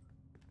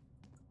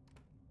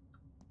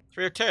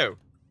 302.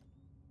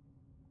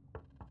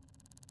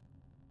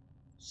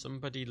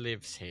 Somebody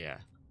lives here.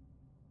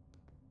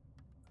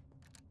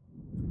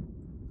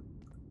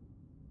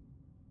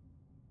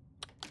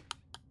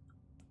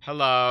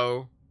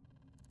 Hello.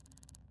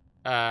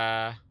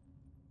 Yeah,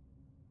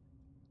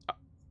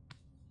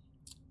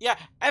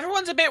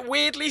 everyone's a bit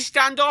weirdly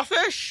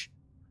standoffish.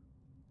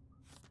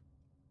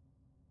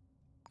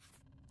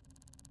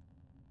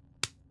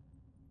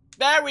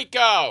 There we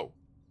go.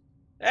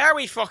 There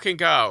we fucking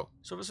go.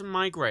 So for some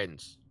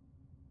migraines.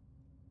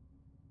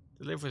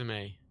 To live with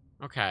me.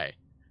 Okay.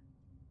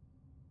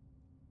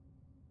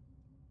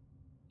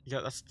 Yeah,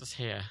 that's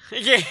here.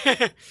 Yeah.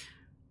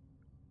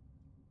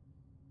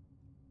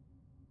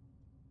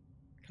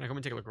 Can I come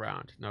and take a look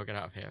around? No, get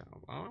out of here.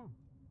 Oh.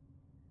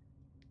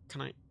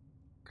 Can I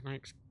I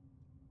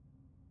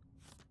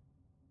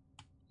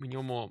mean,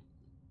 you're more...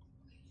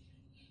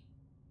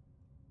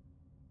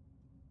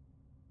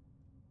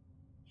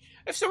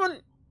 If someone...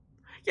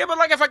 Yeah, but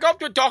like if I go up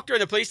to a doctor in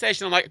the police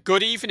station, I'm like,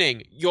 good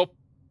evening,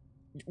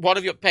 one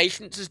of your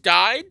patients has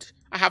died?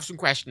 I have some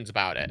questions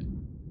about it.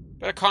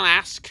 But I can't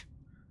ask.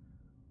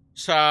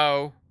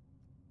 So...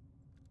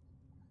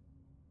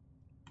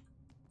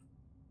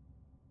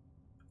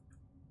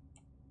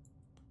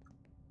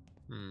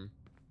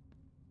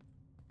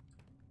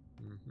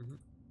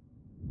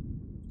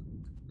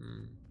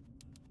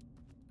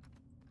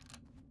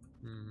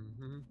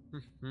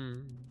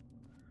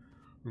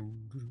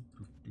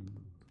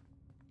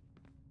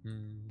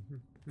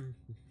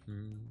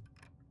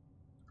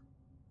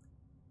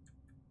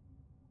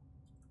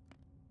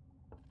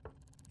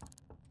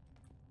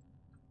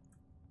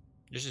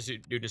 Just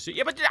do the suit.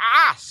 Yeah, but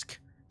ask.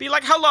 Be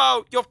like,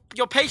 hello,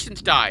 your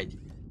patient died.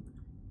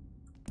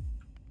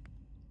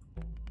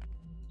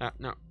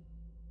 No.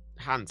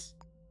 Hands.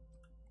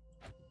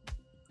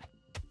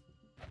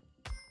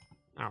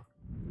 Ow.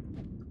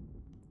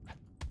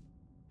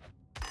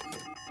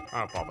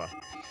 Oh, bother.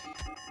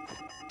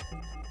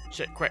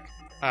 Shit, quick.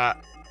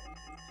 Uh-oh.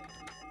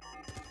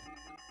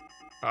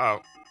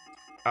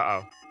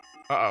 Uh-oh.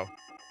 Uh-oh.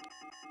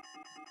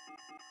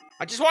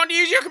 I just wanted to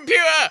use your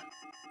computer!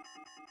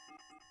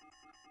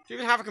 Do you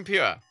even have a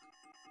computer?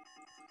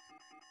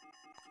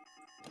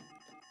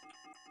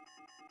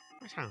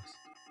 Which house?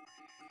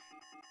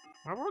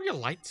 Why were all your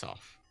lights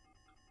off?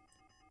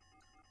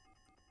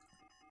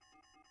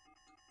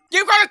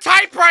 You got a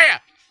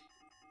typewriter!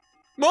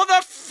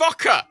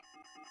 Motherfucker!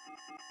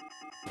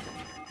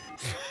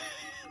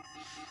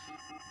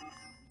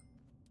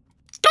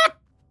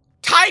 Stop!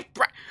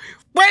 Typewriter!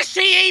 Where's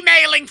she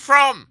emailing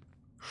from?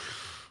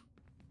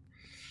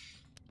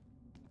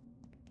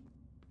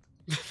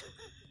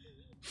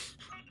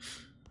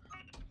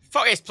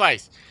 Fuck this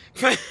place.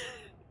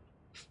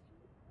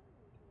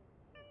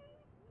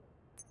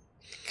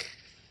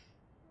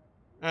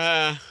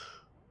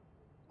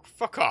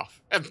 Fuck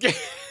off.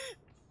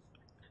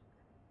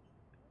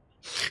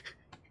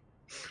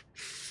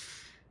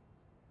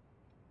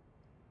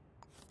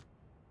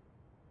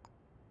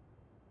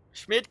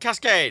 Schmidt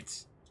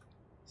Cascades.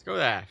 Let's go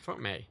there.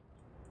 Fuck me.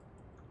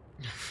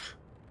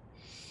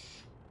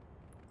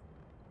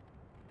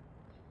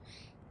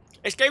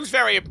 This game's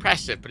very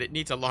impressive, but it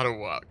needs a lot of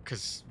work,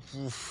 because...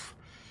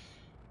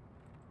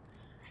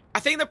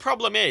 think the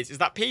problem is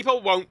that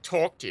people won't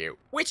talk to you,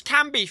 which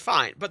can be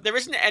fine, but there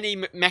isn't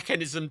any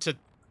mechanism to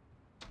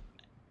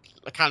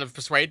kind of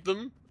persuade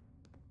them.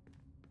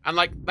 And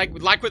like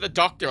with the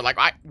doctor, like,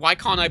 why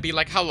can't I be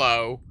like,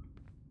 hello,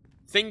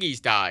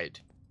 thingy's died?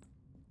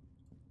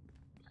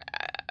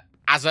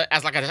 As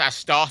like a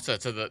starter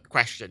to the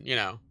question, you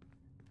know.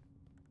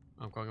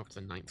 I'm going up to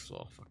the 9th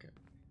floor, fuck it.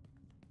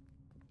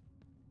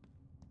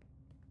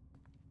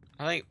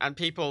 I think, and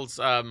people's,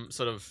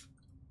 sort of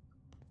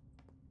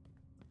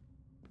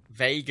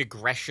vague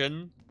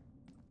aggression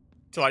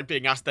to, like,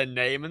 being asked their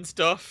name and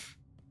stuff.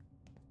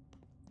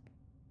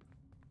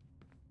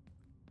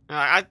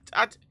 I'll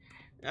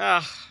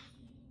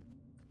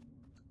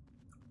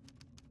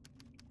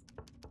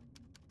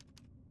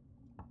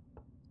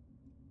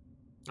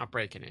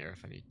break in here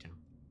if I need to.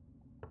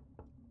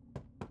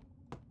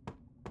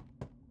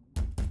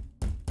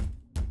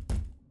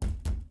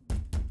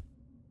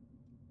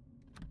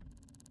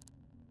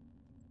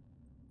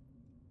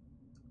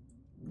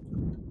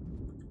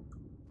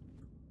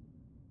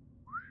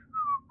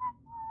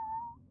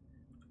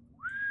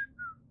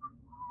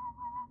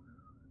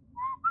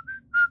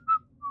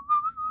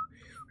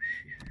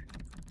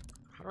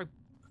 How do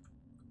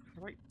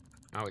I...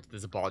 Oh,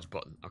 there's a barge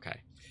button. Okay.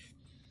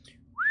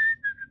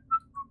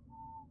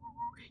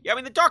 Yeah, I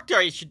mean, the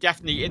doctor, he should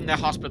definitely, in the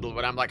hospital,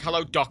 when I'm like,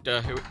 hello,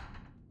 doctor, who...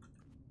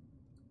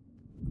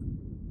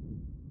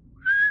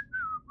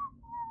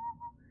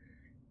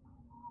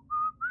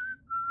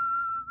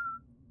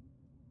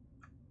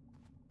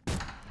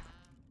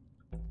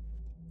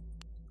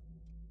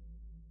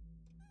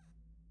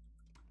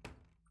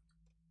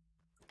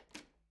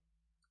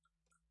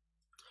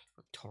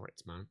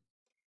 Turrets, man.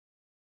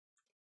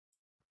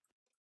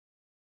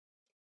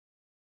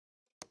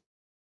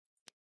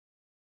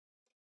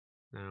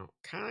 Now,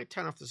 can I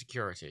turn off the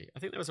security? I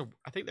think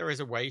there is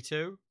a way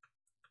to.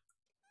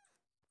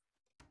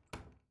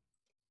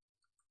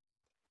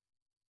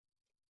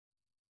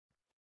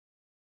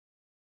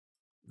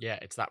 Yeah,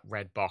 it's that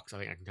red box. I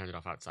think I can turn it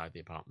off outside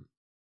the apartment.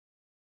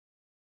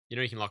 You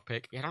know you can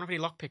lockpick? Yeah, I don't have any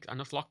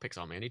enough lockpicks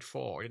on me. I need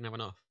 4. I didn't have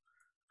enough.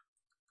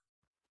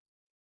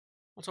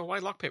 Also, why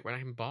lockpick when I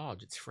can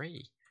barge? It's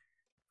free.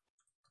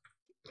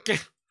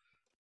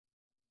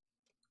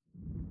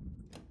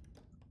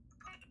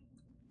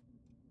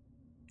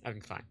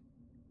 Everything's fine.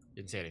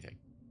 Didn't say anything.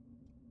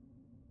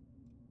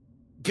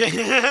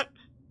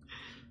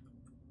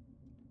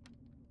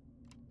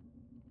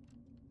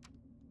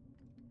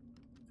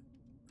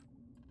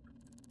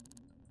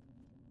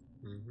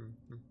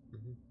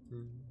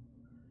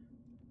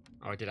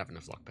 Oh, I did have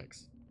enough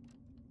lockpicks.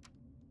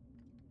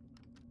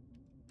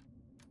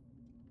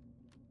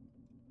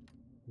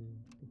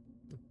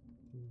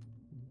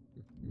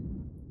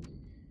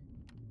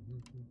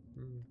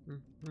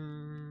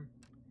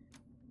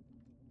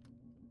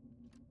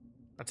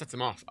 That sets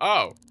them off.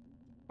 Oh!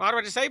 Well, how do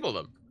I disable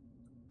them?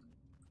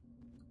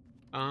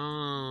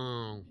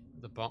 Oh,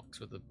 the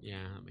box with the...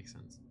 Yeah, that makes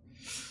sense.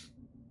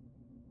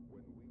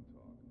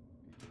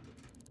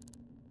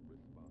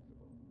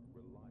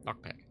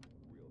 Lockpick.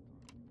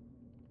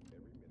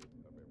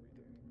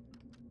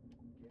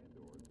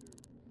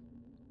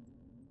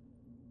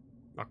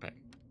 Lockpick.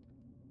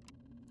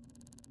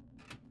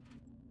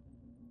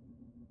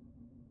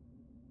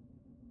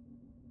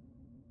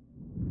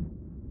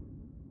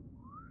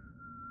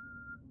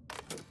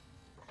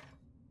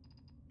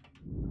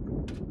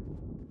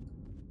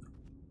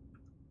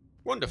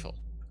 Wonderful.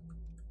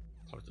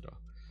 Close the door.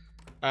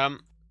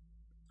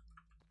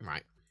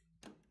 Right.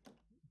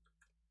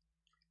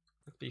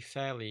 Let's be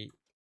fairly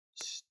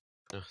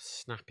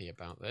snappy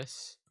about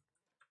this.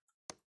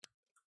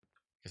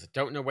 Because I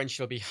don't know when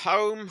she'll be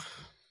home.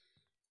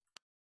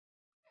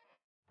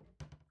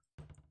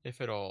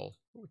 If at all.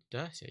 Oh, it's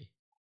dirty.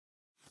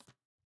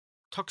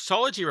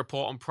 Toxology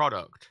report on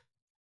product.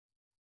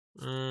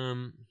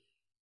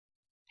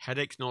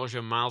 Headaches,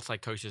 nausea, mild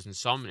psychosis,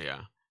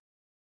 insomnia.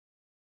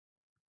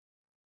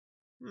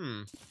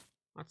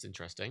 That's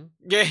interesting.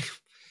 Yeah.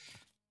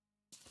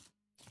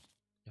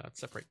 Let's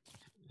separate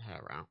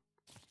her out.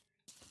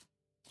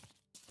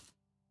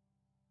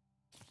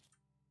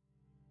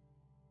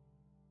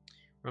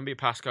 Remember your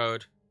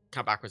passcode.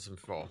 Count backwards from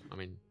 4. I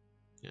mean,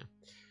 yeah.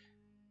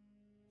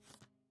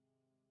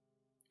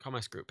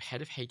 Commerce group.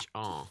 Head of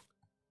HR.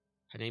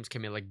 Her name's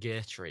Camilla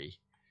Gertree.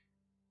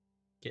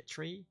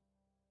 Gertree?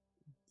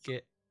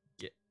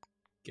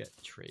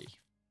 Gertree.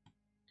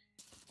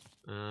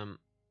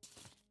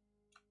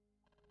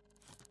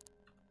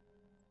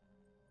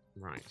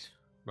 Right.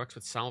 Works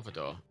with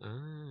Salvador.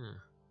 Ah.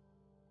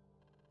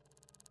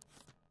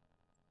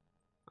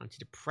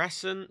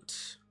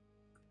 Antidepressant.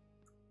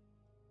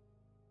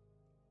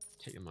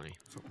 Take the money.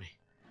 Fuck me.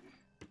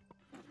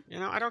 You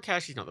know, I don't care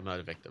if she's not the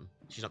murder victim.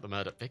 She's not the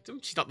murder victim?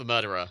 She's not the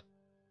murderer.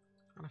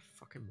 Not a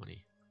fucking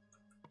money.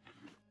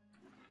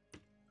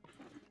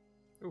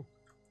 Ooh.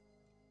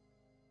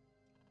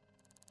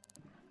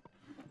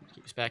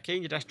 Keep a spare key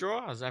in your desk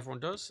drawer, as everyone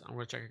does. I'm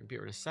going to check your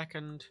computer in a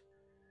second.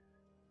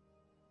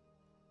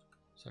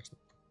 Search the...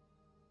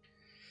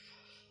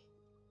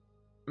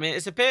 mean,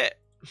 it's a bit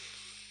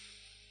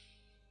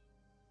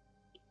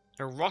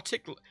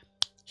erotic.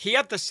 He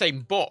had the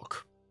same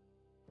book.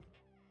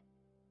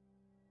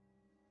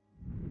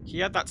 He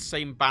had that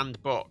same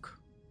banned book.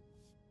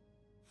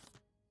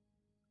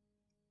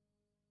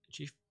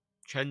 Chief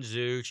Chen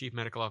Zhu, Chief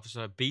Medical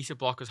Officer, beta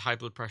blockers, high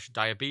blood pressure,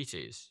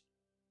 diabetes.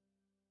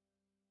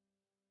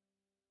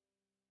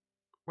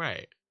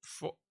 Wait,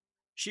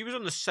 she was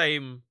on the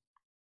same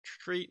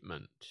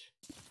treatment.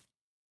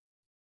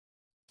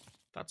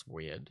 That's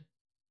weird.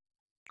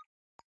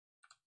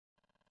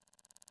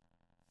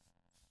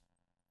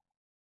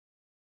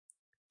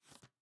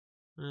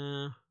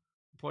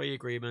 Employee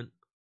agreement.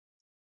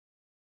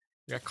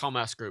 Yeah,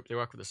 commerce group. They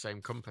work with the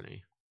same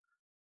company.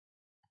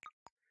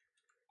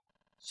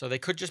 So they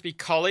could just be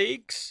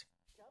colleagues.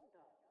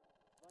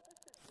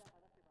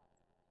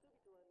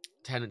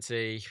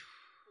 Tenancy.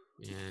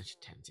 Yeah,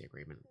 tenancy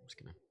agreement. I'm just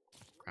going to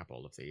grab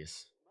all of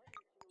these.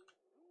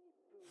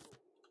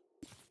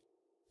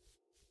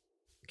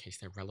 In case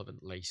they're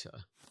relevant later.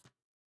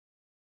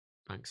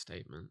 Bank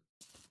statement.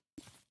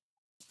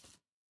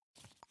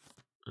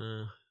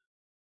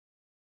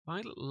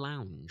 Violet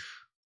Lounge.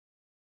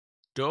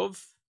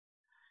 Dove.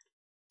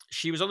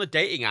 She was on the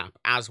dating app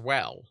as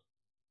well.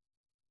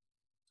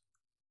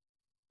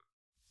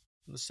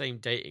 On the same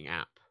dating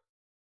app.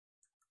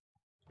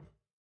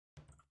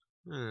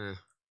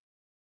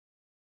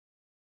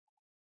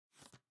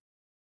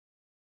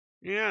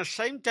 Yeah,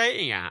 same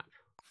dating app.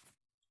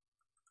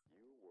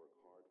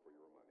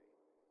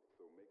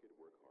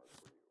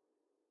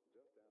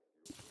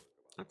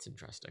 That's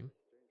interesting.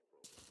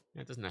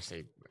 Yeah, it doesn't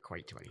necessarily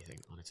equate to anything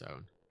on its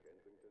own.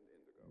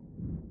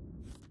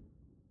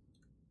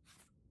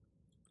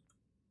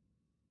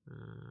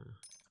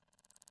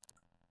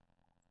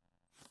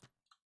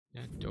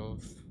 Yeah,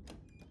 Dove.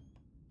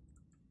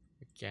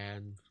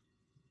 Again.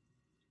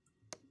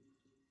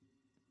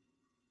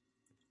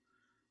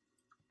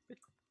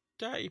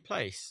 Dirty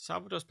place.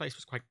 Salvador's place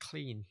was quite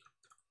clean.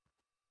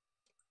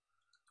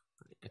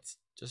 Let's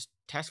just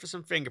test for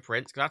some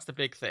fingerprints, because that's the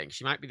big thing.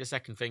 She might be the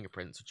second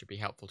fingerprints, which would be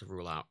helpful to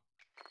rule out.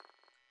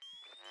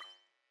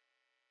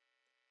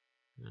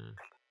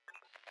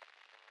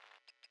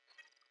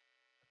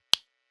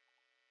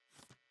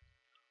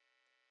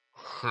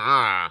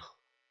 Ha!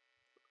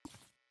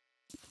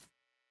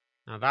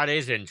 Now that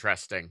is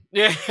interesting.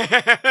 Yeah.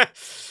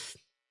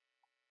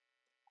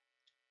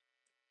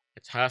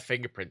 It's her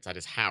fingerprints at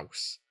his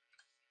house.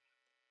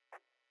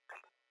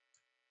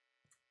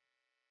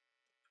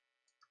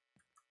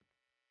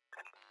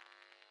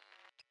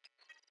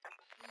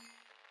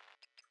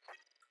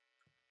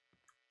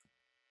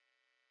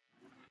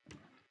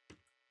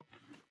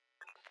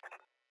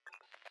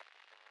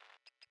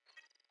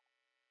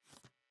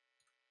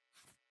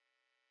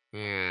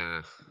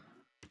 Yeah.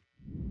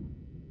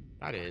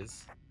 That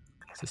is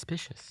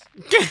suspicious.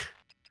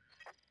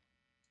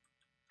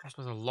 I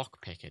suppose a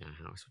lockpick in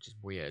her house, which is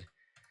weird.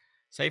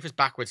 Safe is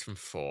backwards from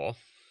 4.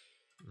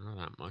 Not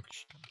that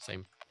much.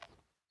 Same.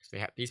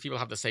 These people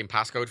have the same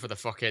passcode for the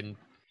fucking...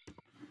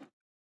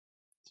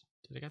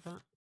 Did they get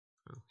that?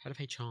 Oh, head of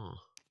HR.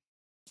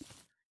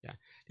 Yeah.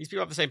 These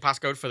people have the same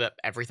passcode for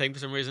everything for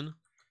some reason.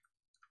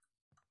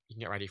 You can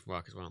get ready for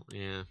work as well.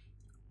 Yeah.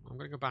 I'm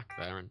going to go back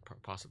there and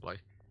possibly...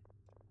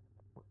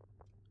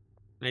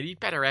 They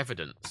need better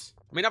evidence.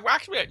 I mean,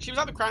 actually, she was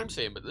at the crime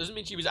scene, but that doesn't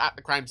mean she was at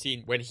the crime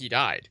scene when he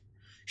died.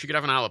 She could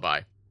have an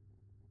alibi.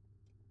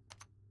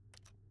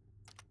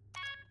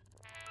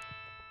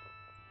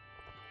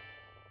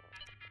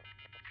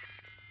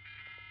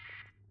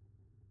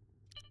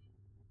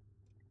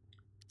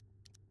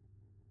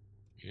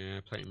 Yeah,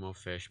 plenty more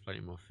fish,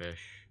 plenty more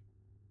fish.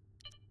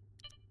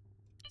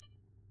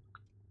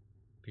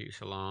 Beauty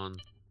salon.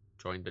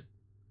 Joined the...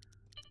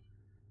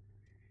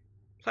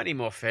 Plenty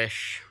more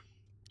fish.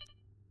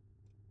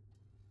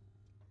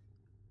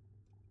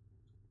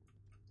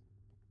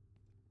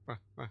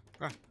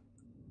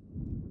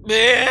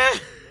 Yeah.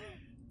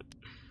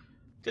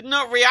 Did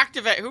not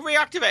reactivate. Who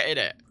reactivated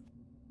it?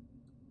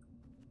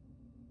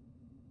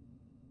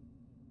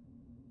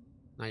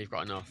 Now you've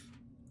got enough.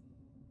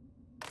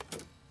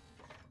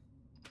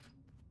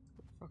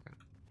 Okay.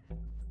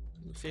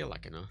 Doesn't feel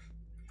like enough.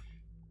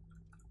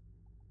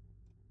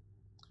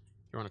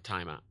 You're on a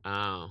timer.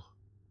 Oh.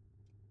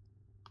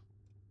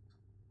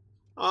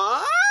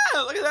 Oh,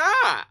 look at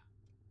that.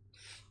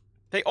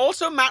 They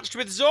also matched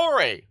with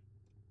Zori.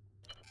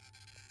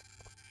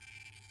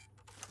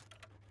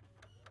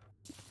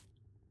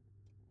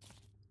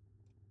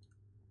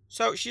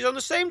 So she's on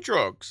the same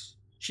drugs.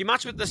 She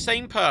matched with the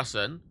same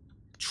person.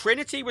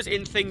 Trinity was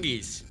in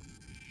Thingy's.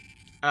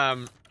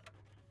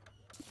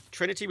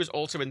 Trinity was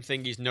also in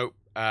Thingy's note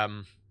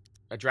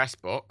address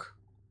book.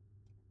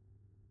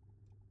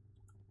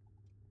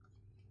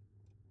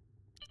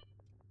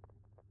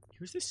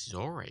 Who's this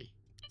Zori?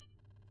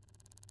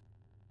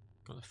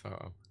 Got the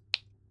photo.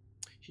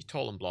 She's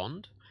tall and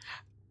blonde.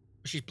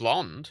 She's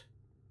blonde.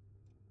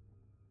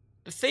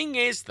 The thing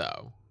is,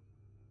 though,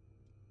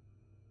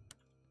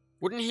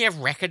 wouldn't he have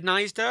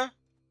recognized her?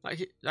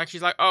 Like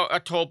she's like, oh, a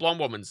tall blonde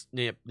woman's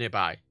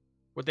nearby.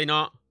 Would they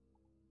not?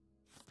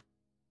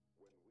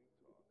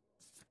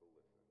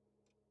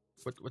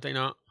 Would they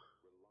not?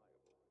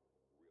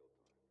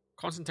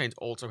 Constantine's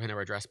also in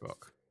her address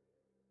book.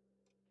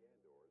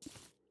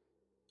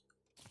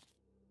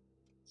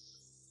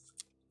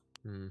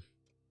 Hmm.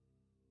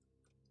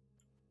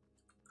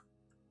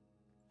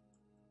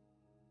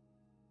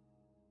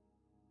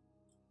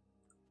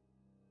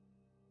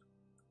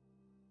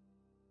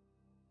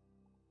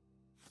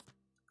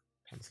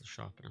 Pencil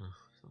sharpener.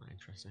 It's not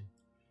interesting.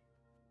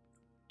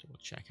 Double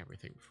check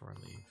everything before I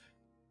leave.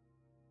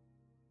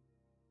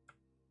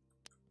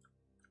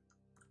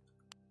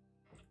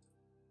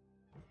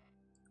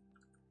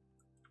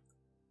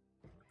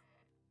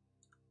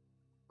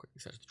 Quickly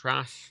search the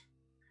trash.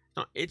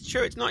 It's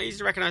true, it's not easy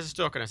to recognize a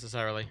stalker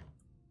necessarily.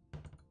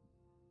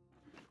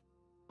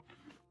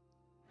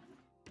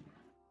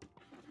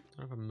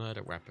 Don't have a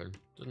murder weapon.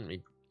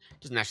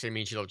 Doesn't actually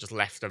mean she'll have just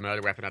left a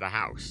murder weapon at a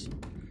house.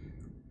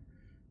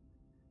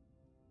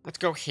 Let's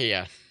go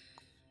here.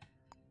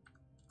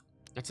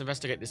 Let's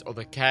investigate this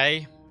other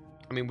K.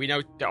 I mean, we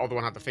know the other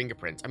one had the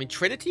fingerprints. I mean,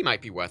 Trinity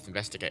might be worth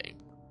investigating.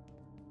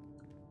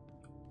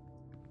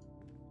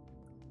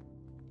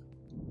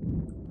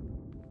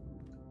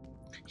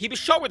 He was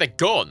shot with a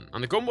gun,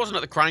 and the gun wasn't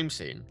at the crime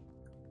scene.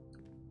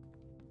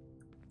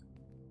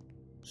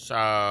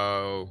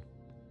 So...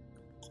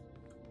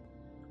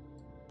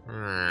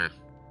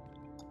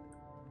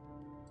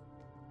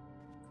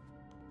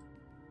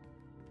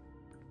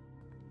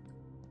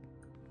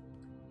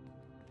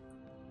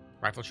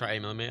 Rifle shot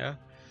 8mm.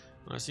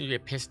 Well, it seems to be a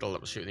pistol that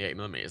was shooting the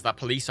 8mm. That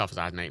police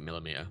officer had an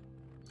 8mm.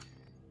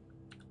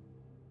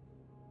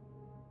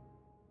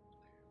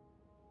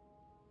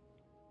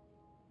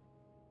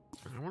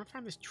 I want to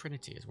find this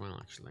Trinity as well,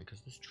 actually,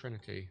 because this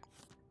Trinity...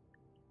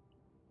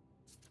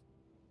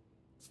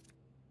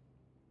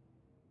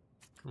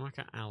 Come like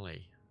an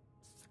alley.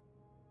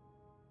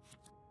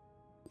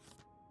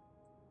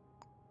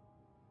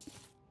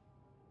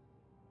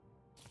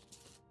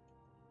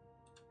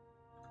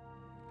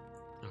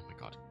 Oh my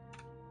god.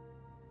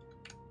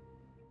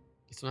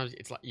 Sometimes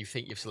it's like you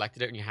think you've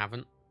selected it and you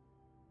haven't.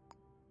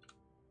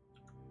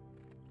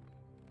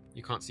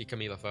 You can't see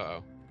Camila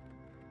photo.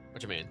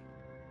 What do you mean?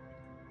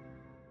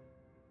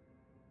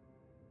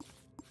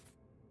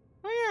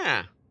 Oh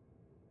yeah.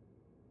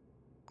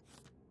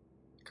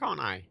 Can't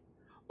I?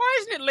 Why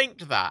isn't it linked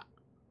to that?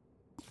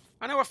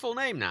 I know her full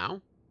name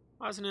now.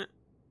 Why isn't it?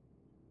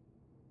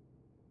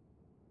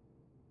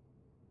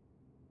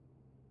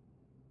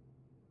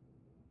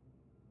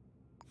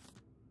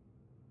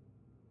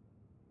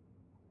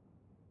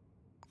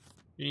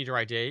 You need her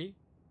ID?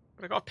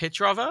 But I got a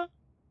picture of her?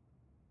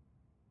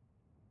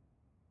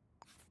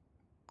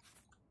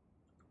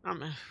 You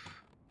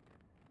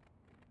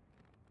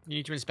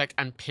need to inspect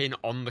and pin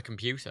on the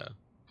computer.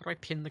 How do I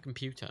pin the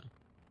computer?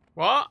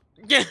 What?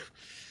 Yeah.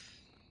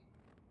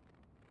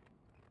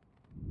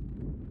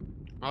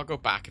 I'll go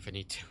back if I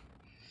need to.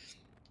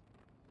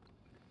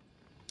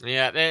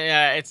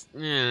 Yeah, it's...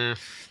 Yeah.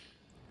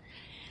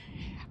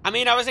 I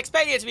mean, I was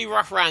expecting it to be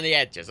rough around the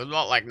edges. I'm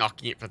not, like,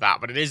 knocking it for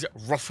that, but it is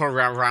rougher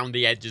around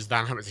the edges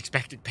than I was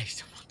expected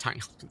based on what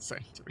Daniel's been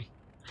saying to me.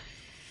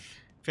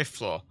 5th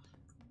floor.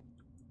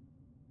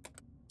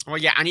 Well,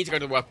 yeah, I need to go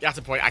to the work. That's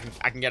the point.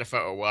 I can get a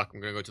photo of work.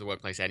 I'm going to go to the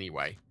workplace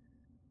anyway.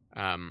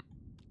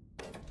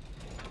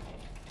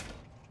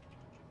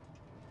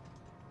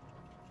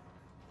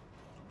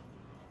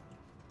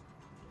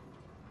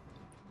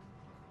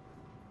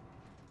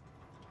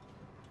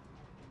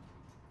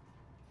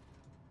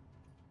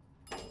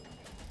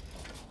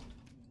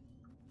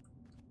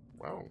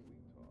 Whoa.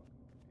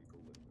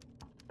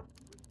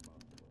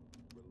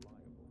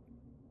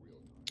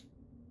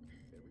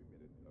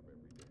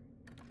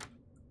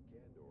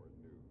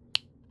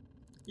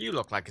 You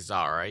look like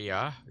Zara,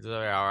 yeah?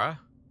 Zara.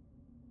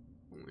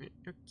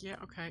 Yeah,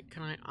 okay.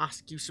 Can I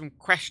ask you some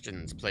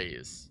questions,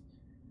 please?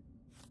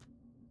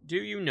 Do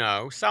you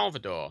know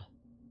Salvador?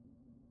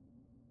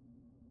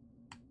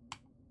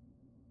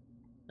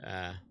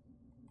 Oh.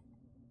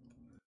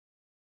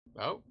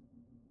 Oh,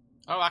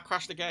 I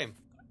crashed the game.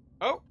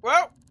 Oh,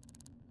 well.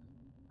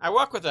 I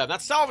work with them.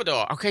 That's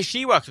Salvador. Okay,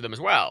 she works with them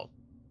as well.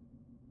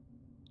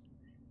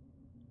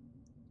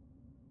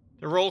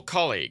 They're all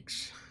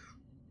colleagues.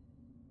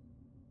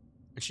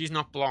 And she's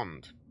not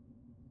blonde.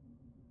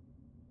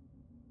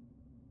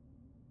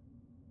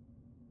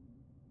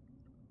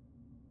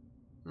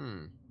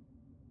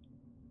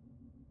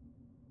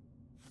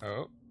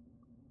 Oh.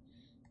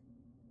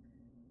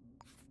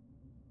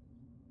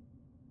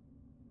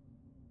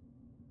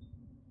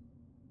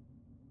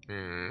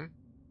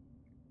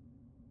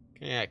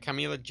 Yeah,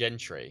 Camila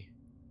Gentry.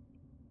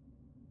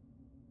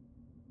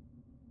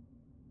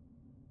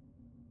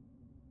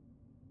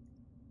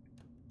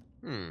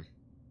 Can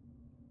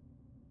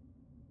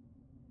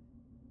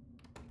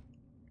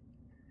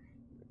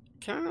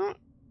I not?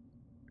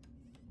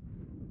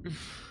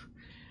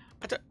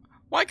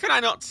 Why can I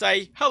not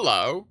say,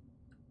 hello?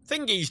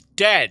 Thingy's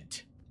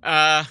dead.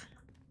 Oh,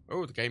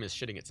 the game is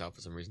shitting itself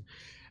for some reason.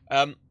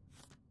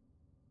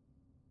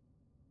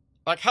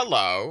 Like,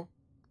 hello.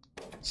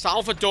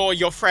 Salvador,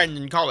 your friend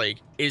and colleague,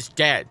 is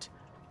dead.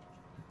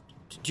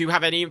 Do you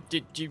have any...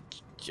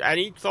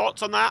 any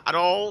thoughts on that at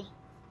all?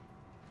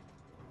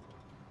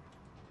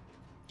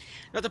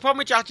 Now, the problem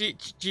with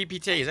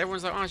ChatGPT is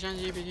everyone's like, oh,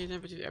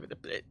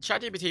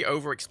 ChatGPT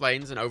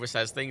over-explains and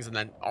over-says things and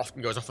then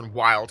often goes off on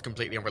wild,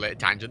 completely unrelated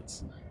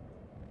tangents.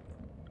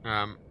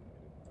 Well,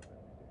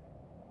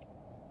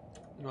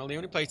 the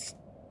only place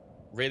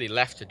really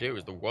left to do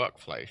is the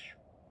workplace.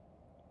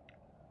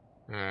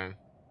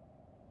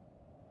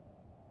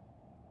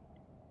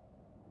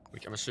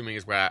 Which I'm assuming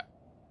is where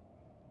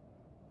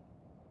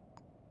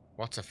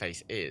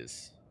What's-Her-Face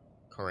is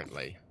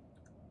currently.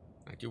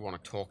 I do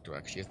want to talk to her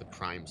because she is the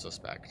prime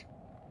suspect.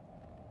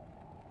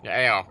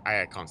 Yeah,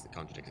 AR constantly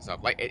contradicts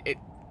itself. Like,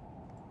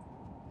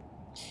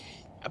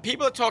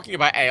 people are talking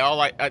about AR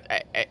like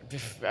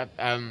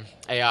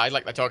AI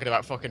like they're talking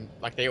about fucking,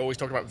 like they always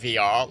talk about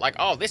VR. Like,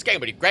 oh, this game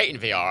would be great in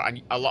VR,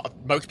 and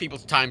most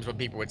people's times when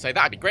people would say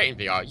that'd be great in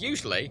VR,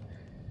 usually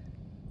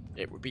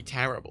it would be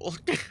terrible.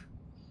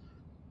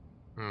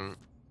 You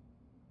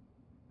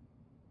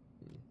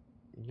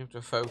have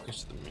to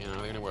focus them. You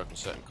know, they only work in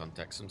certain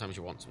contexts. Sometimes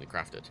you want something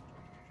crafted.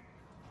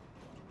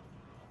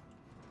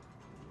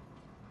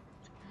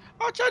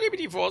 Oh,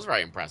 ChatGPT 4 is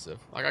very impressive.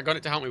 Like, I got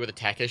it to help me with a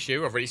tech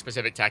issue, a really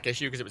specific tech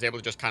issue, because it was able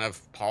to just kind of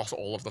parse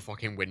all of the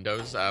fucking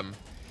windows.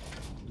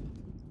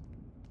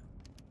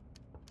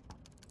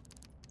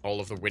 All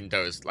of the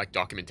Windows, like,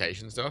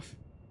 documentation stuff.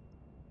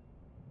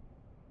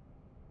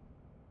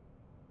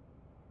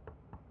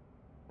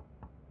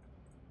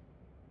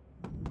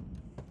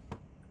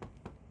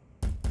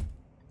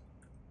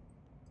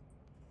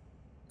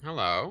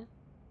 Hello.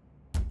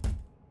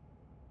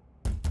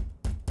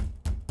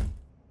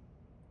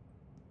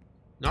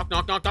 Knock,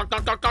 knock, knock, knock,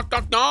 knock, knock, knock,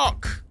 knock,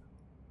 knock!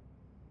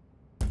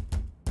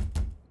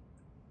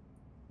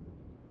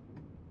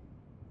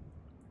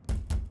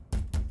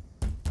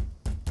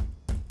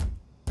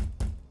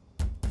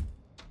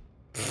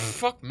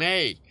 Fuck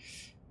me.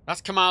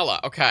 That's Kamala.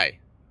 Okay.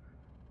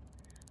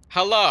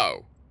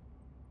 Hello.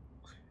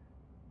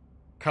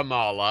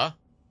 Kamala.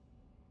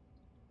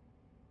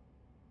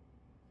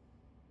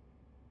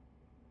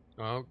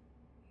 Oh.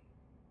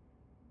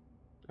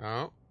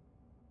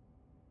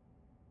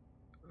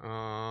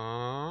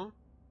 Oh.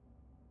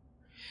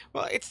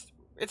 Well, it's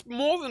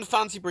more than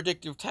fancy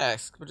predictive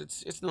text, but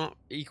it's not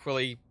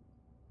equally.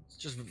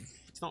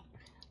 It's not.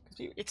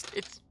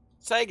 It's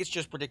saying it's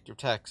just predictive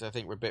text. I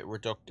think we're a bit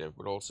reductive,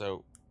 but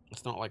also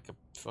it's not like a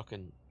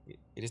fucking. It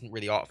isn't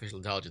really artificial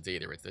intelligence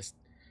either. It's this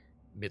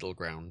middle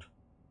ground.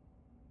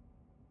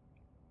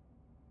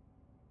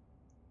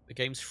 The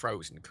game's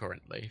frozen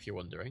currently, if you're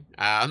wondering.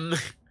 A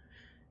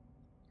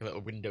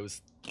little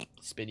Windows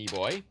spinny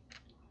boy.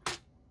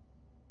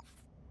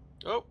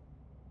 Oh.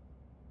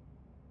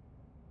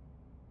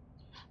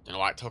 Don't know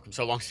why it took him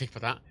so long to think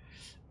about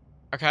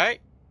that. Okay.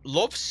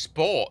 Loves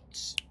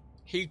sports.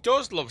 He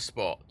does love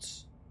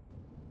sports.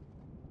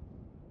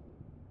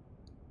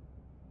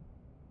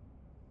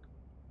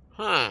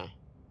 Huh.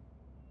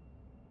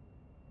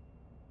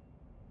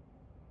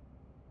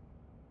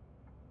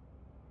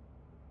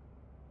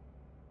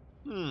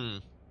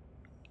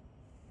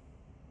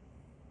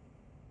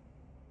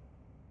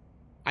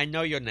 I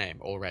know your name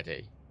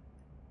already.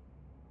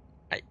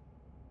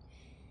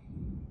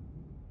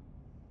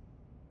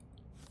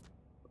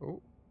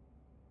 Oh.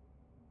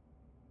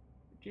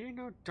 Do you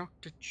know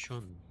Dr.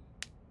 Chun?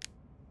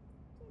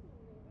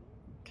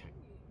 Okay.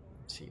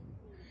 See.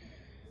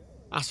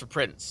 As for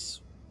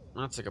Prince,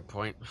 that's a good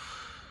point.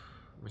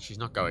 I mean, she's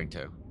not going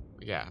to.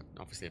 Yeah,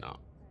 obviously not.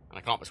 And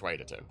I can't persuade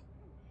her to.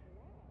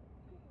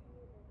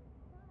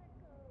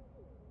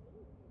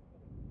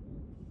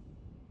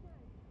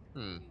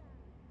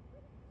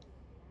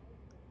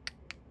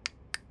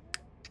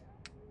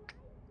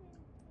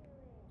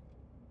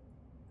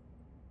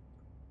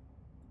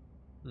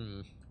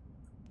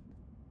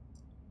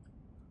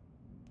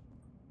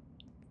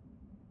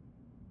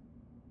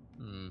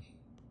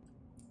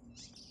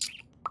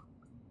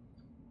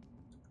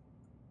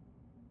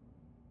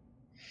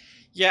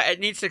 Yeah, it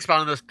needs to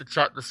expand on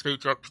the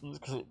speech options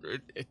because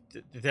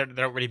they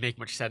don't really make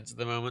much sense at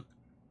the moment.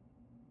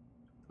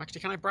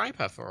 Actually, can I bribe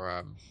her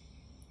for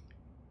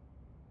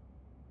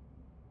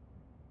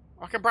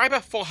I can bribe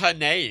her for her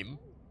name,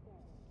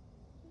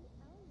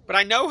 but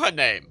I know her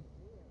name.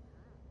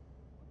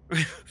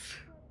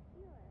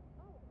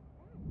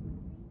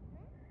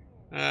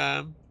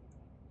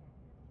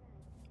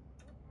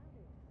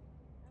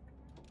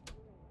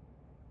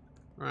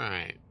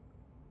 Right.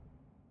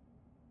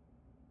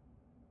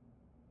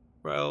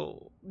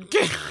 Well.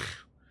 Did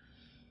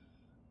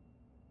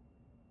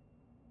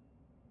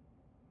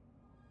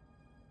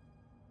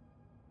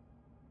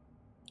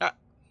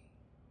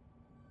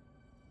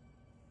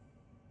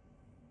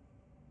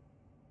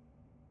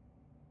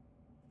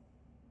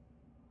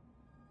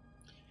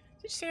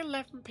you say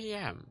 11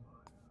 PM?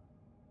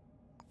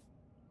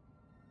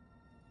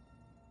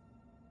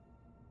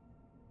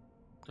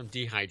 I'm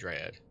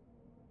dehydrated.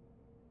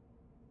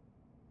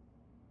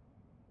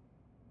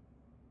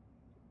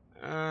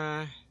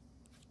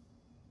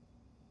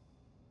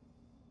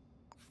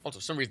 Also,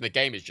 for some reason, the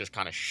game is just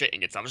kind of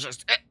shitting itself. It's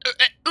just...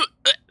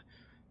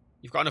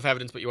 You've got enough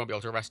evidence, but you won't be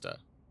able to arrest her.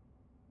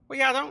 Well,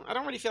 yeah, I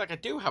don't really feel like I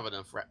do have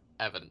enough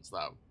evidence,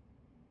 though.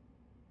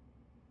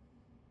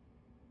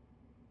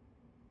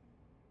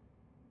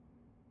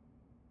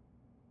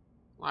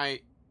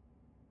 Like,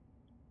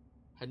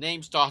 her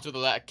name starts with the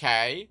letter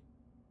K.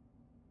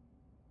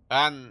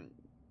 And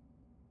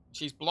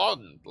she's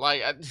blonde.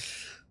 Like,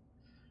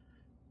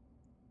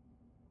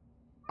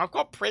 I've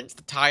got prints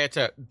to tie her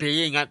to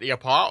being at the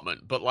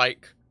apartment, but,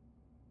 like...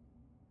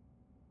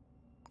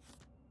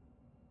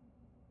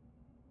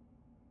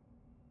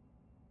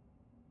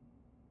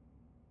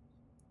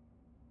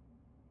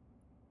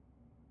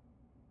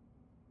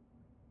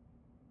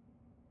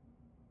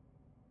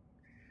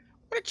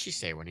 What did she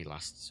say when he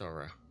last saw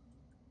her?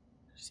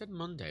 She said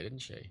Monday, didn't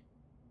she?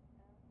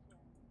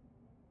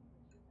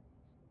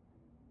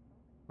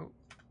 Oh,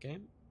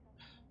 game?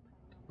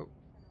 Oh.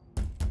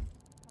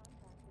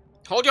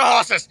 Hold your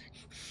horses!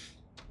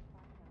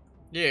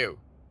 You.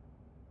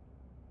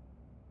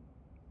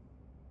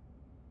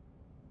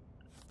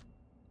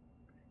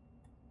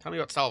 Tell me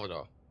about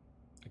Salvador.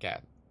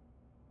 Again.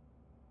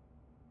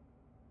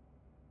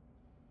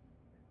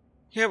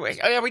 Yeah,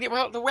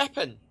 well, the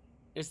weapon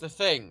is the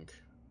thing.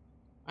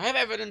 I have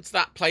evidence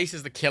that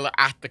places the killer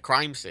at the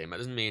crime scene. That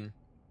doesn't mean...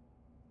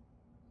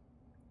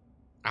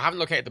 I haven't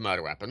located the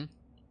murder weapon.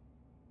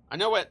 I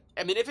know where...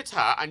 I mean, if it's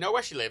her, I know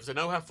where she lives. I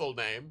know her full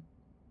name.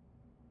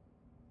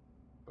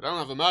 But I don't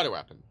have the murder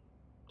weapon.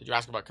 Did you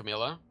ask about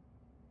Camilla?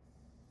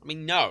 I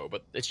mean, no,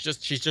 but it's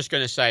just... She's just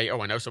going to say,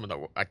 oh, I know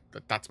someone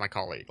that's my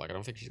colleague. Like, I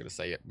don't think she's going to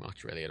say it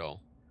much, really, at all.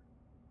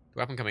 The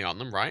weapon coming on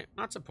them, right?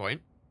 That's a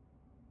point.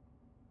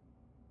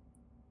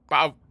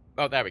 But,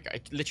 oh, there we go.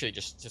 It literally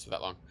just for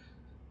that long.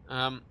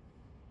 I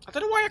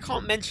don't know why I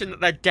can't mention that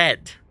they're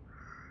dead.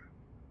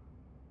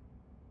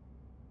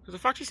 So the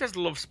fact she says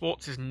love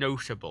sports is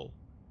notable.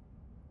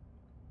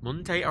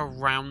 Monday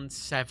around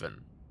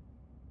 7.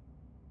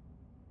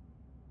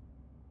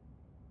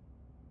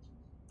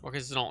 Well,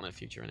 because it's an alternate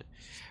future, isn't it?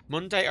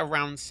 Monday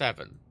around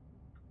 7.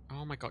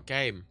 Oh my god,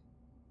 game.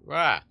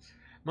 Where?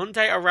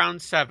 Monday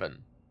around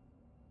 7.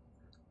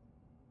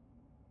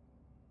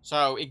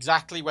 So,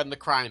 exactly when the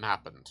crime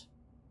happened.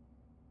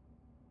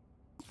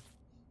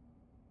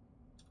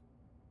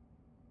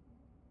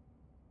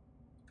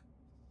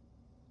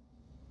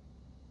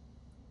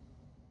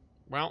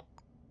 Well,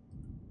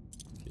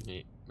 excuse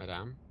me,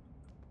 madame.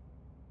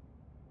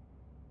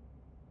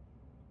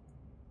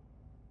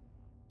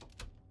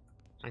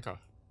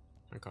 Handcuff.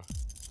 Handcuff.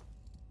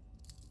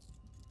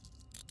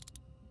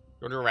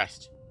 You're under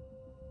arrest.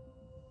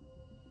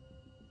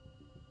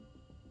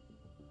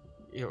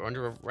 You're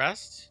under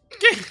arrest?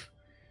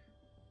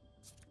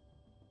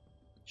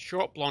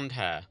 Short blonde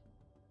hair.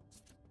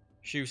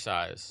 Shoe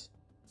size.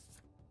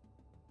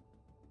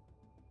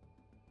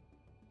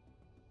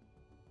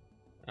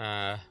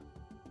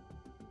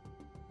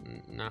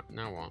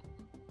 Now what?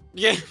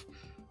 Yeah.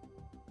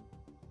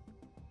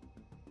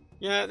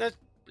 Yeah,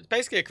 it's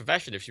basically a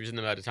confession if she was in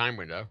the murder time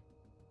window.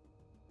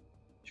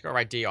 She got her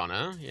ID on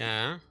her,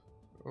 yeah.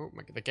 Oh,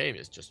 my, the game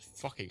is just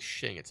fucking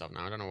shitting itself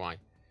now. I don't know why.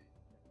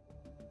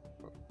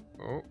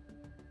 Oh.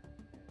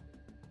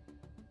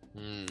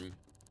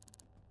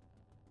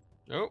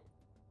 Oh.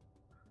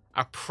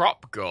 A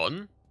prop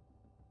gun?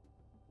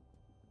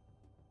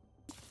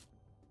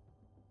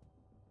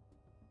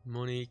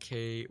 Money,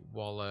 key,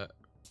 wallet.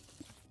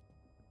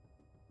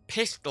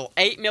 Pistol.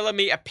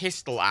 8mm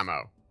pistol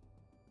ammo.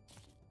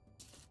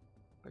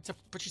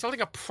 But she's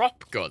holding a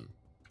prop gun.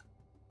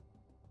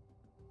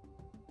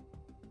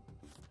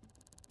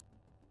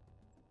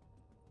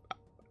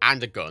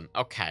 And a gun.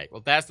 Okay,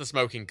 well, there's the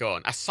smoking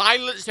gun. A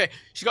silenced...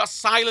 She got a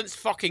silenced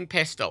fucking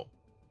pistol.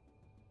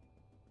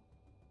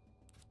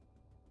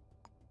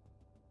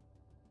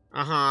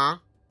 Uh-huh.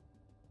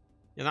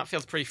 Yeah, that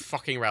feels pretty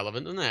fucking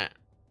relevant, doesn't it?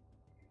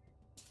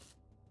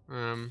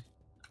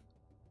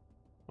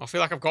 I feel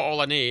like I've got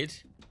all I need.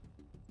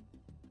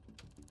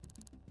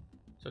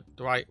 So,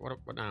 do I... What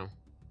now?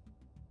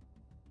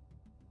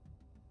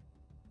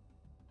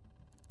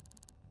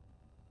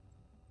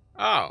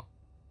 Oh.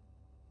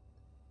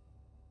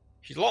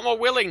 She's a lot more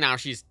willing now.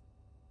 She's...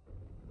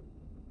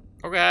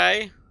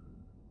 Okay.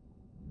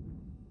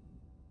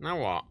 Now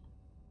what?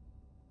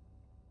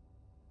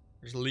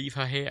 Just leave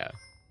her here.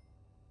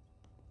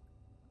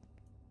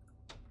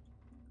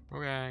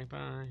 Okay,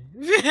 bye.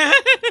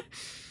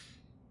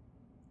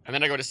 And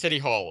then I go to City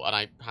Hall and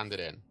I hand it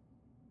in.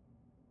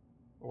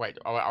 Wait,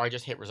 oh, I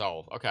just hit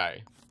resolve.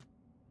 Okay.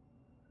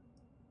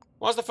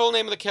 What's the full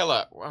name of the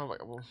killer?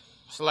 Well,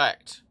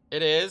 select.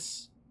 It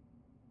is...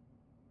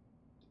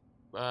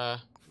 what?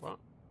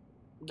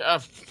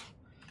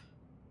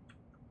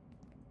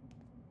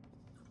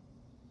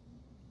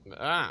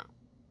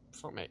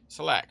 Fuck me.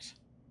 Select.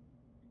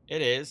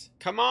 It is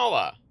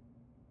Kamala.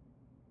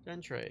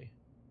 Gentry.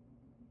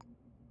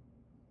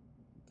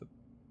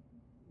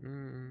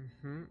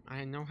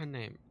 I know her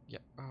name. Yeah.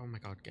 Oh my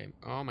god, game.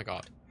 Oh my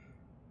god.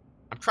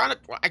 I'm trying to...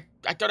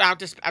 I don't know how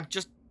to... I'm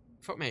just...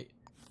 Fuck me.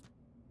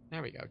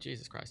 There we go.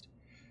 Jesus Christ.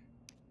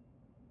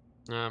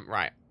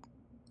 Right.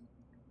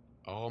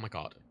 Oh my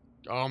god.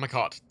 Oh my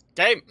god.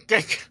 Game!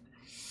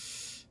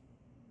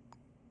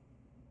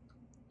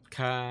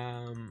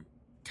 Camila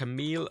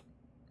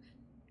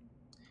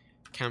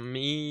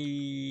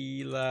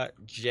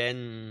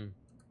Gentry.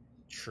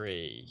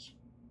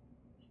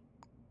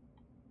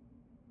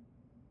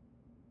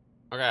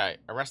 Okay,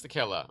 arrest the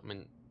killer. I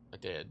mean, I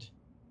did.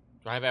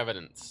 Do I have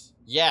evidence?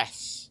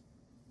 Yes!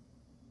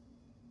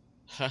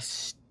 Her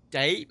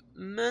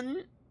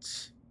statement?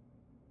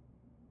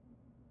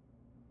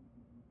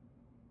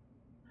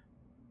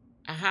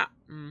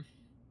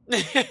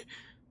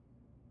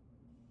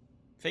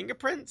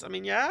 Fingerprints? I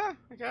mean, yeah,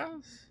 I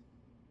guess.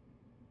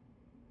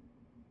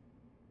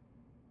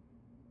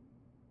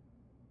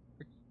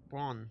 Which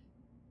one?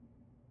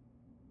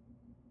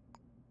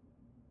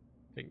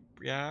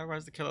 Yeah,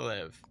 where's the killer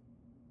live?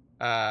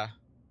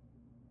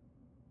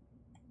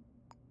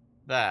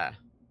 There.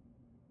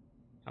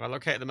 Have I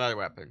located the murder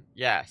weapon?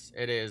 Yes,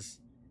 it is.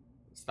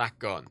 It's that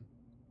gun.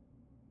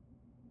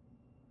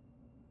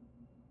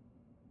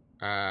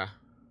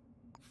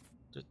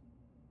 Just...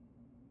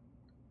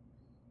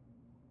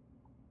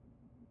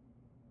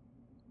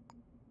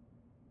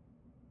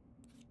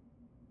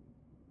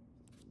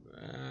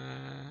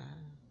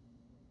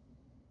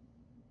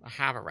 I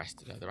have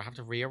arrested her. Do I have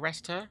to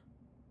re-arrest her?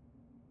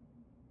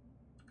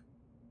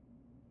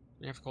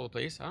 You have to call the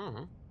police? I don't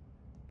know.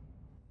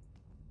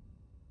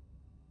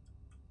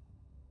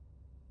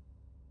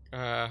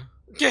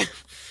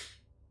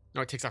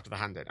 No, it takes after the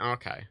handed.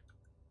 Okay.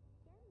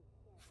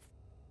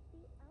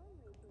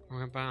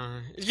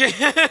 Bye.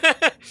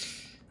 Yeah.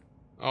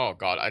 Oh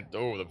god.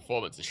 Oh, the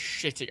performance is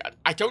shitty.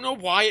 I don't know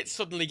why it's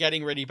suddenly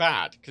getting really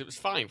bad because it was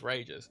fine for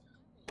ages.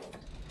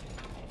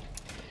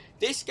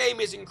 This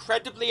game is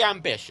incredibly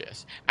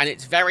ambitious and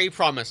it's very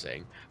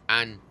promising,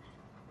 and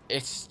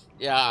it's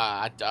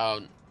I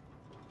don't.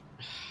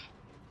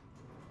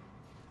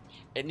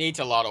 It needs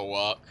a lot of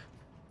work,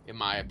 in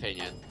my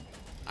opinion.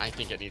 I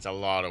think it needs a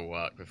lot of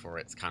work before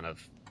it's kind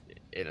of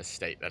in a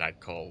state that I'd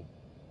call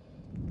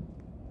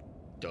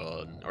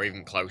done, or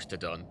even close to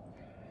done.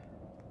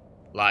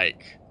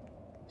 Like,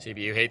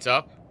 CPU heats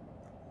up.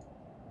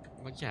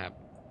 Well, yeah.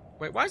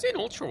 Wait, why is it an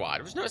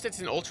ultra-wide? I've just noticed it's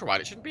an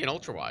ultra-wide. It shouldn't be an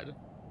ultra-wide.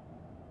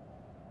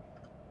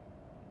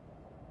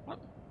 What?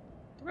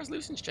 The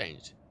resolution's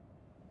changed.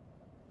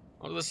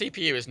 Well, the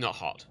CPU is not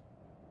hot.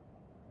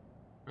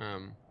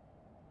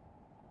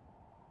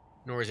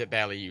 Nor is it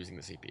barely using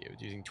the CPU.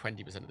 It's using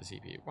 20% of the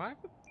CPU. Why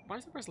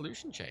is the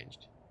resolution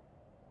changed?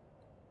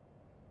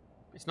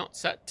 It's not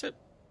set to...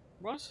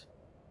 What?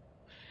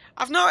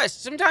 I've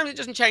noticed, sometimes it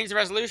doesn't change the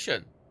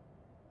resolution.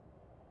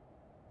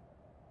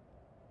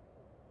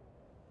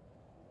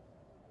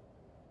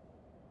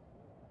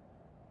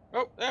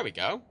 Oh, there we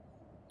go.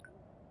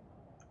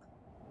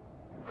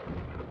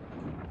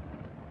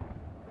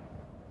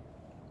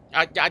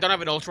 I don't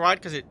have an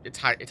ultra-wide because it's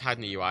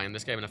hiding the UI in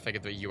this game, and I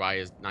figured the UI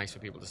is nice for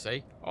people to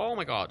see. Oh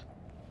my god.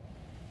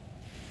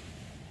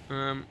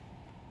 There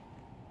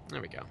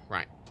we go.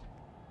 Right.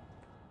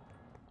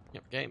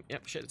 Yep, game.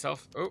 Yep, shit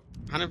itself. Oh,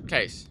 hand of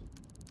case.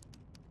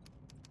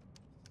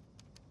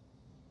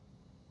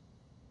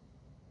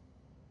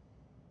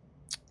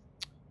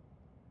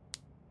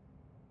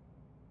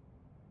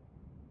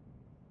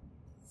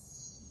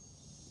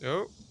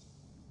 Oh.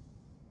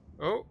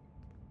 Oh.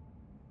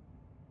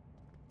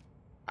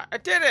 I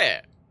did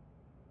it!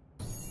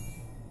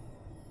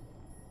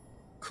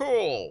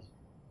 Cool.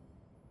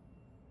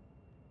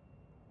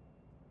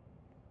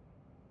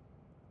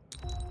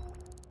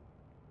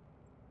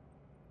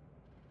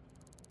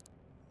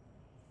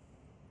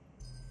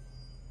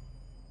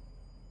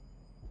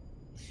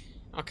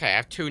 Okay, I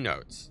have 2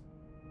 notes.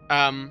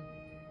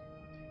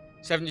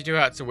 72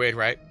 Hz is a weird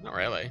rate. Not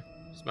really.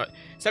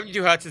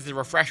 72 Hz is the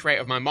refresh rate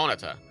of my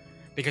monitor,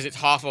 because it's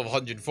half of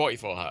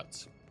 144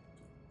 Hz.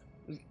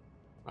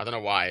 I don't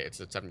know why it's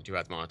a 72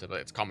 Hz monitor, but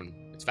it's common.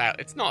 It's fair.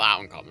 It's not that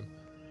uncommon.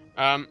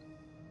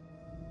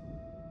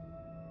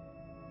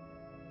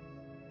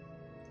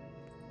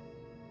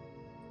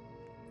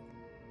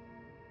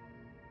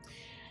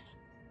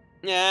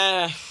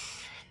 Yeah.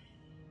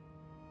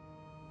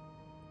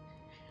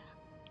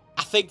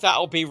 I think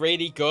that'll be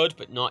really good,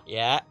 but not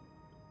yet.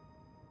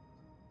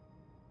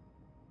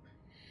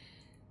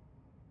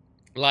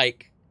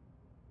 Like,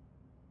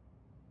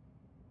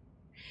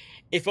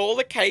 if all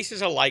the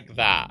cases are like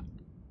that,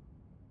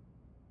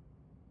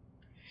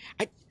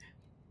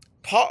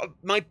 part of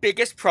my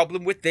biggest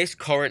problem with this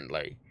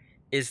currently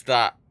is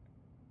that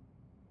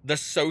the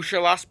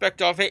social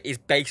aspect of it is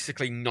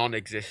basically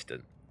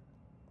non-existent.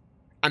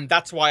 And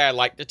that's why I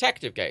like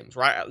detective games,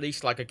 right? At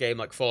least like a game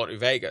like Fallout New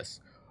Vegas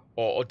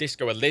or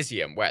Disco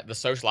Elysium, where the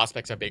social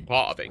aspect's a big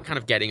part of it. And kind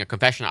of getting a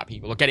confession out of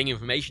people or getting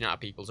information out of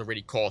people is a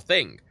really core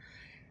thing.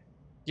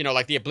 You know,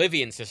 like the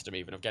Oblivion system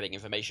even of getting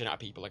information out of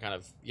people and kind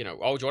of, you know,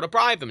 oh, do you want to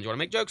bribe them? Do you want to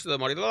make jokes to them?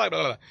 Blah, blah, blah,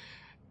 blah.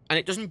 And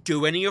it doesn't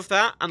do any of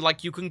that. And,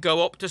 like, you can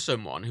go up to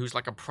someone who's,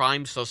 like, a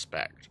prime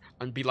suspect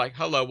and be like,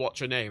 hello, what's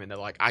your name? And they're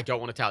like, I don't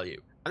want to tell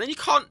you. And then you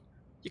can't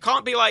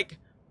be like,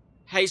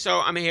 hey,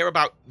 so I'm here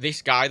about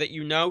this guy that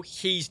you know.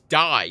 He's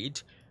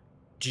died.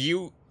 Do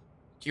you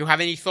have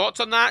any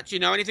thoughts on that? Do you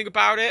know anything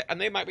about it? And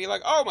they might be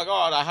like, oh my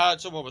god, I heard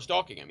someone was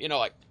stalking him. You know,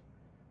 like,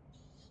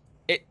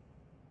 it.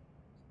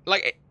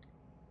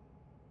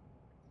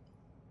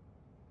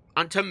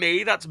 And to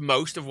me, that's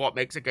most of what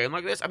makes a game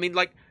like this. I mean,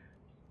 like,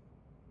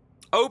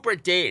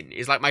 Obra Dinn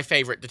is like my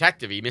favorite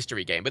detective-y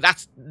mystery game, but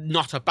that's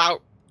not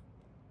about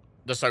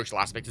the social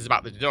aspect, it's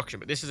about the deduction.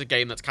 But this is a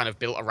game that's kind of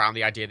built around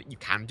the idea that you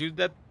can do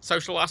the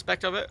social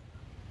aspect of it.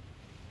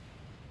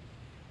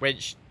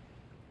 Which...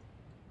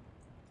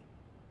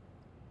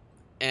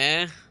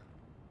 Right.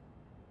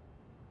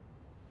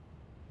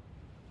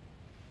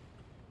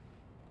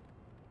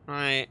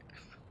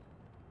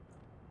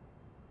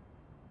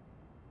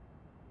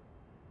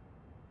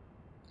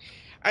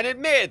 And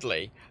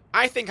admittedly,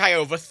 I think I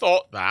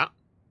overthought that.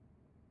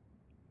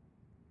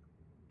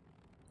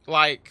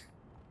 Like...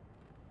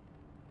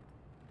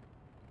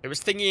 It was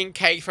Thingy and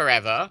Kay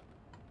forever.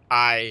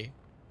 I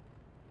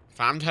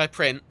found her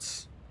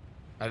prints,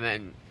 and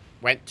then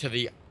went to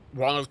the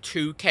one of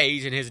 2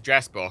 Ks in his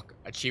address book,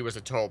 and she was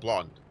a tall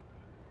blonde.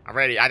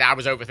 I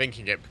was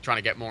overthinking it, trying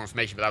to get more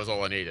information, but that was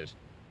all I needed.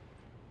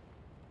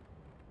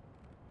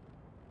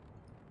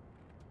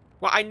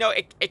 Well, I know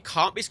it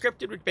can't be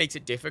scripted, which makes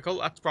it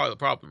difficult. That's probably the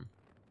problem.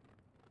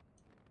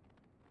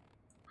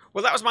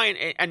 Well, that was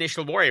my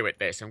initial worry with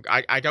this.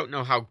 I don't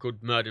know how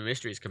good murder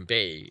mysteries can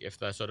be if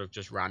they're sort of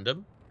just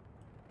random.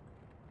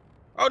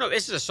 Oh no,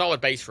 this is a solid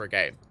base for a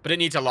game, but it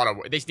needs a lot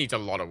of. This needs a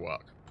lot of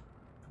work.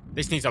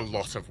 This needs a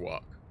lot of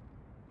work.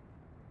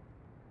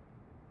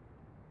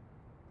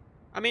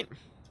 I mean,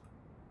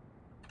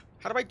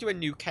 how do I do a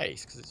new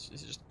case? Because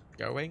it's just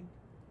going.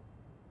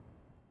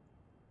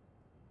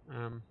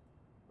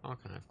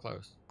 Archive,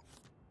 close.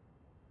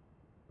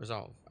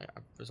 Resolve.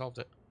 I've resolved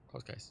it.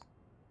 Close case.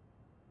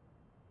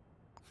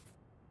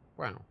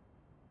 Wow.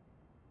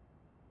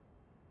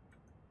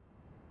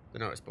 The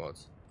notice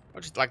boards. Or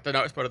just like the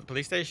notice board at the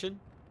police station.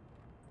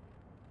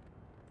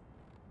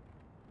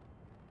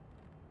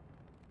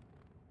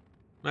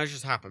 Murders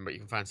just happen, but you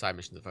can find side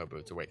missions of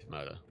Obu to wait for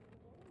murder.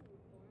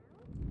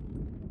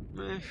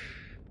 I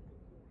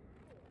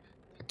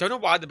don't know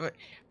why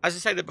as I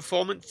say, the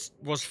performance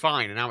was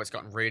fine, and now it's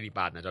gotten really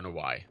bad, and I don't know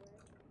why.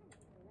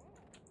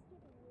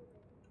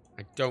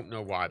 I don't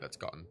know why that's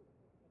gotten.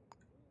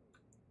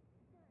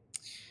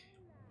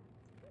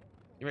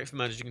 You wait for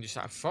murders, you can just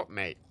have fuck,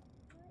 mate.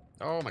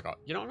 Oh my god.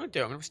 You know what I'm gonna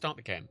do? I'm gonna start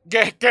the game.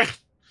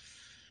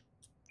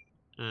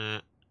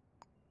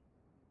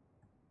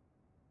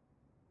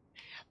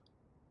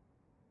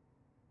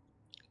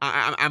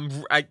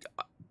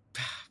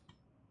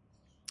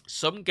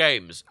 Some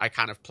games I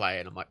kind of play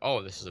and I'm like,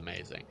 oh, this is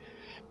amazing.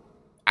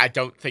 I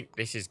don't think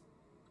this is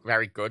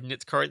very good in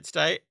its current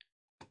state.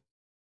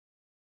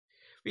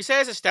 We say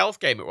as a stealth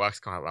game it works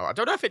quite well. I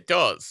don't know if it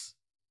does.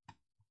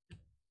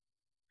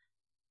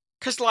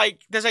 Because,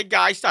 like, there's a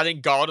guy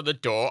standing guard at the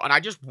door, and I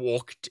just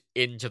walked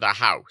into the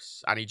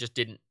house, and he just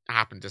didn't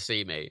happen to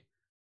see me.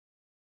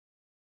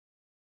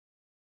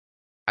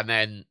 And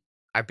then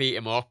I beat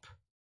him up,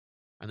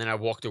 and then I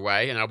walked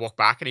away, and I walked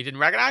back, and he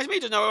didn't recognize me. He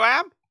doesn't know who I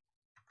am.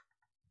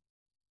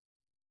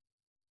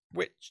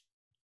 Which...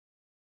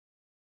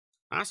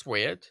 That's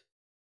weird.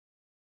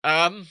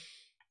 Because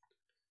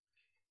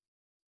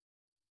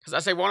I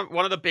say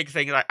one of the big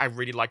things I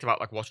really liked about,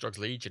 like, Watch Dogs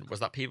Legion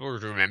was that people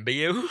would remember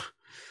you.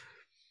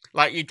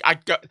 Like, I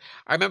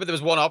remember there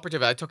was one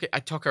operative, I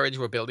took her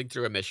into a building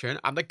through a mission,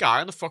 and the guy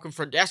on the fucking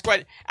front desk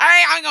went,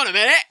 hey, hang on a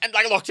minute, and,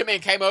 like, looked at me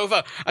and came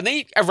over, and then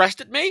he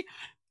arrested me,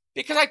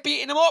 because I'd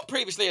beaten him up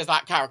previously as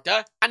that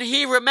character, and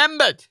he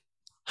remembered.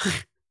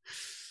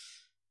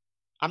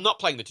 I'm not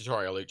playing the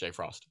tutorial, Luke J.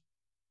 Frost.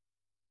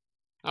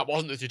 That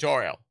wasn't the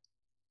tutorial.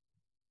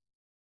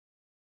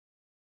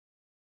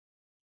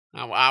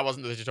 That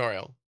wasn't the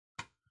tutorial.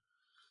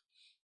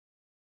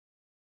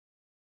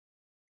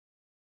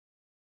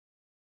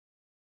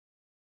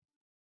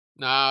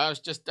 No, that was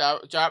just a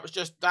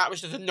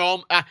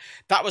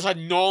a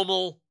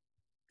normal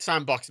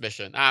sandbox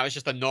mission. It was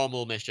just a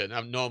normal mission,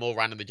 a normal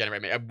randomly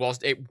generated mission.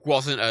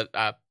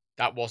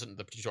 That wasn't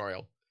the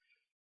tutorial.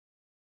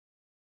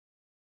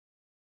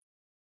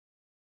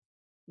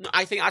 No,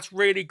 I think that's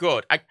really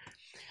good. I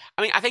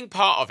mean, I think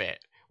part of it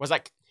was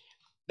like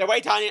the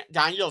way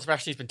Daniel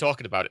especially has been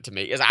talking about it to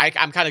me is I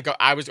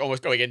was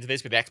almost going into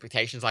this with the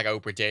expectations like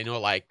Obra Dinn or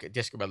like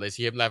Disco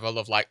Elysium level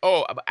of like,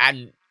 oh,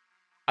 and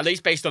at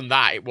least based on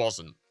that, it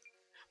wasn't.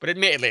 But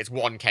admittedly, it's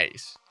one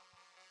case.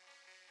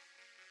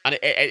 And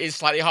it is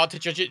slightly hard to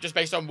judge it just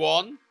based on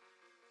one.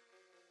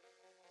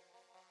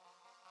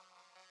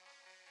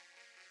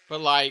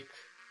 But, like...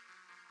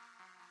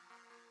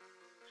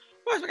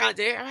 What else am I going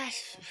to do?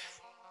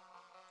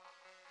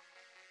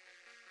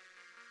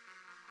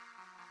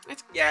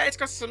 It's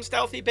got some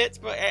stealthy bits,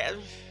 but...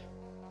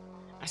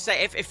 I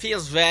say it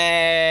feels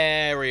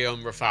very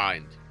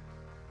unrefined.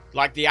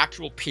 Like, the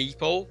actual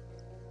people...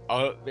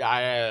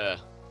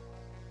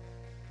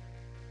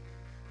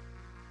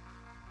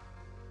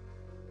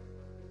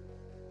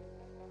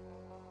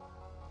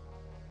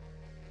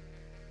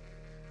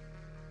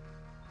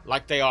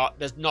 Like they are,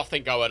 there's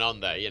nothing going on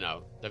there, you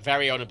know. They're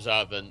very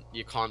unobservant.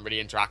 You can't really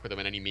interact with them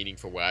in any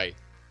meaningful way.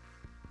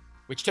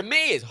 Which to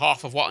me is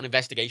half of what an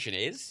investigation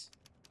is.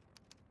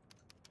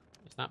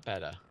 Is that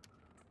better?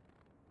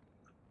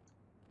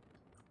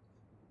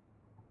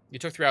 You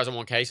took 3 hours on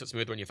one case, so it's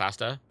smoother when you're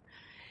faster.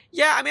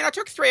 Yeah, I mean, I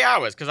took 3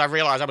 hours because I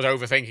realized I was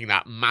overthinking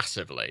that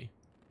massively.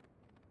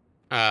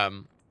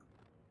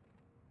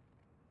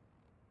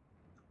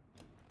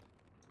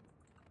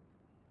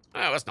 Oh,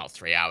 that's not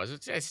 3 hours.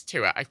 It's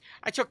 2 hours.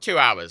 I took 2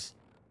 hours.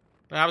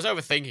 But I was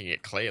overthinking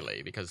it,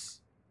 clearly,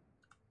 because...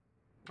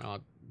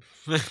 Well...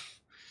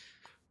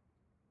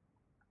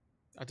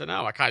 I don't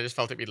know. I kind of just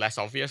felt it'd be less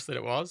obvious than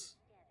it was.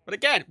 But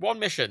again, one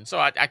mission. So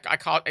I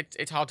can't...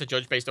 It's hard to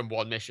judge based on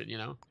one mission, you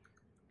know?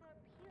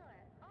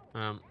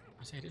 I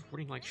say it is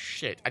running like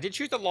shit. I did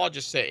choose the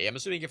largest city. I'm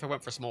assuming if I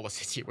went for a smaller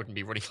city, it wouldn't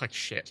be running like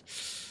shit.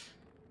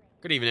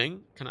 Good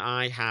evening. Can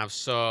I have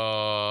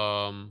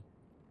some...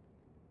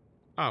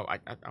 Oh, I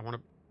want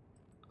to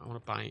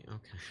buy...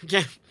 Okay.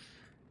 Yeah.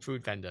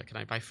 Food vendor. Can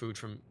I buy food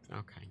from...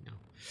 Okay,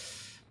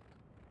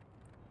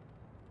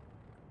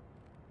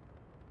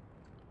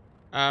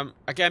 no.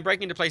 Again,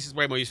 breaking into places is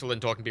way more useful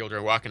than talking to people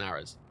during working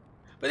hours.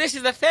 But this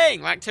is the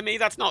thing. Like, to me,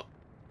 that's not...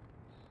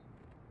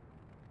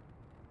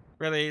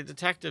 really a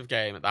detective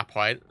game at that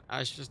point.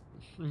 It's just...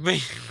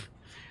 like,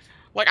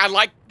 I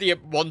like the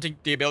wanting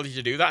the ability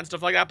to do that and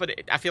stuff like that, but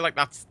I feel like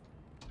that's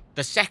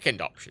the second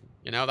option.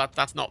 You know,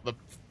 that's not the...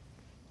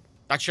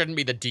 That shouldn't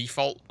be the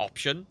default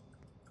option.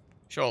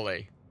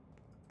 Surely.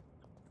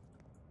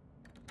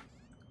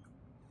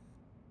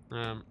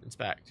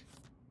 Inspect.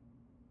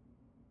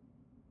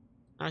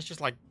 Let's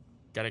just, like,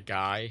 get a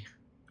guy.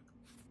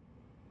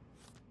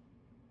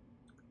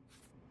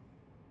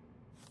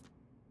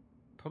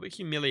 Public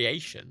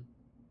humiliation.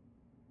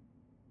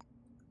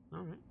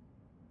 Alright.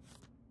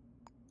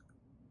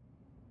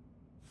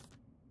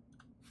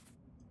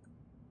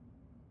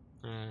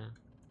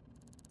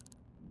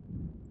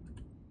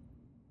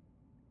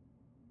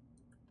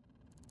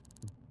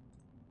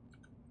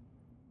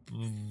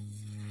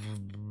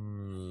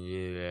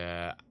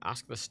 Yeah.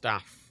 Ask the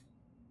staff.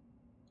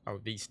 Oh,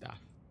 the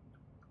staff.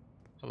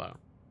 Hello.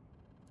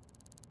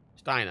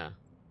 Steiner.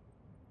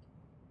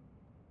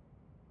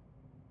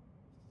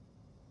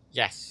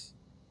 Yes.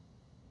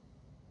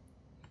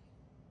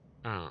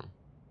 Oh.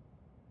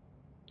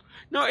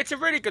 No, it's a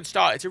really good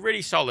start. It's a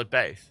really solid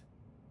base.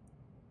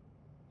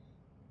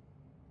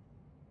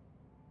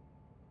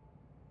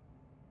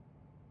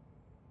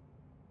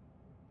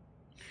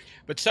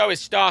 But so is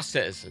Star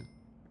Citizen.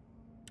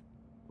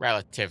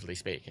 Relatively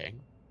speaking.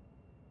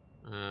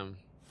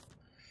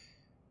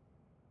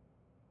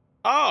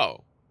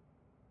 Oh.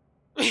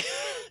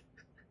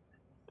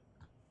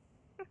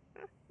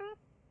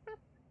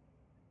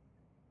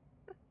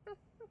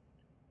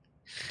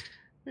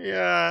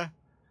 Yeah.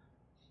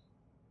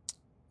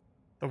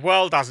 The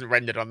world hasn't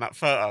rendered on that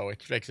photo,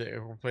 which makes it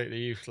completely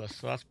useless.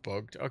 So that's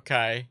bugged.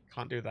 Okay.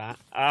 Can't do that.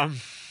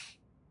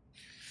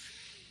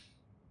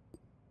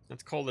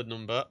 Let's call the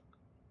number.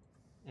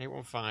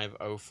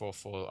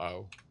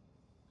 815-0440.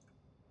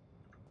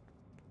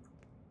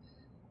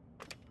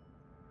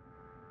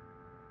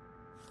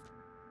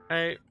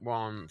 Eight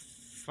one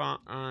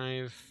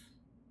five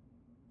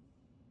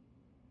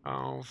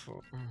oh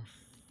four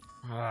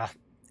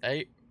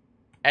eight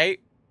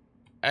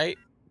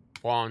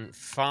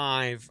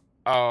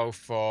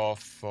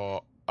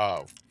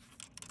 815-0440.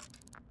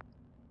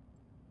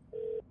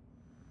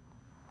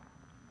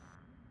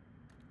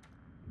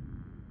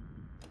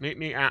 Meet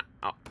me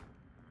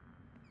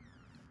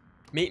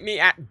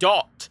at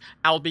dot.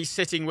 I'll be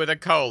sitting with a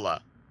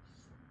cola.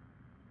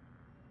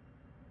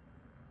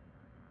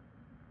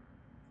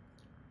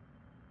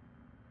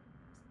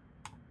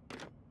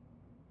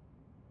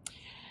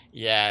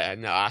 Yeah,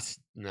 no,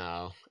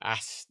 no,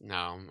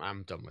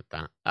 I'm done with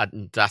that.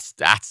 That's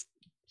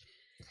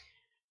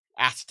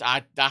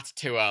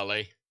too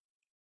early.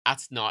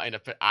 That's not in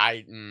a,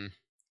 I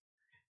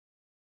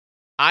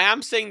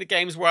am seeing the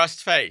game's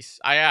worst face.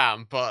 I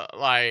am, but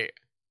like,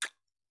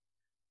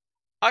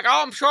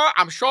 oh,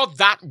 I'm sure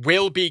that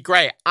will be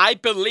great. I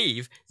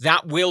believe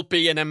that will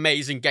be an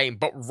amazing game.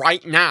 But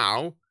right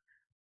now,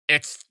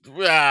 it's,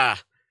 I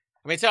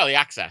mean, it's early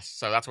access,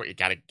 so that's what you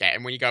gotta get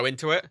in when you go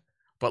into it.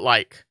 But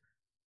like,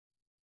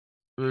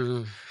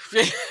 yeah.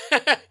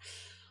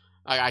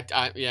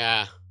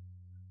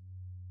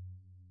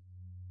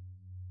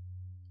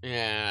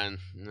 Yeah,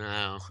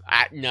 no.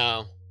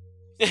 No.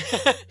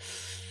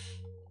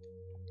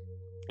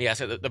 Yeah,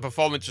 so the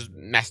performance was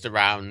messed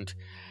around.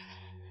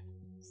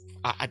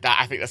 I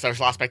think the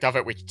social aspect of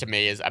it, which to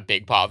me is a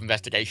big part of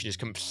investigation, is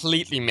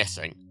completely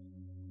missing.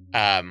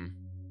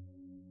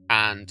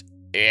 And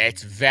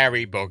it's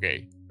very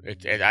buggy.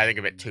 I think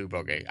a bit too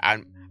buggy.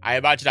 And I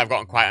imagine I've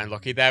gotten quite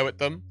unlucky there with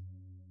them.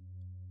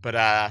 But,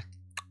 I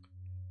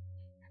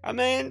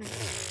mean,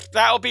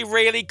 that'll be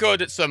really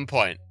good at some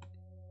point.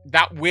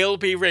 That will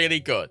be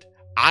really good.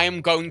 I am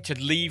going to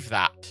leave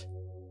that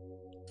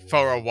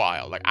for a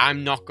while. Like,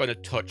 I'm not going to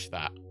touch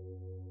that.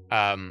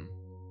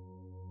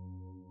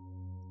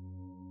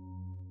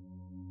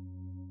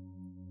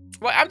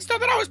 Well, it's not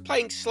that I was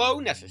playing slow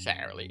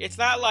necessarily. It's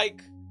that,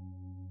 like,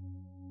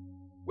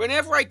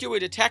 whenever I do a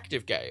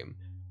detective game,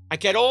 I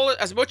get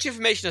as much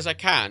information as I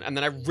can, and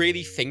then I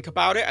really think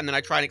about it, and then I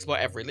try and explore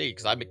every lead,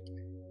 because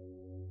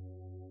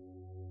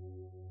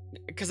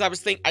I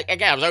was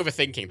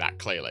overthinking that,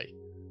 clearly.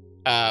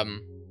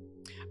 I'm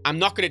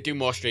not going to do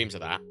more streams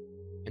of that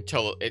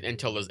until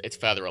it's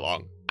further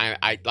along.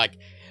 I like...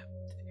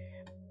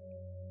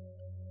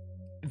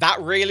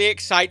 That really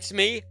excites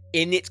me.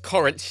 In its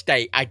current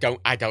state, I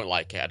don't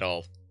like it at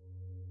all.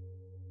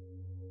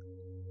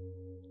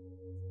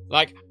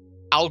 Like,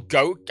 I'll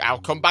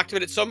come back to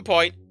it at some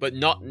point, but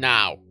not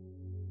now.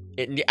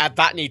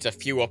 That needs a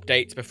few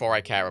updates before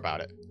I care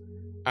about it.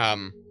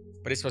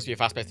 But it's supposed to be a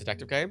fast-paced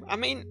detective game. I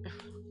mean...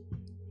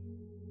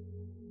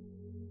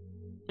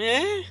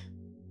 Eh?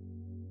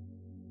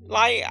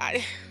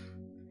 Like,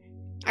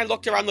 I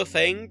looked around the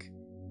thing.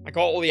 I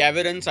got all the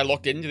evidence, I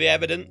looked into the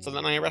evidence, and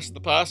then I arrested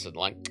the person.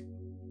 Like,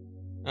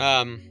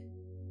 I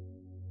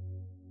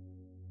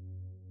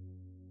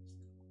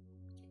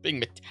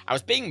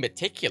was being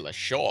meticulous,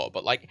 sure,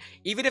 but, like,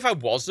 even if I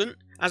wasn't,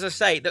 as I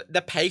say,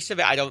 the pace of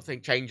it, I don't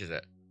think changes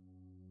it.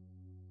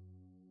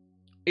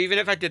 Even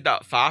if I did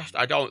that fast,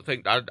 I don't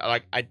think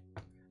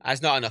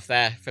that's not enough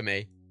there for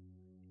me.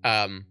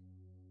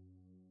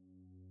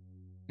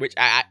 Which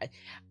I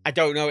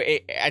don't know.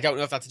 I don't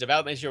know if that's a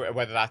development issue or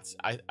whether that's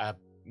a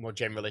more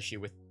general issue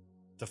with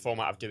the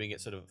format of doing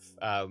it sort of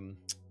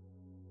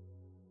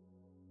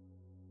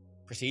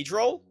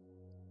procedural,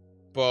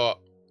 but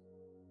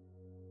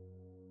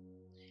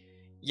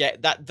yeah,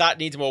 that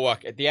needs more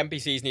work. The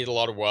NPCs need a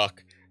lot of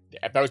work.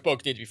 Those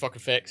bugs need to be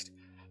fucking fixed,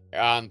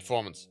 and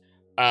performance.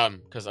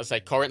 Because I say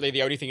currently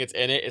the only thing that's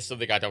in it is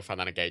something I don't find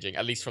that engaging.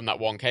 At least from that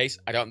one case,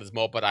 I don't think there's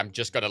more, but I'm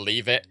just gonna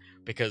leave it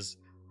because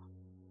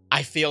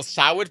I feel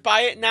soured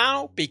by it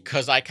now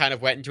because I kind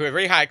of went into it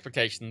very high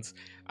expectations.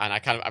 And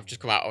I've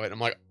just come out of it and I'm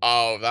like,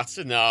 oh, that's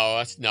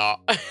not.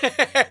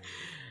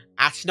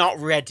 That's not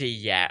ready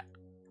yet.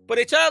 But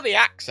it's early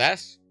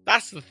access.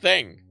 That's the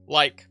thing.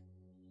 Like,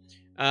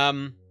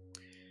 yeah,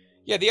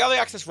 the early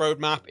access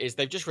roadmap is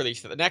they've just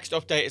released it. The next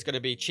update is going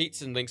to be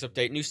cheats and links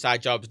update, new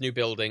side jobs, new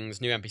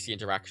buildings, new NPC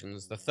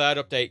interactions. The third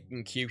update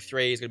in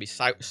Q3 is going to be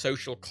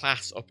social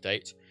class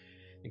update.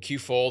 In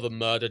Q4, the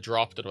murder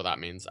drop, don't know what that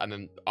means. And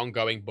then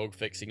ongoing bug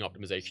fixing,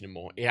 optimization, and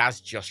more. It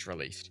has just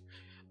released.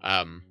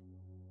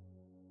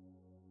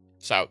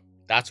 So,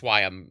 that's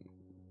why I'm,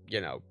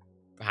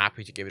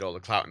 happy to give it all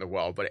the clout in the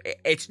world, but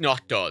it's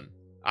not done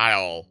at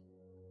all.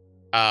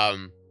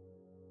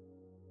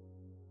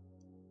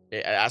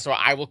 So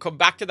I will come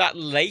back to that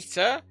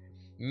later,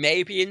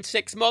 maybe in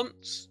 6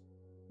 months,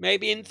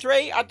 maybe in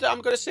 3. I'm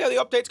going to see how the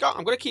updates go.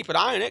 I'm going to keep an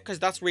eye on it, because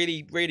that's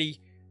really, really,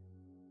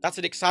 that's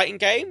an exciting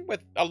game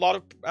with a lot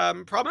of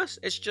promise.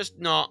 It's just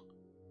not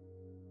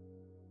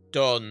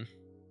done.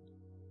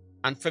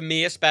 And for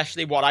me,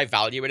 especially, what I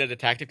value in a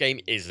detective game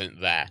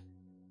isn't there.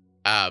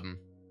 And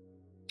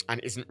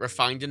isn't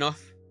refined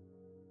enough.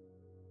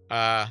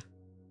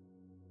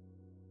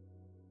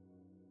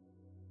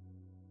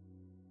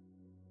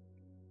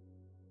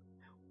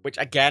 Which,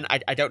 again,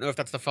 I don't know if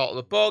that's the fault of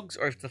the bugs,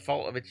 or if the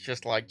fault of it's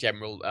just, like,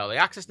 general early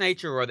access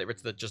nature, or whether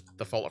it's just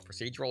the fault of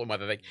procedural, and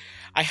whether they...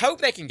 I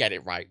hope they can get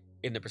it right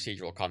in the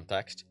procedural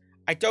context.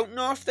 I don't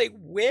know if they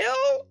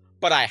will,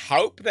 but I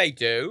hope they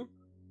do.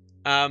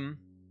 Anyway,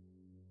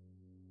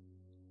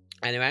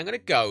 I'm gonna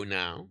go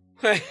now.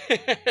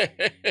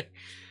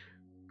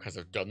 Because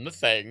I've done the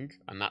thing,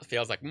 and that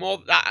feels like more...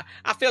 That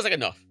feels like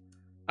enough.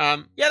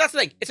 Yeah, that's the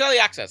thing. It's early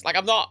access. Like,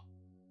 I'm not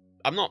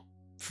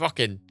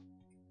fucking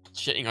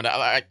shitting on it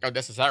like,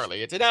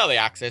 unnecessarily. It's in early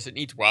access. It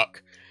needs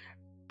work.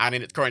 And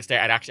in its current state,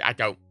 I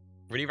don't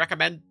really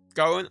recommend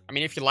going. I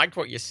mean, if you liked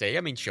what you see,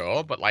 I mean,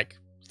 sure. But, like,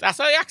 that's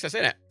early access,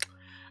 isn't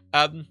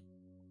it?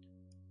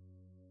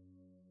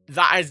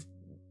 That's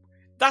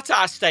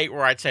at a state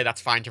where I'd say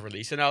that's fine to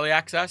release in early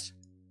access.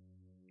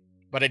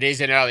 But it is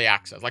in early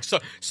access. Like, so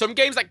some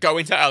games that go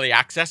into early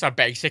access are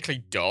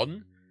basically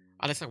done.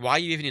 And it's like, why are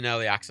you even in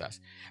early access?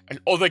 And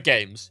other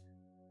games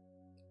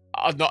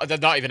are they're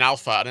not even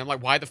alpha. And I'm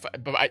like, why the fuck?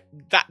 But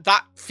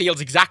that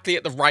feels exactly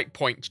at the right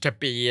point to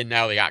be in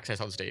early access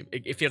on Steam.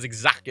 It feels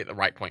exactly at the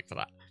right point for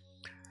that.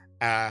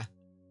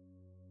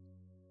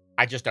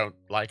 I just don't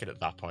like it at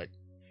that point.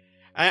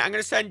 I'm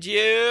going to send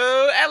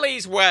you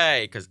Ellie's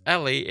way. Because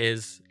Ellie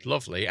is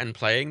lovely and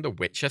playing The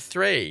Witcher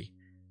 3.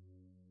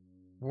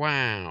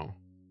 Wow.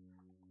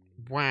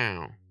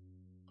 Wow.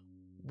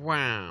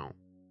 Wow.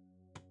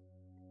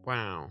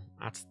 Wow.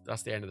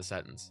 That's the end of the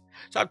sentence.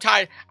 So I'm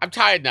tired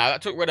now.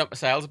 That went up my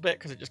sales a bit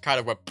because it just kind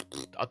of went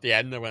at the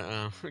end. I went,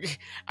 oh.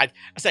 I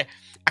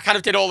kind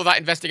of did all of that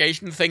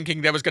investigation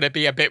thinking there was going to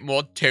be a bit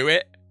more to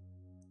it.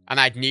 And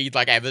I'd need,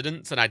 like,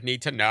 evidence, and I'd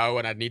need to know,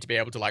 and I'd need to be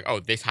able to, like,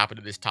 oh, this happened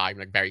at this time,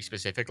 like, very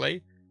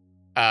specifically.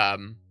 But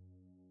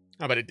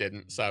it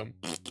didn't, so.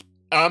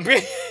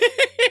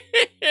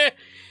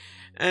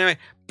 Anyway,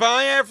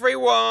 bye,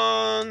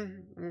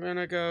 everyone! I'm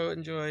gonna go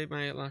enjoy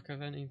my lack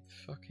of any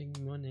fucking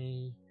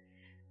money.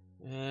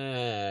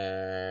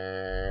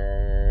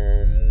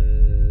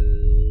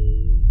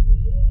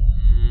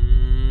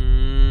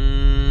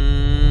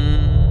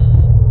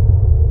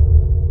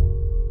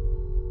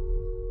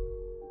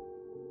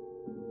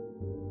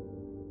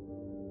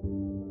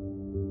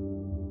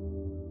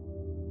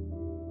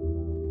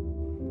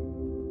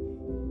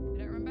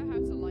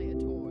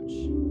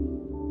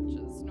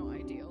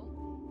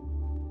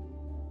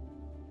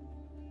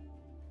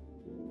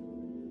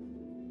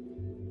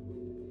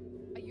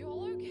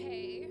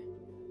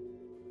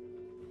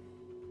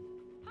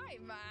 Hi,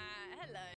 Matt. Hello.